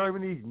of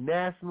Germany's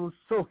National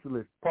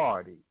Socialist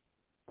Party.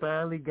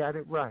 Finally got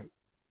it right.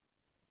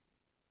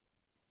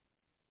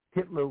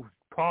 Hitler's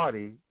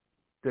party,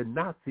 the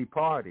Nazi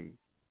party,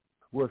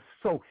 was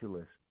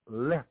socialist,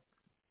 left,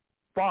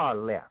 far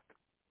left.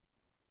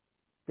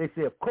 They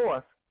say, of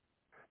course,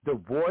 the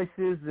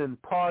voices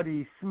and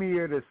parties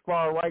smeared as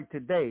far right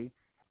today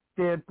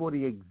stand for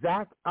the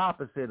exact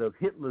opposite of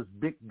Hitler's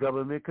big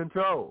government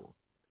control.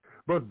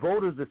 But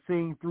voters are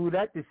seeing through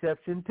that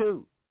deception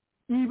too.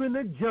 Even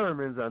the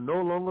Germans are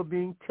no longer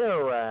being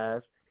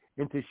terrorized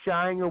into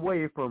shying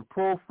away from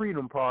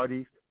pro-freedom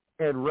parties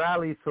and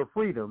rallies for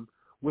freedom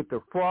with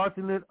the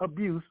fraudulent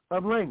abuse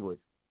of language.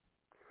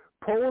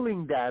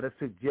 Polling data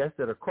suggests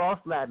that across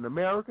Latin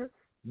America,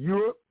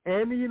 Europe,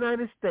 and the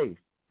United States,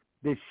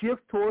 the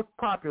shift towards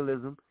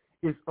populism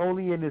is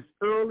only in its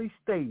early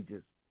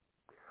stages.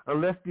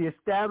 Unless the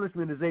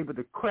establishment is able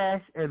to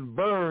crash and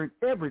burn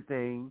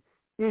everything,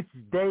 its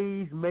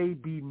days may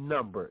be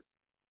numbered.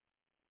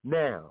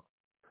 Now,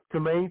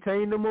 to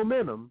maintain the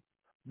momentum,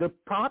 the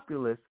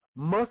populace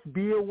must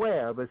be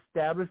aware of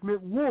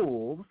establishment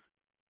wolves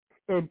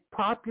in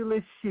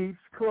populist sheep's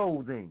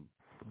clothing.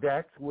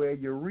 That's where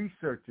your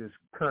researchers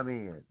come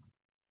in,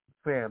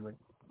 family.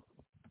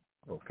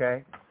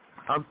 Okay?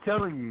 I'm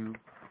telling you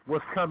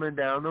what's coming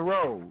down the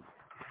road.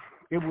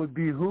 It would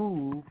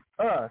behoove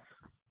us,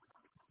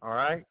 all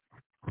right,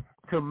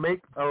 to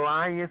make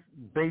alliance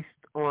based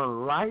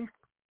on life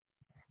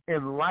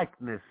and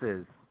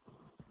likenesses.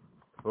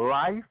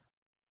 Life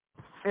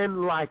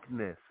and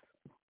likeness.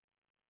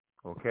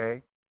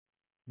 Okay?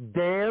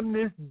 Damn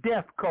this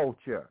death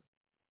culture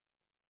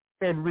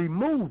and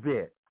remove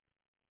it.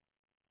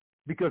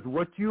 Because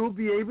what you'll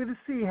be able to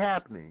see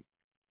happening,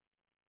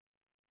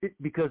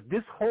 because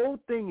this whole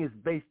thing is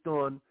based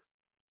on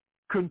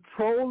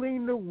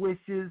controlling the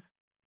wishes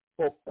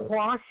or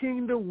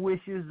quashing the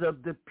wishes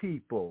of the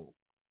people,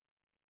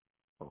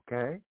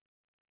 okay?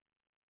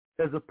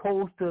 As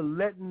opposed to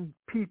letting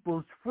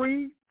people's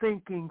free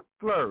thinking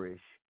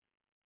flourish.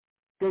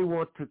 They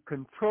want to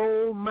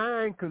control,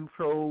 mind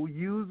control,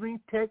 using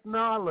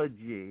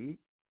technology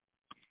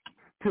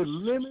to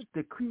limit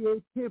the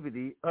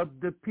creativity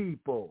of the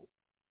people,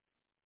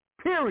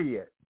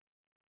 period,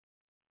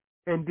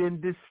 and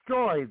then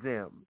destroy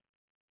them.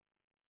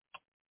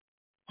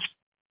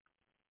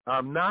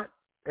 I'm not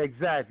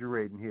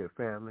exaggerating here,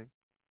 family.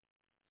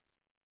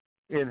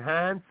 In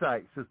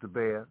hindsight, Sister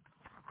Bear,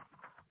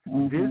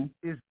 this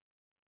is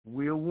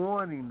we're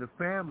warning the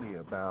family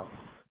about,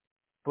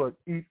 but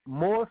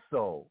more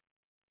so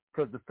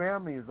because the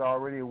family is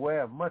already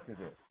aware of much of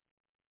this.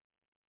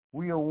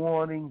 We are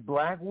warning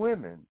black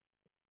women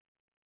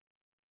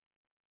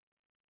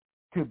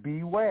to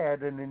beware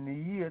that in the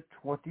year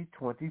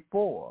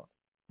 2024,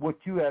 what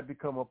you have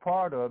become a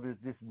part of is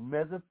this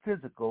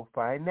metaphysical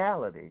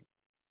finality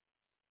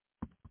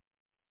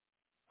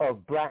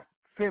of black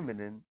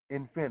feminine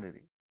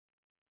infinity.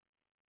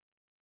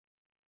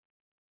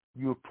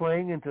 You're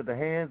playing into the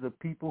hands of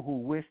people who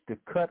wish to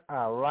cut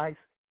our life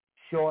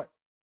short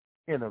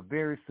in a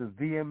very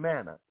severe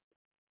manner.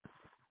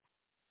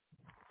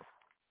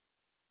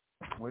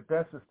 With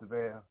that, Sister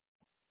Bear,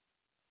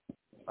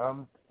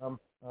 I'm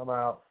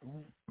out.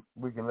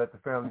 We can let the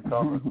family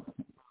talk.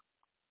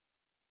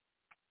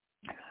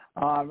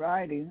 All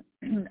righty.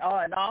 Oh,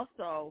 and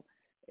also,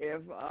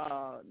 if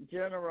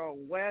General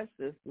West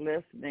is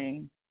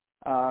listening,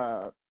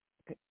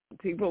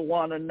 people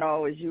want to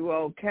know, is you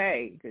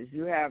okay? Because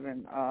you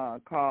haven't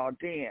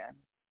called in.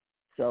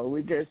 So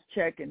we're just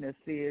checking to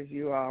see if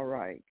you're all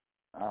right.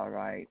 All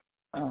right.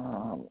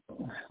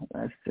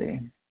 Let's see.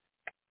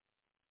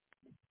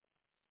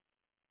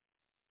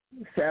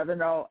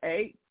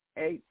 708-837.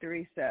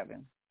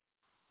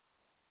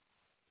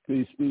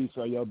 Peace.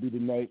 How y'all be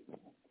tonight?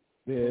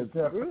 Yeah,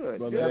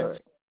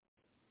 good.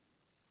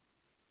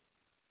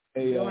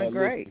 Hey, doing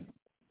great.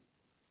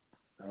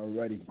 All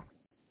righty.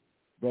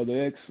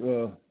 Brother X,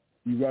 you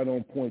right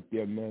on point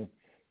there, man.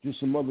 Just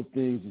some other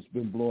things that's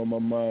been blowing my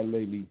mind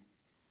lately.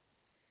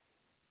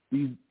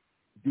 The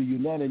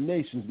United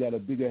Nations got a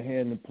bigger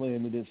hand in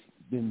playing in this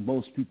than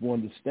most people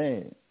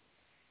understand.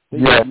 They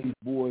give these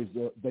boys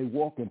they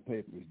walking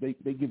papers.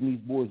 They give these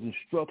boys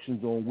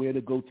instructions on where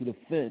to go to the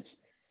fence.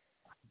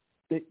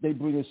 They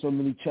bring in so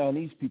many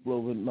Chinese people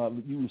over. Now,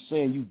 you were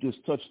saying, you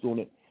just touched on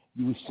it.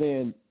 You were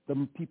saying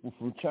them people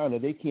from China,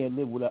 they can't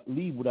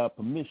leave without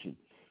permission.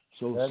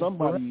 So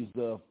somebody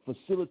is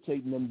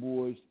facilitating them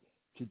boys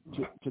to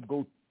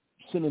go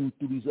send them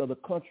through these other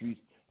countries.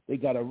 They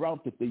got a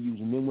route that they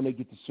use, and then when they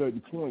get to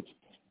certain points,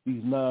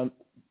 these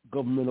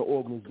non-governmental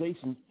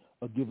organizations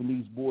are giving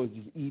these boys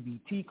these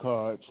EBT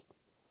cards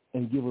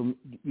and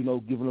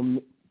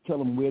tell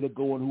them where to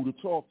go and who to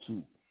talk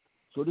to.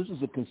 So this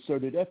is a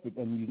concerted effort,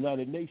 and the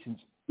United Nations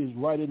is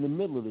right in the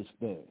middle of this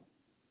thing.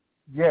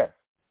 Yes.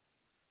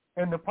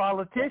 And the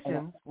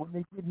politicians, when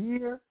they get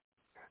here,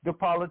 the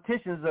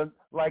politicians are,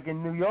 like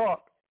in New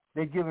York,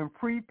 they're giving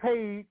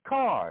prepaid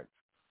cards.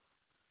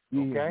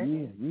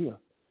 Okay? Yeah.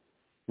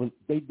 Well,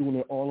 they doing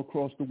it all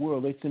across the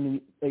world. They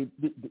sending.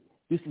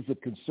 This is a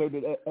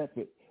concerted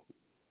effort.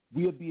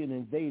 We are being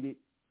invaded,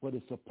 but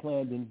it's a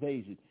planned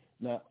invasion.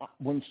 Now,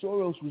 when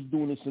Soros was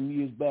doing this some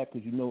years back,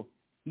 because,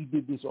 he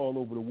did this all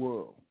over the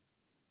world.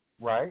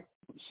 Right.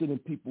 Sending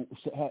people.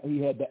 He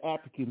had the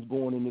Africans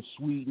going into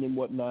Sweden and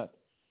whatnot,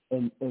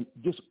 and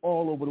just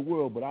all over the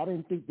world. But I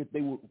didn't think that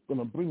they were going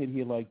to bring it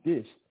here like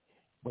this.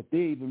 But they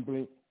even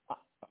bring.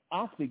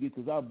 I figured,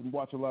 because I've been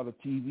watching a lot of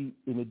TV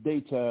in the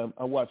daytime,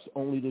 I watch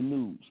only the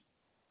news.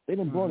 They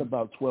done brought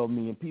about 12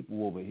 million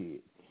people over here.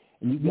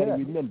 And you got to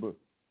remember,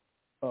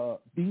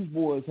 these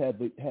boys had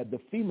the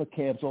FEMA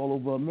camps all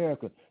over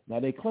America.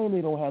 Now, they claim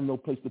they don't have no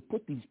place to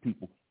put these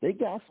people. They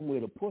got somewhere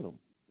to put them.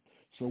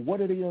 So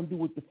what are they going to do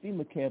with the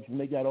FEMA camps when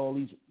they got all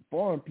these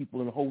foreign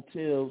people in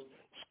hotels,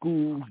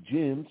 schools,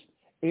 gyms,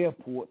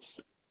 airports?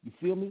 You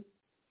feel me?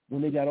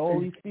 When they got all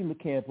these FEMA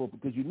camps open,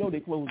 because they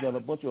closed down a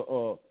bunch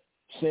of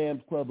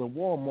Sam's Club and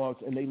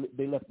Walmarts, and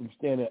they left them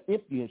standing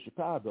empty in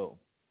Chicago.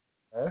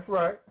 That's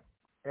right.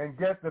 And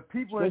get the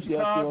people especially in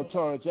Chicago. Out there on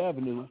Torrance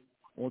Avenue.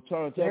 On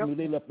Torrance Avenue,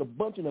 they left a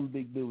bunch of them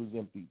big buildings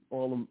empty.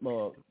 All them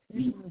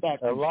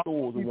factory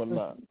stores and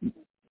whatnot.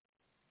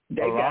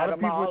 They got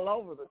them all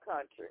over the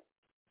country.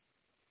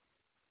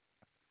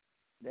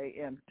 They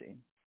empty.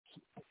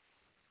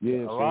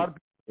 Yeah, a lot of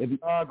people in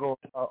Chicago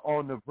are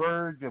on the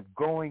verge of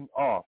going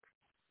off.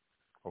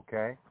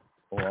 Okay?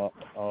 Oh,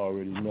 I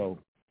already know.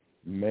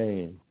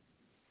 Man,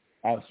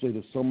 I say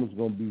the summer's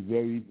going to be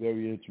very,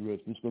 very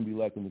interesting. It's going to be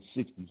like in the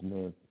 60s,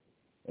 man.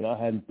 And I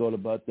hadn't thought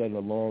about that in a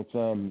long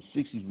time.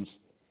 The 60s was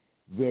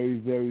very,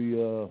 very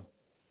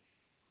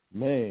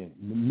man,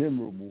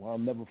 memorable. I'll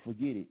never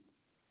forget it.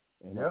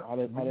 And I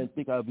didn't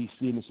think I'd be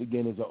seeing this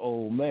again as an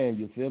old man.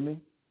 You feel me?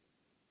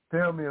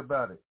 Tell me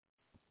about it.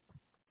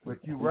 But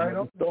you're right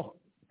on it.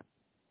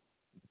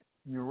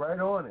 You're right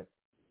on it.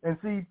 And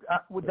see,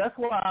 that's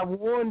why I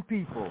warn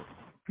people.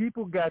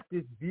 People got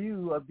this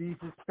view of these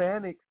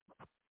Hispanics,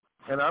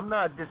 and I'm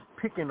not just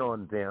picking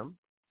on them,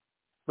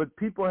 but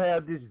people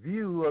have this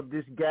view of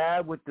this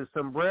guy with the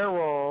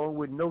sombrero on,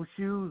 with no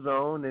shoes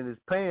on, and his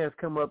pants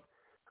come up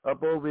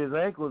over his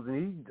ankles, and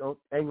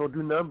he ain't gonna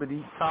do nothing but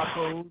eat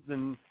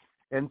tacos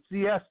and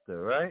siesta,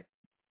 right?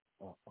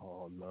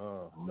 Oh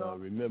no!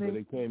 Remember,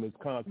 they came as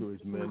conquerors,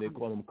 man. They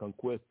call them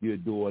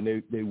conquistador,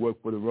 and they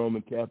work for the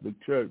Roman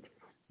Catholic Church.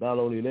 Not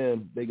only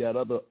them, they got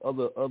other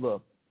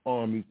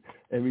armies.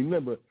 And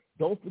remember,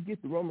 don't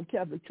forget the Roman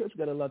Catholic Church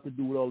got a lot to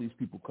do with all these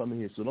people coming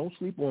here. So don't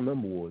sleep on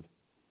them boys.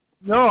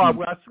 No, I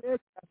said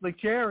Catholic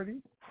charity.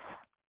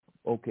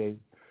 Okay,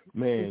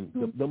 man,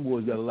 them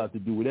boys got a lot to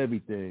do with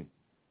everything.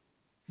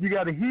 You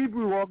got a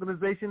Hebrew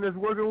organization that's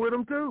working with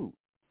them too.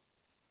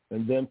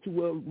 And then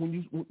too,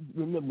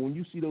 when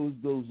you see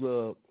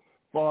those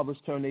fathers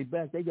turn their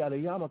back, they got a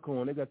yarmulke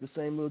on. They got the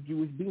same little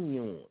Jewish beanie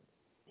on.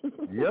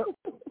 Yep.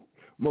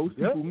 Most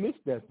people miss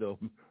that though.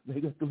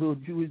 They got the little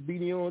Jewish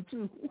beanie on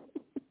too.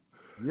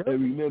 Yep.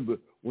 And remember,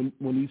 when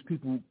these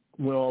people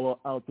went all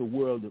out the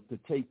world to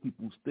take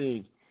people's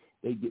things,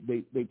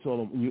 they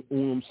told them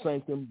unum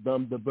sanctum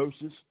dum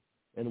diversus,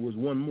 and it was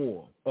one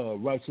more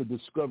rights of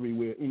discovery,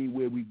 where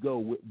anywhere we go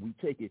we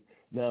take it.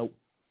 Now,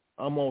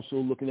 I'm also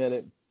looking at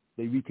it.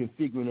 They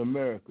reconfiguring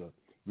America.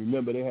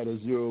 Remember, they had a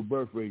zero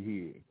birth rate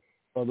here.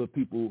 Other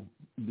people,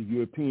 the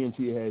Europeans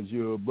here, had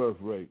zero birth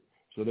rate.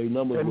 So their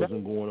numbers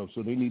wasn't going up.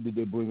 So they needed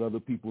to bring other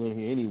people in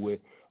here anyway.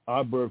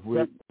 Our birth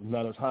rate is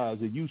not as high as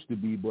it used to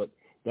be, but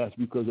that's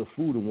because of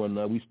food and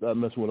whatnot. We start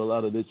messing with a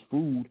lot of this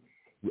food,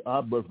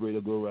 our birth rate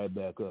will go right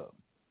back up.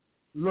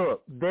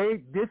 Look,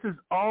 this is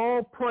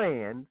all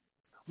planned.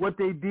 What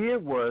they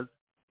did was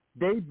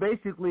they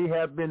basically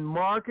have been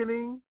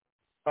marketing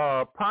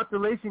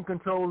population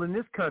control in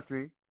this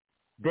country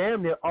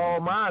damn near all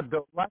my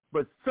adult life,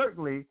 but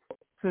certainly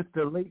since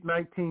the late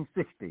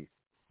 1960s.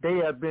 They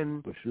have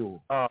been for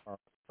sure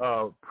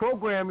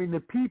programming the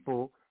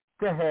people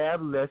to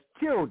have less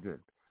children.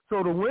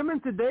 So the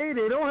women today,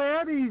 they don't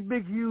have these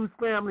big, huge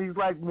families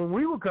like when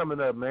we were coming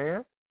up,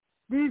 man.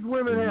 These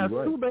women have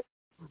two babies,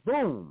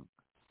 boom.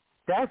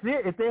 That's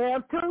it, if they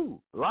have two.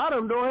 A lot of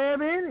them don't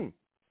have any.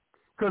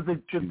 Because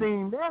the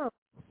thing now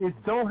is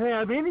don't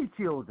have any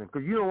children,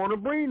 because you don't want to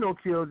bring no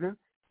children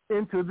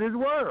into this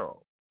world,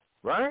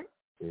 right?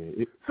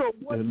 So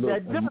what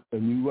that does...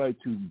 And you're right,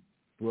 too.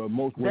 Well,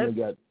 most women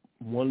got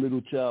one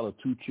little child or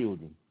two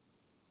children.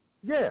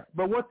 Yeah,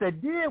 but what they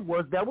did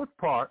was that was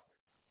part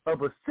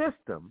of a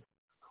system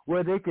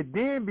where they could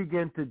then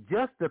begin to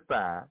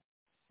justify,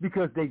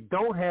 because they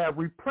don't have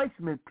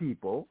replacement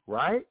people,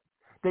 right?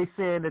 They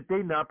saying that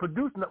they're not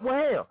producing.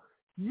 Well, hell,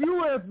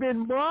 you have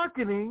been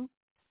marketing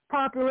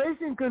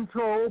population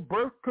control,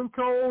 birth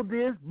control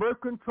this, birth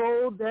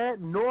control that,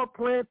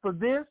 Norplant for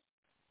this.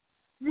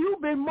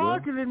 You've been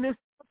marketing this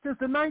since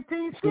the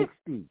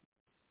 1960s.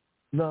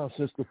 No,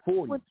 since the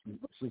 40s.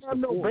 Since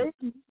the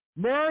 40s.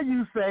 Now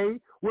you say,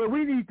 well,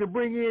 we need to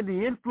bring in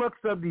the influx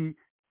of the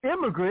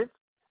immigrants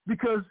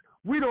because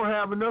we don't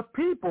have enough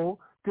people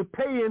to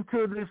pay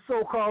into this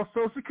so-called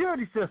Social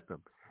Security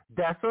system.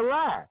 That's a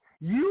lie.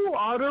 You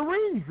are the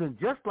reason,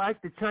 just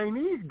like the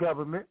Chinese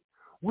government,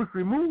 which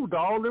removed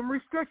all them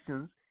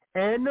restrictions,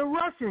 and the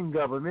Russian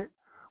government,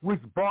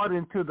 which bought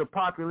into the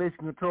population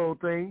control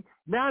thing.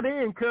 Now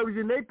they're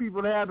encouraging their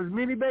people to have as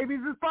many babies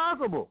as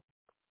possible.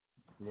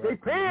 Right.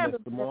 They paying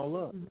them all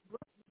up.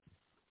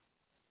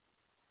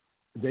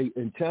 They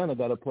in China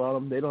got a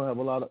problem. They don't have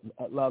a lot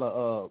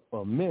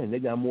of men. They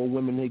got more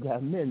women than they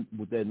got men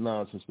with that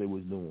nonsense they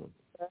was doing.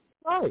 That's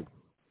right.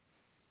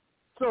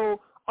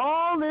 So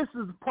all this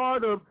is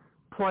part of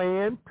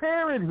Planned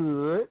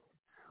Parenthood,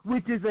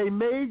 which is a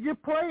major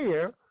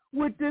player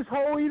with this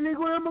whole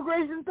illegal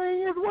immigration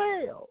thing as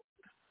well.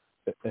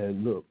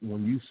 And look,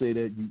 when you say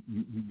that,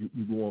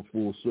 you go on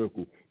full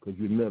circle, because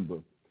remember,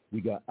 we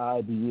got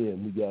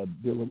IBM, we got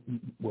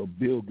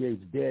Bill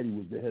Gates' daddy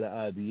was the head of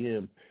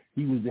IBM.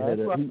 He was the head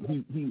of,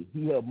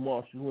 he helped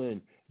marshal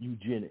in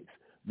eugenics.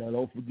 Now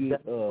don't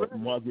forget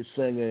Margaret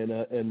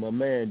Sanger and my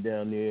man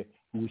down there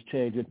who was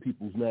changing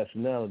people's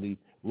nationality,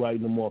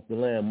 writing them off the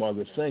land.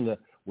 Margaret Sanger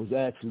was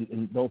actually,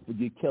 and don't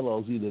forget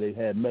Kellogg's either, they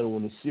had metal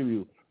in the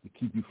cereal to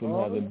keep you from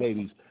having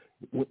babies.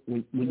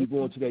 When you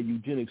go into that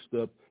eugenics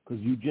stuff,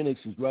 because eugenics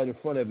is right in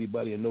front of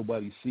everybody and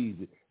nobody sees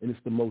it, and it's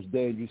the most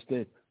dangerous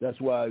thing. That's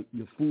why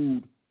the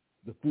food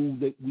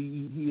that we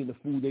eat here and the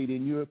food they eat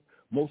in Europe,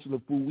 most of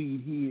the food we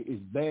eat here is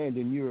banned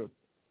in Europe.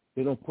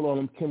 They don't put all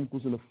them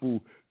chemicals in the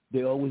food.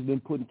 They always been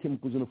putting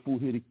chemicals in the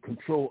food here to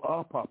control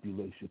our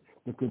population,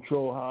 to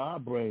control how our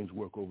brains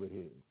work over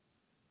here.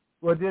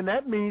 Well, then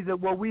that means that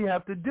what we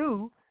have to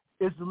do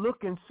is to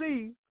look and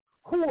see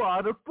who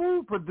are the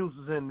food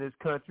producers in this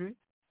country,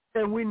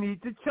 and we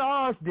need to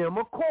charge them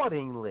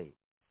accordingly.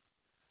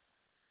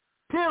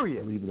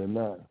 Period. Believe it or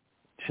not.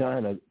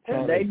 China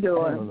they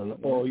doing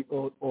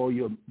or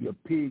your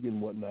pig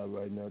and whatnot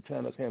right now.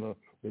 China's handling.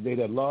 They're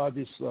the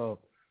largest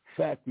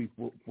factory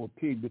for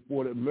pig.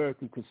 Before the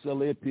Americans could sell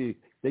their pig,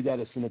 they got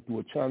to send it to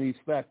a Chinese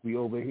factory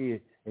over here,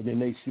 and then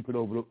they ship it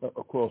over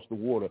across the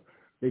water.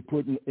 They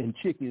put in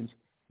chickens.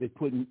 They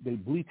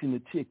bleaching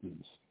the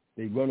chickens.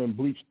 They run and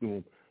bleach through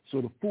them.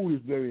 So the food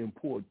is very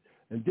important.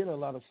 And then a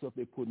lot of stuff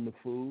they put in the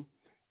food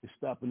is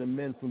stopping the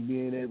men from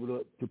being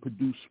able to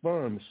produce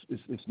sperm.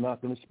 It's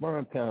knocking the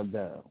sperm count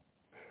down.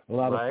 A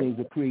lot of things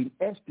that create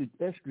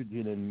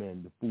estrogen in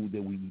men, the food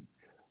that we eat.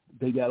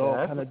 They got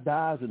all kind of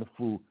dyes in the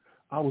food.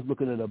 I was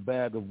looking at a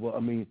bag of,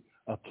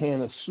 a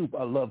can of soup.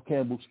 I love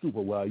Campbell's soup.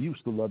 Well, I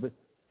used to love it.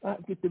 I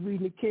get to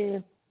reading the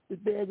can. The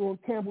daggone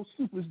Campbell's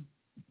soup is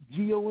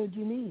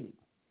geoengineered.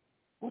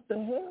 What the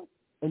hell?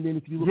 And then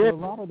if you look at a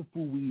lot of the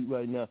food we eat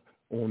right now,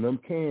 on them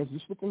cans,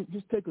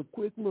 just take a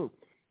quick look.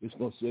 It's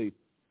going to say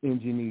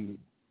engineered.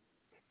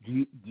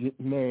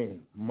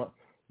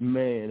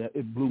 Man,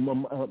 it blew my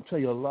mind. I'll tell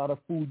you, a lot of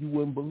food you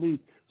wouldn't believe.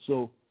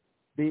 So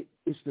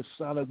it's the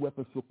solid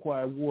weapons for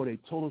quiet war. They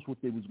told us what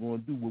they was going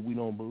to do, but we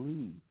don't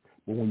believe.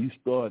 But when you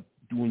start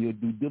doing your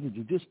due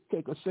diligence, just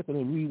take a second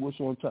and read what's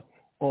on top.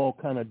 All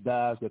kind of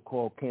dyes that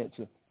cause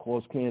cancer.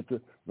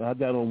 Now, I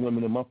got on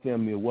women in my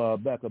family a while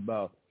back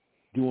about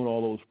doing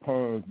all those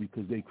perms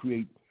because they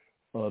create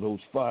those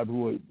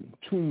fibroid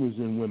tumors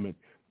in women,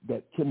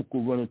 that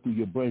chemical running through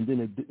your brain. Then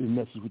it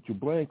messes with your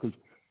brain because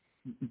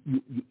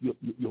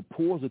your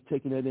pores are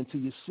taking that into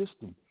your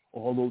system,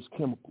 all those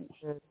chemicals.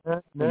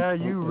 Now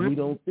we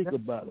don't think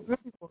about it.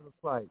 Really want to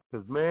fight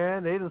because,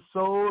 man, they done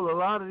sold a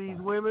lot of these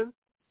women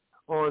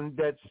on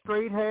that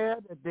straight hair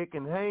that they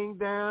can hang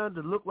down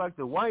to look like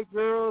the white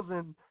girls.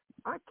 And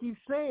I keep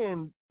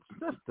saying,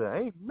 sister,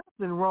 ain't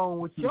nothing wrong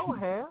with your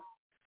hair.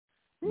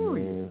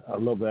 Man, I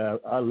love an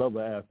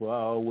afro.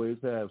 I always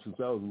have since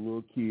I was a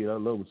little kid. I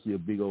love to see a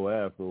big old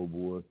afro,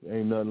 boy.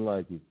 Ain't nothing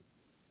like it.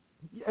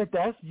 Yeah,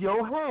 that's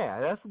your hair.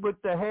 That's what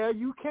the hair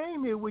you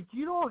came here with.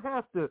 You don't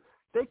have to.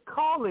 They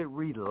call it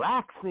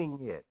relaxing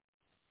it.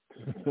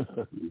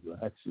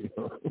 Relaxing.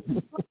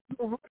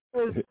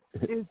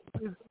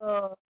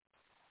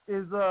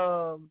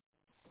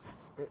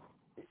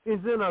 is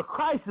in a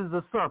crisis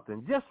or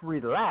something. Just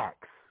relax.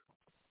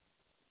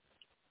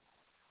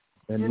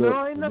 And look,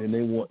 and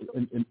they want,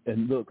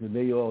 and look, and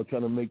they all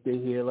trying to make their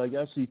hair like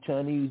I see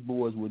Chinese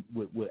boys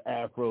with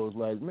afros.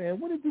 Like, man,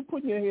 what did you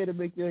put in your hair to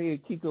make your hair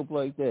kick up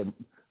like that?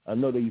 I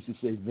know they used to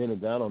say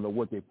vinegar. I don't know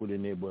what they put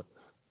in there, but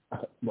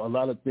a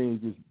lot of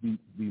things just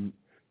be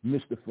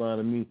mystifying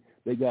to me.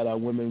 They got our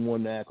women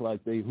wanting to act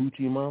like they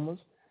hoochie mamas,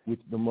 which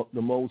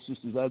the most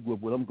sisters I grew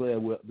up with. I'm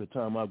glad the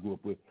time I grew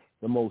up with,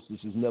 the most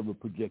sisters never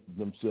projected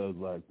themselves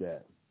like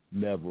that.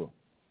 Never.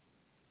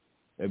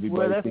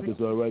 Everybody thinks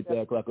it's all right to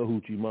act like a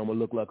hoochie mama,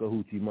 look like a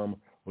hoochie mama.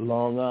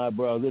 Long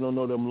eyebrows, they don't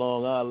know them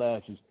long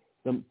eyelashes.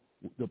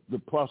 The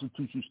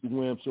prostitutes used to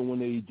wear them so when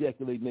they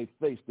ejaculate in their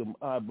face, them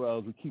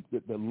eyebrows would keep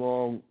the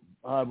long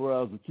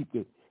eyebrows would keep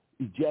the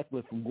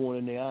ejaculate from going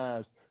in their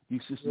eyes.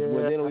 These sisters,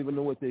 they don't even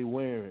know what they're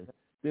wearing.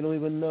 They don't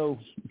even know.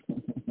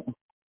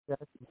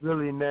 That's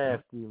really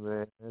nasty,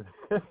 man.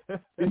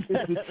 It's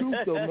the truth,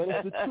 though, man.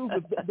 It's the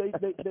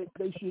truth.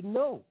 They should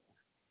know.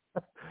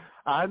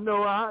 I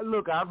know.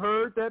 I've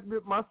heard that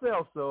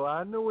myself, so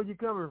I know where you're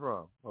coming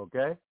from.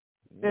 Okay,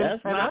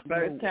 that's my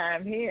first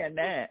time hearing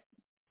that.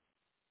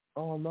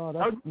 Oh no,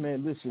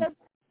 man. Listen,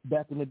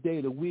 back in the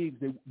day, the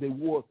wigs they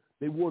wore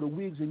the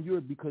wigs in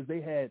Europe because they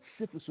had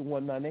syphilis and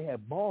whatnot. And they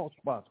had bald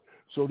spots,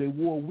 so they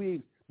wore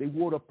wigs. They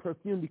wore the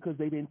perfume because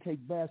they didn't take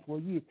baths for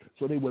a year,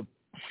 so they would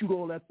shoot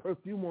all that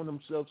perfume on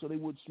themselves so they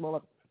would smell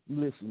like.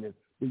 Listen,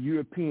 the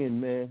European,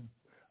 man.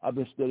 I've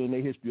been studying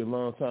their history a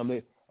long time.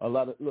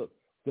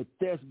 The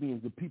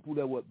thespians, the people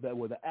that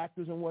were the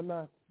actors and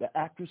whatnot, the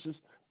actresses,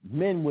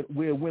 men would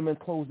wear women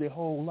clothes their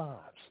whole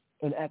lives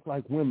and act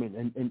like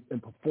women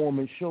and perform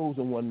in shows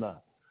and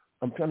whatnot.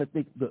 I'm trying to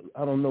think.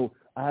 I don't know.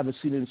 I haven't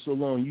seen it in so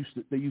long.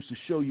 They used to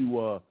show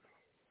you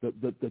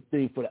the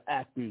thing for the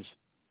actors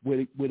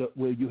where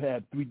you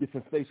had three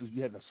different faces.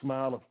 You had a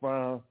smile, a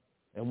frown,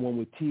 and one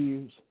with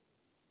tears.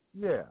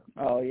 Yeah.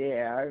 Oh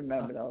yeah, I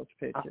remember those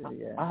pictures.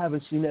 Yeah. I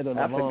haven't seen that in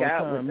a long time. I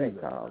forgot what they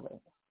called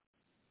it.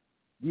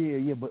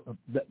 Yeah, but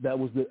that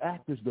was the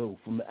actors though,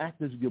 from the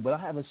actors guild. But I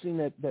haven't seen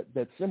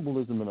that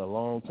symbolism in a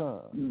long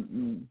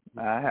time.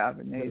 I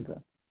haven't either.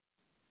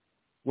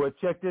 Well,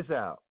 check this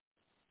out,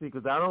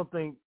 because I don't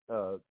think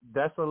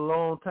that's a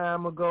long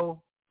time ago.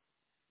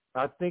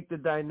 I think the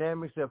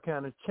dynamics have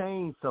kind of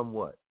changed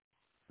somewhat.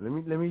 Let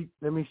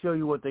me show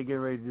you what they're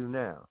getting ready to do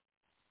now.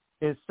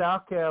 In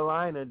South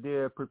Carolina,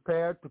 they're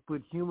prepared to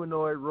put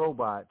humanoid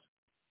robots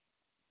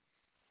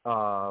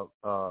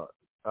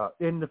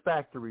in the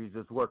factories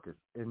as workers,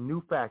 in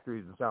new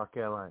factories in South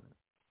Carolina.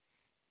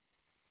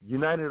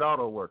 United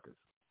Auto Workers.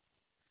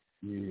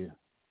 Yeah.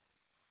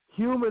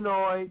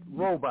 Humanoid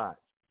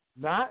robots,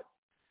 not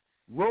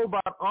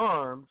robot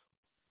arms,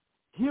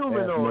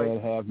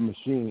 humanoid. Half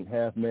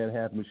man,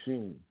 half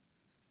machine.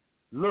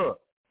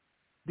 Look,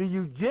 the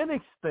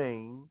eugenics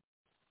thing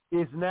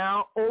is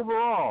now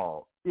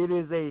overall. It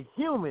is a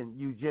human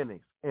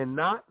eugenics and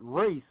not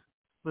race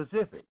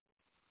specific.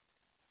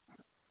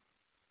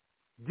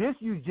 This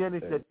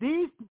eugenics that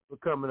these people are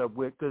coming up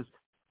with, because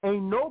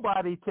ain't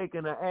nobody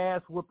taking an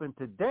ass whooping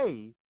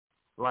today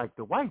like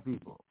the white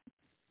people.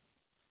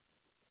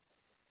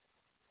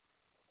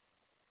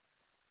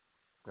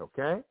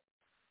 Okay?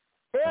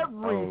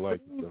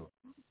 Everything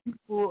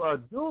people are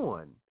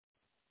doing,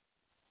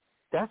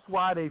 that's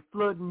why they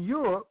flooding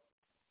Europe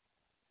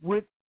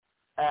with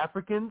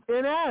Africans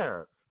and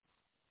Arabs.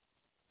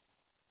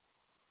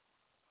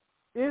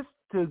 It's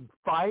to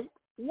fight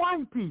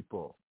white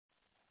people.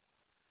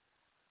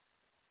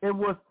 And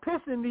what's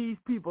pissing these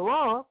people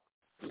off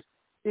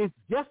is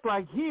just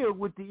like here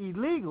with the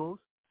illegals,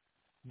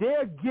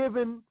 they're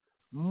giving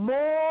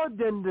more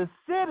than the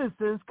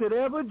citizens could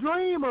ever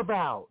dream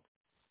about.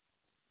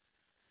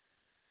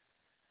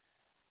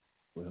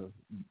 Well,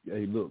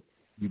 hey, look,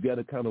 you got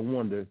to kind of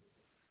wonder,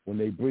 when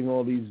they bring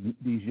all these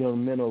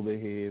young men over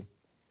here,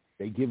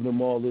 they give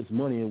them all this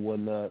money and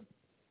whatnot.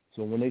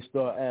 So when they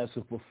start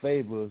asking for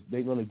favors,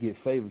 they're going to get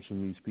favors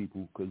from these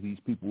people, because these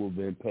people have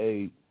been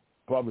paid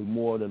probably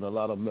more than a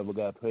lot of them ever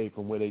got paid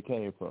from where they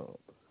came from.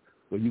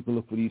 But you can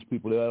look for these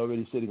people. They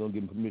already said they're going to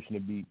give them permission to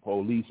be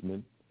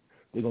policemen.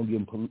 They're going to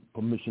give them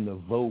permission to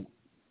vote.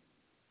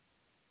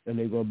 And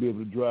they're going to be able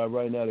to drive.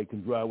 Right now, they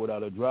can drive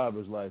without a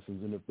driver's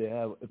license. And if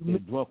they're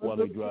drunk while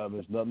they're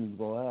driving, nothing's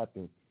going to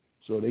happen.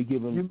 So they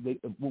give them,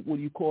 what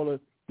do you call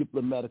it?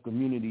 Diplomatic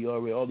immunity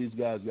already. All these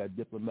guys got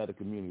diplomatic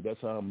immunity.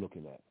 That's how I'm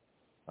looking at it.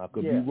 I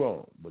could be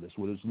wrong, but that's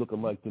what it's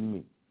looking like to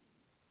me.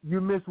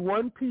 You missed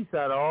one piece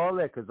out of all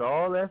that, because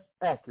all that's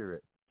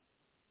accurate.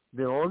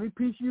 The only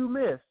piece you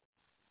missed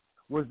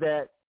was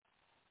that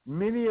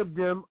many of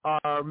them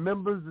are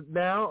members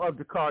now of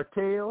the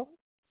cartel,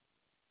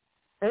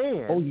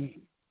 and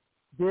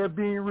they're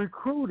being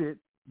recruited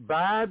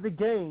by the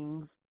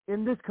gangs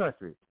in this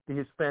country, the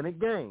Hispanic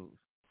gangs.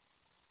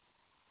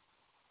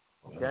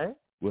 Okay?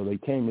 Well, they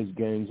came as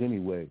gangs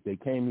anyway. They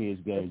came here as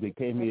gangs. They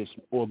came here as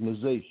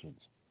organizations.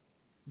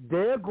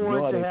 They're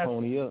going to have.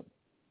 Pony up.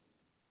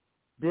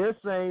 They're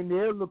saying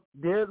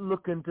they're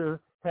looking to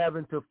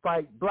having to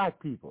fight black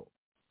people.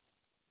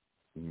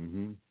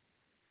 Mm-hmm.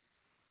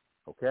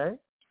 Okay?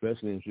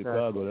 Especially in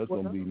Chicago, that's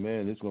going to be,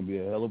 man, it's going to be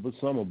a hell of a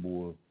summer,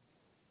 boy.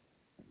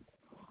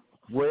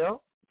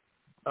 Well,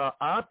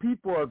 our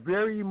people are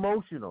very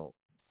emotional,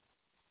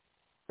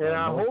 and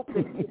I hope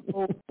they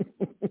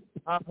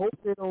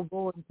don't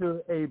go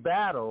into a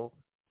battle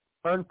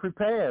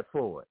unprepared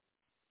for it.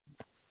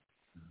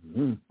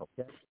 Mm-hmm.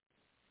 Okay?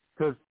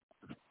 Because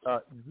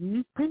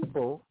these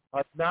people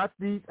are not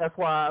these. That's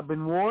why I've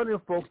been warning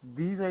folks.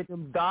 These ain't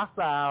them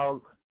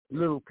docile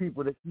little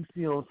people that you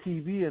see on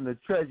TV in the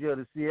treasure of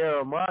the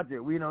Sierra Madre.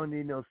 We don't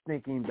need no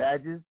stinking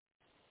badges.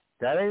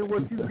 That ain't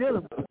what you're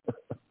dealing with.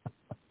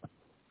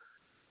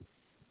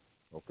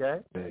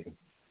 Okay? Hey,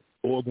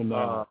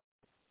 organized.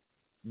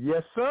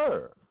 Yes,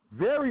 sir.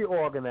 Very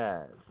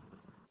organized.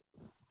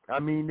 I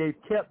mean,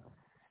 they've kept,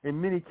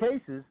 in many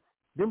cases,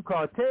 them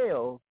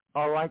cartels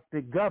are like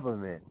the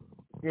government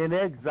in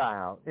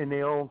exile in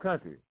their own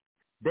country.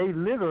 They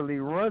literally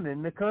run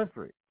in the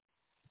country.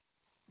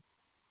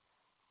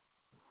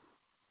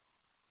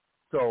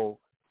 So,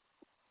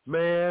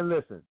 man,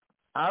 listen,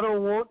 I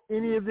don't want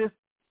any of this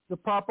to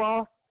pop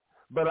off,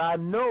 but I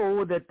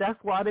know that that's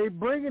why they're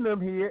bringing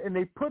them here, and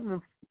they putting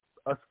them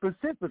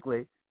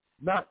specifically,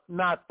 not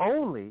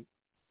only,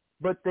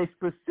 but they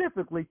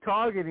specifically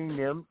targeting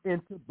them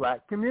into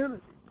black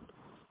communities.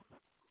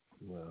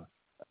 Well,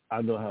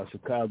 I know how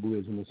Chicago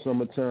is in the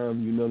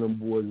summertime. You know them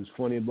boys is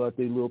funny about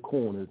their little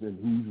corners and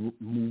who's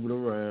moving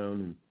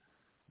around. And,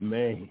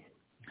 man,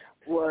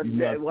 well, this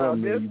is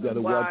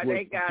why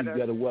they got you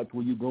got to watch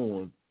where you're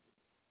going.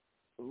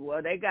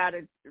 Well, they got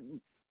to.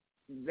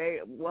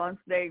 Once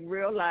they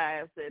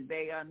realize that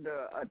they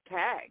under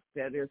attack,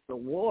 that it's a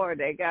war,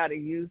 they got to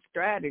use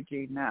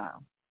strategy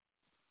now.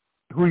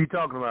 Who are you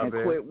talking about,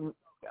 man?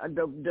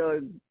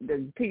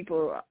 The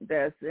people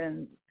that's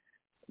in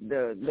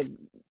the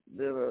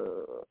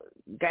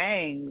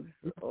gangs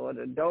or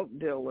the dope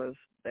dealers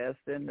that's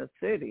in the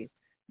city,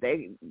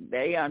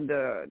 they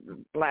under,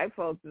 black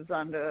folks is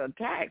under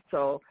attack.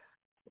 So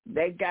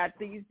they got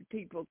these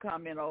people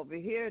coming over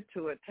here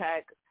to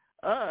attack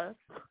us.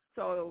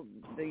 So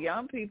the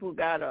young people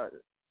got to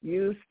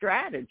use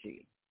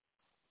strategy.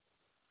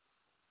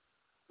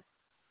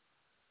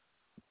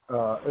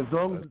 As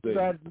long as the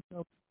strategy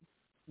comes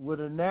with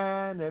a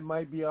 9, that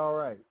might be all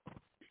right.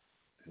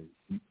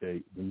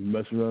 Hey, when you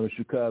mess around in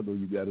Chicago,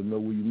 you got to know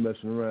where you're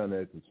messing around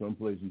at, because some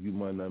places you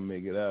might not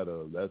make it out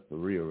of. That's the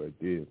real right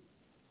there.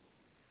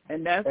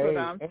 And that's what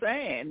I'm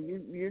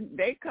saying.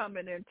 They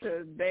coming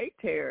into their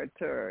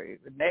territory.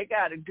 They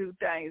got to do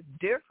things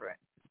different.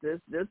 This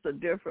a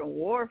different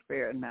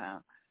warfare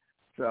now.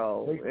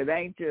 So it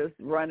ain't just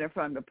running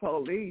from the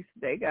police.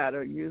 They got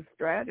to use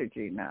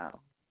strategy now.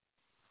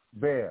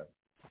 Bear,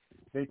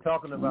 they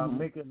talking about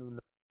making them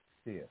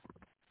here.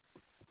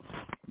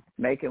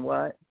 Making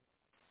what?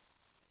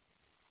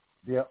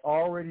 They're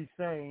already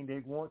saying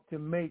they want to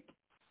make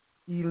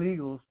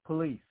illegals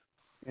police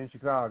in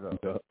Chicago.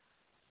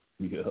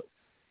 Yeah.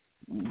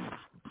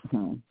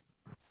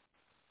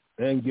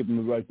 And give them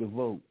the right to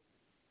vote.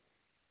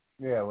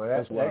 Yeah, well,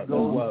 that's why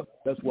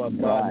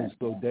Biden is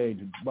so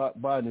dangerous.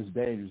 Biden is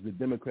dangerous. The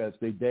Democrats,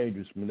 they're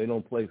dangerous when they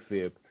don't play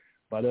fair.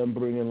 By them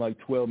bringing like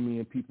 12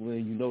 million people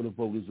in, you know the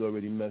vote is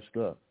already messed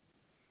up.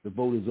 The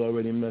vote is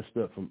already messed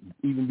up from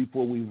even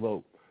before we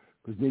vote.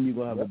 Because then you're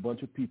going to have a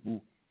bunch of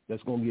people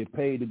that's going to get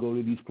paid to go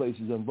to these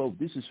places and vote.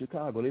 This is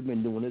Chicago. They've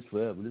been doing this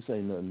forever. This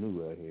ain't nothing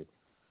new right here.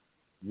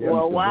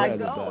 Well, why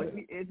go?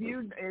 If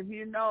you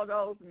know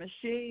those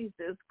machines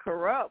is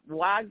corrupt,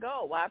 why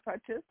go? Why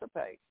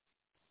participate?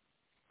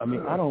 I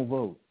mean, I don't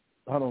vote.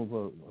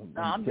 No,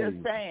 I'm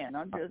just saying.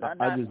 I'm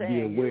not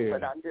saying you,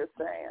 but I'm just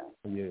saying.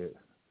 Yeah.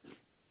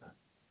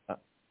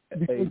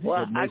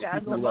 Well, I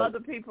got some other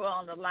people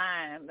on the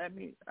line.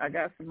 I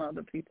got some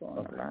other people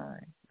on the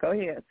line. Go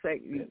ahead.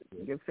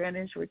 You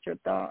finished with your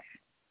thoughts?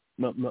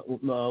 No,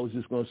 I was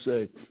just going to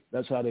say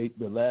that's how the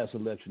last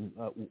election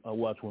I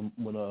watched when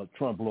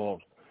Trump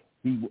lost.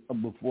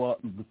 Before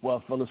I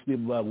fell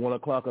asleep about 1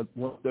 o'clock or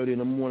 1:30 in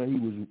the morning, he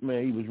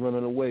was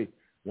running away.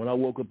 When I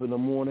woke up in the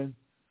morning,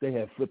 they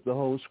had flipped the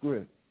whole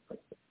script.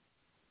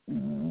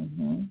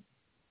 Mm-hmm.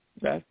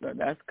 That's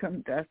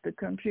the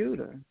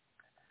computer.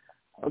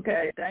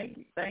 Okay,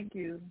 thank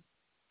you.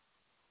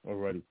 All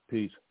righty,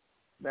 peace.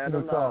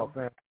 Better love.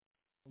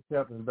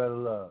 Captain, better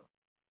love.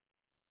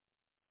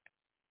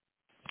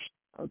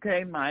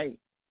 Okay, Mike.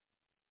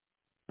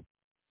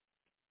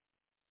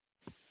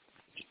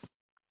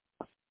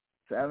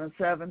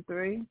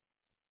 (773).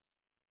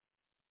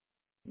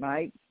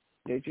 Mike,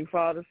 did you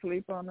fall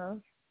asleep on us?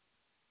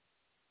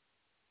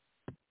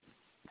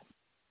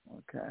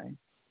 Okay.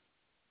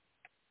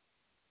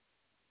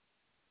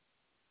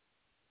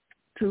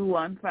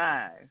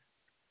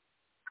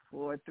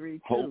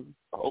 215-432.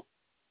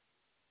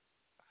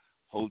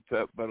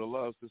 Hotep, better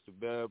love, Sister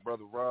Bad,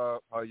 Brother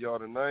Rob. How y'all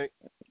tonight?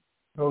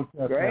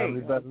 Hotep,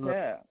 great.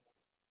 Hotep.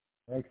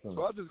 Excellent.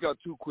 So I just got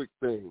two quick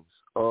things.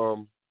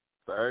 For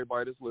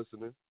everybody that's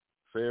listening,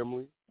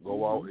 family,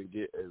 go out and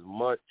get as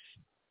much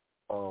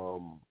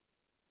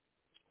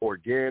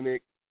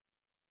organic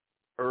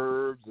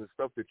herbs and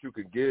stuff that you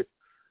can get.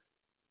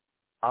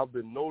 I've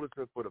been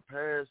noticing for the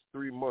past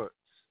 3 months,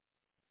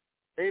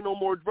 ain't no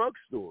more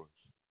drugstores.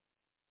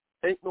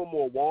 Ain't no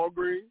more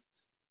Walgreens.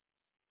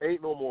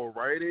 Ain't no more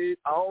Rite Aid.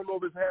 I don't know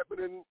if it's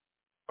happening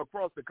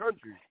across the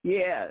country.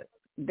 Yeah,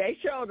 they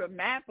showed a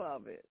map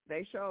of it.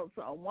 They showed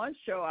on one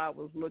show I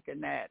was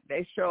looking at.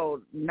 They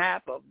showed a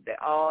map of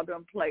all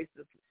them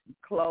places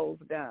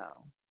closed down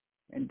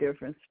in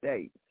different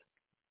states.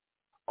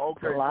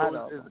 Okay,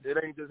 so it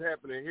ain't just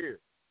happening here.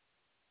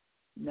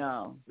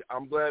 No,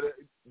 I'm glad,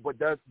 but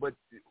that's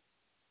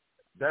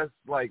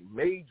like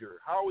major.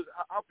 How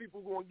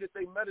people going to get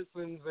their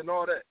medicines and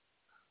all that?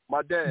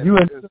 My dad, for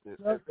instance,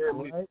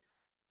 right?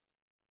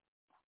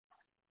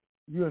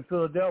 You in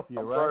Philadelphia,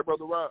 I'm right? sorry,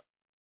 Brother Rob.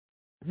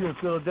 You in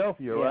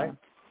Philadelphia, right?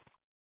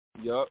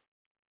 Yep.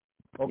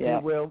 Okay,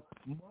 well,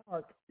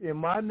 Mark, in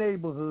my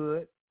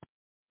neighborhood,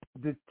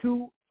 the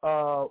two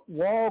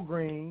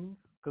Walgreens,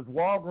 because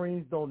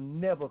Walgreens don't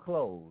never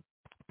close.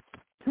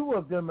 2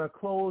 of them are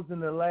closed in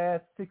the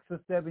last 6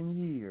 or 7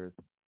 years.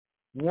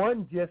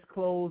 One just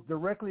closed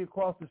directly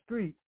across the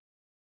street.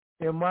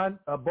 And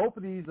both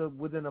of these are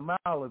within a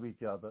mile of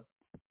each other,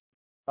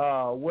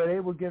 where they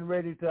were getting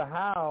ready to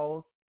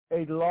house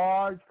a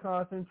large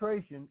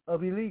concentration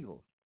of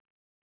illegals.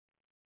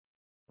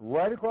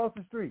 Right across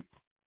the street.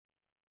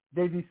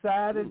 They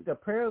decided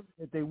apparently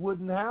that they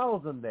wouldn't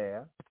house them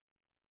there,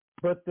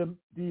 but the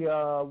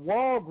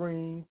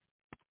Walgreens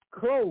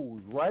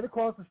closed right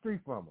across the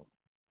street from them.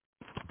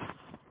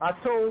 I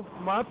told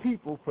my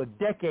people for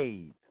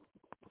decades,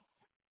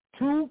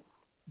 2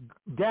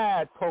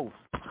 guideposts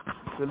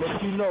to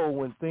let you know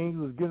when things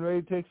was getting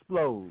ready to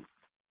explode.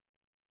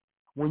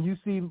 When you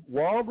see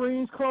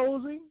Walgreens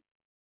closing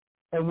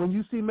and when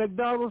you see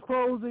McDonald's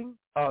closing,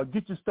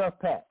 get your stuff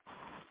packed.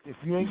 If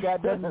you ain't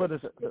got nothing but a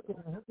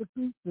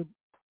handkerchief to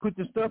put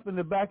your stuff in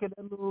the back of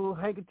that little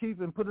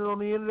handkerchief and put it on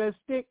the end of that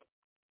stick,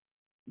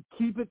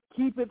 keep it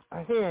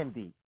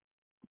handy.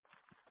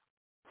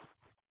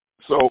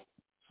 So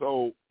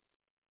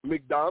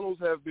McDonald's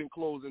have been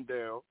closing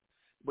down,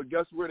 but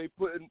guess what they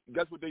putting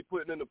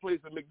in the place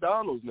of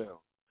McDonald's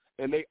now?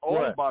 And they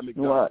owned by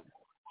McDonald's.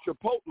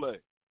 Chipotle.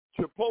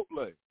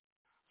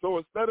 So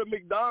instead of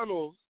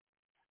McDonald's,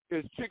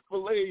 it's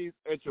Chick-fil-A's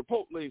and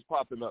Chipotle's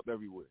popping up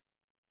everywhere.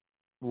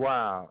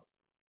 Wow.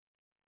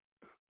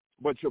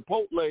 But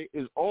Chipotle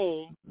is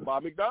owned by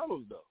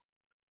McDonald's though.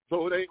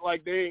 So it ain't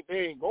like they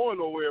ain't going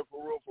nowhere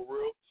for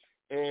real.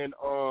 And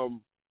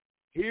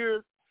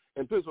here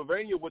in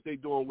Pennsylvania, what they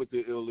doing with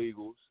the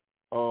illegals,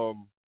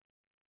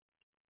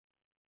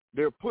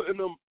 they're putting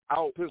them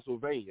out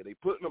Pennsylvania. They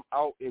putting them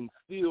out in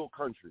steel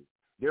country.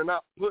 They're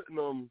not putting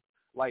them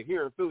like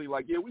here in Philly,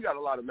 like, yeah, we got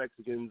a lot of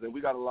Mexicans and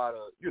we got a lot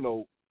of,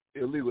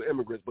 illegal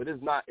immigrants, but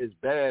it's not as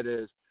bad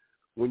as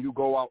when you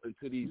go out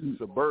into these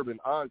suburban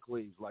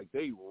enclaves. Like,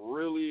 they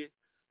really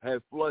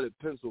have flooded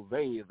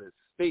Pennsylvania, the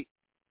state,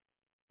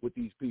 with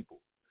these people.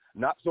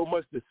 Not so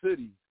much the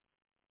cities,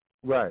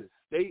 right?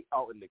 The state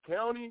out in the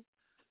county.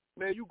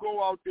 Man, you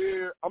go out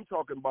there, I'm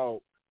talking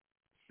about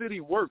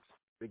city works,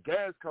 the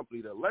gas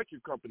company, the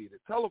electric company, the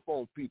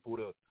telephone people,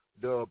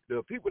 the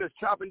people that's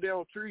chopping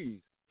down trees.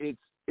 It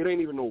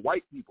ain't even no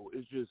white people.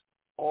 It's just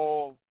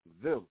all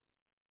them.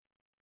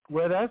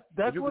 Well, that's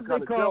you what can they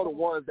kind of call tell the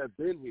ones that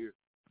been here.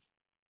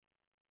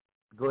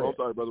 Go ahead. I'm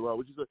sorry, Brother Rob.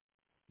 What you say?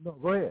 No,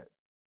 go ahead.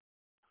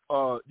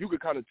 You could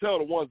kind of tell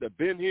the ones that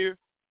been here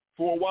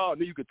for a while,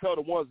 and then you could tell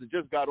the ones that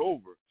just got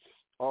over.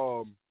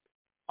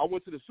 I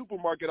went to the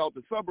supermarket out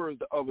the suburbs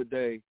the other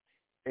day,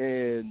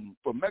 and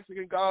for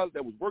Mexican guys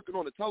that was working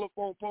on the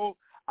telephone pole,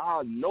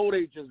 I know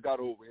they just got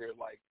over here.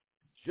 Like,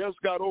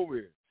 just got over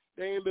here.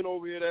 They ain't been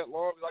over here that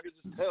long. I can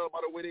just tell by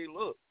the way they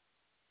look.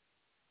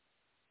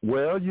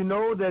 Well, you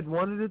know that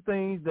one of the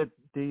things that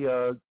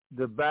the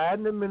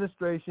Biden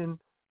administration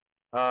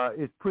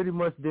is pretty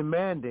much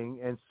demanding,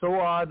 and so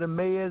are the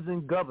mayors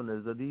and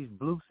governors of these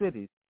blue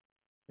cities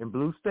and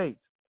blue states,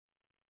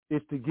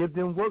 is to give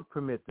them work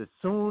permits as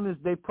soon as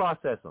they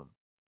process them,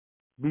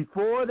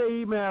 before they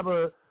even have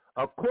a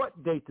court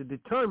date to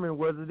determine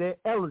whether they're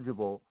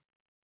eligible,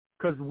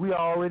 because we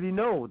already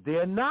know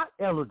they're not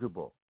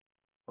eligible.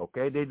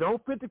 Okay, they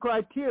don't fit the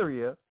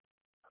criteria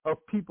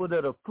of people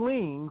that are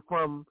fleeing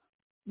from,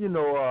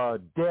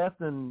 death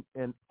and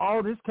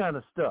all this kind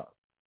of stuff.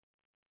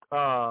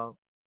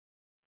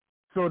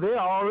 So they're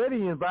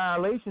already in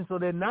violation, so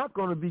they're not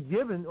going to be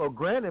given or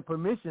granted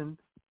permission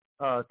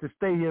to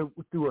stay here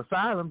through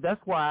asylum.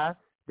 That's why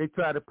they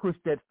try to push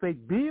that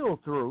fake bill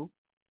through.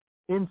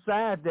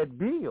 Inside that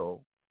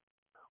bill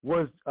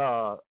was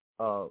a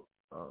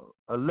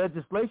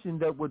legislation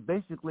that would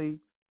basically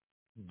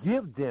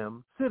give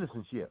them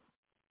citizenship.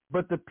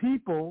 But the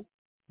people,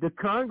 the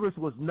Congress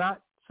was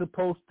not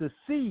supposed to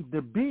see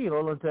the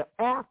bill until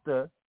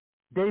after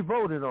they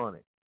voted on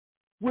it,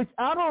 which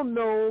I don't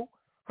know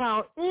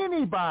how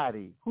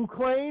anybody who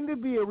claimed to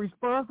be a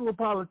responsible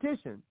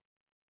politician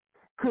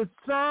could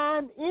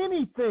sign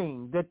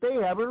anything that they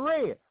haven't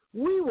read.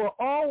 We were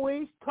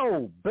always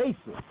told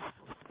basic,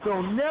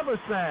 so never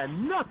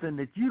sign nothing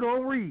that you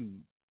don't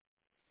read.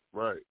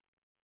 Right.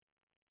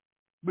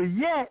 But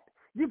yet,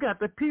 you got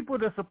the people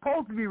that's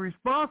supposed to be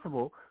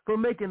responsible for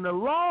making the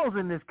laws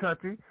in this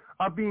country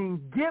are being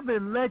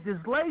given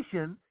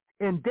legislation,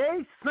 and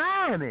they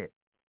sign it.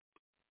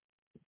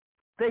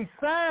 They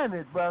sign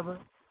it, brother,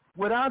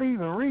 without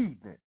even reading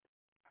it,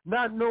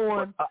 not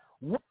knowing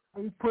what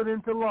they put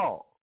into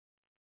law.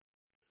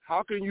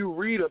 How can you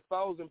read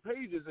 1,000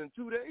 pages in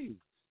 2 days?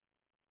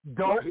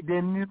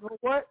 Then you know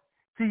what?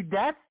 See,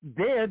 that's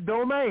their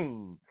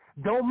domain.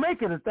 Don't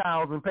make it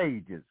 1,000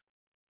 pages.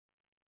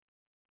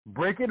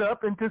 Break it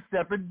up into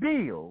separate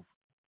bills.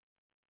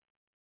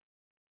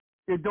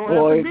 It don't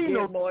have to be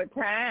get more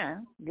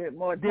time. Get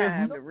more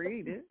time to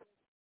read it.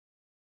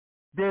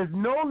 There's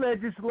no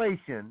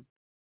legislation,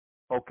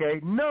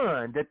 okay,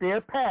 none that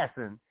they're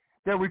passing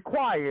that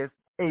requires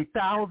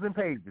 1,000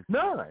 pages.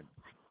 None.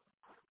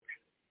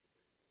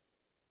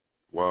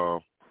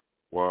 Wow.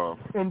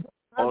 And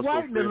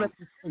writing the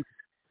legislation.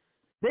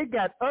 They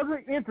got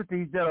other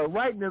entities that are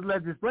writing the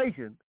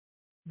legislation.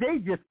 They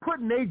just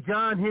putting their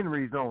John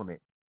Henrys on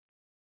it.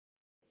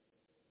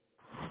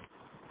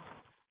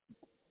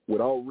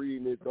 Without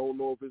reading it, don't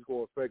know if it's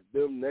going to affect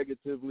them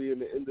negatively in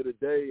the end of the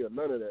day or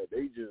none of that.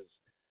 They just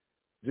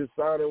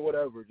signing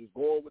whatever, just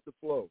going with the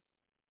flow.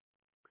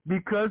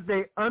 Because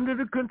they under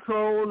the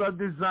control of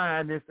the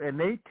Zionists, and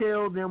they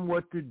tell them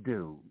what to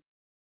do.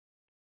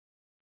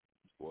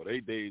 Well, their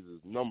days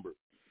is numbered.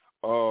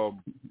 Also,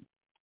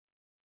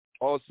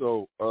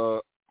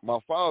 my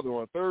father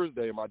on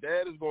Thursday, my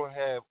dad is going to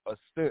have a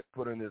stent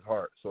put in his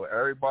heart. So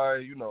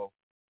everybody,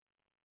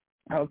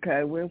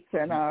 Okay, we'll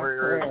send our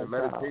prayers and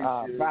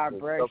meditation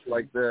vibration. and stuff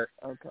like that.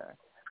 Okay.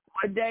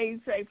 What day you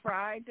say,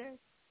 Friday?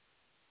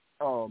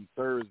 Thursday. Oh,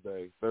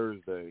 Thursday.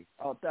 Thursday,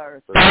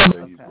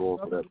 he's going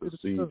for that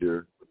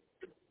procedure.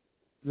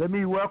 Let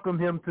me welcome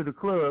him to the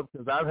club,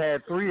 because I've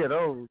had 3 of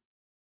those.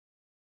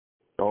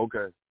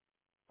 Okay.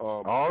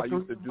 I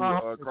used to do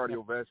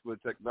cardiovascular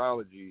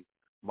technology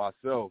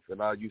myself,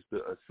 and I used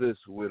to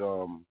assist with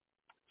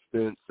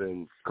stents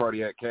and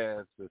cardiac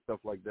caths and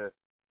stuff like that.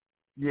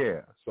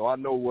 Yeah. So I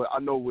know what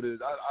it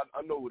is.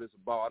 I know what it's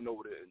about. I know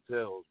what it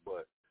entails,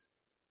 but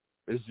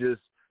it's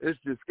just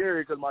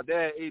scary because my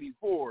dad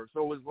 84,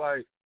 so it's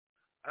like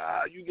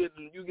you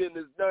getting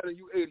this done and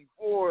you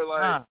 84,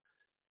 like.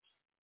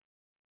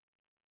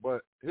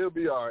 But he'll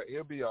be all right.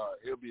 He'll be all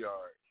right.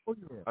 Oh,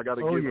 yeah.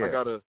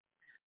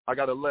 I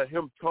gotta let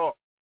him talk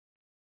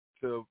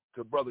to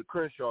Brother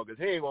Crenshaw, because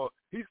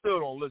he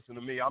still don't listen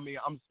to me. I mean,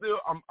 I'm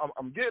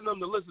getting him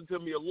to listen to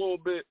me a little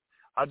bit.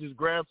 I just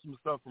grabbed some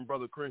stuff from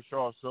Brother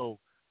Crenshaw, so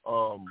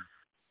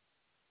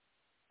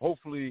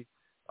hopefully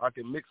I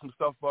can mix some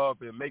stuff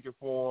up and make it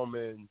for him,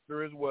 and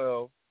sure as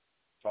well,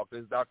 talk to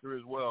his doctor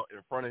as well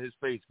in front of his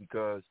face,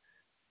 because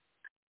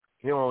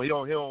he don't want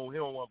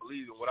to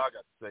believe in what I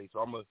got to say. So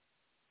I'm gonna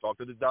talk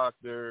to the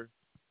doctor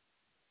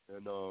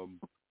and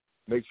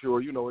make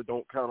sure, you know, it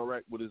don't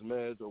counteract with his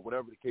meds or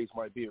whatever the case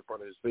might be in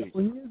front of his face.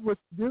 Well, here's what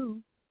you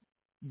do.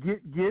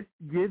 Get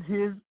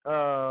his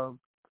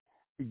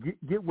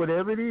get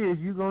whatever it is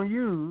you're gonna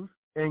use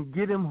and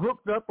get him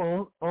hooked up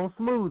on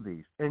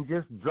smoothies and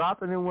just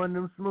drop it in one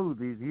of them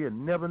smoothies. He'll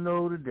never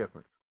know the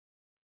difference.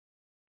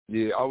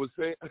 Yeah, I was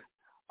saying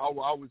I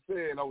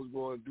was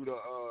going to do the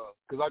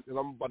because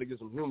I'm about to get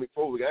some humic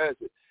folic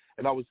acid,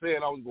 and I was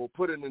saying I was going to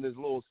put it in his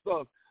little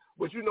stuff,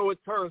 but you know it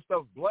turns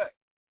stuff black,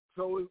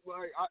 so it's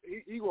like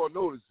he gonna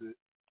notice it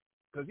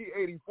because he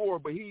 84,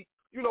 but he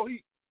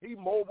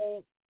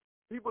mobile.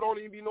 People don't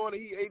even be knowing that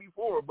he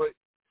 84, but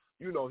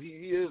you know he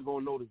is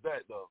gonna notice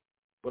that though.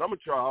 But I'm gonna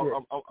try. Yeah.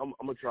 I'm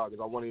gonna try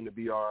because I want him to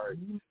be all right,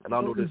 and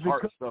I know this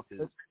heart stuff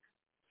is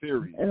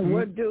serious. And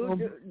what do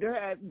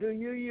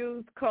you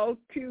use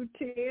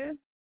CoQ10?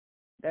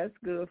 That's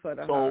good for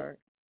the heart.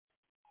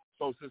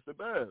 So, Sister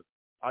Bev,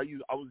 I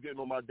was getting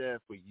on my dad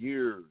for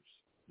years.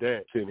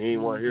 Dad, he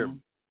didn't want to hear me.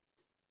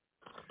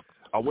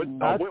 I went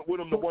with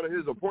him to one of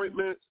his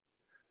appointments.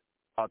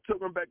 I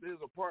took him back to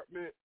his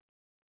apartment.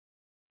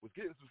 Was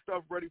getting some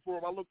stuff ready for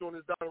him. I looked on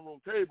his dining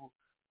room table.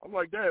 I'm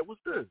like, Dad,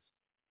 what's this?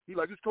 He's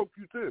like, it's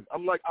CoQ10.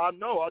 I'm like, I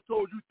know. I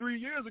told you 3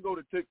 years ago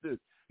to take this.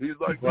 He's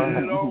like, man,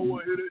 I don't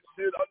want to hear that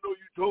shit. I know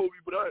you told me,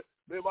 but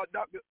my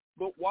doctor.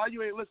 But why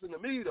you ain't listening to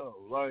me though?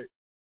 Like,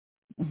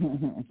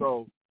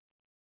 so,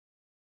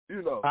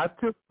 you know. I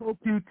took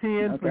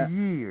CoQ10 for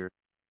years.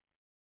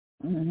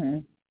 Mm-hmm.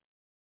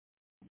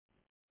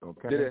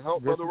 Okay. Did it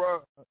help, Brother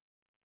Rob?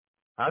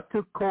 I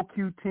took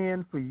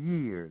CoQ10 for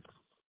years.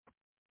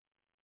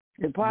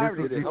 It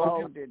probably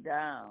slowed it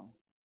down.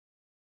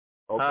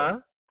 Okay. Huh?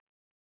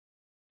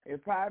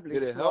 It probably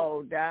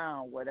slowed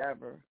down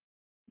whatever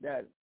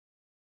that.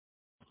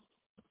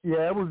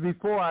 Yeah, it was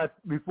before I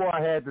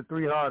had the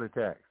 3 heart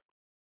attacks.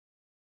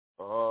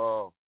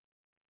 Oh,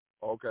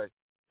 okay.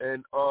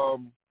 And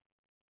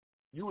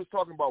you was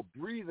talking about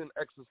breathing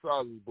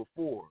exercises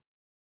before.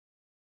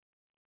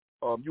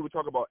 You were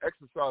talking about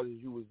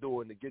exercises you was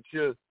doing to get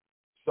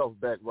yourself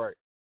back right.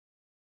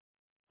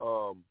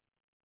 I'll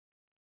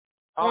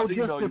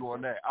email you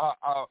on that.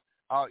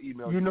 I'll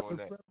email you on that. You know the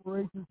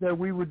preparations that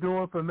we were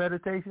doing for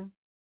meditation?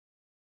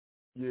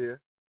 Yeah.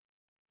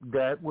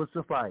 That would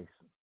suffice.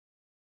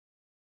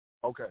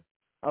 Okay.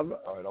 All right,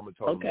 I'm gonna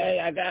talk. Okay,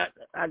 I got.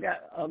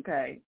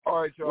 Okay.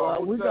 All right,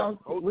 y'all. Well, we're gonna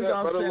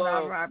send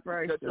our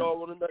vibration. Catch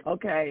y'all on the next.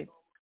 Okay.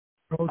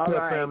 All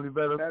right. Family,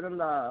 better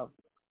love.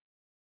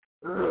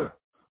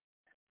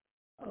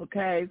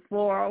 Okay,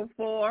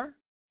 404.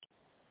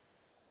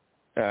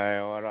 Hey,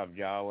 what up,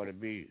 y'all? What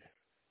it be?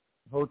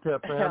 Hotel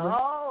family.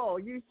 Oh,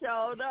 you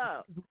showed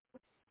up.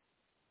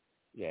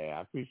 Yeah,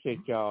 I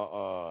appreciate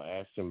y'all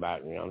asking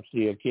about me. I'm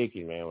still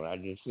kicking, man. What I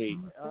just see.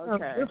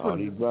 Okay. All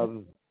these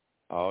brothers,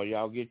 all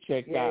y'all get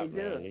checked out, you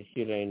man. do. This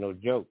shit ain't no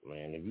joke,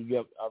 man. If you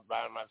get up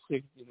by my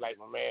 60s, like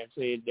my man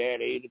said,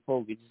 Dad,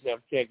 84, get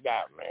yourself checked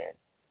out, man.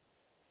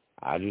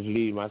 I just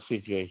leave my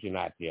situation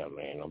out there,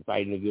 man. I'm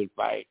fighting a good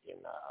fight,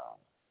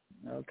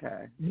 and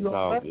okay. It's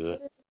all good.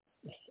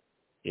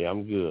 Yeah,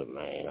 I'm good,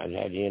 man. I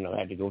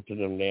had to go to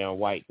them damn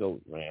white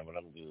coats, man, but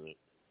I'm good.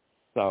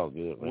 It's all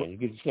good, man. You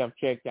get yourself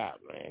checked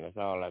out, man. That's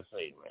all I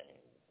say, man.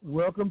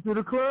 Welcome to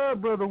the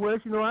club, Brother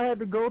West. You know I had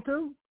to go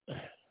too.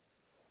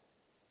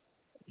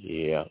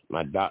 Yeah,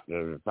 my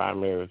doctor, the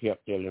primary,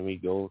 kept telling me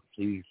go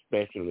see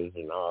specialists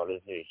and all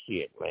this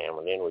shit, man.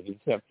 But then when you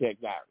get yourself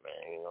checked out,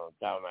 man, you know, I'm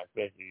talking about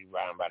specialists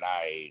around about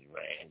our age,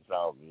 man. It's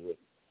all good.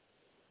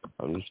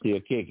 I'm just still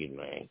kicking,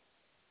 man.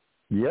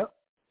 Yep.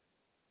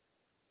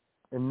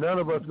 And none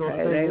of us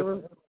gonna say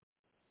it.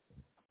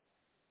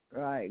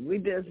 Right. We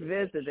just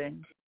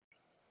visiting.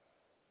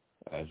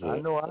 That's I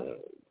it. know.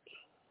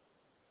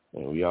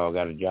 And we all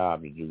got a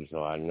job to do,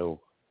 so I know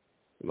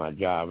my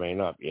job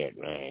ain't up yet,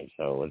 man.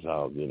 So it's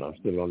all good. I'm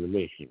still on the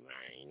mission,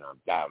 man. You know,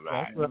 I'm talking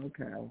about it.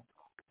 Okay.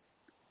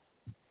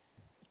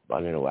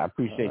 But anyway, I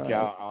appreciate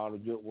y'all all the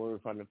good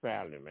words from the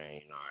family,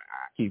 man. You know,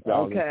 I keep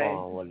y'all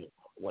informed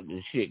what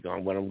this shit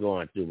what I'm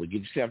going through. But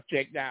get yourself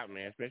checked out,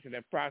 man. Especially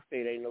that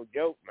prostate ain't no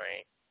joke,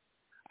 man.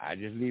 I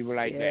just leave it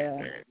like that,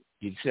 man.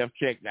 Get yourself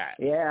checked out.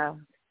 Yeah.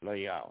 Love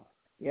y'all.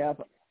 Yeah.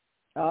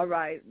 All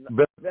right.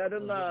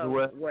 Better love,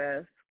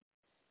 Wes.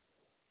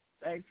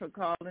 Thanks for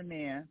calling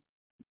in.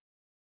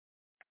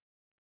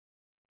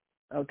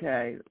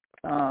 Okay.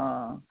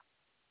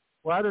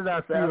 Why did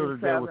I feel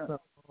that there was something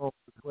wrong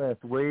with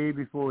Wes way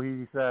before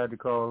he decided to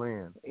call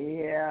in?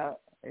 Yeah.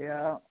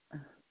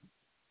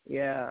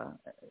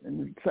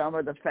 And some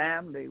of the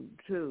family,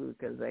 too,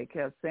 because they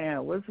kept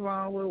saying, what's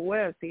wrong with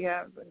Wes? He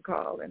hasn't been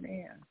calling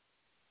in.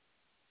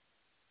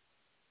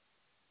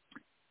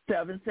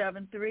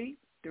 773-396.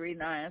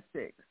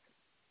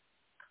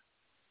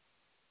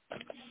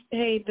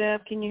 Hey,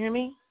 Bev, can you hear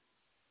me?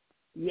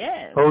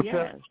 Yes.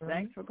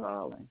 Thanks for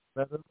calling.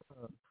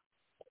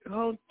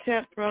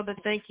 Hotep, brother,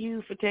 thank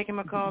you for taking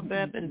my call,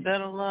 Bev, and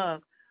better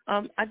love.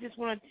 I just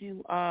wanted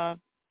to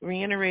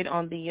reiterate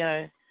on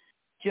the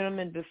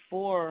gentleman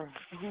before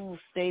who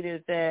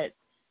stated that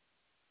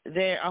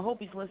I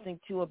hope he's listening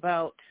to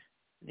about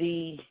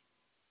the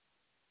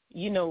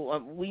we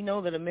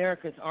know that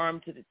America's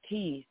armed to the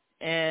teeth,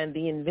 and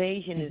the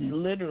invasion is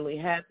literally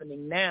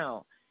happening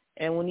now.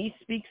 And when he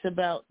speaks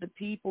about the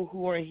people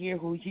who are here,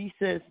 who he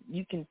says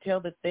you can tell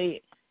that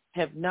they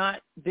have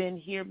not been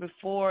here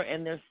before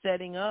and they're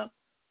setting up,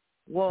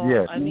 well,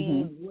 yes. I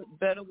mean, what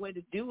better way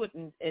to do it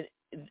and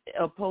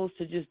opposed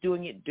to just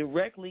doing it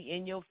directly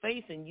in your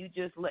face and you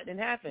just letting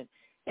it happen.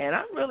 And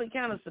I'm really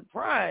kind of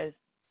surprised,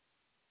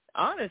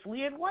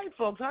 honestly, at white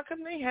folks. How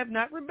come they have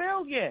not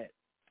rebelled yet?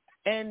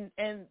 And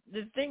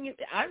the thing is,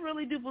 I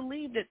really do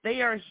believe that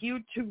they are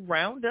here to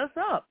round us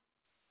up.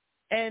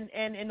 And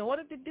in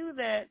order to do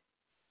that,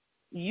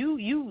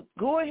 you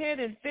go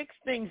ahead and fix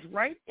things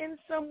right in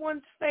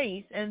someone's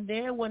face, and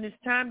then when it's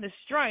time to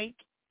strike,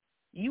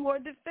 you are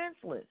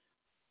defenseless.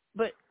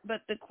 But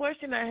the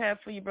question I have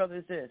for you, brother,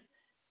 is this: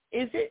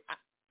 is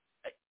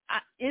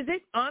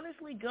it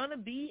honestly gonna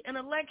be an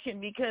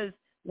election? Because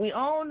we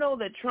all know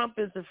that Trump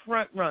is the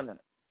front runner,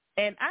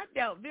 and I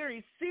doubt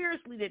very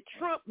seriously that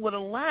Trump would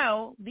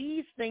allow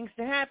these things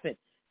to happen.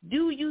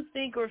 Do you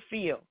think or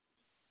feel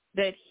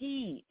that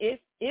if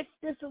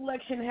this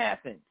election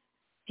happens,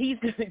 he's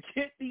going to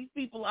get these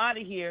people out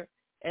of here,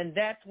 and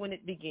that's when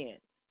it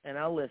begins? And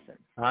I'll listen.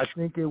 I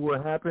think it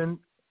will happen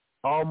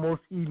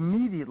almost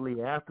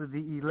immediately after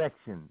the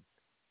election,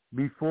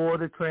 before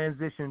the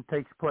transition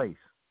takes place.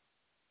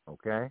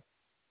 Okay?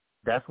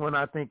 That's when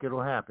I think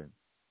it'll happen.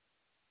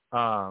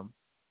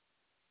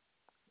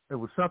 It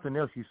was something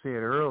else you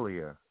said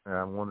earlier that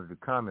I wanted to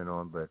comment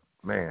on, but,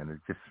 man, it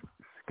just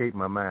escaped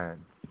my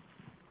mind.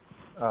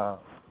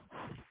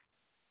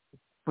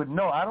 But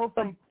no, I don't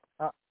think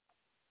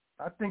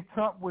I think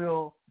Trump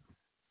will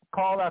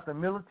call out the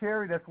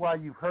military. That's why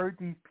you've heard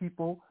these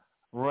people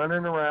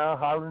running around,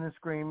 hollering and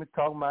screaming,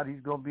 talking about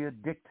he's going to be a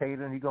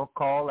dictator and he's going to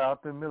call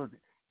out the military.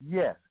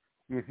 Yes,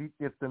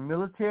 if the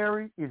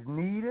military is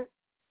needed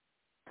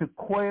to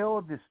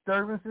quell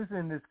disturbances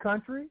in this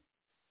country,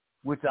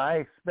 which I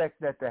expect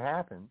that to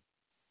happen,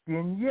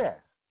 then yes,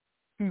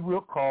 he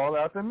will call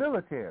out the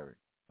military.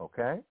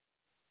 Okay?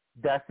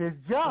 That's his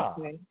job.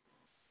 Okay.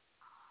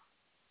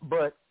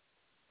 But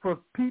for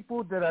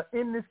people that are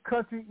in this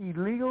country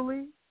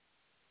illegally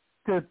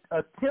to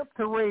attempt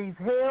to raise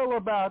hell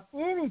about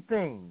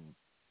anything,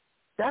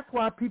 that's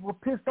why people are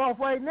pissed off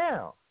right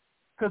now.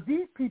 Because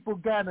these people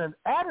got an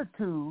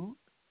attitude,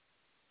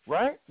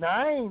 right?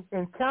 Now, I ain't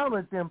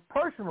encountered them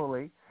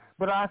personally,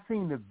 but I've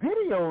seen the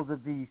videos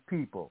of these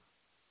people.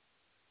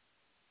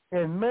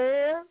 And,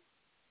 man,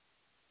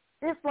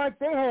 it's like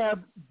they have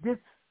this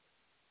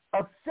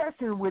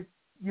obsession with,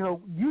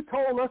 you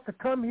told us to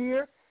come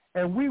here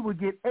and we would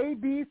get A,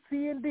 B,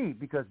 C, and D,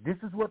 because this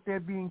is what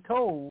they're being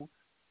told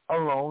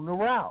along the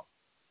route.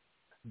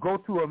 Go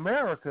to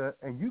America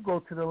and you go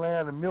to the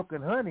land of milk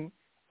and honey,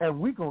 and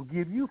we're going to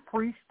give you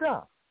free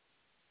stuff.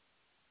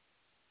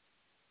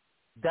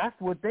 That's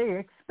what they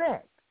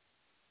expect.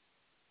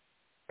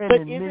 And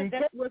but isn't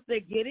that what they're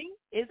getting?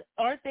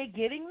 Aren't they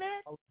getting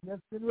that? I was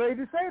just getting ready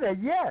to say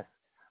that, yes.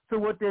 So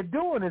what they're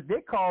doing is they're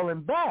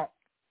calling back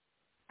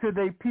to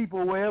their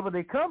people wherever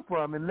they come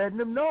from and letting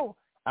them know,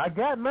 I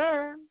got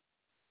mine.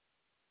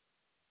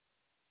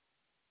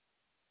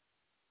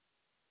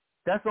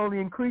 That's only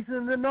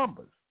increasing the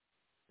numbers.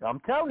 I'm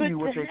telling you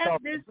what they're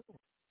talking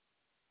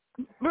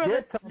about.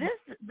 Brother,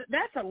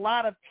 that's a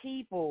lot of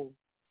people,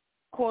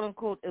 quote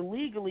unquote,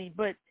 illegally.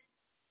 But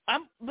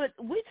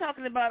we're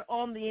talking about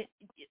on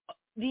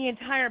the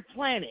entire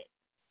planet.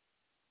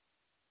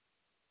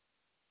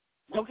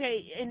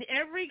 Okay, in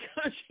every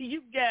country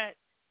you've got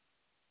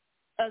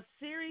a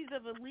series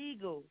of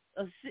illegals,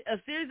 a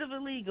series of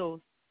illegals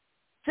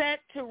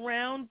set to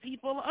round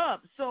people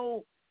up.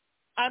 So,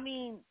 I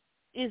mean,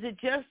 is it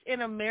just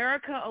in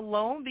America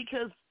alone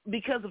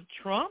because of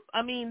Trump?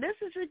 I mean, this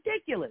is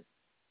ridiculous.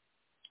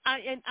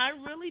 I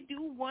really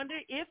do wonder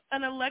if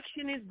an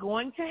election is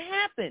going to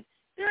happen.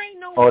 There ain't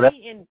no way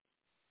in.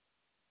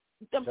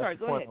 I'm sorry.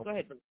 Go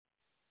ahead.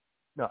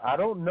 No, I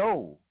don't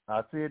know.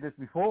 I said this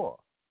before.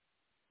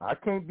 I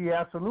can't be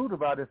absolute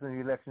about if an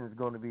election is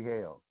going to be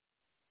held.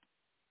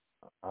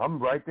 I'm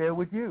right there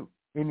with you.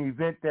 In the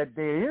event that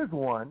there is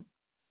one,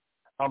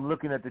 I'm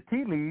looking at the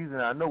tea leaves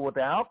and I know what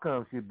the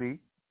outcome should be,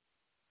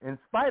 in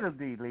spite of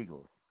the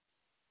illegals.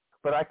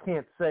 But I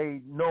can't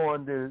say,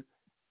 knowing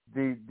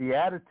the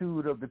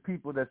attitude of the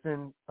people that's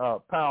in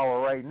power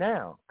right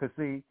now. Because,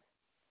 see,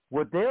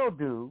 what they'll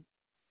do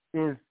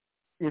is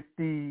if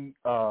the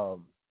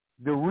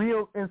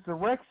real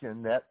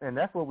insurrection, and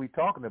that's what we're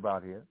talking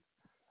about here,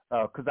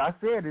 because I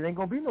said it ain't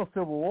going to be no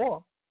civil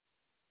war.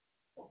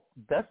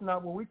 That's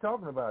not what we're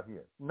talking about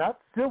here. Not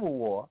civil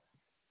war.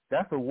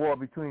 That's a war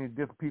between the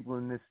different people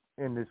in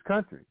this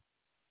country.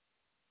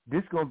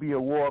 This is going to be a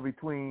war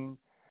between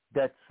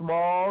that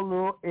small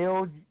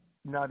little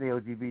not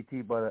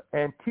LGBT, but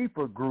an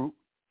Antifa group,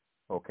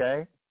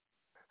 okay?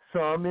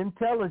 Some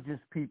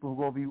intelligence people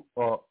who are going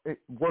to be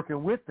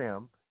working with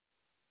them,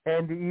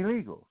 and the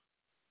illegals.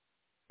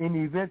 In the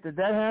event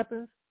that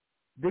happens,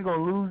 they're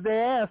going to lose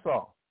their ass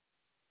off.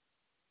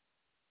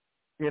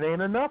 It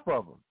ain't enough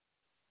of them.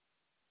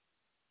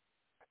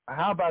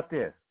 How about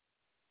this?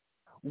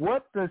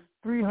 What does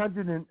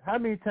 300 and how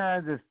many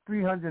times does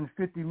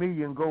 350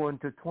 million go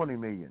into 20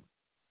 million?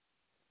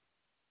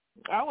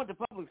 I went to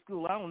public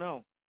school. I don't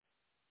know.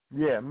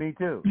 Yeah, me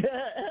too.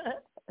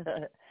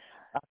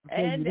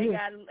 And you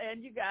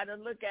got to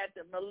look at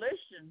the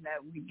militia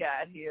that we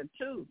got here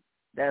too.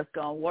 That's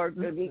gonna work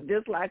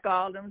just like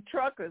all them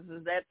truckers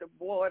is at the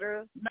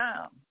borders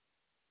now.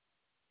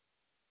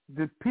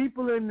 The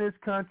people in this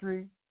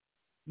country,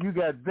 you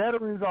got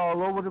veterans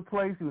all over the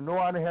place who know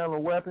how to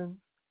handle weapons.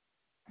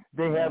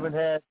 They haven't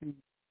had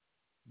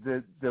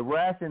the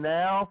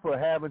rationale for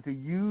having to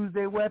use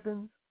their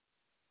weapons.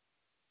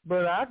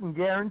 But I can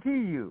guarantee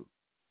you,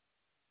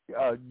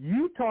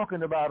 you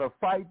talking about a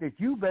fight that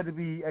you better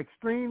be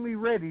extremely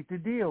ready to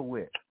deal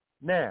with.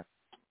 Now,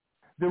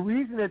 the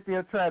reason that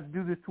they'll try to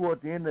do this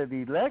toward the end of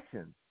the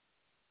election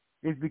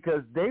is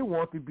because they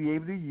want to be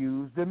able to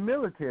use the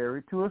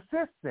military to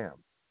assist them.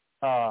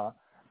 I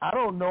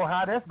don't know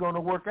how that's going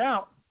to work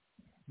out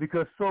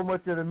because so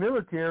much of the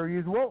military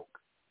is woke.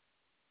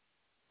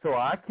 So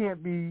I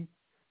can't be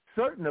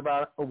certain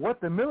about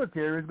what the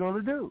military is going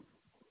to do.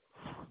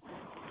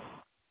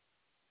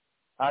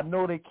 I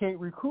know they can't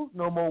recruit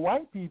no more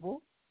white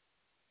people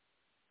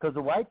because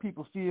the white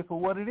people see it for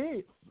what it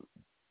is.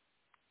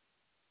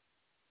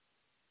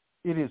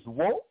 It is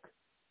woke.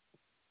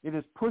 It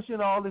is pushing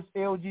all this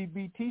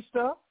LGBT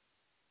stuff.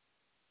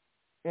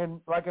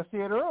 And like I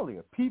said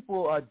earlier,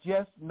 people are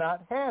just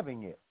not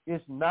having it.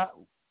 It's not,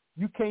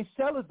 you can't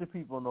sell it to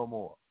people no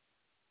more.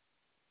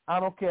 I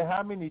don't care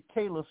how many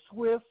Taylor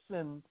Swifts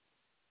and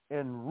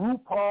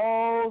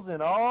RuPauls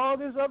and all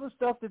this other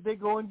stuff that they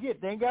go and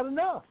get. They ain't got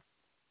enough.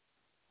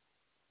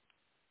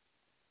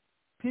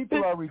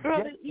 People are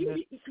rejecting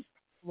it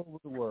all over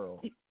the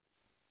world.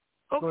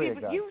 Okay,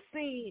 but you've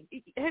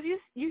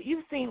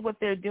seen what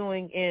they're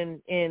doing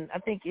in I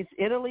think it's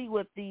Italy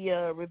with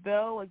the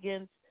rebel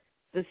against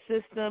the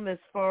system as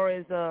far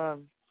as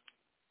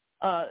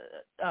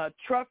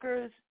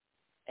truckers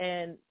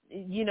and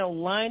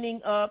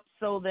lining up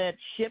so that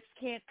ships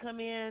can't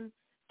come in,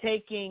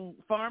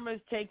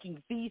 farmers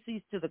taking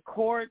feces to the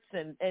courts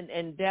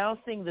and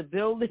dousing the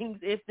buildings,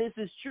 if this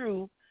is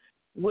true,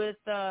 with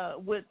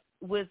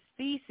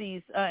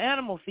feces,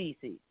 animal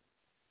feces.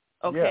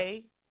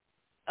 Okay.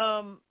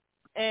 Yeah.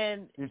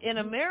 And in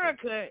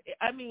America,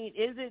 I mean,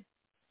 is it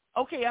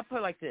okay? I put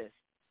it like this: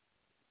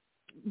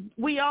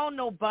 we all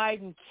know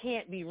Biden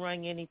can't be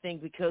running anything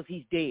because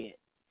he's dead.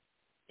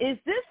 Is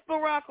this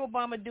Barack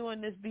Obama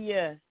doing this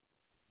BS?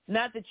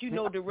 Not that you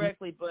know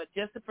directly, but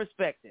just a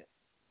perspective.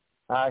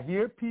 I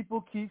hear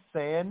people keep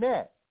saying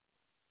that.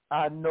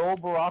 I know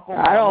Barack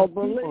Obama. I don't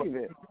believe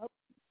it.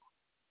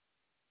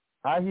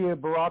 I hear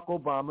Barack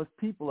Obama's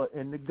people are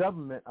in the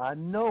government. I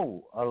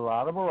know a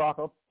lot of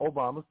Barack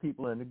Obama's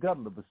people are in the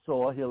government, but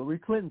so are Hillary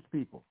Clinton's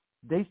people.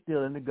 They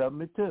still in the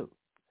government too.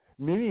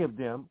 Many of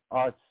them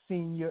are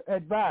senior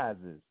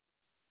advisors,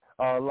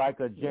 like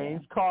a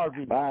James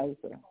Carvey,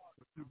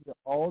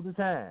 all the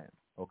time.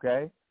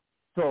 Okay,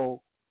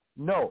 so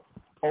no,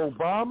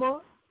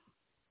 Obama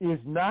is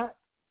not.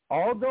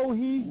 Although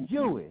he's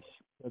Jewish,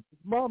 his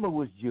mama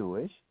was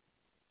Jewish.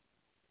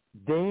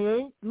 They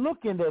ain't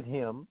looking at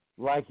him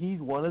like he's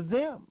one of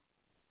them,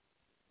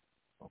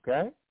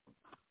 okay?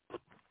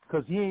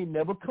 Because he ain't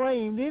never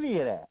claimed any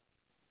of that,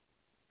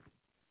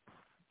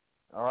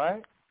 all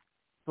right?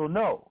 So,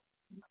 no,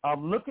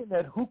 I'm looking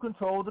at who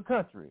controls the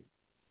country.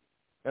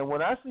 And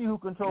when I see who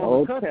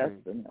controls the country,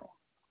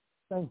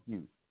 thank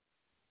you.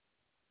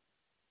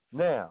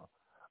 Now,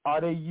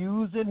 are they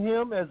using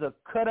him as a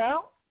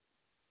cutout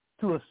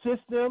to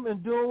assist them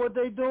in doing what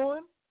they're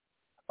doing?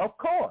 Of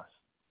course.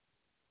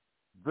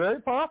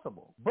 Very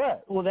possible,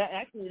 but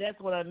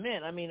that's what I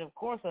meant. I mean, of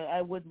course,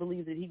 I would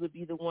believe that he would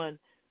be the one,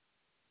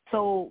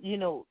 so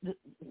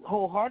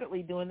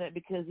wholeheartedly doing that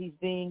because he's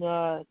being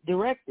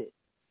directed.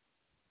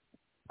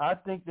 I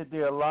think that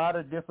there are a lot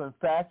of different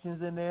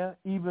factions in there.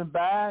 Even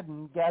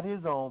Biden got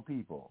his own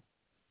people.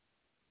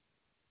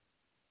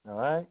 All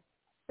right,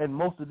 and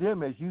most of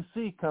them, as you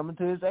see, coming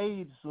to his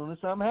aid as soon as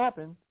something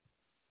happens,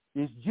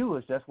 is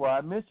Jewish. That's why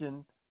I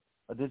mentioned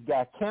this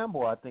guy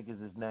Campbell, I think is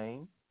his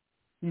name.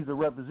 He's a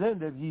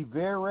representative. He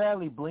very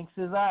rarely blinks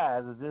his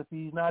eyes as if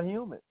he's not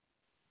human.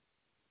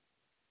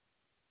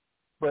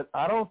 But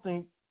I don't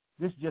think,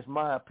 this is just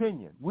my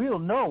opinion. We'll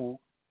know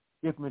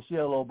if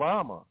Michelle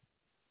Obama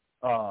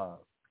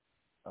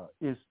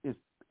is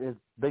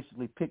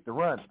basically picked to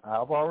run.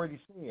 I've already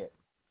said,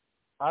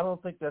 I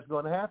don't think that's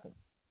going to happen.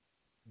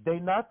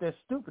 They're not that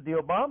stupid. The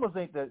Obamas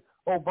ain't that.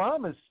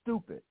 Obama's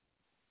stupid.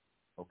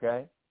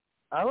 Okay?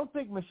 I don't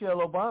think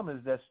Michelle Obama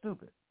is that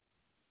stupid.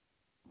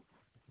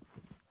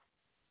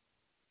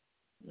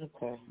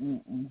 Okay.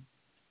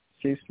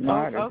 She's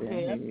smarter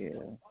than he is.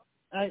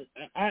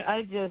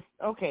 I just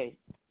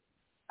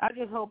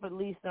hope at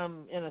least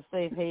I'm in a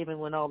safe haven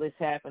when all this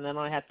happens and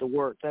I don't have to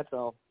work. That's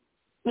all.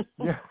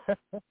 Yeah. At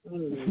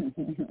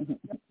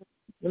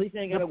least I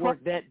ain't got to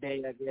work that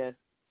day, I guess.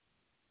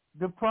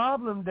 The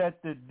problem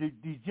that the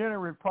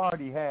degenerate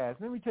party has,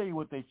 let me tell you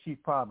what their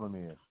chief problem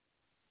is.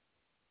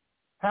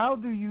 How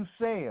do you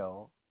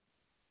sell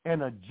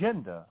an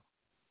agenda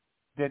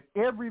that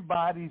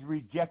everybody's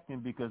rejecting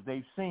because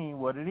they've seen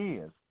what it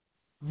is.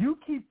 You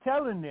keep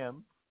telling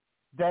them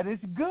that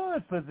it's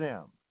good for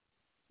them,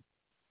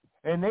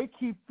 and they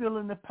keep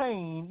feeling the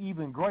pain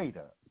even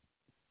greater.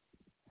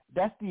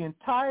 That's the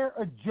entire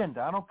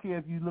agenda. I don't care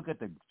if you look at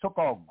the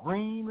so-called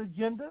green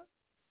agenda,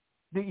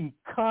 the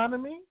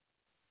economy,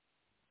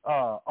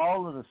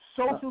 all of the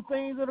social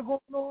things that are going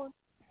on.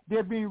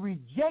 They're being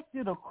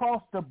rejected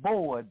across the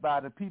board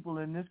by the people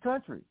in this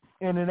country.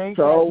 And it ain't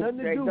got nothing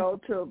to do. So they go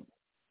to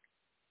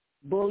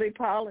bully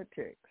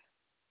politics.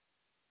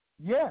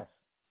 Yes.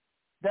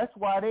 That's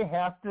why they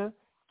have to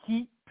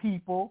keep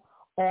people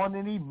on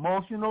an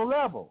emotional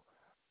level.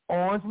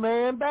 Orange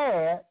man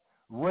bad,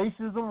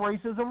 racism,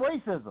 racism,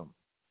 racism.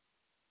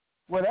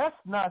 Well, that's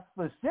not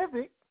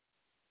specific.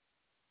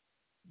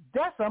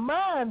 That's a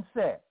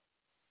mindset.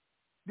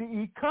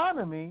 The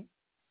economy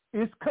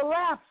is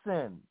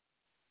collapsing.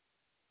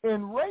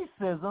 And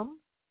racism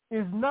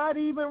is not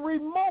even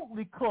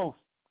remotely close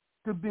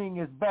to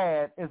being as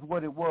bad as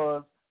what it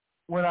was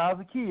when I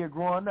was a kid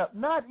growing up.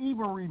 Not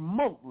even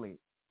remotely.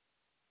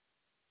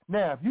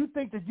 Now, if you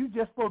think that you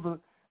just supposed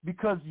to,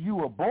 because you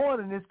were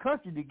born in this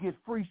country to get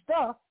free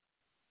stuff,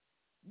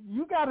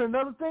 you got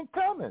another thing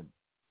coming.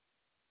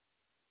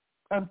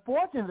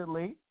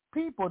 Unfortunately,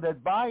 people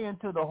that buy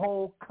into the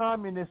whole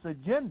communist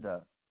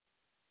agenda,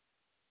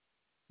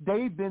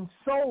 they've been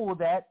sold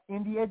that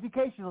in the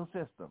educational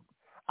system.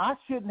 I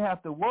shouldn't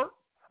have to work.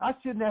 I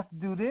shouldn't have to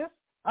do this.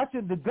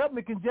 The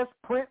government can just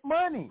print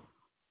money.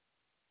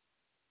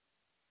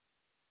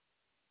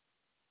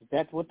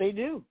 That's what they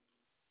do.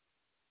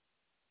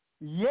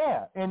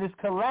 Yeah, and it's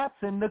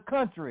collapsing the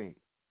country.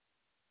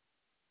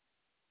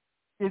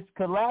 It's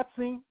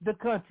collapsing the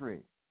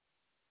country.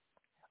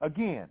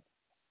 Again,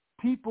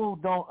 people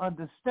don't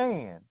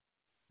understand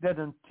that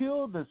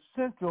until the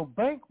central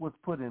bank was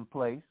put in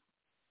place,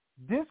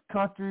 this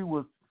country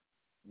was,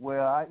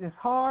 well, it's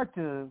hard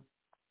to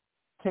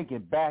take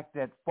it back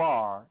that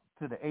far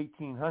to the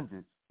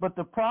 1800s. But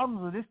the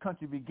problems of this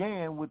country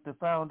began with the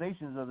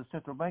foundations of the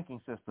central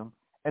banking system,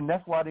 and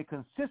that's why they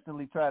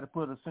consistently try to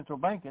put a central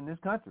bank in this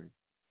country,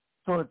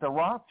 so that the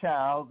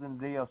Rothschilds and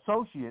their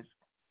associates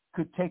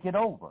could take it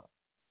over,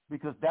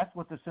 because that's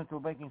what the central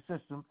banking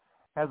system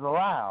has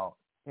allowed.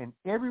 And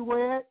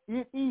everywhere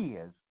it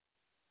is,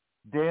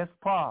 there's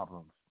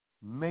problems,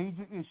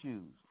 major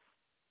issues.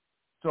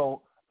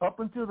 So up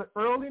until the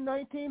early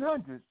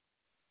 1900s,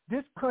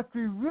 this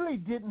country really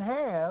didn't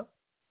have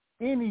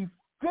any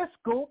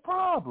fiscal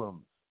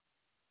problems.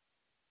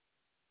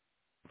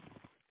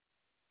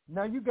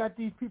 Now you got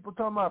these people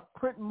talking about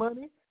printing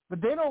money, but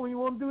they don't even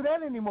want to do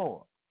that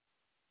anymore.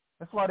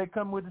 That's why they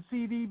come with the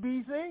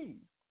CDBCs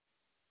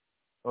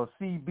or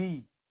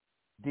CBDCs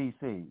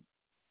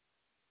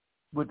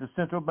with the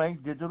central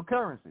bank digital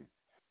currency.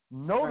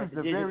 Notice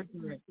the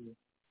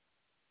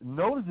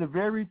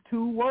very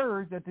two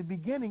words at the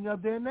beginning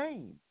of their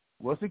name.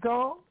 What's it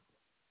called?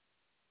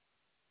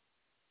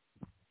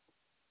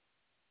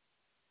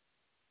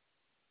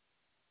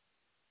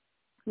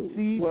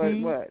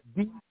 What?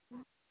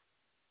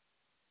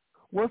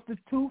 What's the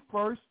two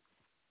first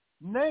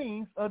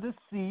names of the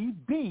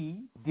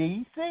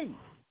CBDC?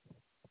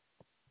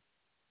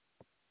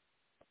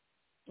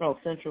 Oh,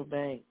 central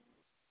bank.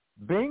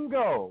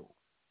 Bingo.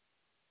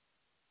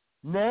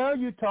 Now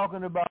you're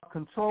talking about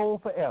control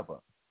forever.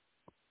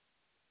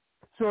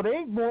 So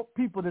they want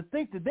people to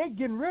think that they're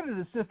getting rid of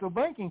the central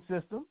banking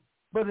system,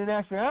 but in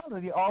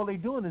actuality, all they're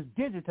doing is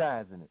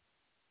digitizing it.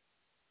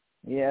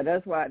 Yeah,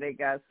 that's why they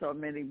got so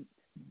many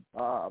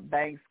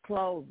banks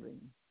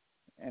closing,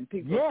 and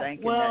people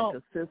thinking that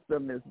the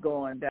system is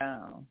going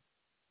down.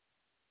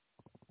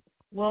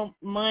 Well,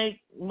 Mike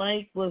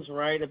was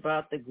right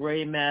about the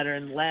gray matter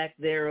and lack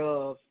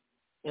thereof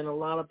in a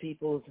lot of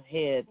people's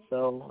heads.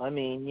 So, I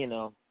mean,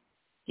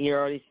 he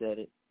already said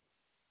it.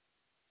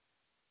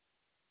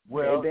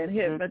 Well, they've been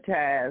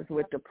hypnotized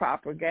with the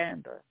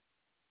propaganda.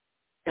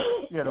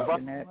 Yeah,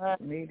 the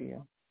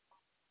media.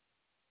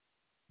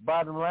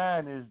 Bottom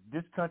line is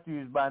this country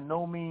is by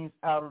no means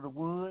out of the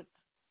woods.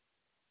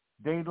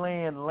 They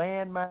laying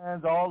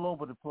landmines all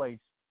over the place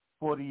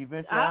for the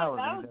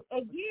eventuality.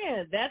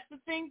 Again, that's the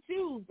thing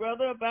too,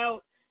 brother,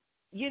 about,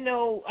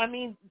 I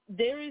mean,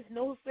 there is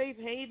no safe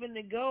haven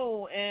to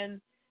go. And,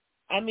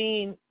 I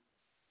mean,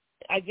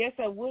 I guess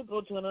I would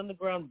go to an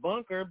underground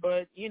bunker,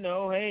 but,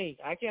 hey,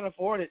 I can't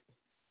afford it.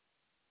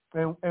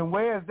 And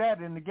where is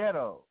that in the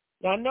ghetto?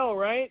 I know,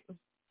 right?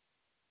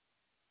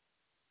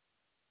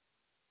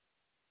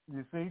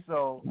 You see,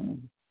 so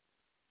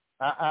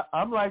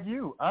I'm like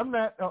you. I'm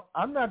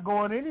not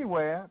going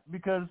anywhere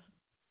because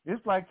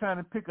it's like trying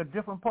to pick a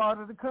different part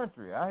of the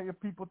country. I hear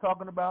people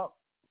talking about,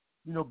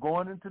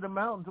 going into the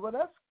mountains. Well,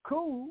 that's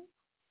cool,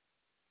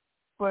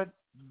 but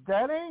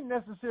that ain't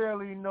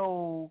necessarily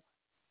no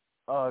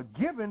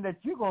given that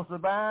you're going to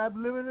survive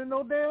living in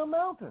no damn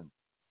mountain.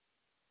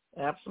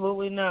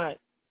 Absolutely not.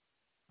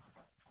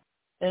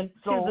 And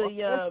so, to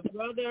the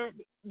brother,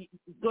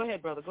 go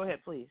ahead, brother. Go ahead,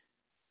 please.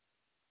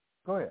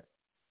 Go ahead.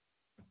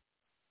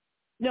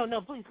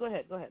 No, please, go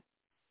ahead.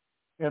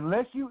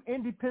 unless you're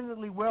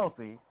independently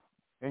wealthy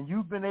and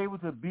you've been able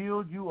to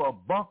build you a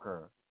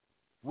bunker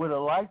with a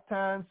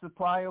lifetime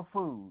supply of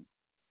food,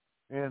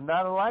 and it's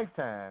not a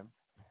lifetime,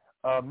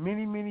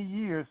 many, many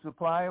years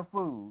supply of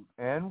food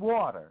and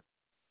water,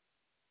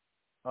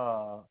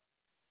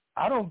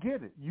 I don't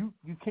get it. You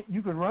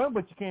can run,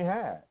 but you can't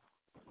hide.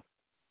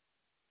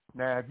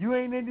 Now, if you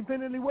ain't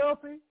independently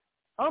wealthy,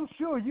 I'm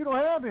sure you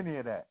don't have any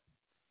of that.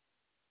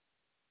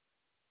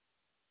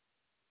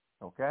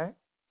 Okay?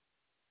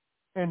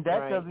 And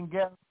that doesn't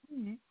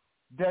guarantee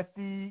that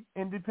the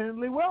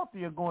independently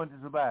wealthy are going to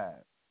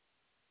survive.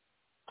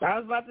 I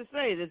was about to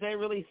say, does that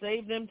really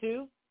save them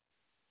too?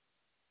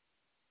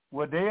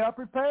 Well, they are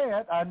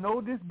prepared. I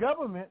know this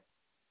government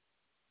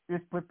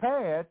is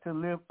prepared to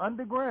live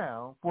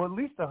underground for at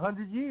least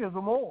 100 years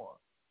or more.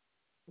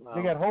 Wow.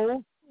 They got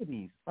whole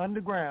cities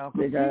underground.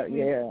 They got,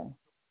 yeah.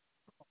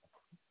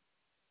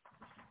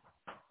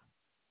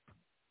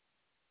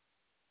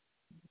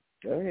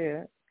 Go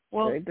ahead.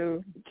 Well, they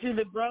do. To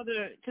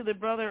the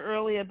brother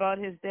earlier about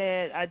his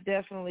dad, I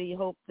definitely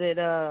hope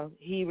that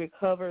he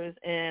recovers.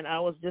 And I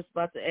was just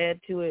about to add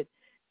to it,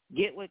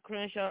 get with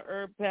Crenshaw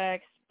Herb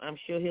Packs. I'm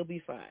sure he'll be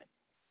fine.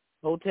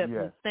 Hotep,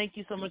 yes. Thank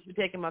you so much for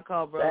taking my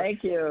call, bro.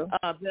 Thank you.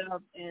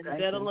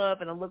 Better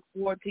love, and I look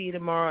forward to you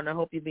tomorrow, and I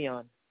hope you'll be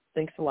on.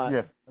 Thanks a lot.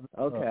 Yes.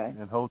 Okay.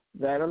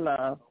 Better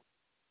love.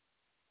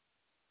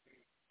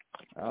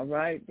 All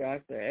right,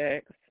 Dr.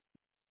 X.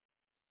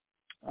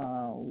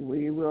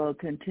 We will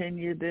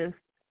continue this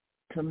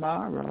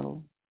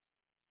tomorrow.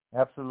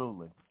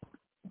 Absolutely.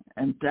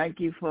 And thank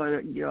you for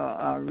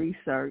your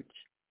research,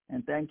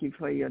 and thank you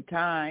for your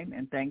time,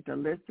 and thank the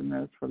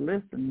listeners for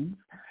listening.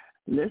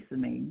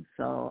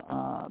 So,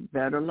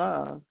 better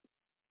love.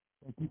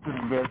 Thank you for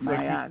the best.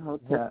 My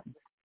Hotep.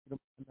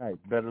 Night.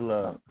 Better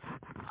love.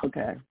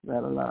 Okay,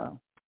 better love.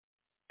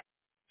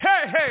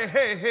 Hey, hey,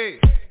 hey, hey.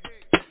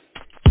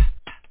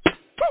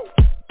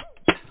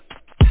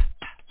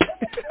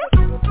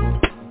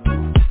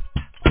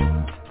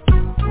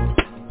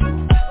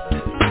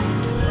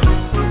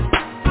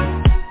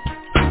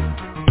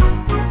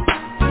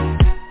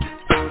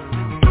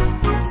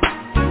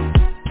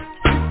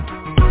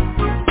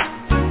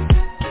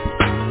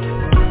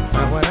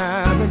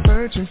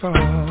 For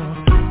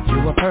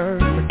you a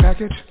perfect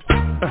package.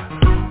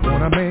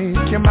 Wanna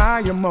make you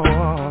my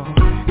more.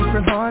 It's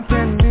been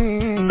haunting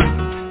me,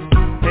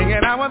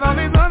 hanging out with all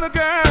these other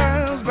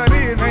girls, but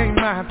it ain't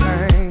my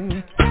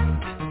thing.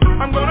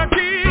 I'm gonna keep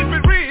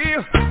it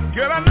real,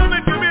 girl. I know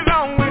that you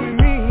belong with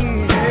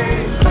me.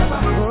 Hey,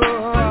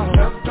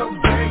 love the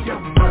way you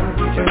work.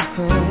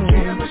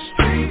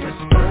 Chemistry is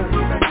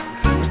perfect.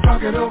 Let's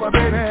talk it over,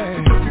 baby.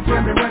 You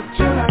tell me what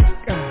you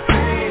like.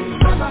 Hey,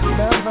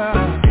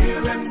 lover.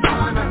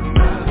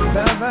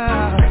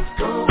 Let's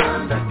go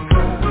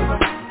undercover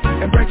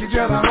and break each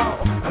other off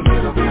a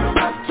little bit of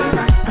love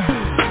tonight.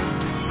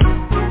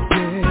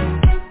 Yeah,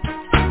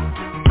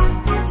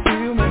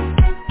 feel me.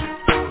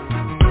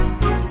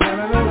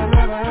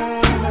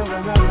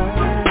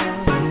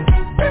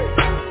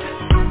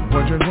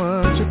 Wondering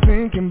what you're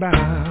thinking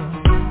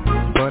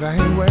about, but I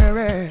ain't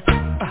worried.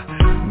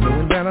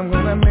 Knowing that I'm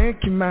gonna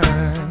make you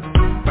mine,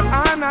 but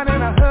I'm not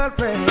in a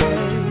hurry.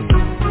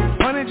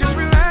 Honey, just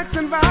relax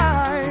and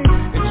vibe.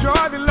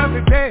 Enjoy the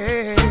lovely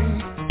day.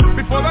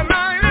 Before the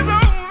night is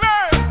over,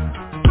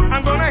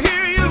 I'm gonna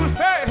hear you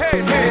say,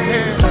 hey, hey,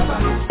 hey.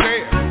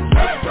 Say it.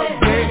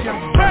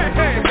 Hey,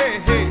 hey, hey,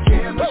 hey.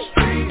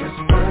 Chemistry is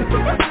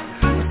perfect.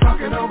 Let's talk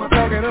it over.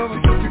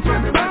 You can tell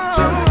me what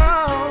you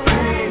like.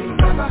 Hey,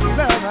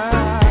 lover.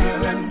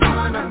 Feeling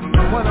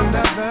one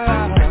another.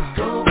 Let's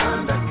go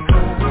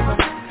undercover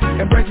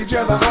and break each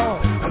other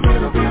off a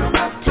little bit of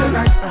love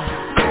tonight.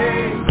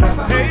 Hey,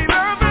 lover. Hey, lover.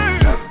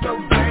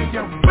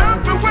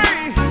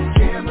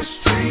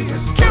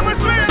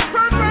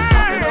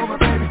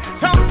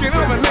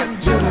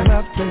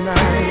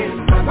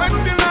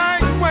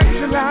 Tonight. What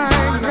you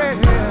like,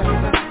 yeah.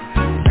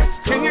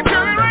 Can you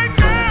tell me right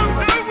now,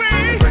 the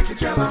way? Break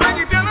each other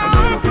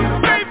off,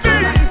 baby.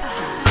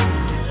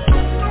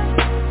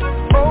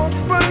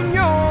 Open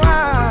your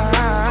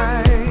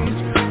eyes.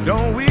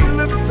 Don't we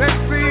look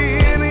sexy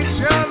in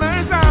each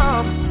other's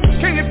arms?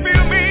 Can you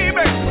feel me,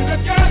 baby?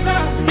 Together,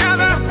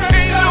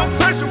 ain't no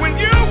pressure when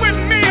you with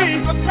me.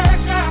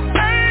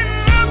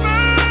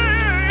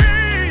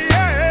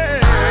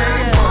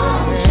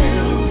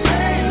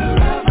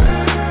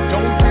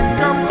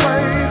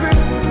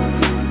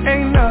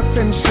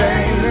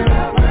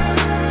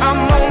 I'm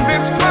on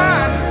this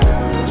grind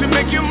to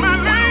make you my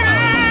lady.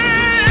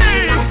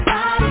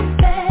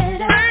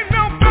 Ain't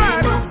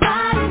nobody better.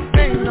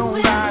 Ain't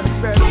nobody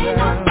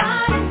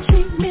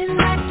treat me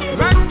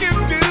like you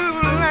do,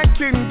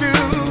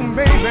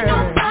 baby.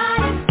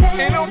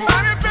 Ain't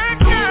nobody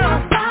better.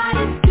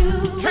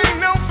 Ain't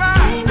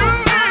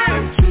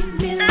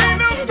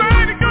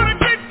nobody gonna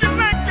treat you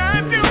like I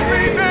do,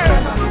 baby.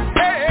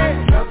 Hey,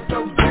 love the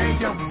way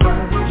you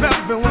work.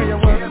 Love the way you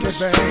work,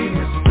 baby.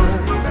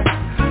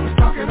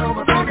 Talk it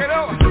over.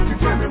 You can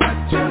tell me what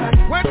you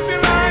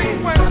like.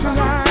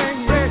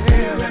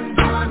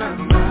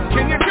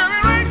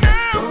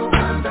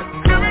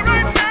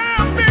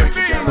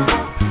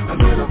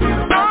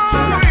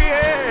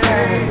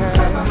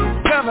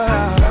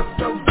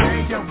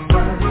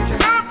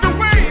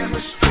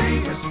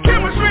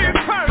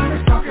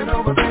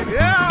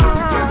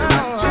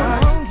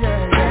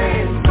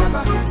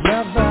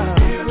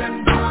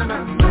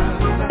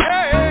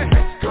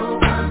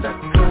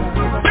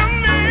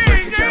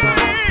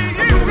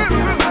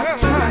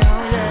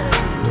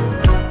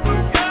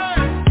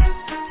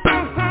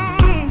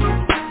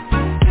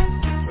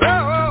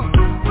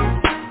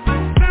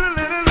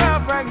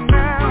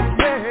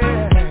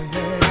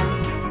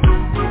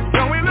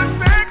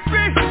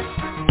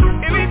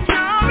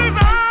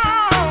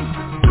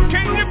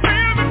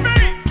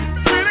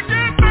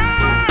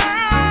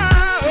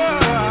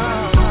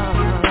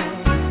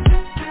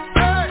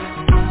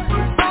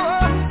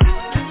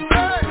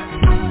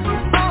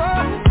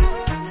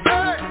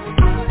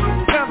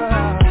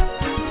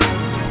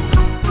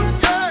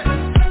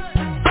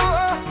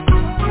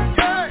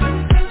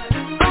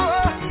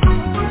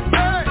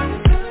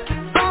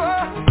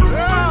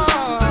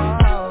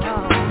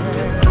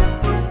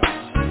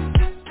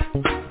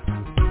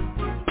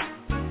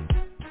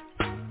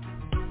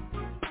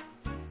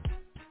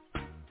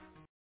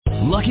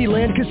 Lucky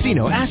Land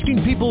Casino,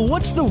 asking people,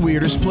 what's the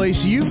weirdest place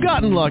you've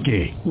gotten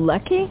lucky?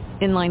 Lucky?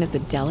 In line at the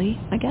deli,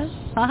 I guess?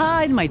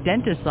 Aha, in my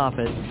dentist's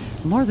office.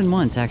 More than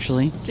once,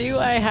 actually. Do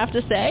I have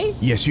to say?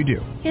 Yes, you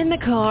do. In the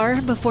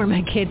car before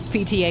my kids'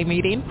 PTA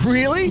meeting.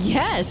 Really?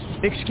 Yes.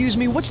 Excuse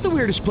me, what's the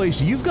weirdest place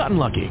you've gotten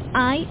lucky?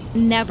 I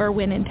never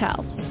win and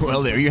tell.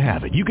 Well, there you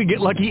have it. You can get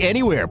lucky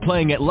anywhere,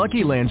 playing at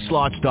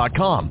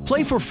LuckyLandSlots.com.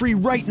 Play for free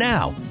right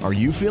now. Are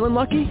you feeling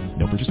lucky?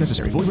 No purchase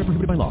necessary. Void where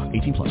prohibited by law.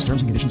 18+.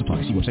 Terms and conditions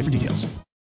apply. See website for details.